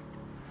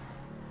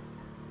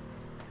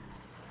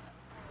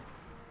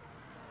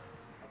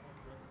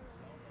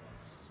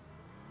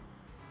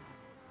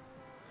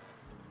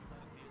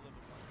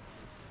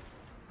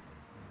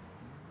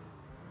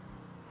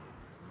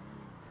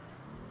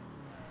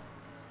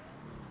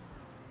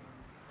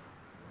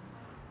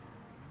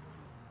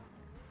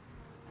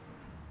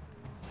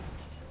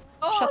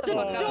 Oh, shut the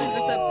fuck up. Is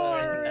this a...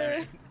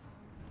 Door!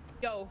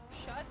 Yo,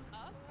 shut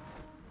up.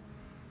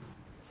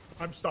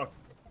 I'm stuck.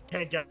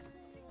 Can't get.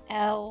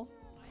 L.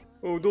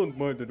 Oh, don't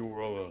mind the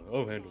door.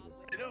 I'll handle it.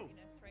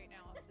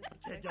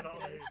 Can't get out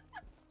of here.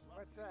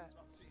 What's that?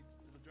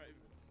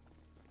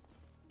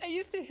 I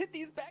used to hit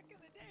these back in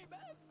the day,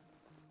 man.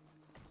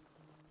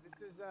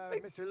 This is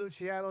Mr.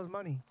 Luciano's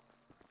money.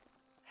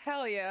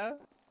 Hell yeah.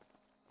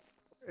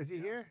 Is he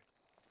here?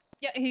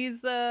 Yeah,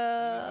 he's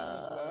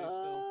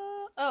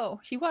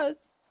oh, he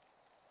was.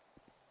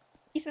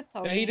 He's with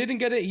Tony. Yeah, he didn't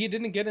get it. He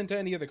didn't get into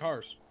any of the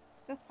cars.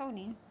 He's with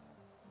Tony.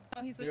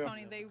 Oh, he's with Yeah.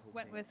 Tony. They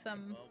went with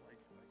Tessa.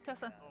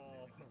 That's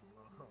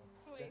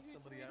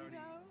somebody already.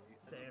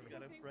 Sam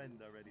got a friend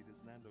already.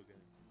 This Nando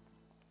guy.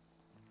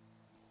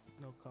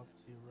 No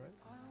cops here, right?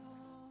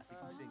 I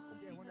think he's saying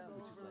compita,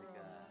 which is like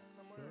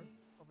Somewhere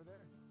over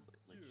there.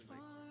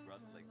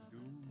 like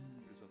dude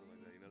or something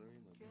like that. You know what I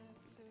mean?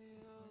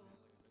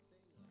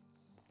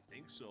 I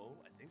think so.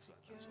 That's what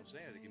I'm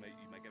saying. I think you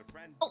might get a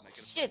friend. Oh,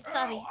 shit,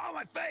 sorry. Oh,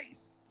 my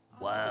face!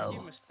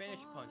 Give him a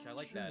Spanish punch. I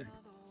like that.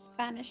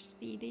 Spanish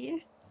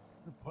Speedy.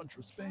 Punch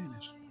with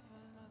Spanish.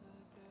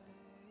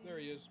 There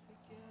he is.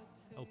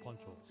 El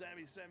Poncho.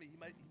 Sammy, he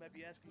might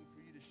be asking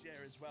for you to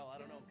share as well. I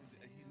don't know because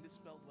he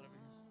misspelled whatever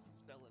he's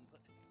spelling,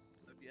 but he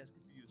might be asking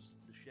for you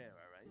to share.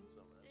 All right,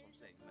 so that's what I'm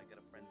saying. You might get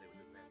a friend there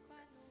with his name.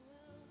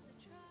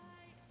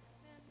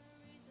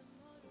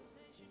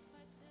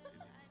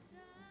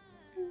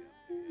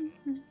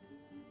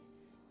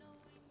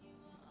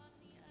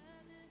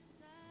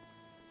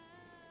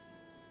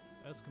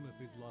 Ask him if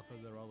he's La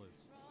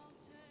Federales.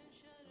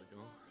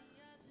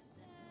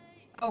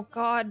 Oh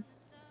God.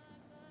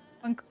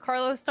 When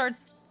Carlos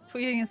starts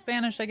tweeting in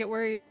Spanish, I get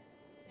worried.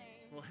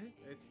 What?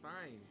 It's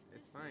fine.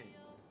 It's fine.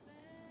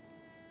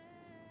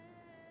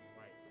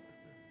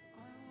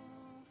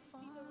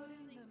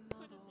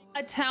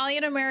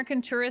 Italian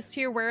American tourist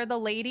here. Where are the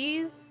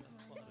ladies?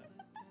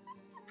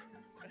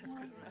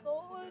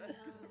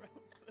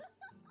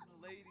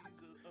 Ladies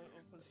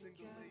of a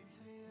single lady.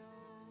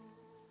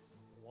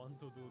 Want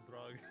to do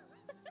drug.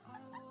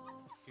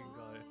 Fucking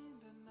guy.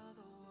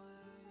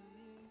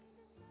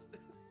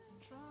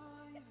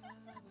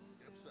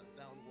 Upside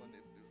down one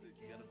if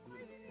you gotta do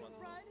it in the front.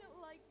 Write it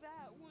like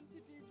that. Want to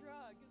do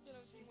drugs instead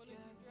of you want to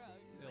do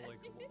drugs. Yeah,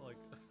 like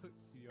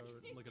you're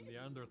like a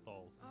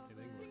Neanderthal in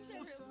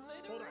English.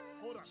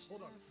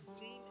 Hold on.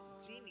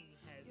 Jeannie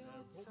has a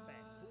book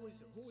bag. Who is?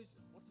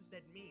 What does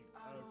that mean?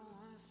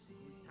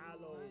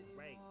 Italo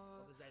Ray.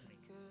 What does that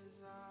mean?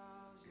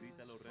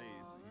 Italo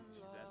Reyes.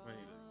 She's asking Wait,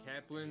 you to.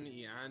 Kaplan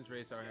and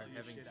Andres are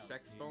having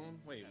sex phone?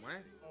 Wait,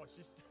 what? Oh,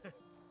 she's. She's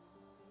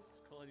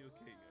calling you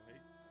a king,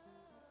 alright?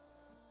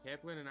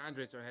 Kaplan and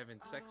Andres are having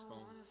sex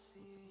phone.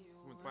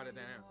 Someone twatted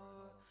that out.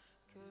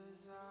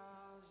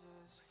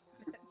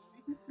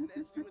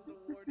 Nancy with the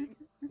warning.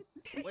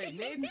 Wait,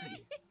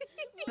 Nancy?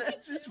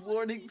 Nancy's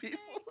warning people.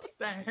 What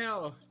the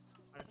hell?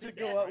 To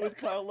go out with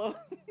Carlo.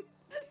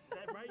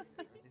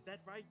 that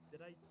right?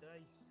 Did I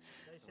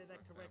say that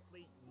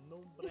correctly?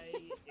 Nombre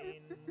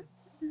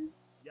in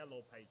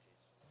Yellow Pages.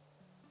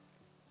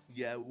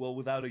 Yeah, well,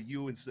 without a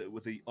U instead,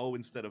 with a O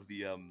instead of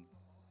the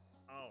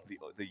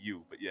the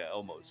U, but yeah,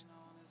 almost.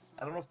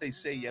 I don't know if they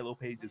say Yellow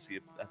Pages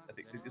here. I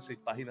think they just say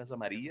Páginas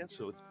Amarillas,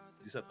 so it's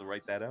you just have to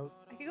write that out.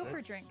 I could go for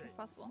a drink if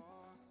possible.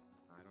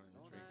 I don't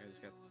have a drink. I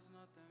just got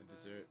a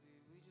dessert.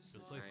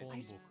 Just say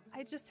phone book.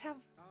 I just have.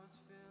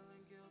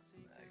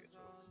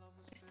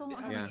 I still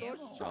don't Yeah. have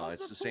ammo. No,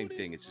 it's the same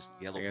thing. It's just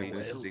Yellow I got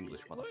Pages this. is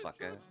English,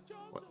 motherfucker.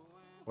 What?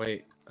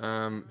 Wait.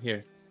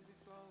 Here.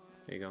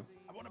 There you go.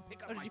 I want to pick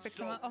up Oh, did my you pick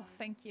some soap. up? Oh,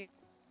 thank you.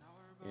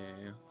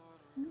 Yeah.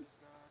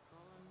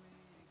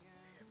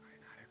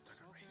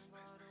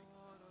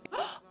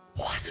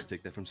 What? You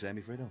take that from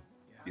Sammy, Fredo?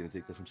 You gonna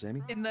take that from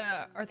Sammy? In the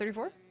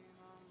R34?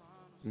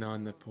 No,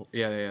 in the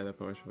yeah, the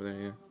Porsche over there.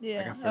 Yeah.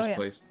 Yeah. I got Oh, first yeah.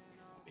 place.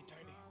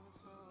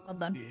 Well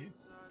done.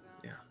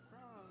 Yeah.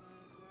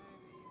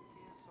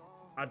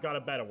 I've got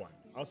a better one.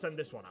 I'll send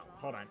this one out.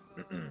 Hold on.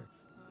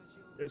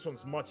 This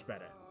one's much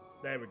better.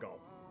 There we go.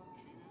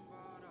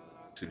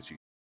 As soon as you